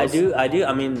social I handles? do.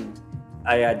 I mean,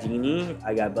 I got Genie,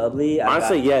 I got Bubbly.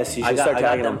 Honestly, yes, you should start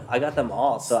tagging them. I got them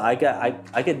all, so I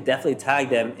could definitely tag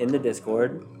them in the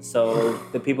Discord so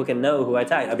the people can know who I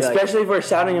tagged. I'd be like, Especially if we're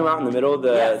shouting them out in the middle of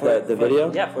the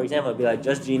video. Yeah, for example, I'd be like,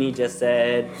 just Genie just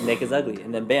said Nick is ugly,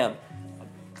 and then bam,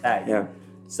 tag. Yeah.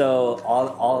 So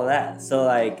all of that. So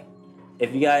like,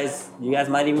 if you guys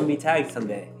might even be tagged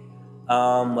someday.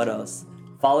 What else?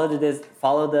 Follow the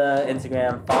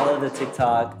Instagram, follow the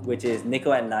TikTok, which is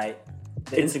Nico at Night.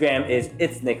 The Instagram is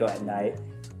It's Nico at Night.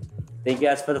 Thank you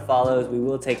guys for the follows. We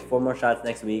will take 4 more shots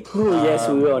next week. Ooh, yes,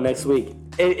 we will next week.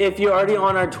 If you're already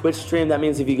on our Twitch stream, that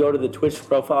means if you go to the Twitch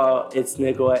profile, It's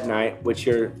Nico at Night, which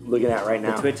you're looking at right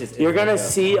now. Twitch is you're gonna Nico.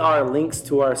 see our links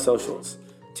to our socials,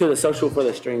 to the social for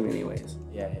the stream, anyways.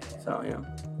 Yeah. So yeah.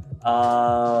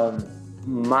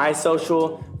 My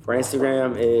social for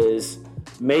Instagram is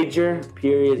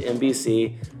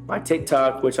major.NBC. My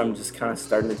TikTok, which I'm just kind of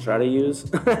starting to try to use,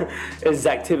 is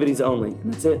activities only.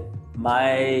 And that's it.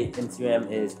 My Instagram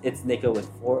is It's Nico with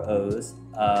 4 O's,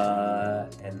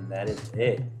 and that is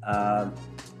it.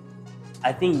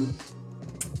 I think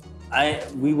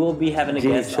we will be having a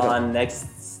guest on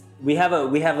next. We have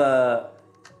a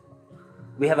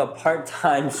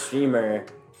part-time streamer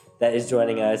that is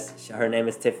joining us. Her name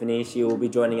is Tiffany. She will be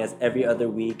joining us every other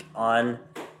week on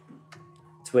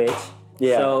Twitch.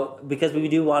 Yeah. So because we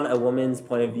do want a woman's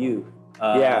point of view.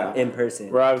 In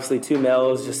person. We're obviously 2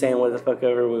 males just saying what the fuck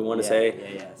ever we want to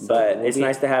say. Yeah. So but it's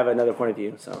nice to have another point of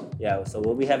view. So yeah, so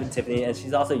we'll be having Tiffany, and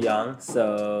she's also young.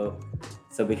 So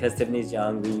because Tiffany's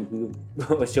young,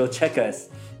 we she'll check us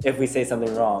if we say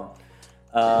something wrong.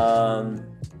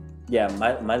 Yeah,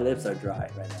 my lips are dry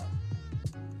right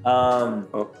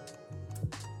now.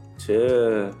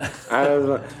 Chill.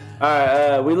 All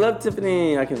right, we love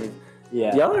Tiffany.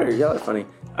 Yeah. Y'all are funny.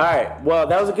 All right, well,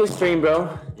 that was a good stream, bro.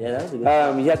 Yeah, that was a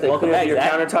good You have to Welcome clear up back, your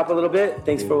Zach. countertop a little bit.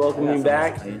 Thanks for welcoming me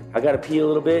back. I got to pee a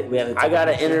little bit. I got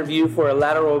an interview for a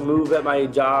lateral move at my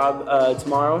job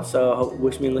tomorrow, so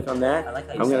wish me luck on that. I like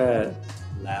how you I'm said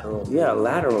gonna. lateral. Yeah,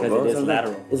 lateral, Because bro. it is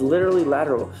lateral. It's literally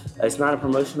lateral. It's not a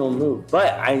promotional move,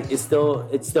 but it's still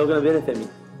gonna benefit me.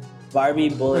 Barbie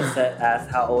Bullet asked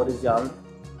how old is Young.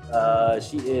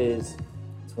 She is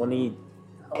 20.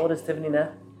 How old is Tiffany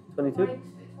now? 22?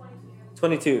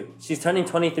 22. She's turning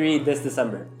 23 this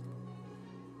December.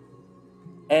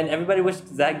 And everybody wish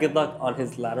Zach good luck on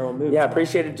his lateral move. Yeah,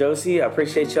 appreciate it, Josie. I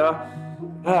appreciate y'all.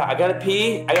 I gotta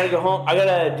pee. I gotta go home. I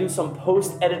gotta do some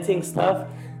post-editing stuff.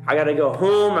 I gotta go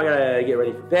home. I gotta get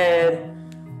ready for bed.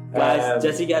 Guys,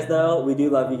 just so you guys know, we do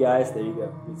love you guys. There you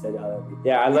go. We said y'all love you.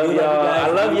 Yeah, I love y'all. I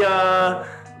love y'all.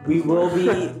 We will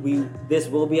be this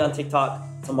will be on TikTok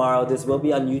tomorrow. This will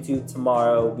be on YouTube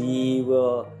tomorrow.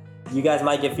 You guys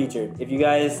might get featured. If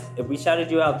we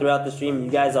shouted you out throughout the stream,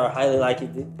 you guys are highly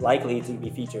likely to be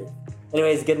featured.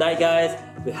 Anyways, good night, guys.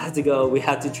 We have to go. We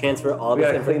have to transfer all We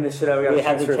this. gotta clean this shit up. We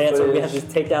have to transfer. We have to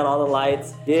take down all the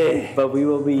lights. Yeah. But we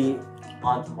will be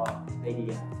on tomorrow. Thank you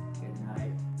guys. Good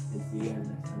night. And see you guys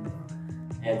next Sunday.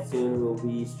 And soon we'll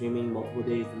be streaming multiple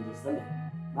days in this Sunday.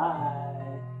 Bye.